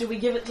question is, do we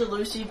give it to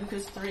Lucy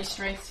because 3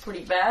 strength's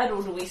pretty bad,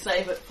 or do we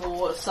save it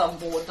for some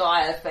more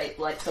dire fate,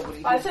 like somebody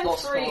who's I think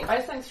lost 3. one? I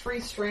think 3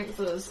 strength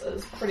is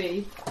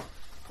pretty.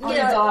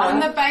 Yeah, On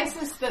dire. the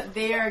basis that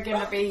there are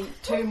going to be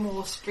 2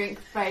 more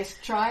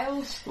strength-based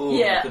trials. Ooh,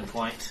 Yeah. good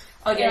point.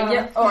 Okay, Yeah.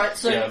 yeah, alright,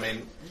 so... Yeah, I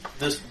mean,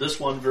 this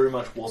one very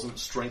much wasn't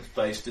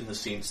strength-based in the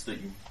sense that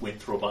you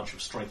went through a bunch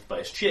of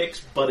strength-based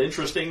checks, but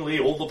interestingly,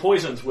 all the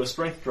poisons were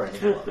strength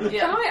draining. yeah.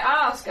 Can I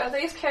ask, are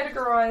these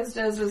categorized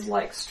as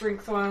like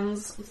strength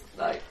ones,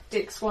 like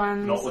dex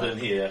ones? Not within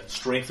here.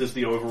 Strength is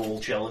the overall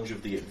challenge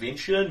of the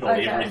adventure. Not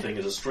Okay. everything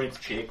is a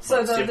strength check. So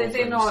but several they're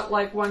things- not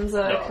like one's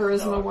a No,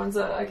 charisma, no, one's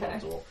a not okay,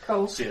 at all.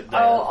 cool. See, they're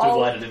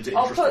divided into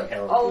interesting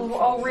heraldry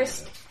I'll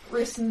functions.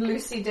 rest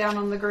Lucy down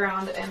on the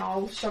ground and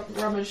I'll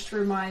rummage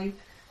through my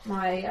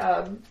my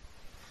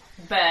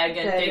Bag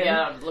and Bag dig and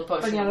out the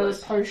potion bring out a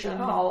list. potion.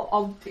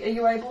 Are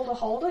you able to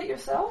hold it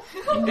yourself?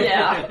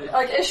 Yeah.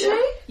 Like, is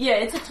she? Yeah,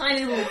 it's a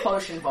tiny little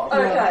potion bottle.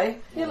 Okay.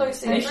 Here,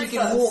 Lucy. And if she bring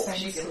can this. walk,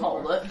 she can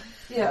hold it.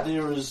 Yeah.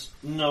 There is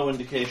no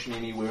indication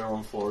anywhere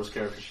on Flora's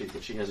character sheet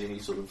that she has any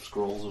sort of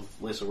scrolls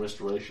of lesser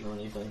restoration or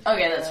anything.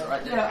 Okay, that's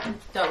alright then. Yeah.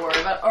 Don't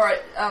worry about it.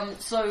 Alright,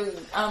 so,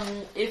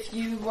 if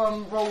you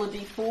roll a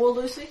d4,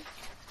 Lucy,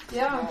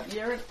 Yeah.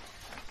 you're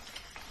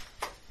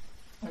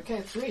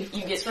Okay, 3.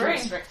 you get 3. 3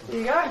 strength. There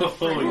you go.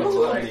 Oh, you're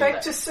Ooh, tiny. back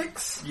to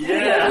 6.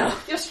 Yeah!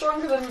 You're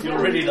stronger than You're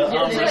ready to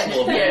arm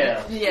wrestle a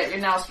bear. Yeah, you're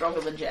now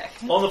stronger than Jack.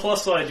 On the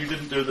plus side, you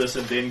didn't do this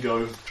and then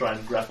go try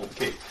and grapple the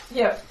key.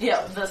 Yeah.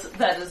 Yeah,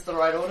 that is the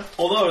right order.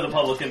 Although the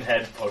publican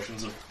had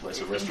potions of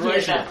lesser Yeah,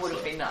 restoration. that would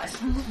have been nice.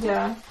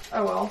 Yeah.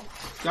 Oh well.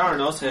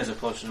 Garen also has a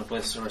potion of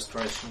lesser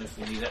restoration if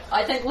we need it.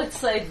 I think let's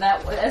save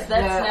that, as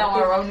that's Yeah, now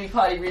our only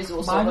party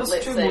resource, so Minus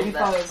let's 2 save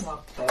that. modifier is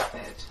not that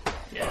bad.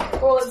 Yeah.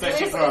 Well, it's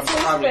Especially less, for a it's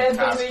less primary bad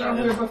than caster.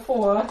 we were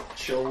before.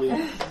 Shall we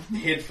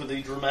head for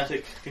the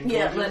dramatic conclusion?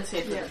 Yeah, let's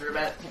head for the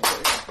dramatic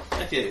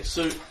conclusion. Okay,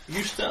 so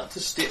you start to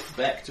step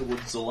back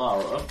towards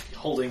Zalara,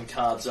 holding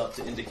cards up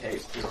to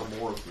indicate there are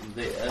more of them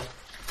there.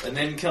 And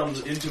then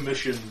comes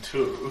intermission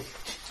 2.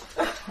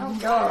 Oh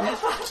god.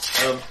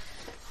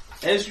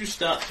 As you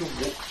start to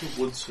walk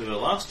towards her,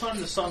 last time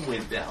the sun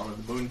went down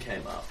and the moon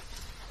came up.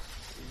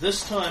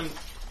 This time,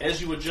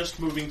 as you were just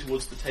moving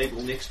towards the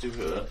table next to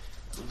her,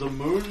 the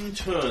moon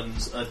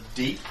turns a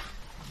deep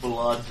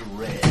blood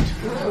red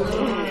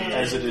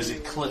as it is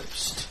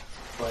eclipsed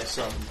by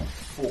some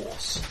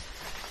force.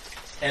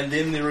 And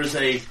then there is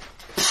a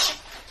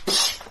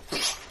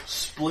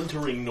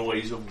splintering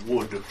noise of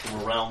wood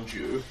from around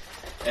you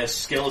as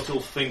skeletal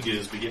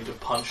fingers begin to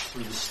punch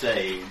through the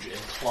stage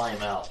and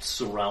climb out,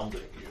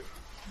 surrounding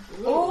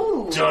you.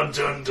 Ooh! Dun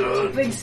dun dun! Big